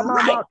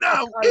right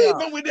now,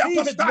 even with the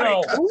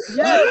apostolic.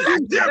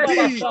 Let there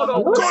be,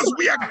 because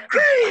we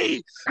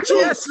agree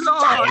through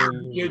fire,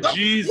 the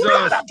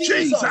blood of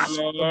Jesus,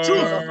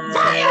 through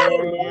fire.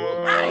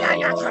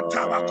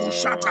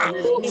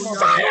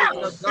 Fire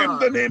in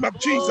the name of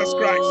Jesus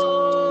Christ.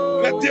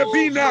 Let there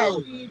be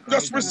now.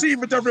 Just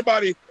receive it,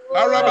 everybody.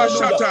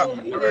 Arabashata.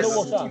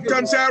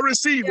 Can say, I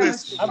receive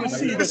this. I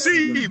receive it.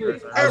 Receive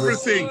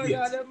everything.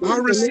 I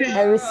receive.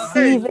 I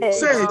Hey, receive it.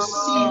 say it.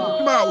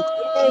 Mouth.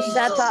 Hey,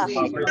 Shata.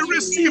 I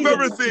receive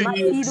everything.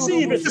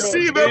 Receive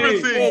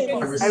everything.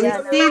 I I receive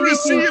it in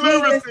receive Jesus'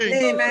 everything.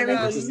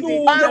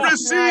 name. I I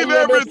receive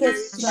everything.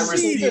 I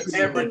receive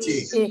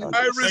everything. I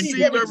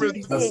receive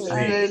everything.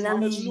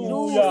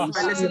 Hallelujah.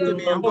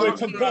 Glory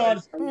to God.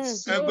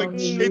 And the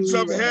gates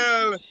of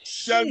hell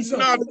shall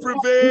not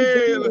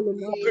prevail.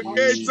 The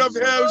gates of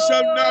hell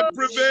shall not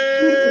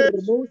prevail.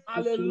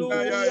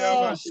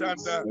 Hallelujah.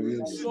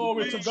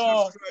 Glory to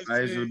God.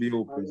 Eyes will be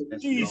open.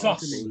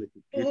 Jesus.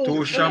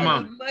 Ito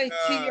Shama.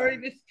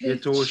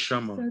 Ito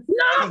Shama.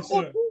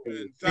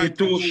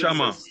 Ito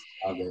Shama.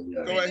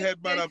 Go ahead,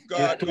 man of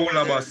God. Ito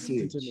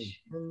Labasi.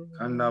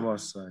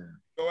 Kandabasaya.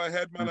 Go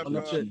ahead, man of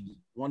God.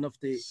 One of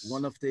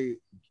the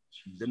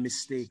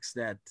mistakes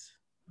that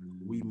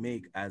we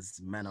make as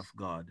men of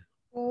God,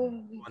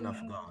 one of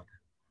God,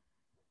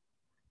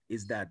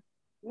 is that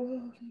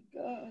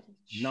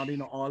not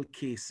in all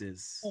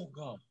cases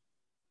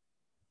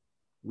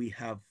we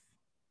have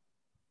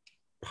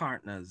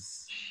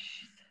partners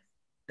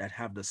that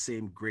have the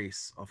same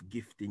grace of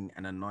gifting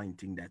and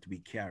anointing that we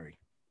carry,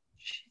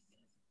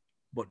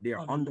 but they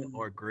are under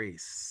our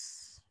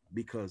grace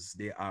because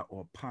they are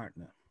our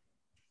partner.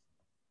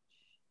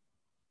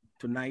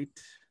 Tonight,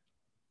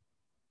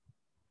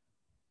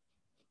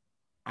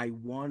 I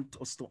want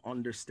us to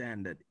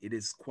understand that it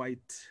is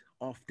quite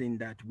often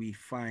that we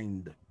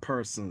find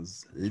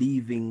persons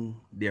leaving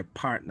their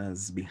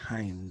partners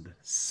behind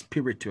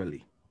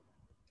spiritually.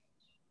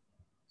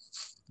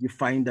 You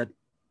find that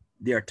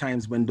there are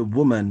times when the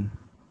woman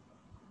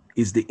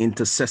is the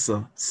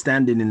intercessor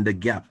standing in the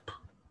gap,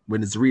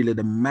 when it's really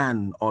the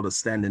man ought to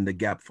stand in the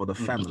gap for the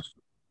family.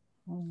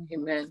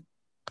 Amen.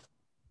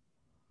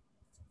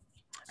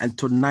 And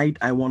tonight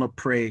I want to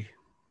pray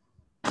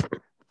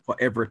for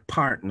every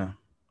partner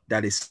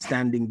that is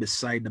standing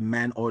beside the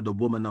man or the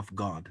woman of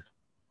God.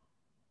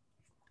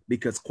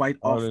 Because quite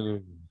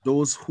often,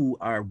 those who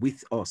are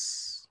with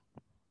us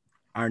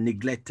are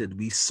neglected.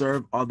 We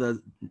serve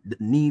the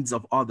needs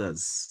of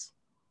others.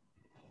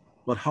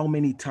 But how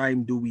many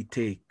times do we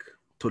take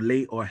to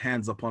lay our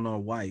hands upon our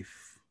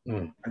wife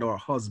and our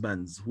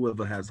husbands,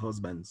 whoever has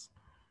husbands,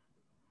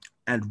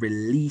 and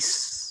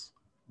release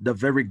the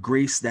very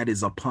grace that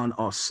is upon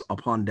us,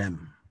 upon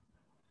them?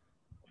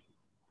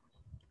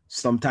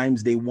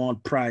 Sometimes they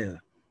want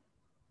prayer,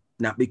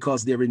 not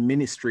because they're in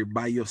ministry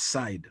by your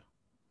side,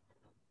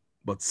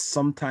 but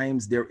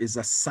sometimes there is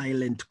a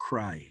silent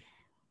cry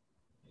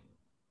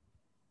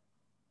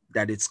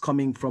that it's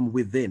coming from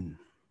within.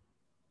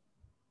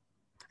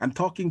 I'm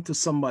talking to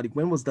somebody.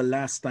 When was the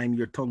last time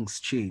your tongues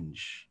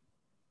changed?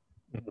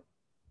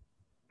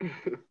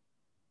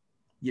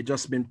 You've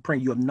just been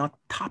praying. You have not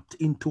tapped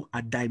into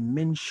a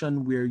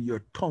dimension where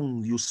your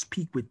tongue, you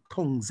speak with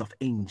tongues of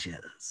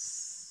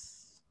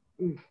angels.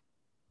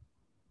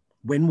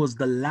 When was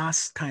the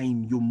last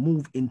time you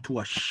moved into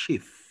a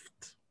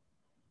shift?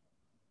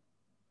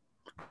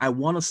 I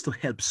want us to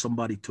help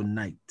somebody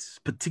tonight,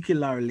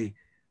 particularly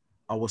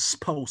our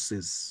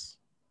spouses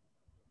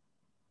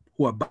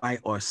who are by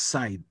our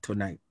side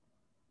tonight.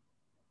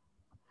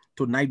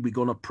 Tonight, we're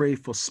going to pray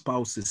for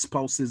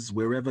spouses,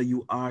 wherever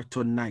you are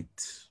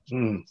tonight.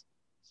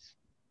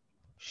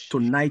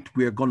 Tonight,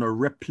 we're going to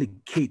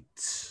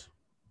replicate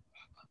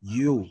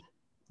you.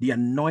 The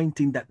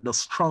anointing that the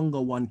stronger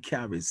one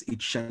carries,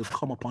 it shall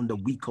come upon the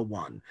weaker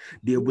one.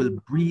 There will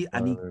be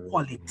an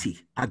equality,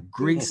 a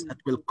grace that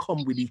will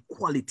come with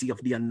equality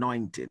of the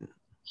anointing.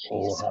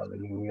 Oh,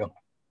 hallelujah.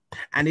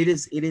 And it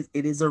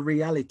is a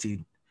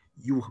reality.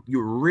 You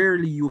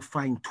rarely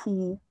find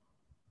two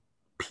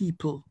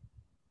people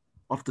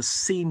of the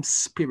same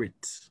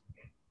spirit.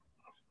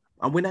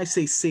 And when I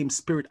say same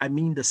spirit, I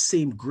mean the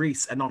same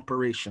grace and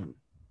operation.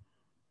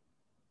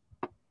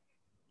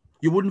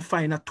 You wouldn't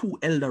find a two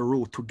elder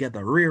row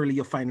together. Rarely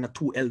you find a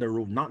two elder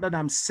row. Not that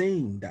I'm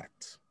saying that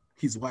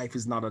his wife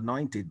is not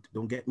anointed.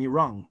 Don't get me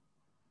wrong.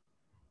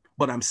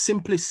 But I'm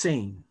simply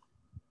saying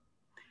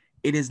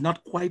it is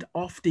not quite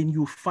often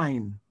you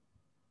find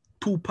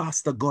two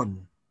Pastor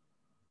Gunn,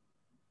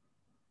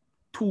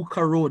 two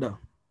Karoda,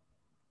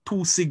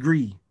 two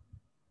Sigri.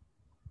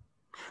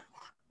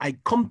 I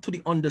come to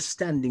the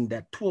understanding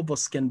that two of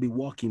us can be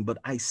walking, but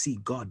I see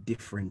God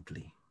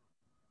differently.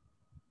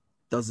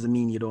 Doesn't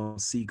mean you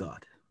don't see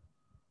God.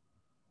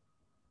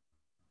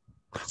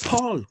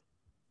 Paul,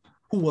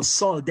 who was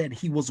Saul then,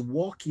 he was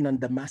walking on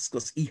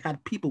Damascus. He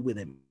had people with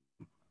him.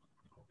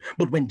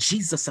 But when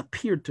Jesus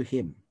appeared to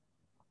him,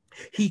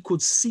 he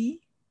could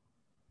see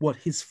what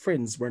his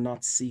friends were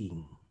not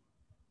seeing.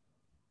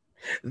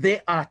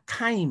 There are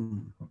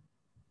times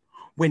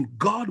when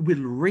God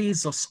will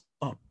raise us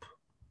up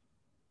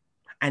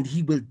and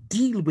he will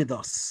deal with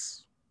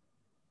us.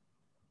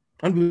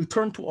 And we'll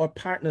turn to our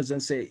partners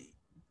and say,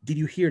 did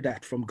you hear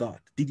that from God?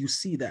 Did you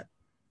see that?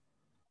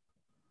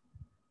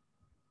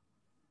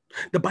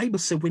 The Bible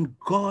said when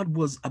God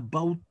was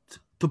about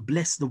to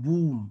bless the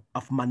womb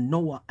of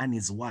Manoah and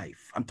his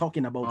wife, I'm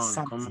talking about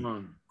Samson. Come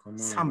on.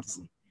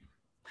 Samson.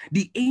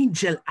 The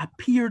angel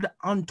appeared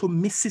unto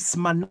Mrs.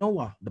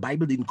 Manoah. The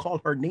Bible didn't call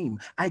her name.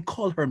 I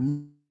call her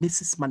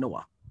Mrs.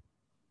 Manoah.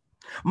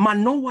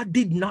 Manoah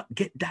did not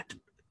get that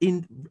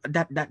in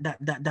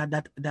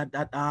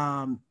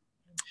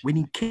when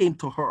he came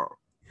to her.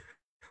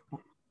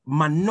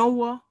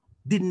 Manoah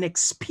didn't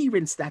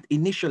experience that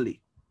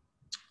initially.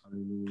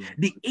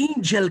 The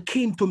angel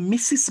came to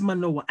Mrs.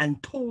 Manoah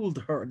and told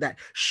her that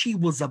she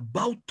was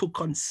about to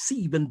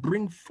conceive and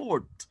bring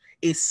forth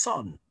a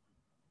son.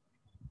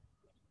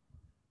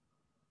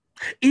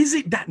 Is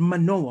it that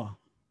Manoah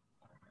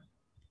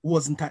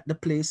wasn't at the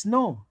place?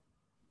 No.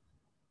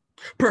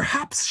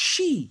 Perhaps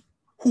she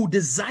who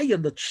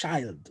desired the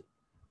child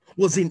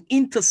was in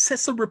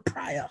intercessory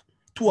prayer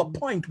to a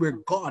point where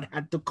God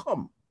had to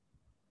come.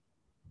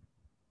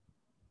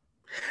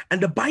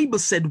 And the Bible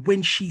said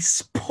when she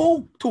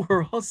spoke to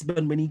her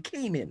husband when he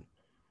came in,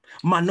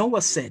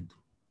 Manoah said,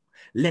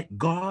 let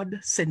God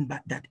send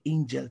back that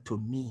angel to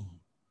me.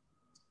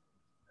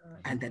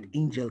 And that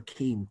angel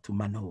came to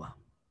Manoah.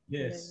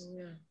 Yes.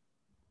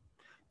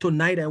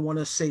 Tonight, I want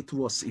to say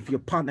to us, if your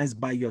partner is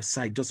by your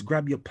side, just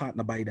grab your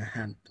partner by the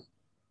hand.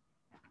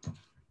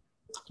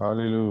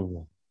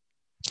 Hallelujah.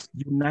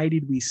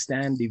 United we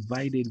stand,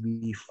 divided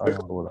we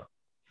fall.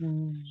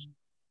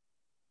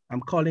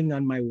 I'm calling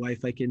on my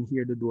wife. I can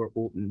hear the door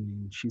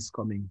open. She's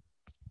coming.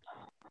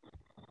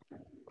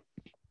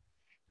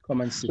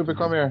 Come and sit. Chippy,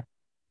 come here.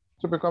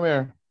 Chippy, come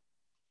here.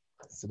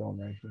 Sit down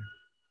right here.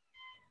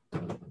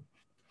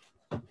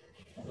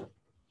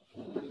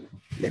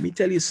 Let me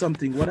tell you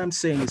something. What I'm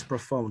saying is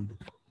profound.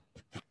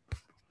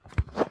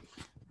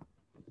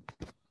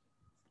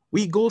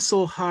 We go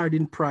so hard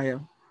in prayer.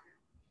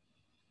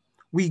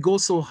 We go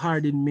so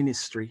hard in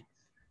ministry.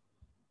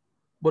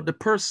 But the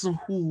person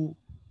who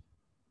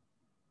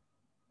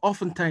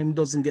oftentimes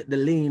doesn't get the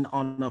laying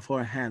on of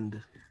our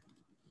hand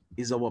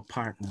is our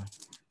partner.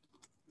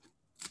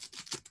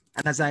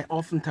 And as I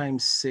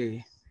oftentimes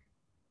say,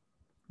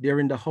 they're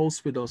in the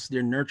house with us,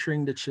 they're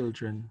nurturing the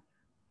children,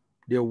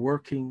 they're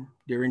working,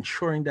 they're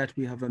ensuring that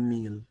we have a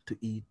meal to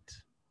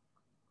eat.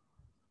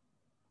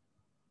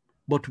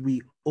 But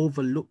we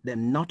overlook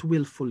them, not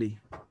willfully,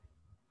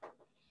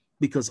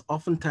 because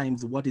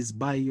oftentimes what is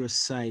by your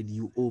side,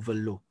 you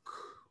overlook.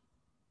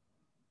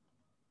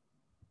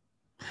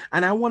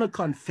 And I want to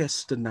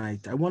confess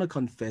tonight,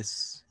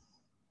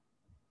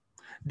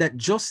 that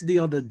just the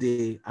other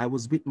day, I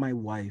was with my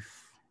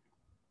wife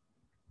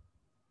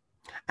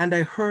and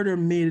I heard her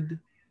made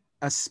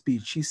a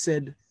speech. She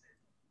said,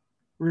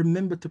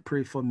 remember to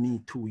pray for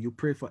me too. You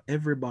pray for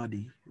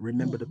everybody.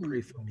 Remember to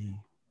pray for me.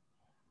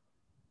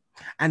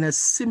 And as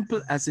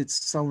simple as it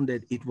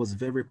sounded, it was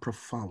very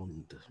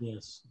profound.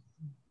 Yes.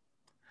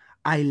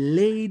 I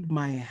laid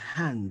my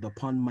hand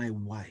upon my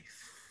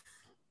wife.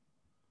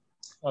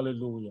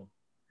 Hallelujah.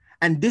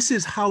 And this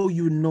is how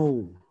you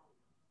know.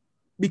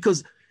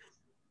 Because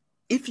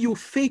if you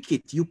fake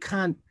it, you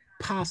can't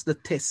pass the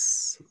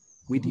test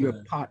with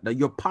your partner.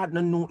 Your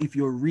partner knows if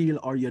you're real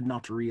or you're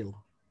not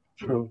real.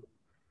 True.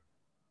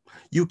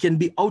 You can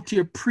be out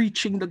here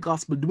preaching the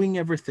gospel, doing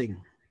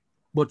everything,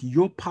 but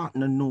your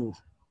partner knows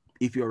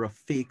if you're a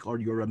fake or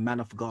you're a man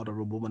of God or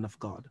a woman of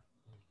God.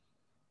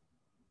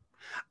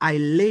 I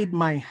laid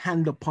my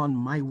hand upon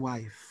my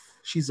wife.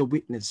 She's a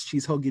witness.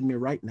 She's hugging me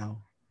right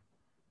now.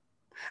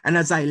 And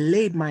as I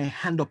laid my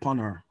hand upon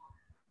her,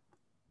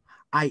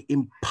 I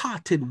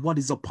imparted what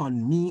is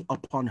upon me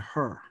upon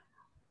her.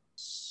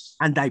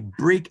 And I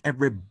break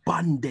every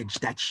bondage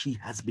that she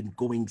has been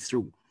going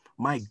through.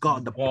 My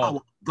God, the power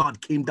of God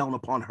came down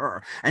upon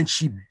her and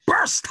she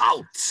burst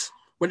out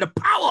when the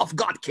power of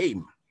God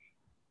came.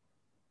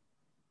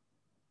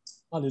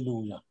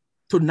 Hallelujah.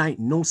 Tonight,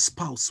 no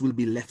spouse will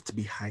be left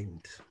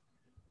behind.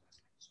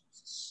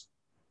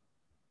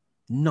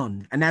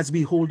 None. And as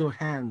we hold our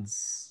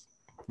hands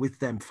with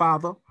them,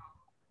 Father,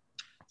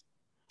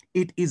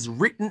 it is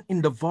written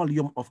in the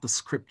volume of the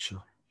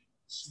scripture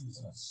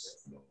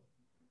Jesus.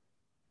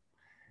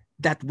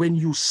 that when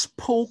you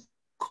spoke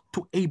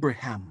to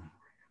Abraham,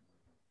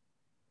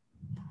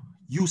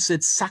 you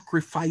said,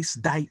 sacrifice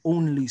thy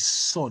only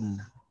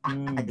son,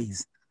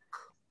 Isaac.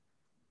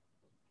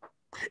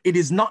 It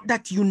is not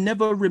that you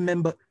never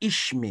remember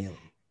Ishmael,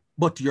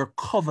 but your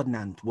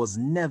covenant was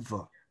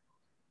never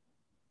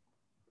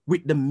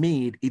With the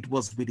maid, it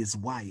was with his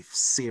wife,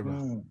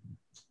 Sarah.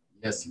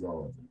 Yes,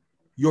 Lord.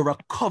 You're a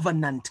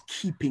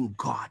covenant-keeping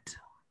God.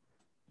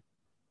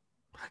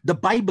 The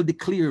Bible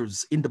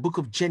declares in the book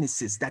of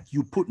Genesis that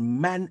you put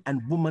man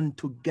and woman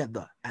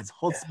together as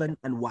husband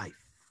and wife.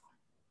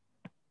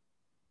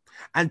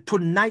 And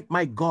tonight,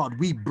 my God,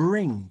 we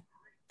bring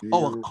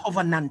our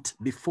covenant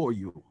before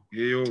you.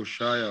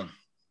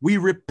 We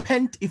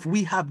repent if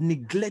we have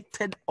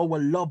neglected our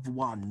loved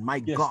one, my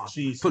God,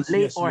 Jesus, to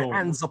lay our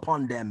hands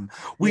upon them.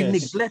 We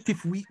neglect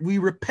if we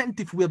repent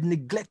if we have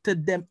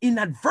neglected them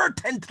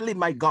inadvertently,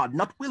 my God,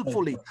 not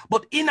willfully,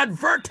 but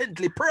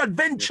inadvertently.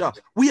 Peradventure,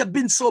 we have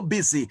been so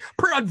busy.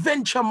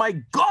 Peradventure, my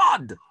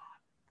God,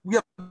 we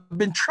have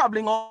been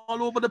traveling all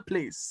over the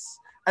place.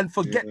 And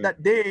forget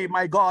that they,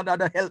 my God, are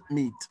the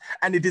helpmeet.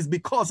 And it is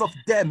because of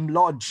them,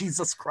 Lord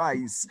Jesus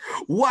Christ,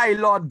 why,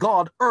 Lord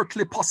God,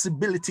 earthly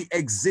possibility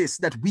exists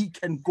that we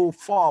can go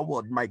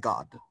forward, my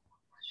God.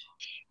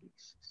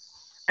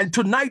 And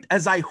tonight,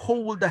 as I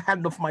hold the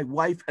hand of my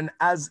wife and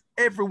as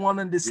everyone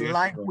in this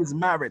line who is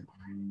married,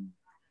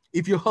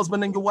 if your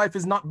husband and your wife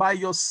is not by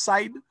your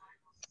side,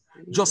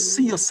 just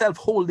see yourself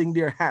holding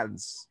their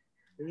hands.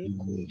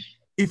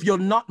 If you're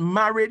not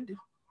married,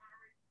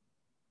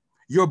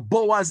 your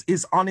Boaz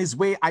is on his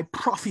way. I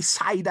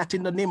prophesy that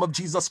in the name of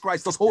Jesus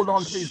Christ. Just hold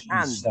on to his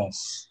hand.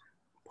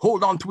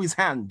 Hold on to his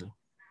hand.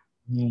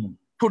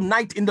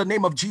 Tonight, in the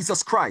name of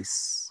Jesus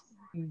Christ.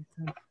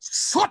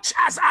 Such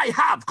as I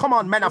have, come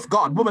on, men of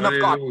God, women of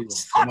God,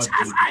 such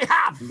as I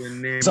have,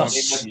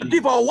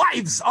 give our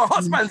wives, our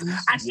husbands,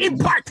 an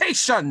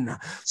impartation,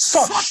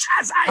 such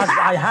as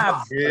I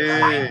have,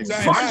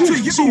 unto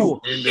you,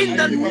 in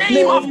the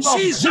name of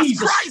Jesus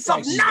Christ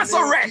of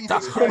Nazareth,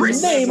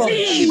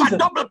 receive a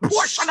double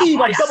portion of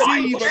my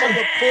anointing.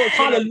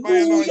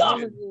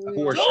 Hallelujah.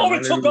 Glory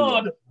to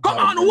God. Come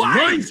on,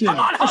 wives, come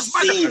on,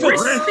 husband, receive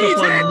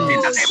it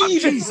in the name of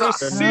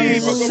Jesus.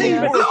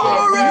 Receive it.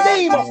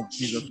 Glory. Of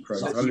Jesus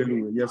Christ.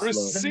 Hallelujah. Yes, Lord.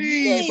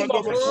 Receive a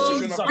double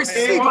portion of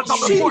receive a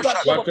double portion.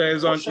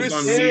 What is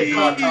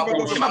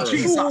on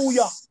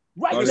Jesus.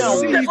 Right now,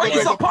 whatever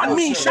is upon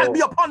me shall be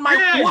upon my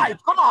wife.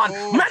 Come on,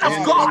 men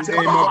of God,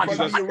 come on.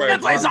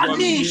 Whatever is on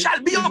me shall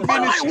be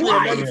upon my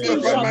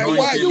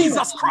wife.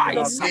 Jesus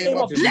Christ.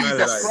 Let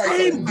the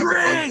same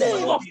grace. In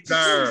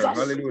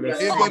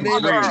the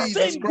name of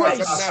Jesus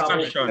Christ of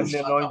Nazareth. In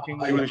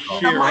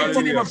the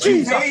mighty name of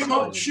Jesus.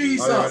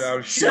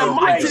 In the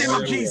mighty name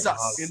of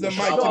Jesus. In the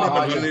mighty name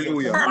of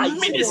Jesus. Her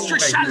ministry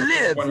shall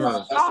live.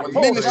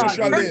 Ministry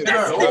shall live.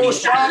 Destiny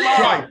shall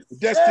live.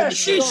 Destiny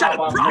she shall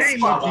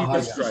prosper.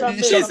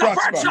 She's a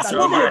virtuous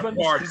woman.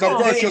 She's a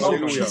virtuous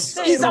woman.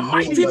 He's a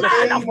mighty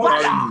man of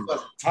valor.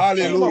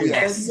 Hallelujah.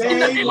 Yes, in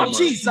the name of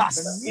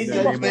Jesus. In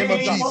the name of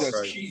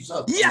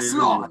Jesus. Yes,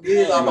 Lord.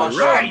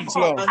 Yes,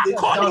 Lord.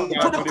 According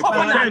to the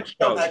covenant.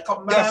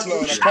 Yes,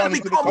 Lord.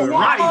 According to the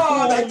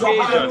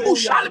covenant. Who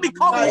shall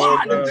become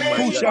one?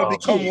 Who shall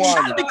become one?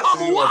 Shall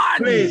become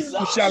one.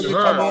 Who shall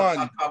become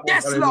one?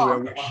 Yes,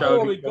 Lord.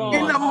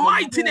 In the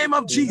mighty name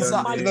of Jesus.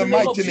 In the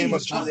mighty name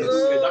of Jesus.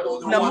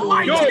 In the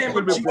mighty name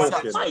of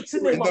Jesus.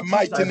 In the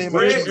mighty name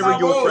of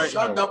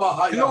Jesus.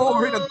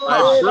 Glory to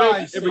God.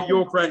 Break every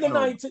yoke right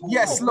now.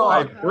 Yes,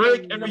 Lord.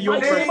 Break every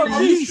yoke right now.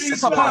 Release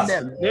it upon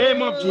them.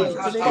 Name of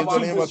Jesus. In the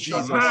name of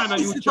Jesus.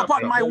 Release it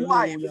upon my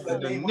wife. In the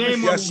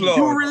name yes, of Lord.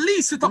 You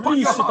release it upon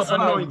your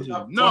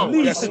husband. No.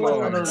 Yes,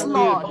 Lord. Yes,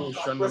 Lord.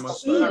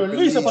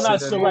 Release upon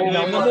us right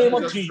now in the name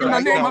of Jesus. In the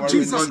name of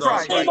Jesus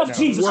Christ. In the name of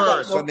Jesus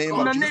Christ.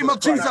 In the name of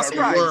Jesus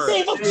Christ.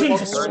 In the name of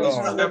Jesus Christ.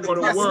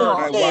 Yes,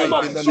 my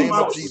wife, in the name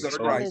of Jesus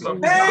Christ. In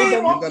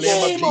the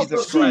name of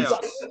Jesus Christ.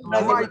 In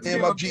the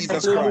name of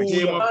Jesus Christ.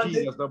 In the name of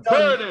Jesus. The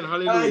burden.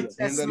 Hallelujah.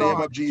 In the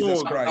name of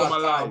Jesus Christ.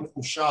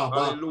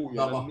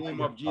 Hallelujah. In the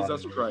name of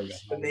Jesus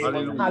Christ.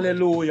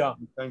 Hallelujah.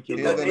 Thank you.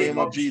 In the name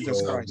of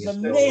Jesus Christ.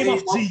 In the name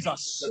of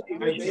Jesus. In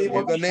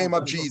the name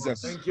of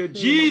Jesus. Thank you,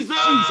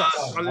 Jesus.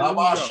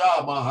 Hallelujah.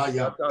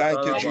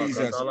 Thank you,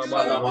 Jesus.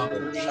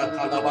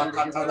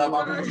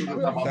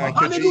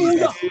 Thank you,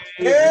 Jesus.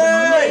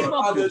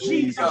 Thank you,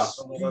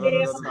 Jesus.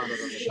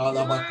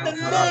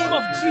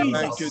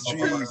 Thank you,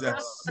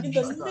 Jesus. In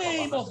the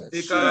name of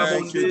Jesus.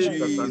 Thank you,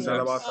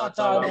 Jesus.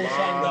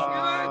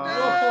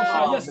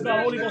 Yes,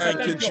 God, Holy Ghost, I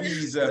thank you,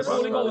 Jesus.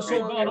 Holy Ghost, oh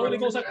God, Holy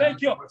Ghost, I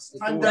thank you.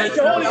 Thank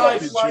you, Holy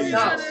Ghost.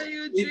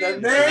 In the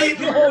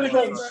name of Holy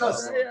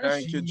Ghost.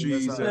 Thank you,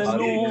 Jesus.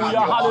 Hallelujah,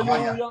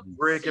 hallelujah.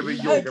 Break every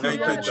yoke.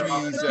 Thank you,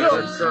 Jesus.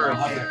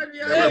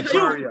 Every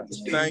barrier.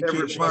 Thank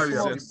you,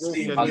 Jesus.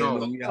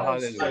 Hallelujah.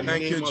 Hallelujah.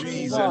 Thank you,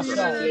 Jesus.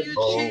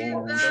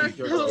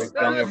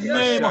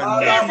 Name of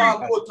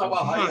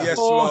yes,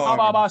 Lord.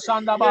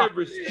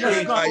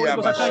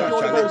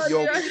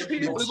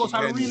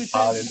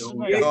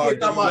 Lord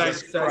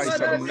Jesus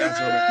Christ of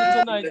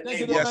Nazareth.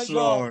 Yes,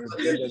 Lord.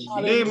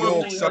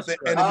 Yokes of the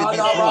enemy be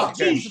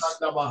broken.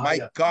 My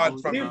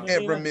God, from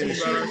every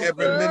ministry with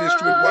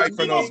wife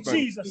and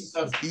husband.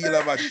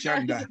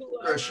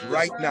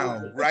 right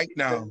now, right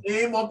now.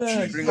 Name of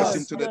Jesus. Bring us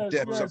into the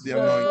depths of the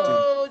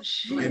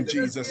anointing. In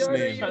Jesus'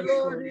 name.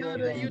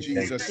 In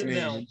Jesus'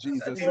 name. In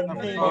Jesus' name.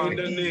 In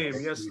the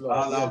name, yes,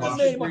 Lord. In the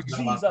name of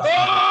Jesus.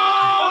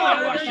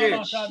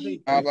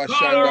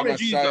 Abashanda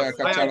Messiah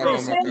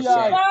Katalama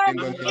Makasai. In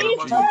the name of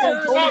Jesus. I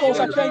thank you, Holy Ghost.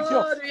 I thank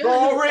you.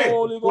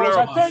 Holy Ghost,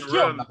 I thank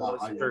you.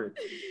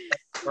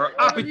 Our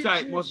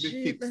appetite must be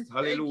fixed.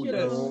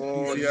 Hallelujah.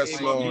 Oh,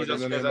 yes, Lord. In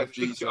the name of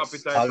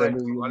Jesus.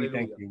 Hallelujah. We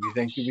thank you. We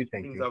thank you. We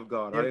thank Things you. of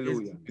God.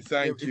 Hallelujah. We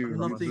thank you.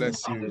 We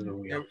bless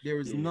you. There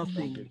is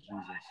nothing.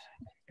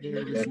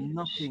 There is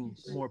nothing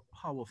more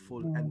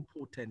powerful and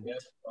potent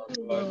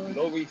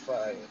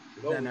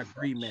than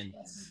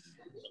agreements.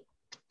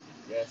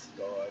 Yes,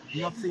 God.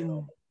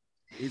 Nothing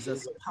is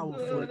as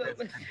powerful as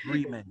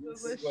agreements.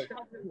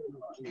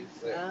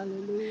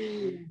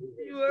 Hallelujah.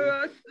 You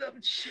are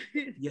awesome,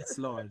 Jesus. Yes,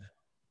 Lord.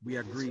 We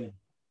agree.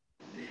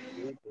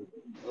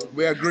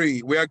 We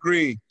agree. We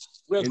agree.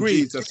 We In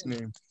agree. Jesus'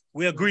 name.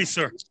 We agree,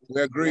 sir.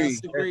 We agree.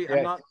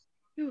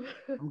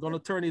 I'm going to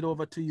turn it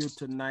over to you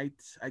tonight.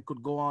 I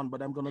could go on,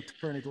 but I'm going to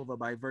turn it over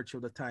by virtue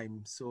of the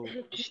time. So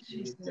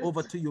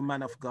over to you,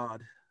 man of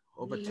God.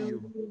 Over to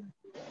you.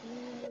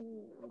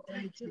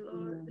 Thank you,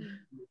 Lord.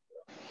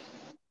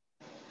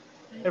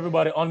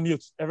 Everybody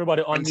unmute.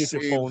 Everybody unmute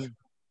your phone.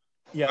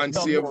 Yeah.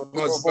 Unsaved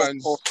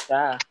husbands.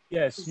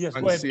 Yes, yes. Go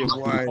ahead, Unsaved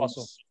Apostle.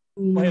 wives.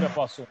 Go ahead,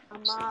 Apostle.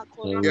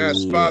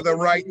 Yes, Father,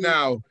 right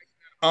now,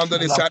 under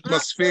this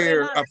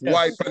atmosphere of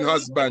wife and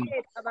husband,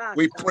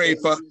 we pray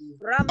for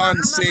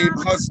unsaved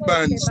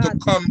husbands to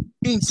come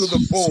into the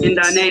fold. In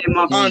the name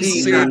of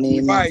Unsaved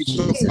Jesus. wives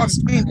to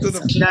come into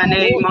the In the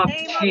name of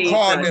Jesus.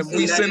 call them.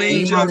 We send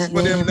angels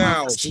for them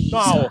now.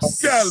 Now,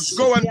 girls,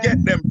 go and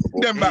get them.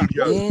 Bring them back.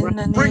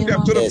 Bring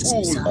them to the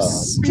pool.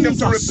 Bring them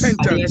to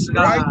repentance.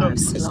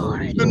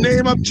 Right? In the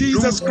name of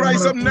Jesus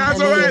Christ of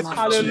Nazareth.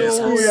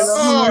 Hallelujah.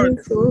 Lord,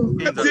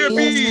 let there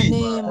be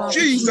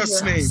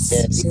Jesus'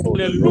 name.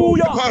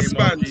 Hallelujah.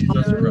 Husbands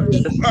are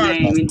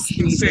saints.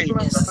 Save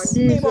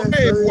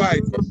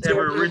wife.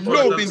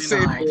 Loving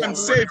safe and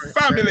save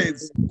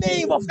families.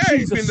 Name of Save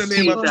Jesus. in the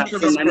name of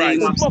Jesus Christ.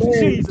 Name of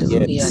Jesus.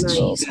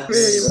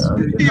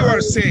 You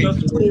are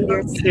saved.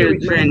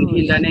 Children,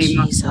 in the name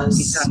of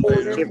Jesus.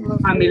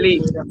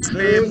 Family.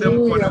 Claim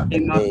them for the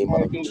name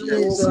of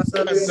Jesus.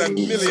 And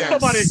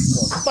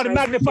millions. Somebody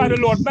magnify the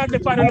Lord.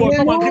 Magnify the Lord.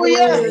 Come on, give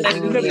it up.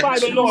 Magnify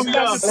the Lord.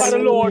 Magnify the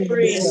Lord.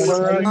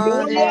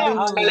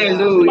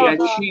 Hallelujah,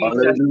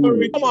 Jesus.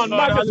 Come on,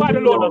 magnify the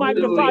Lord.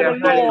 Magnify the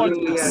Lord.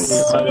 Hallelujah.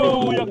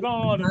 Hallelujah,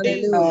 God.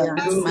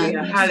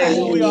 Hallelujah.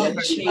 Hallelujah.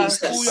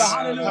 Jesus.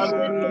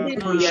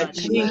 Hallelujah.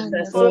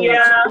 Jesus.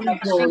 Hallelujah.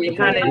 Glory.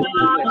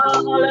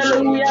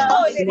 Hallelujah.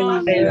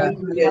 Hallelujah.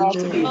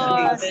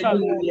 Hallelujah.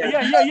 Hallelujah.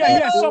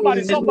 Yeah.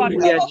 Somebody.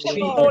 Hallelujah,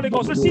 Jesus. Holy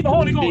Ghost. Receive the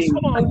Holy Ghost.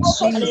 Come on.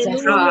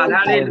 Jesus. God.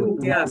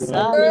 Hallelujah.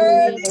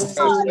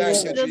 Hallelujah.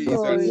 Thank you,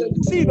 Jesus.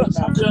 Receive it.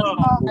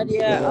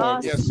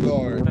 Lord, yes,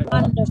 Lord.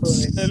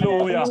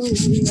 Hallelujah.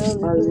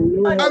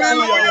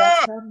 Hallelujah.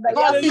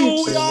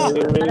 Hallelujah.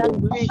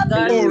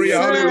 Glory,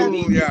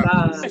 hallelujah.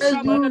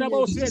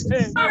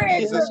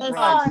 Jesus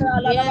Christ.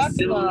 Yes,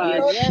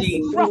 God. Yes,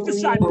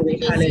 Prophesy.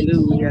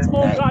 Hallelujah.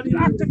 Oh God, the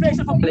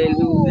activation of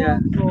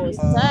Hallelujah.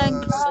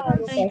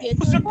 Thank you.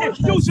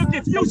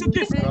 Use your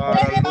gift.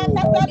 God alone.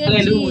 Thank you,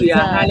 Hallelujah.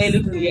 Jesus.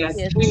 Hallelujah. Thank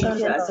you,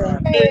 Jesus.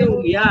 Lord.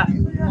 Hallelujah.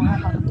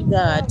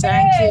 God,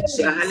 thank you,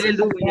 Jesus.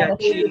 Hallelujah,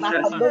 Jesus.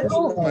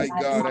 My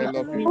God, I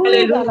love you.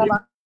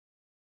 Hallelujah.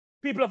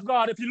 People of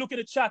God, if you look at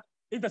the chat,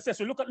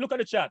 intercessor, look at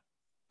the chat.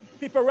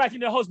 People writing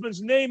their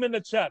husband's name in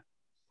the chat.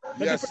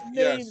 The different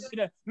names.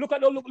 Look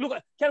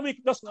at. Can we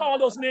just call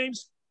those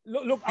names?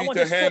 Look. I want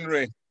Peter to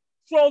Henry,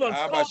 call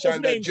those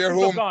names.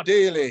 Jerome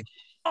Daly,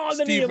 All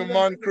the Stephen names.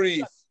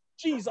 Moncrief.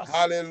 Jesus.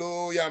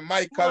 Hallelujah.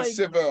 Michael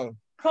Civil.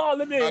 Call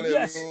the name. Hallelujah.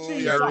 Yes,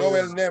 Jesus.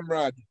 Noel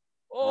Nemrod.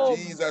 Oh,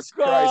 Jesus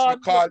God. Christ. We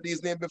call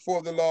these names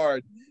before the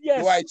Lord.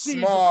 Yes, Dwight Jesus.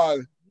 Small.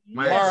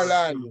 Yes.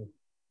 Marlon.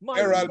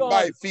 Errol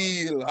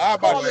Byfield.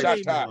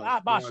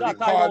 Abashata. We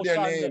call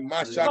their name.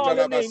 Mashata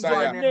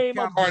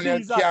Labasaya.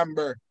 Cornel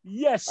Camber.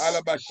 Yes.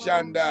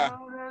 Alabashanda.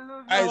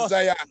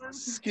 Isaiah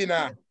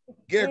Skinner.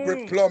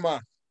 Gregory Plummer.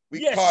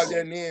 We call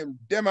their name.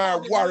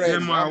 Demar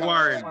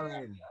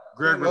Warren.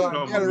 Gregory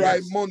Plummer.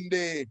 Elroy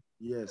Monday.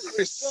 Yes.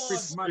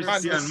 Chris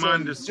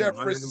Anderson,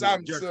 Jeffrey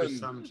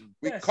Sampson.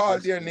 We call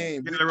their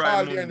name. We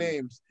call their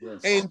names.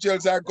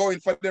 Angels are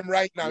going for them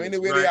right now,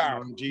 anywhere they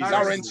are.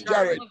 Lawrence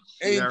Jarrett,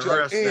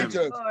 angels.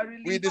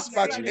 We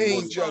dispatch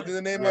angels in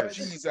the name of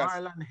Jesus.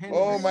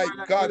 Oh my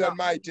God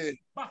Almighty.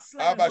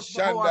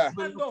 Abashanda.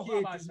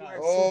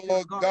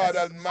 Oh God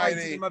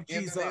Almighty.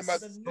 In the name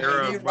of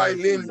Levi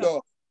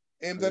Lindo.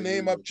 In the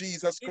name of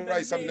Jesus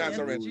Christ of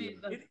Nazareth.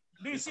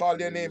 We call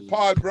their name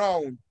Paul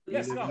Brown.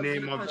 In the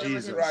name of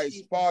Jesus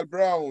Christ. Paul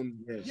Brown.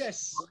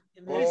 Yes.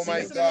 Oh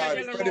my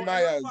God. Freddie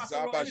Myers.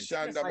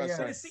 Abashanda.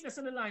 Any sickness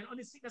in the line,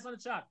 any sickness on the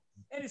chat.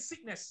 Any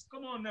sickness.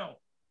 Come on now.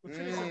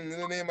 In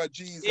the name of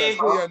Jesus.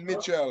 Ian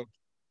Mitchell.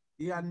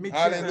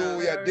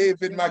 Hallelujah.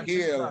 David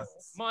McGill.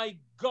 My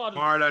God.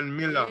 Marlon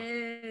Miller.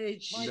 In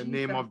the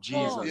name of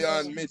Jesus.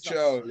 Ian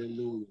Mitchell.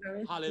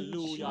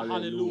 Hallelujah.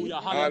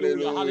 Hallelujah. Hallelujah.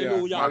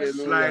 Hallelujah.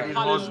 Backsliding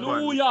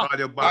husband.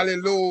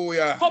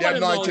 Hallelujah. The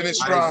anointing is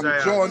strong.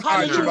 John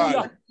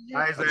Archibald.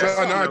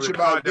 John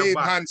Archibald, Dave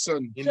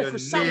Hanson. In the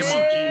name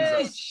of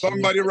Jesus.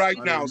 Somebody right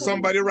now.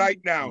 Somebody right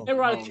now.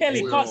 Errol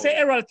Kelly. Say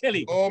Errol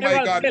Kelly. Oh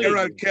my God.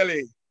 Errol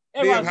Kelly.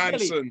 Dave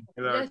Hanson.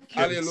 Kelly.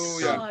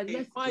 Hallelujah.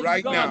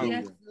 Right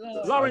now.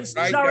 Lawrence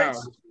right Jarrett.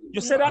 now.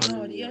 You said that?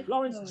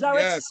 Lawrence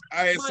Jarrett? Yes,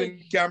 ISN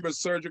Canberra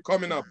surgery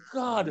coming up.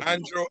 God.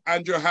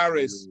 Andrew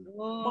Harris.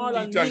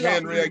 Peter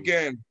Henry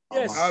again.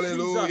 Yes,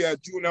 hallelujah. Jesus.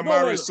 Juna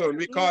Morrison.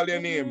 We call your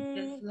name.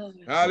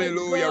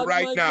 Hallelujah. God,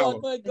 right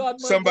now.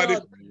 God, somebody,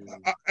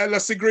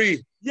 let's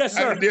agree. Yes,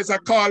 sir. There's a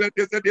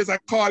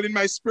call in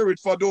my spirit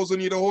for those who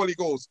need the Holy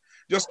Ghost.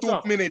 Just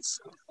 2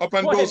 minutes up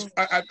on those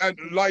and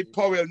Lloyd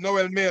Powell,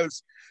 Noel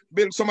Mills.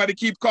 Bill, somebody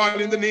keep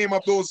calling the name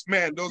of those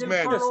men.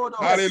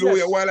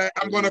 Hallelujah. Well,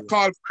 I'm going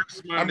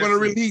to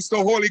release the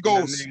Holy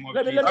Ghost.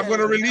 I'm going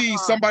to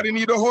release. Somebody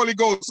need the Holy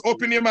Ghost.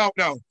 Open your mouth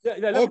now.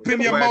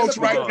 Open your mouth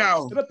right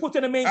now. Let me put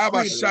in the main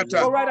screen.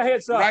 Go right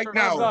ahead, sir. Right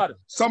now.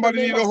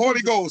 Somebody need the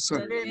Holy Ghost.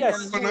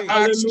 Yes. I'm going to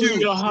ask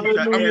you. I'm going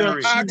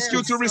to ask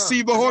you to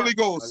receive the Holy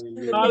Ghost.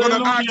 I'm going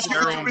to ask you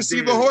to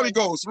receive the Holy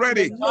Ghost.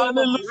 Ready?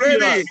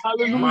 Ready?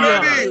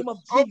 Ready?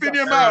 Open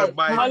your mouth.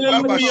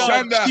 Hallelujah.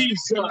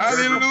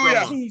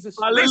 Hallelujah.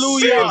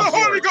 Receive the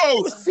Holy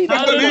Ghost in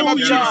the name of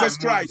Jesus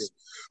Christ.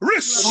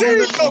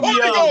 Receive the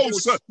Holy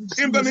Ghost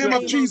in the name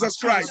of Jesus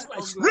Christ.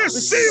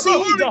 Receive the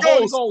Holy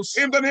Ghost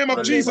in the name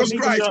of Jesus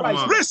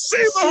Christ.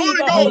 Receive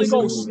the Holy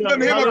Ghost in the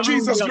name of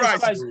Jesus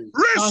Christ.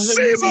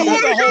 Receive the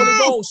Holy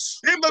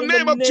Ghost in the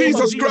name of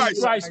Jesus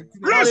Christ.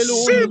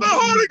 Receive the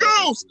Holy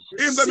Ghost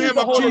in the name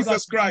of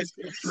Jesus Christ.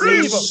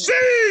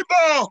 Receive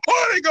the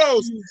Holy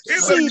Ghost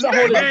in the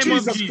name of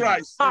Jesus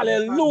Christ.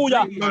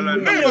 Hallelujah. In the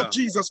name of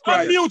Jesus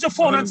Christ. Unmute your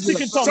phone and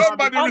speak in tongues.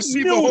 Somebody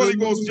receive the Holy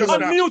Ghost just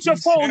now. Unmute your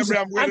phones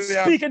and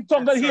speak in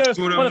tongues here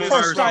for the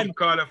first time.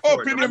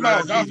 Open your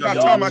mouth. Open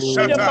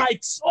your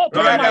mics.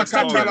 Open your mics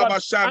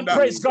and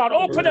praise God.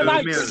 Open the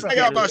mics. Open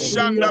your mics.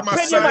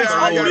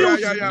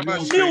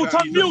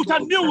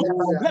 Unmute.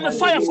 Let the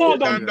fire fall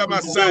down.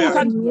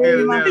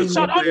 Mute and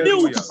shut.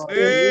 Unmute.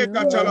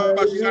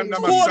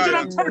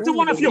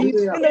 431 of you in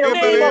the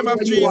name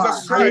of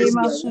Jesus Christ.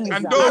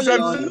 And those that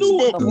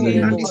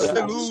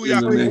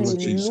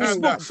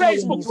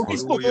Facebook.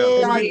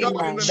 Oh my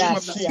God, in the name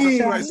of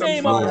Jesus Christ. In the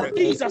name of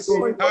Jesus.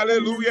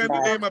 Hallelujah, in the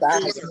name of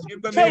Jesus. In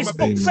the name of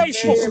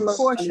Facebook.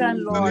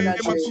 Portion, Lord.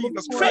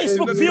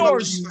 Facebook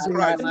viewers. In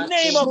the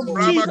name of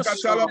Jesus.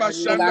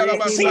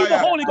 See the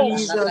Holy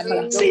Ghost.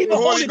 See the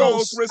Holy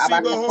Ghost.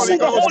 Receive the Holy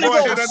Ghost. Go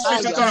ahead and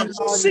speak in tongues.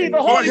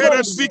 Go ahead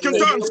and speak in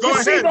tongues. Go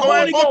ahead.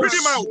 Open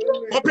your mouth.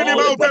 Open your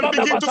mouth and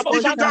begin to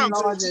speak in tongues.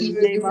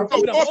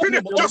 Open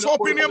it. Just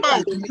open your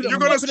mouth. You're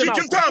going to speak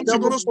in tongues. You're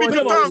going to speak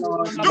in tongues.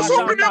 Just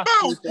open your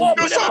mouth.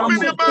 Just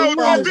open your mouth.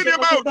 Open your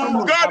mouth.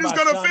 God is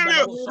going to fill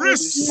you.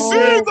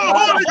 Receive the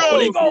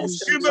Holy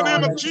Ghost in the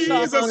name of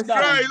Jesus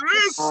Christ.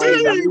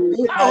 Receive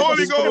the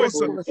Holy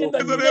Ghost in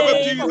the name of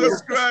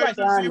Jesus Christ.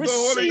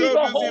 Receive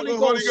the Holy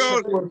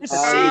Ghost.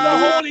 Receive the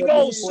Holy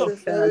Ghost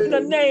in the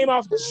name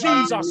of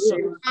Jesus.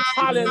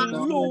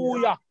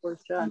 Hallelujah.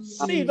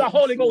 Receive the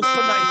Holy Ghost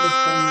tonight.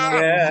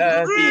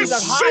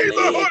 Jesus,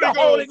 receive the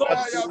Holy Ghost.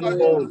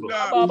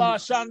 Baba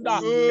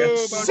Shanda.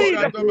 Receive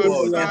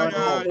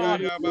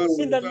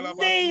in the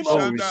name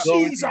of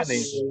Jesus.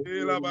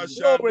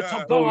 Glory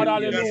to God.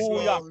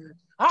 Hallelujah.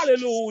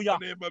 Hallelujah.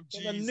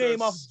 In the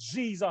name of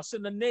Jesus.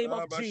 In the name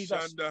of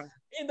Jesus.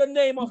 In the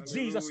name of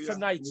Jesus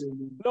tonight.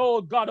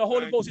 Lord God, the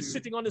Holy Ghost is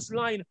sitting on this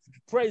line.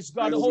 Praise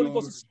God. The Holy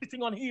Ghost is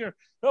sitting on here.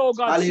 Oh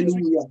God,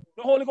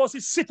 the Holy Ghost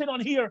is sitting on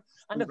here.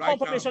 And the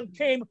confirmation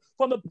came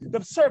from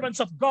the servants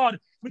of God.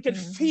 We can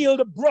feel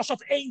the brush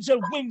of angel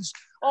wings.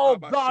 Oh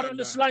God, on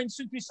this line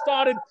since we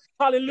started.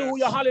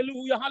 Hallelujah,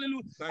 hallelujah,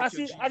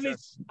 hallelujah.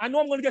 I know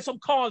I'm going to get some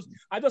calls.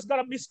 I just got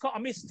a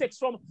missed text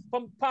from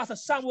Pastor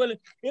Samuel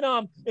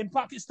in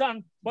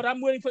Pakistan. But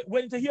I'm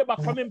waiting to hear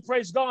back from him.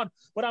 Praise God.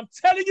 But I'm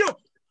telling you,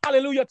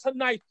 hallelujah,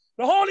 tonight,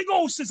 the Holy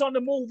Ghost is on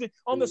the move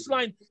on this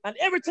line. And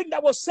everything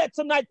that was said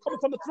tonight coming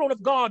from the throne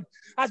of God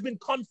has been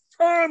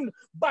confirmed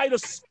by the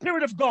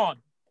Spirit of God.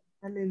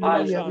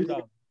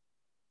 Hallelujah.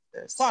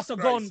 Pastor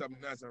Gunn,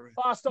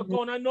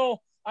 I know.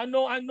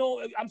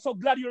 I'm so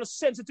glad you're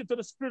sensitive to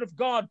the Spirit of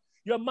God.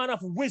 You're a man of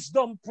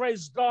wisdom,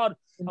 praise God.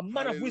 A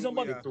man of wisdom.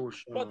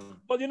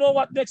 But you know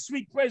what? Next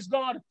week, praise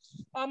God,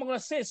 I'm going to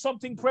say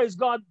something, praise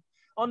God,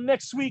 on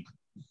next week.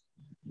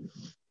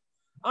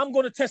 I'm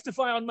going to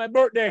testify on my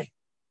birthday.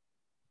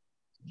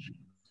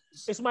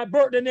 It's my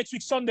birthday next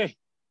week, Sunday.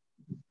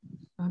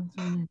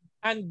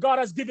 And God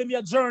has given me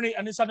a journey,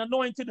 and it's an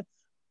anointed.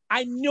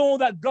 I know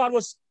that God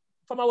was,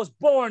 from I was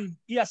born,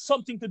 He has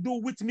something to do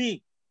with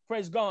me.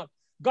 Praise God.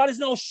 God is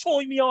now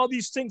showing me all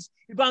these things.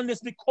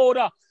 Evangelist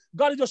Dakota.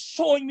 God is just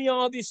showing me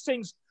all these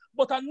things.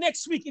 But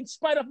next week, in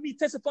spite of me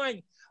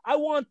testifying, I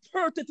want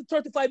 30 to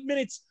 35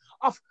 minutes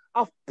of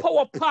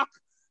power pack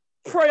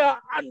prayer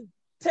and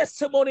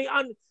testimony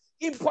and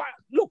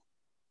impact. Look,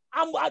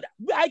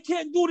 I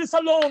can't do this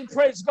alone,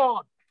 praise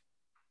God.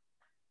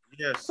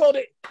 Yes. So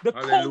the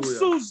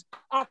councils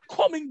are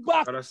coming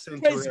back,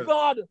 praise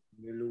God,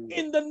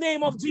 in the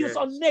name of Jesus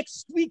on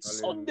next week,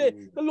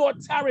 Sunday, the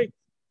Lord tarry.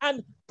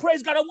 And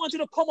praise God, I want you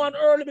to come on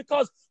early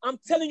because I'm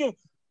telling you,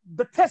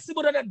 the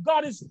testimony that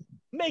God is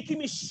making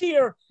me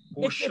share,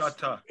 it's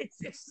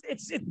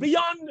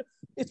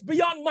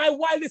beyond my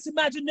wildest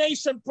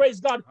imagination, praise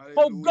God.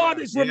 How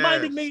God is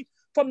reminding me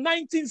from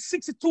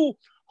 1962,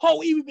 how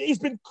he's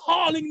been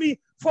calling me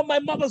from my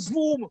mother's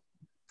womb.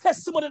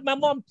 Testimony that my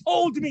mom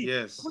told me.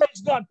 Yes.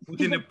 Praise God.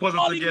 Putting the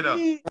puzzle together.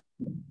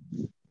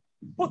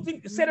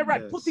 Putting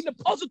the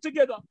puzzle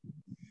together.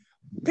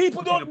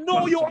 People don't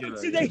know you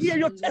until they hear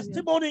your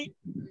testimony.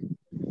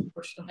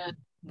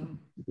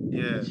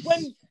 Yes.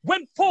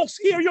 When folks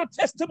hear your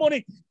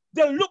testimony,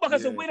 they'll look back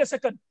and say, wait a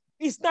second,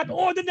 it's not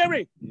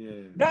ordinary.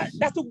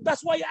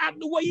 That's why you act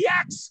the way you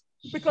act.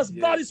 Because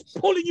God is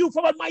pulling you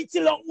from a mighty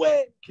long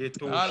way.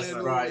 That's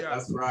right.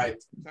 That's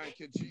right. Thank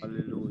you, Jesus.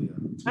 Hallelujah.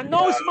 And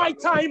now it's my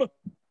time,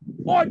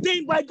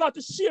 ordained by God,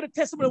 to share the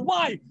testimony.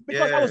 Why?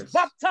 Because I was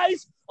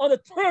baptized on the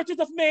 30th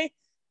of May,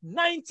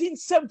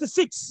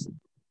 1976.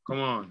 Come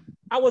on.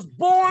 I was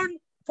born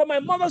from my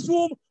mother's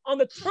womb on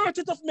the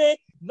 30th of May,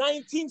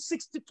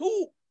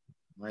 1962.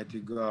 Mighty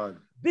God.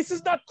 This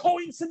is not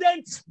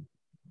coincidence.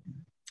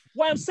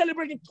 Why I'm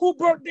celebrating 2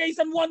 birthdays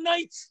in one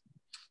night.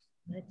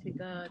 Mighty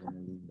God.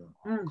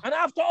 And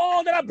after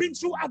all that I've been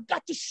through, I've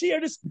got to share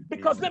this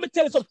because let me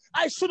tell you something.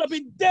 I should have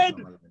been dead.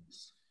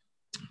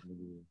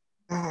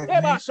 Hey,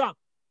 Basha,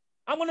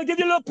 I'm going to give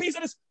you a little piece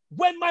of this.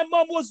 When my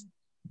mom was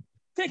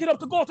taken up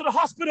to go to the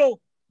hospital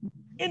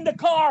in the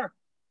car,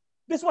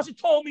 this is what she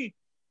told me.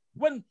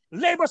 When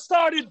labor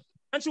started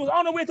and she was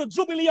on her way to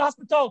Jubilee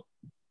Hospital,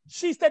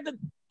 she said that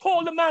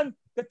told the man,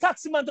 the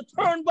taxi man, to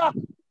turn back.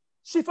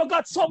 She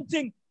forgot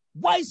something.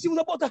 Why she was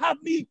about to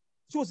have me.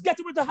 She was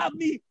getting ready to have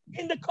me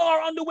in the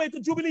car on the way to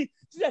Jubilee.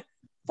 She said,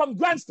 from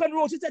Grandstand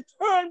Road, she said,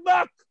 turn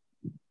back.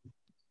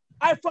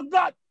 I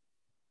forgot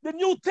the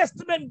New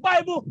Testament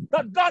Bible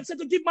that God said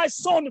to give my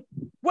son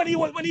when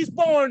he's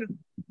born.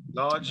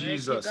 Lord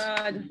Jesus.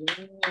 God.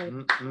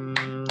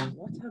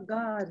 What a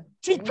God.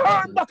 She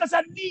turned back because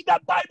I need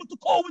that Bible to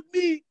go with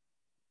me.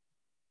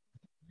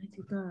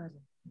 Mighty God.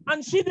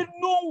 And she didn't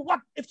know what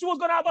if she was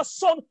going to have a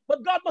son,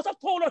 but God must have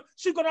told her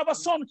she's going to have a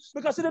son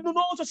because she didn't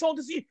know ultrasound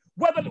to see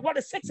what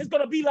the sex is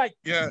going to be like.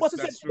 Yes,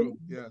 that's true.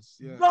 Yes,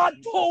 yes. God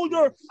told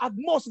her, I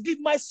must give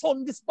my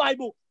son this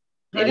Bible.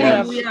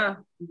 Hallelujah.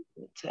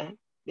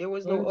 There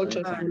was no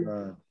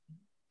ultrasound.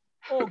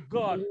 Oh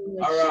God.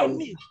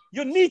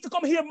 You need to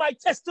come hear my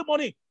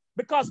testimony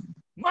because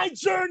my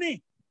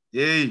journey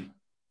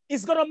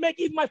is going to make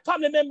even my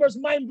family members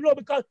mind blow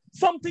because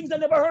some things they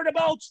never heard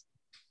about.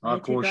 Oh,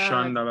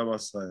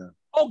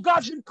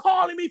 God's been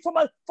calling me from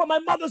my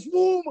mother's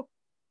womb.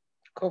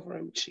 Cover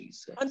him,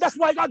 Jesus. And that's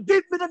why God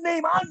gave me the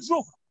name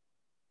Andrew.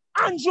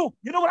 Andrew.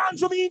 You know what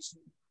Andrew means?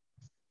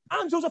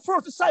 Andrew's the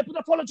first disciple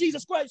that followed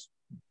Jesus Christ.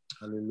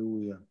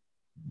 Hallelujah.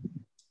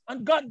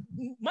 And God,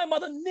 my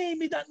mother named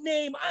me that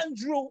name,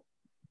 Andrew.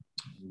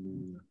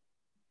 Hallelujah.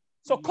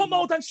 So come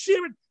out and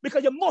share it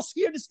because you must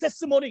hear this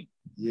testimony.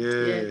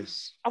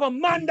 Yes. Of a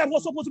man that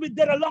was supposed to be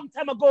dead a long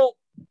time ago.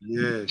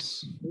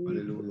 Yes.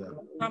 Hallelujah.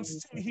 I'm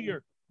still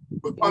here.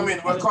 We're coming,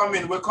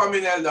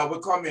 Elder. We're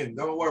coming.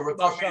 Don't worry, we're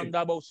coming.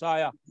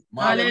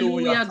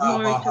 Hallelujah.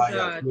 Glory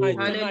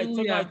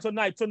to God.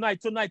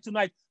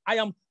 Tonight. I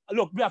am,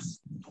 look, we have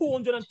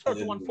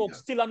 231 folks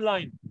still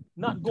online,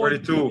 not going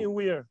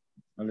anywhere.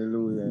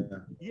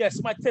 Hallelujah.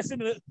 Yes, my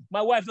testimony,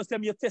 my wife just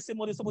told me your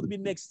testimony is supposed to be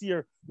next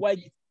year. Why?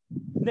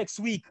 Next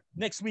week.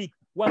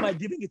 Why am I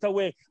giving it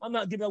away? I'm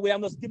not giving it away.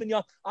 I'm just giving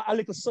you a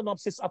little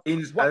synopsis of a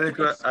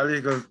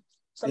little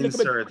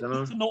insert,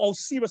 to know how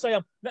serious I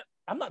am.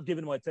 I'm not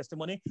giving my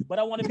testimony, but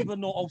I want people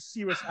to know how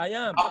serious I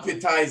am.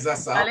 Appetizer,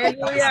 sir.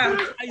 Hallelujah.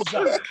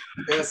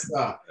 Yes,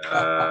 sir.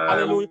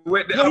 Hallelujah.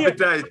 With the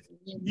appetite.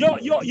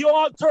 You're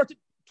all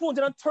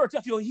 230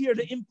 of you hear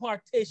the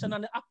impartation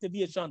and the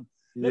activation.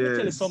 Let me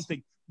tell you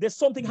something. There's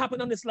something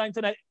happening on this line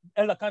tonight,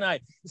 Ella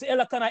Kanai. You see,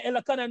 Ella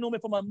Kanai know me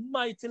from a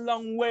mighty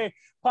long way.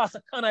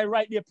 Pastor Kanai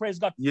right there, praise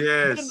God.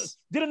 Yes.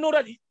 Didn't know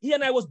that he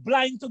and I was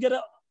blind together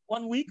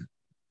one week.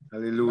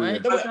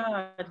 Hallelujah.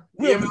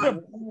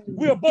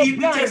 We're both keep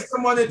blind. The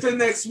testimony till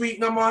next week,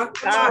 no man.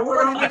 What's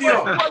wrong with you?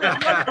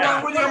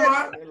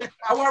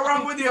 What's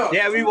wrong with you?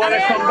 Yeah, we want to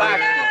come back.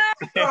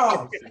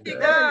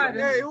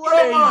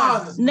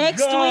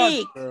 Next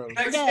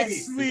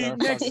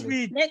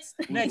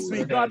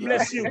week. God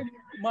bless you.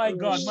 My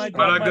God.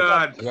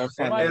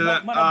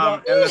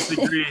 Let's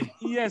agree.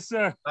 Yes,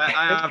 sir. I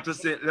have to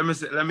say, let me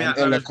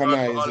acknowledge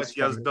God for all that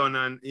he has done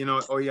and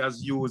how he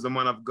has used the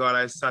man of God.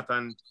 I sat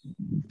and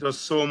it was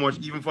so much.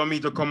 Even for me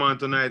to come on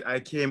tonight, I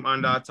came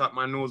under attack.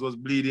 My nose was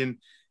bleeding.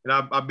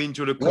 And I've been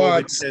through the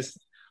COVID test.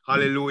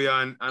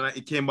 Hallelujah. And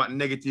it came back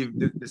negative.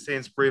 The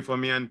saints pray for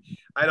me. And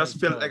I just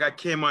felt like I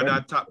came under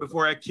attack.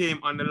 Before I came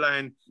on the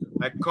line,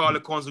 I called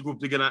the council group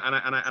together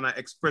and I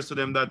expressed to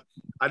them that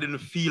I didn't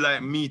feel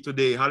like me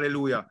today.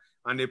 Hallelujah.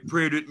 And they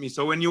prayed with me.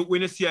 So when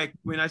you see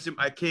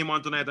I came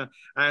on tonight and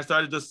I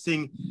started to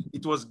sing,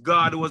 it was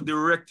God who was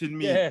directing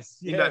me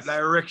in that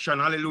direction.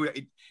 Hallelujah.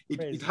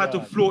 It had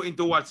to flow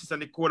into what Sister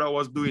Nicola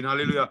was doing.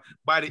 Hallelujah.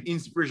 By the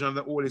inspiration of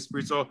the Holy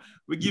Spirit. So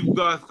we give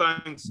God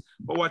thanks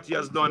for what he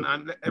has done.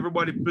 And let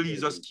everybody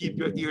please just keep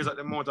your ears at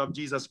the mouth of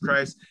Jesus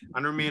Christ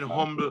and remain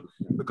humble,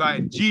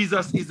 because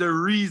Jesus is the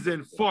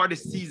reason for the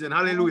season.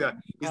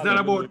 Hallelujah. It's not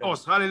about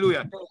us.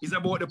 Hallelujah. It's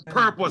about the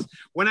purpose.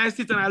 When I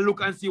sit and I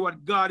look and see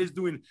what God is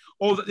doing,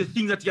 all the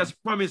things that he has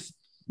promised.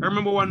 I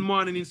remember one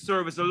morning in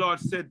service, the Lord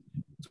said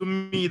to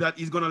me that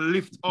he's going to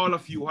lift all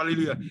of you.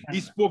 Hallelujah.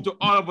 He spoke to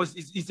all of us.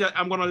 He said,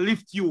 I'm going to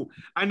lift you.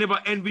 I never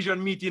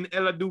envisioned meeting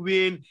Ella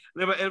Duane,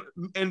 never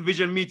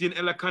envisioned meeting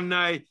Ella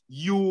Kanai,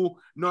 you,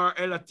 nor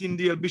Ella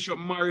Tyndale, Bishop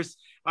Morris.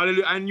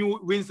 Hallelujah. I knew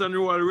Winston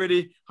Rowe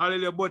already.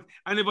 Hallelujah. But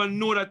I never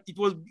know that it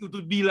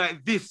would be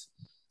like this.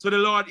 So the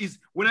Lord is,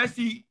 when I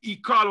see he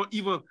called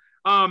even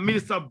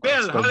Minister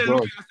Bell, hallelujah,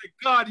 I said,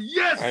 God,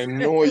 yes! I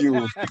know you.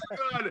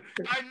 God,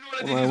 I know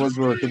that I was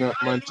working at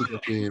Manchester.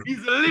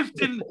 he's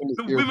lifting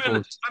the women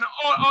and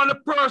all the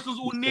persons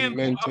who named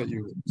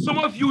you. Some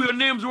of you, your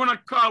names were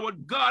not called,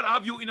 but God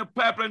have you in a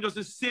pipeline just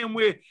the same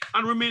way,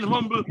 and remain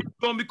humble.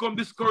 Don't become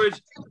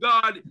discouraged.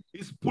 God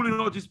is pulling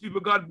out his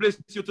people. God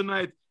bless you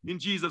tonight in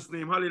Jesus'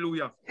 name.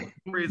 Hallelujah.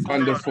 Praise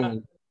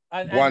Wonderful.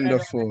 God.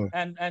 Wonderful.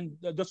 And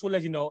just to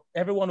let you know,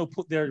 everyone who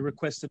put their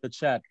request in the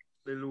chat,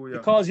 hallelujah,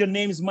 because your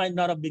names might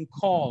not have been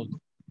called,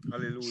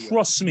 hallelujah,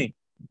 trust me,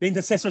 the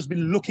intercessor's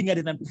been looking at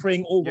it and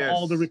praying over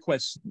all the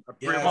requests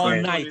all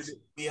night.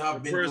 We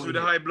have been with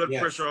the high blood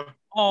pressure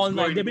all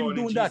night. They've been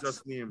doing that.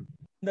 Name.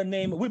 In the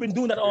name, we've been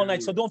doing that all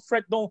night. So don't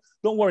fret, don't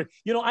worry.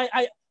 You know,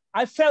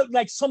 I felt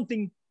like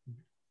something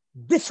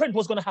different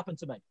was going to happen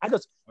tonight.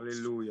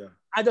 Hallelujah.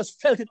 I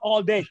just felt it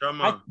all day.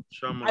 Shama.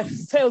 I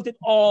felt it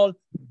all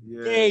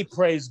day,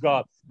 praise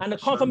God. And the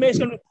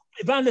confirmation with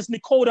Evangelist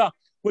Nicola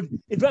with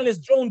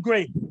Evangelist Joan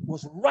Gray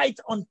was right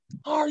on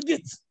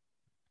target.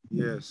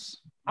 Yes.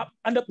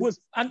 And with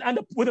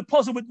the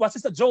puzzle with what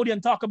Sister Jody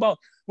and talk about,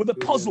 with the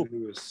puzzle,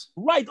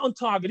 right on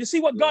target. You see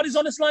what God is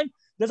on this line?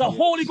 There's a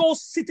Holy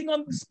Ghost sitting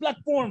on this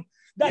platform.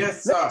 Let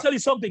me tell you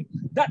something.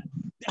 That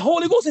the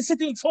Holy Ghost is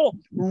sitting so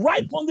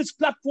right on this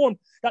platform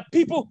that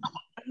people,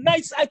 at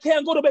nights I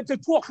can't go to bed till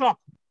 2 o'clock.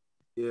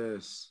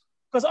 Yes.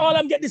 Because all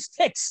I'm getting is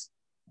texts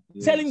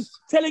telling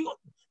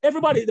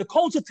everybody, the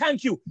council,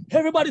 thank you.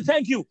 Everybody,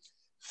 thank you.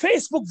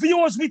 Facebook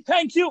viewers, we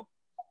thank you.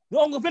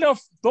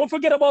 Don't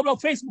forget about our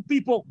Facebook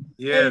people.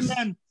 Yes.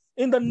 Amen.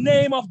 In the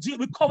name of Jesus,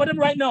 we cover them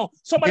right now.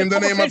 Somebody in the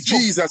name of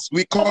Jesus,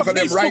 we cover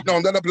them right now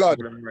under the blood.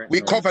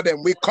 We cover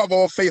them. We cover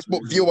our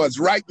Facebook viewers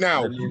right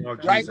now.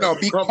 Right now,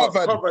 be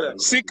covered.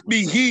 Sick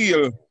be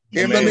healed.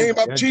 In the name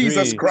of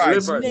Jesus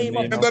Christ.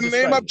 In the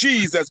name of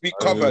Jesus, be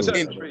covered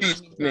in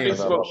Jesus' name.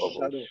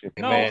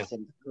 Now,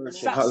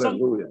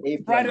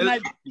 Friday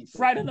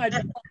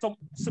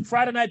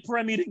night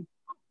prayer meeting,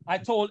 I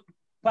told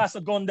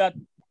Pastor Gunn that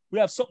we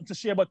have something to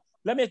share, but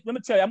let me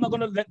tell you, we're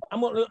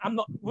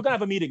gonna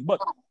have a meeting, but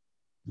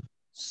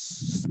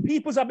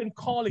people have been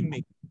calling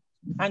me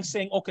and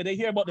saying, okay, they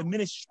hear about the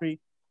ministry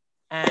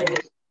and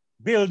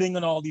building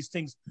and all these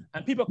things,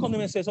 and people come to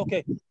me and says,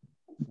 okay,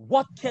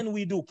 what can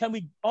we do? Can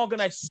we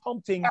organize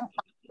something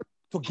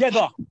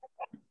together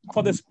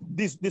for these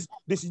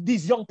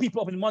young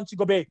people up in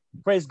Montego Bay?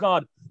 Praise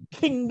God.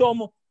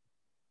 Kingdom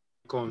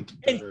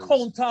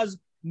Encounters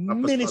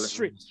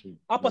Ministry,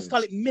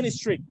 Apostolic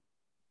Ministry.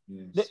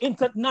 Yes. The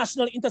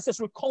International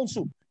Intercessory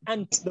Council,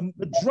 and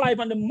the drive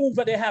and the move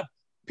that they have.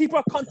 People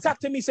are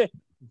contacting me, say,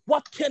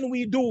 what can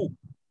we do?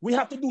 We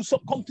have to do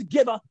something, come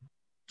together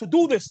to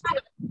do this.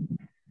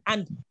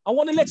 And I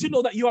want to let you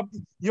know that your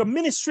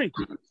ministry,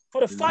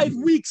 for the 5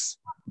 weeks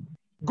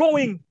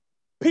going,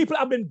 people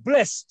have been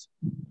blessed,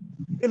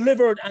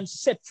 delivered, and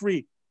set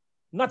free.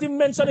 Not even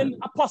mentioning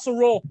Apostle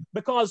Rowe,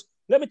 because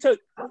let me tell you,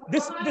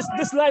 this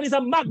line is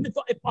a magnet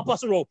for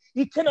Apostle Rowe.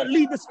 He cannot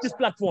leave this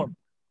platform.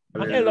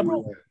 And Elder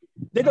Bro,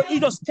 he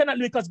just cannot,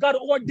 because God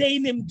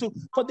ordained him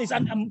for this,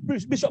 and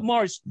Bishop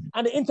Morris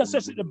and the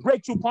intercessory, the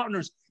breakthrough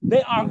partners,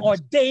 they are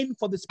ordained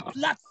for this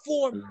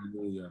platform.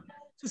 Hallelujah.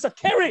 Sister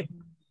Kerry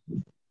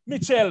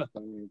Mitchell,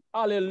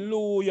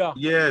 hallelujah.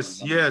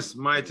 Yes,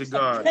 mighty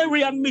God.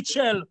 Kerry and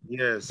Mitchell,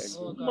 yes,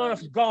 man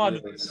of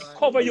God,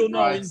 cover you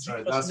now in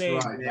Jesus' name.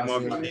 Name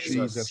of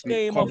Jesus,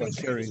 name of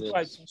Jesus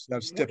Christ. Now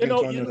step into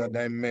another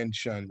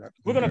dimension.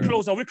 We're gonna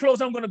close now. We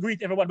close. I'm gonna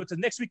greet everyone, but the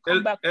next week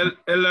come back.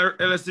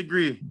 Let's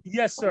agree.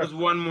 Yes, sir. There's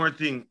one more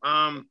thing.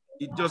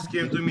 It just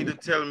came to me to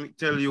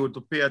tell you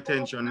to pay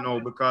attention now,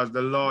 because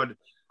the Lord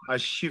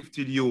has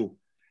shifted you.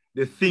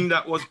 The thing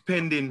that was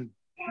pending,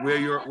 where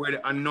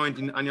the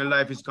anointing on your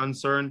life is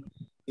concerned,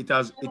 it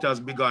has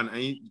begun,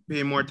 and you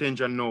pay more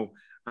attention now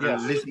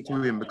and listen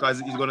to him, because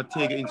he's going to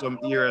take it in some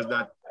areas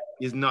that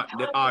is not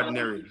the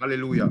ordinary.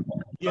 Hallelujah.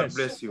 God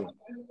bless you.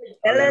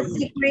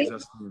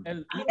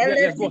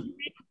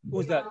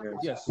 Who's that?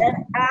 Yes.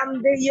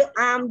 I'm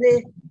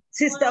the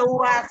sister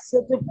who asked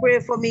you to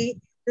pray for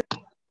me.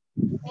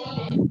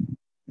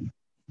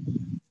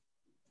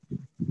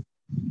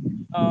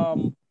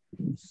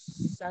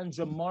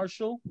 Sandra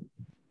Marshall.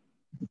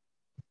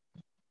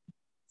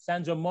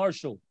 Sandra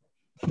Marshall.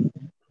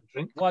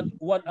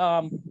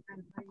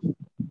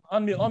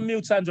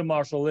 Unmute Sandra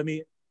Marshall.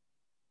 We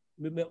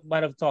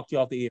might have talked to you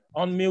off the air.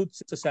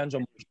 Unmute to Sandra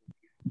Marshall.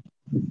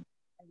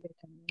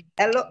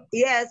 Hello,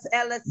 yes,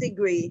 Ellis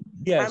agree.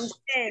 Yes. I'm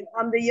saying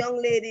I'm the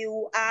young lady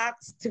who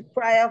asked to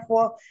prayer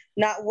for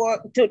not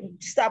work to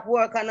stop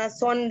work on a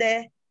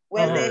Sunday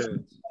when they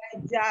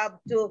my job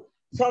to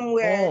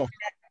somewhere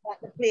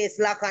at the place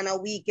like on a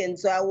weekend.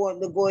 So I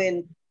want to go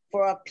in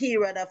for a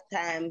period of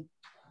time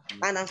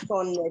on a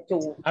Sunday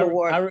to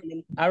work.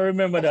 I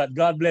remember that.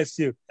 God bless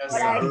you. Yes,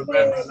 I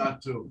remember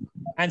that too.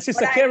 And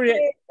Sister Carrie,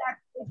 it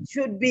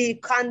should be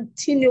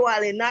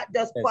continually, not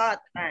just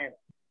part-time.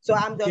 So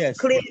I'm just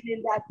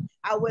claiming that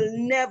I will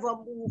never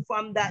move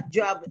from that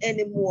job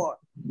anymore.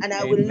 And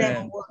I will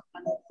never work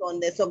on a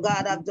Sunday. So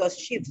God have just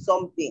shift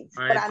something.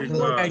 But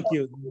thank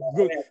you.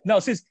 Good.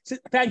 No,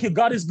 thank you.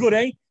 God is good,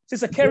 eh?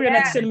 Sister Carrie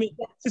had sent me,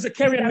 Sister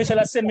Carrie and Michelle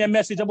had sent me a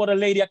message about a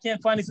lady. I can't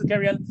find it, Sister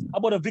Carrie,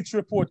 about a victory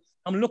report.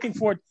 I'm looking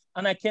for it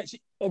and I can't.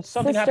 It's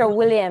something Sister happened.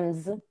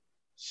 Williams.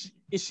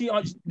 Is she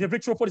on the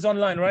victory report is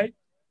online, right?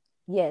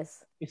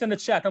 Yes. It's in the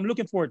chat. I'm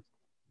looking for it.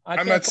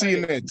 I'm not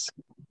seeing it.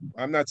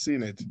 I'm not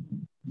seeing it.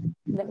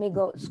 Let me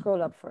go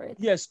scroll up for it.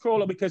 Yes,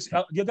 scroll up because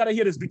you got to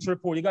hear this victory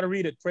report. You got to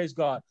read it. Praise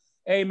God.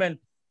 Amen.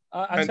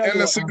 And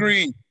Ellis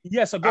agree.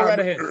 Yes, go right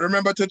ahead.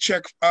 Remember to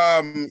check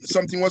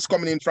something was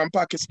coming in from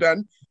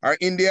Pakistan or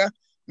India.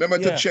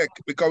 Remember to check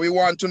because we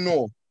want to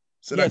know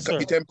so that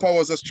it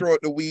empowers us throughout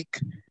the week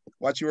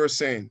what you were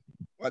saying,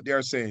 what they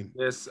are saying.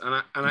 Yes,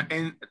 and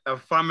a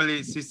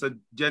family, Sister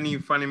Jenny,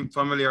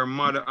 family, her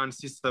mother and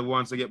sister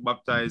wants to get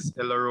baptized.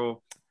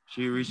 Elaro,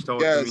 she reached out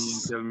to me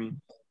and tell me.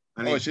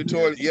 And she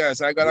told,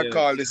 yes, I got a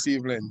call this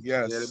evening.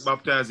 Yes. Yeah, they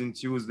baptizing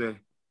Tuesday.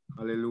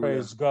 Hallelujah.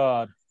 Praise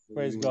God.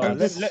 Praise God.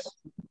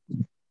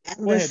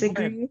 Let's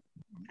agree.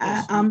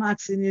 I'm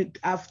asking you,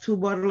 I have 2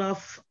 bottles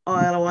of oil.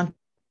 I want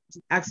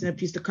asking you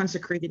please to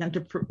consecrate it and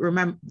to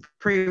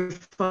pray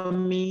for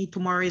me.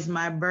 Tomorrow is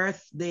my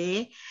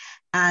birthday.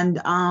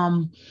 And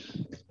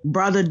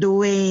Brother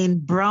Dwayne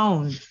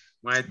Brown.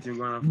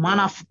 Man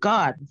of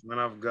God. Man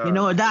of God. You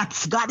know,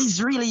 that God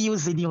is really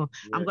using you.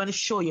 Yes. I'm going to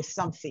show you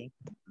something.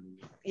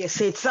 You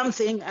said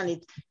something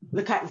and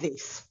look at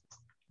this.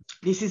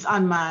 This is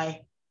on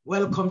my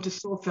Welcome to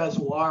Sophia's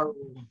War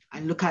Room.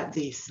 And look at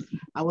this.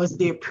 I was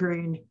there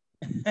praying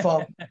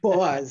for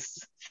Boaz.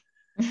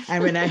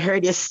 And when I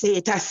heard you say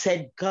it, I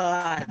said,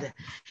 God,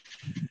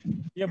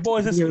 your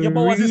Boaz is really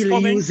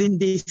coming. Using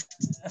this.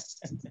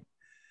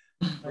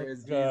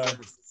 Praise God.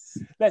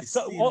 I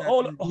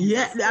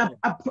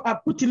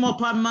put him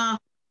up on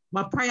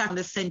my prayer on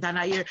the center, and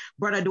I hear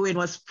Brother Dwayne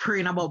was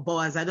praying about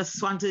Boaz. I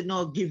just want to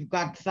know, give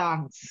God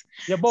thanks.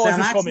 Your Boaz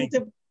is coming.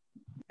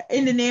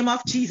 In the name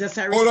of Jesus,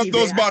 I receive all of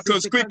those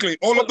bottles quickly.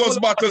 All of those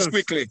bottles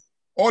quickly.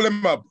 All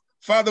them up.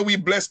 Father, we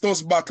bless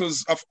those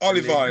bottles of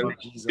olive oil.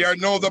 They are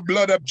now the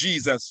blood of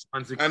Jesus,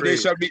 and they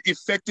shall be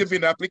effective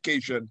in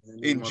application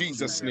in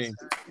Jesus' name.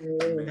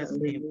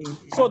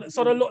 So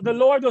the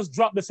Lord just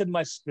dropped this in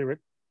my spirit.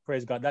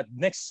 Praise God. That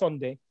next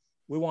Sunday,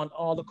 we want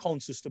all the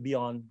councils to be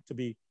on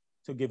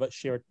to give a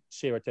share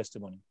a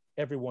testimony.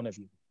 Every one of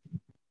you.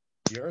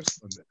 Your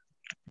Sunday.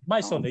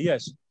 My Sunday,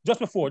 yes.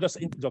 Just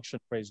introduction,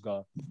 praise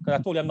God. Because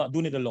I told you I'm not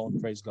doing it alone,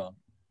 praise God.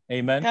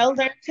 Amen.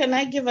 Elder, can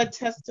I give a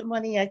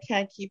testimony? I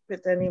can't keep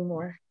it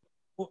anymore.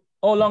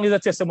 How long is a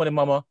testimony,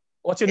 Mama?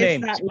 What's your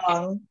name? It's not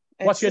long.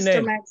 What's your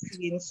name?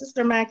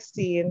 Sister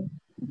Maxine.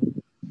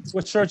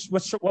 What church?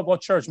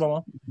 What church,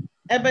 Mama?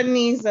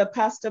 Ebenezer,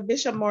 Pastor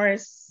Bishop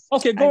Morris.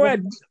 Okay, go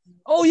ahead.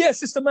 Oh yes,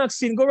 Sister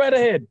Maxine, go right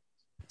ahead.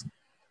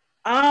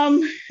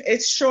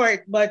 It's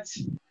short, but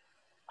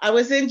I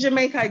was in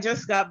Jamaica. I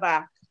just got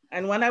back,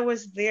 and when I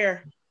was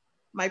there,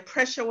 my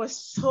pressure was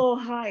so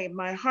high.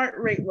 My heart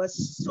rate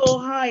was so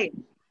high.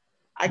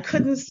 I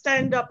couldn't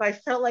stand up. I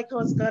felt like I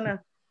was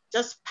gonna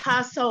just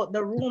pass out.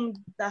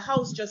 The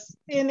house just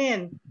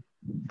spinning.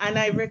 And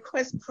I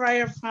request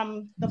prayer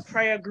from the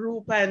prayer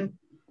group, and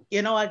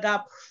I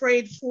got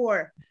prayed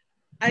for.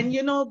 And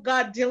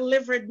God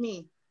delivered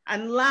me.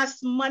 And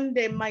last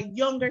Monday, my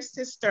younger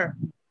sister,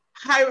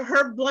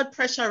 her blood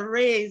pressure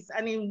raised,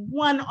 and in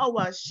 1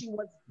 hour, she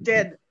was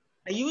dead.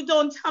 And you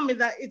don't tell me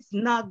that it's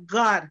not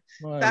God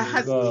that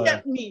has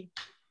kept me.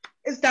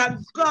 It's that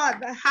God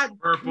that had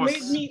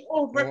made me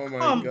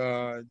overcome,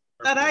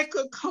 that I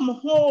could come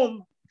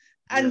home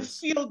and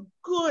feel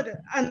good.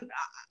 And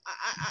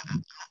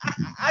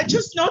I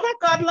just know that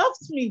God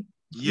loves me.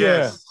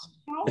 Yes.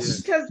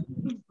 Because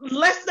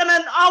less than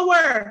an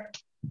hour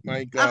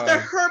after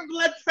her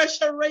blood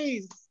pressure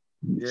raised,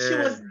 she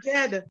was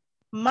dead.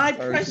 My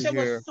pressure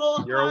was so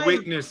high. You're a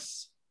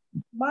witness.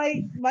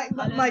 My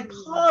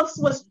pulse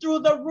was through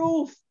the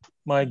roof.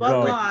 My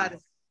God.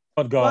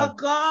 But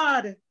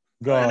God.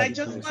 And I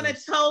just want to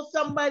tell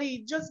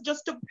somebody just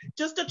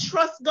to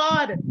trust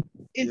God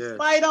in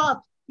spite of,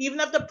 even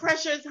if the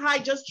pressure is high,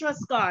 just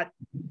trust God.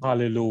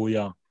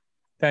 Hallelujah.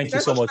 Thank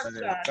you so much.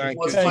 It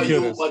was for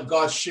you, but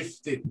God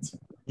shifted.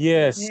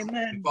 Yes.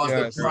 Amen.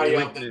 Because the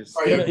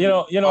prayer, you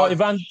know,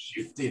 Evan.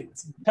 Shifted.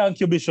 Thank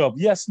you, Bishop.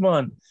 Yes,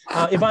 man.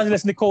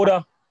 Evangelist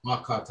Nicoda,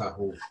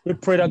 we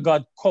pray that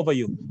God cover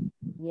you.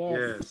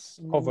 Yes.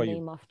 Cover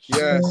you.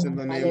 Yes, in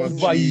the name of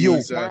Cover you.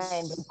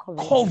 Jesus.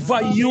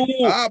 Cover you.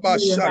 Abba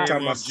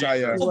Shatta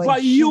Messiah. Cover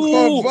you.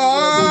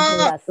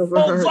 Cover.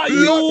 Cover Blood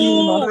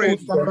you.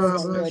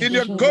 covering. In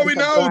your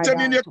going out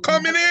and in your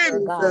coming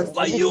in.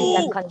 Cover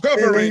you.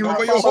 Covering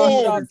over your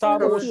home.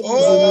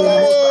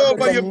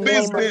 Over your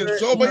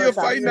business. Over your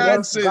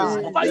finances.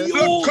 Blood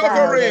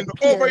covering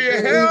over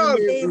your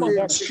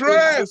health.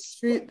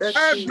 Stress.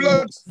 And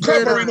blood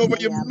covering over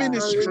your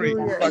ministry.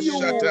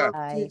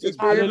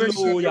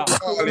 Hallelujah.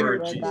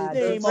 Covering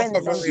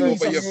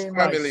over your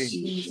family.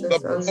 The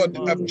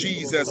blood of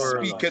Jesus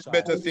speaketh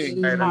better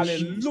things.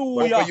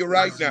 Hallelujah. Over you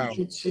right now.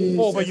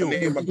 Over you. In the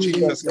name of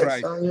Jesus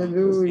Christ.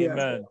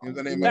 Amen. In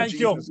the name of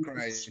Jesus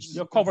Christ.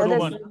 You're covered,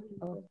 woman.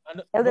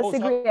 Elder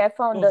Sigrid, I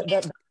found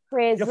the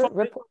praise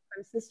report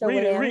from Sister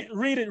William.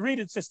 Read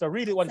it, sister.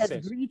 Read it what it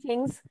says.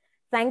 Greetings.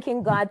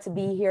 Thanking God to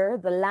be here.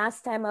 The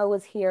last time I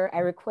was here, I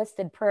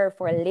requested prayer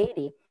for a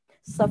lady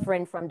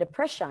suffering from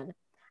depression.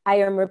 I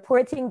am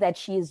reporting that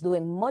she is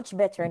doing much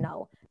better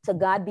now. To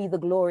God be the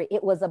glory.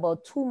 It was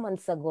about 2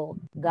 months ago.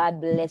 God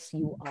bless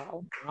you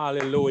all.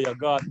 Hallelujah.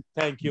 God,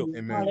 thank you.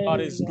 Amen.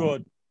 God is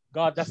good.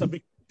 God, that's a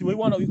big. We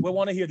want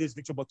to hear this,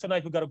 Victor, but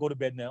tonight we got to go to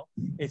bed now.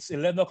 It's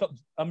 11 o'clock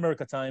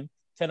America time,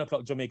 10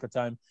 o'clock Jamaica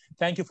time.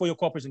 Thank you for your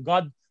cooperation.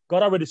 God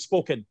already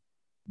spoken.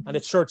 And the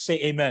church say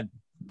amen.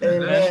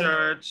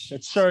 Amen. The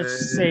church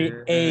say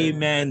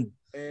amen.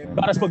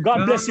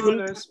 God bless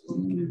you.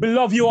 We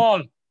love you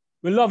all.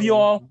 We love you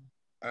all.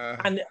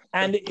 And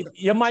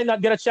you might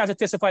not get a chance to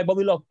testify, but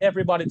we love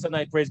everybody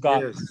tonight. Praise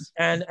God. Yes.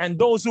 And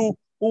those who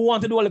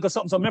want to do a little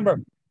something, so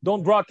remember,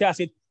 don't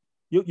broadcast it.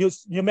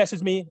 You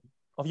message me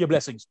of your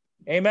blessings.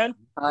 Amen.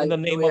 In the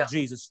name of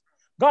Jesus.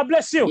 God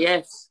bless you.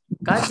 Yes.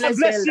 God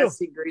bless you.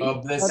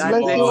 God bless God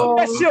you. bless God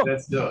bless you.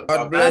 bless you.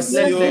 God bless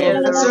you.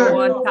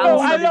 Oh,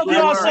 I love you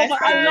all so much.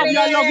 I love you.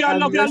 I love you. I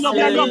love you. I love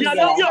you. I love you. I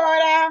love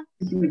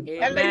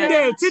you.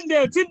 Amen.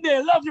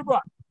 Tyndale, love you, bro.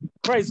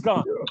 Praise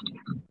God.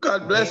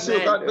 God bless you.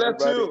 God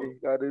bless you.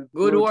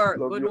 Good work.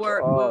 Good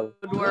work.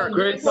 Good work.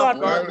 Grace of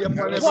God be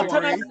upon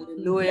everyone.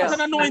 What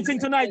an anointing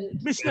tonight,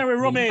 missionary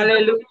Romain.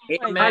 Hallelujah.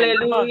 Amen.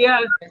 Hallelujah.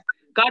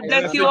 God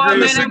bless you all,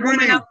 men and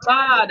women of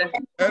God.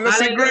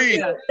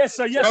 Hallelujah. Yes,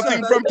 sir. Yes,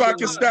 Nothing sir. from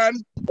Pakistan,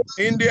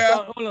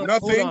 India,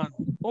 nothing.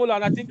 Hold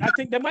on. I think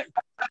they might.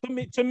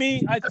 To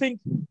me, I think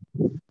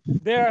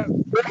they're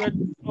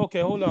okay.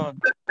 Hold on.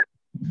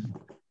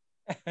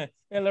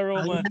 Hello,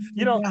 Roman.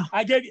 You know,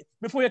 I gave you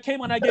before you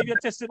came on. I gave you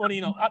a testimony.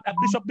 You know, at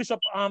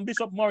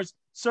Bishop Morris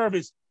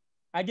service.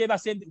 I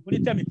said, when you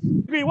tell me,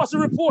 what's the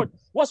report?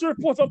 What's the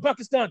report from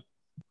Pakistan?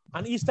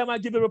 And each time I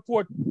give a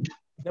report,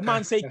 the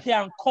man say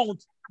can't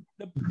count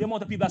the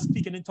amount of people that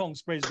speaking in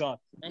tongues. Praise God.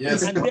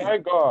 Yes, my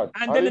God.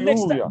 And then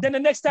the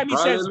next time he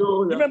says,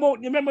 remember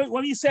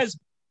when he says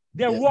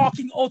they're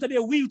walking out of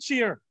their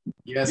wheelchair.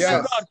 Yes.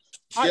 God.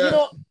 You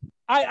know,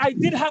 I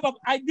did have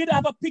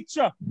a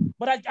picture,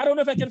 but I don't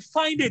know if I can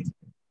find it.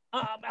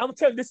 I'm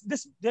telling you,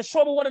 they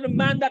showed me one of the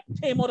man that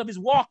came out of his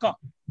walker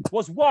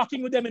was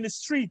walking with them in the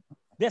street.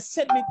 They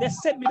sent me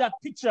that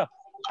picture.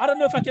 I don't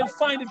know if I can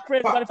find it,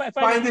 Craig, but if I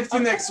find it for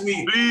next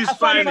week. Please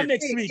find find it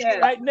next week.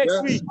 Right,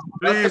 next week.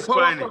 Please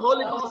find it.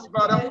 Holy Ghost,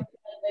 brother.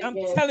 I'm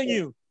telling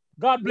you,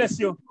 God bless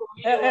you.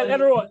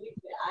 Everyone,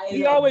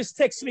 he always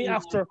texts me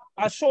after.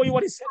 I'll show you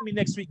what he sent me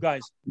next week,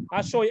 guys.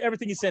 I'll show you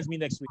everything he sends me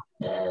next week.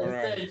 All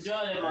right.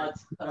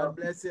 God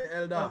bless you,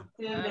 Elder.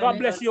 God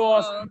bless you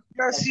all.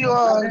 Bless you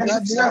all.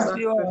 God bless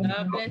you all.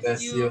 God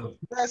bless you.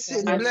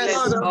 Blessing.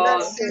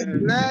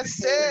 Blessing.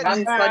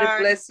 Thanks for the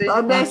blessing.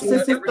 God bless you,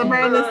 Sister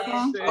Marley.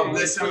 God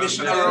bless you,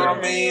 missionary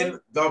Romain.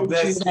 God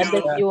bless you. God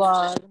bless you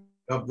all.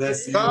 God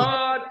bless you.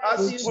 God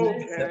has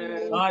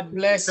spoken. God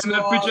bless Send you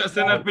a all. picture.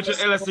 Send a picture.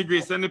 Elsie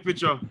Grace. Send a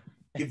picture.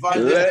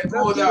 Evangelist,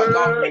 God bless you.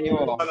 God bless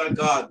you.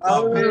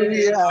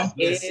 Hallelujah. God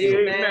bless you.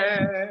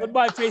 Amen.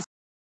 Goodbye, face.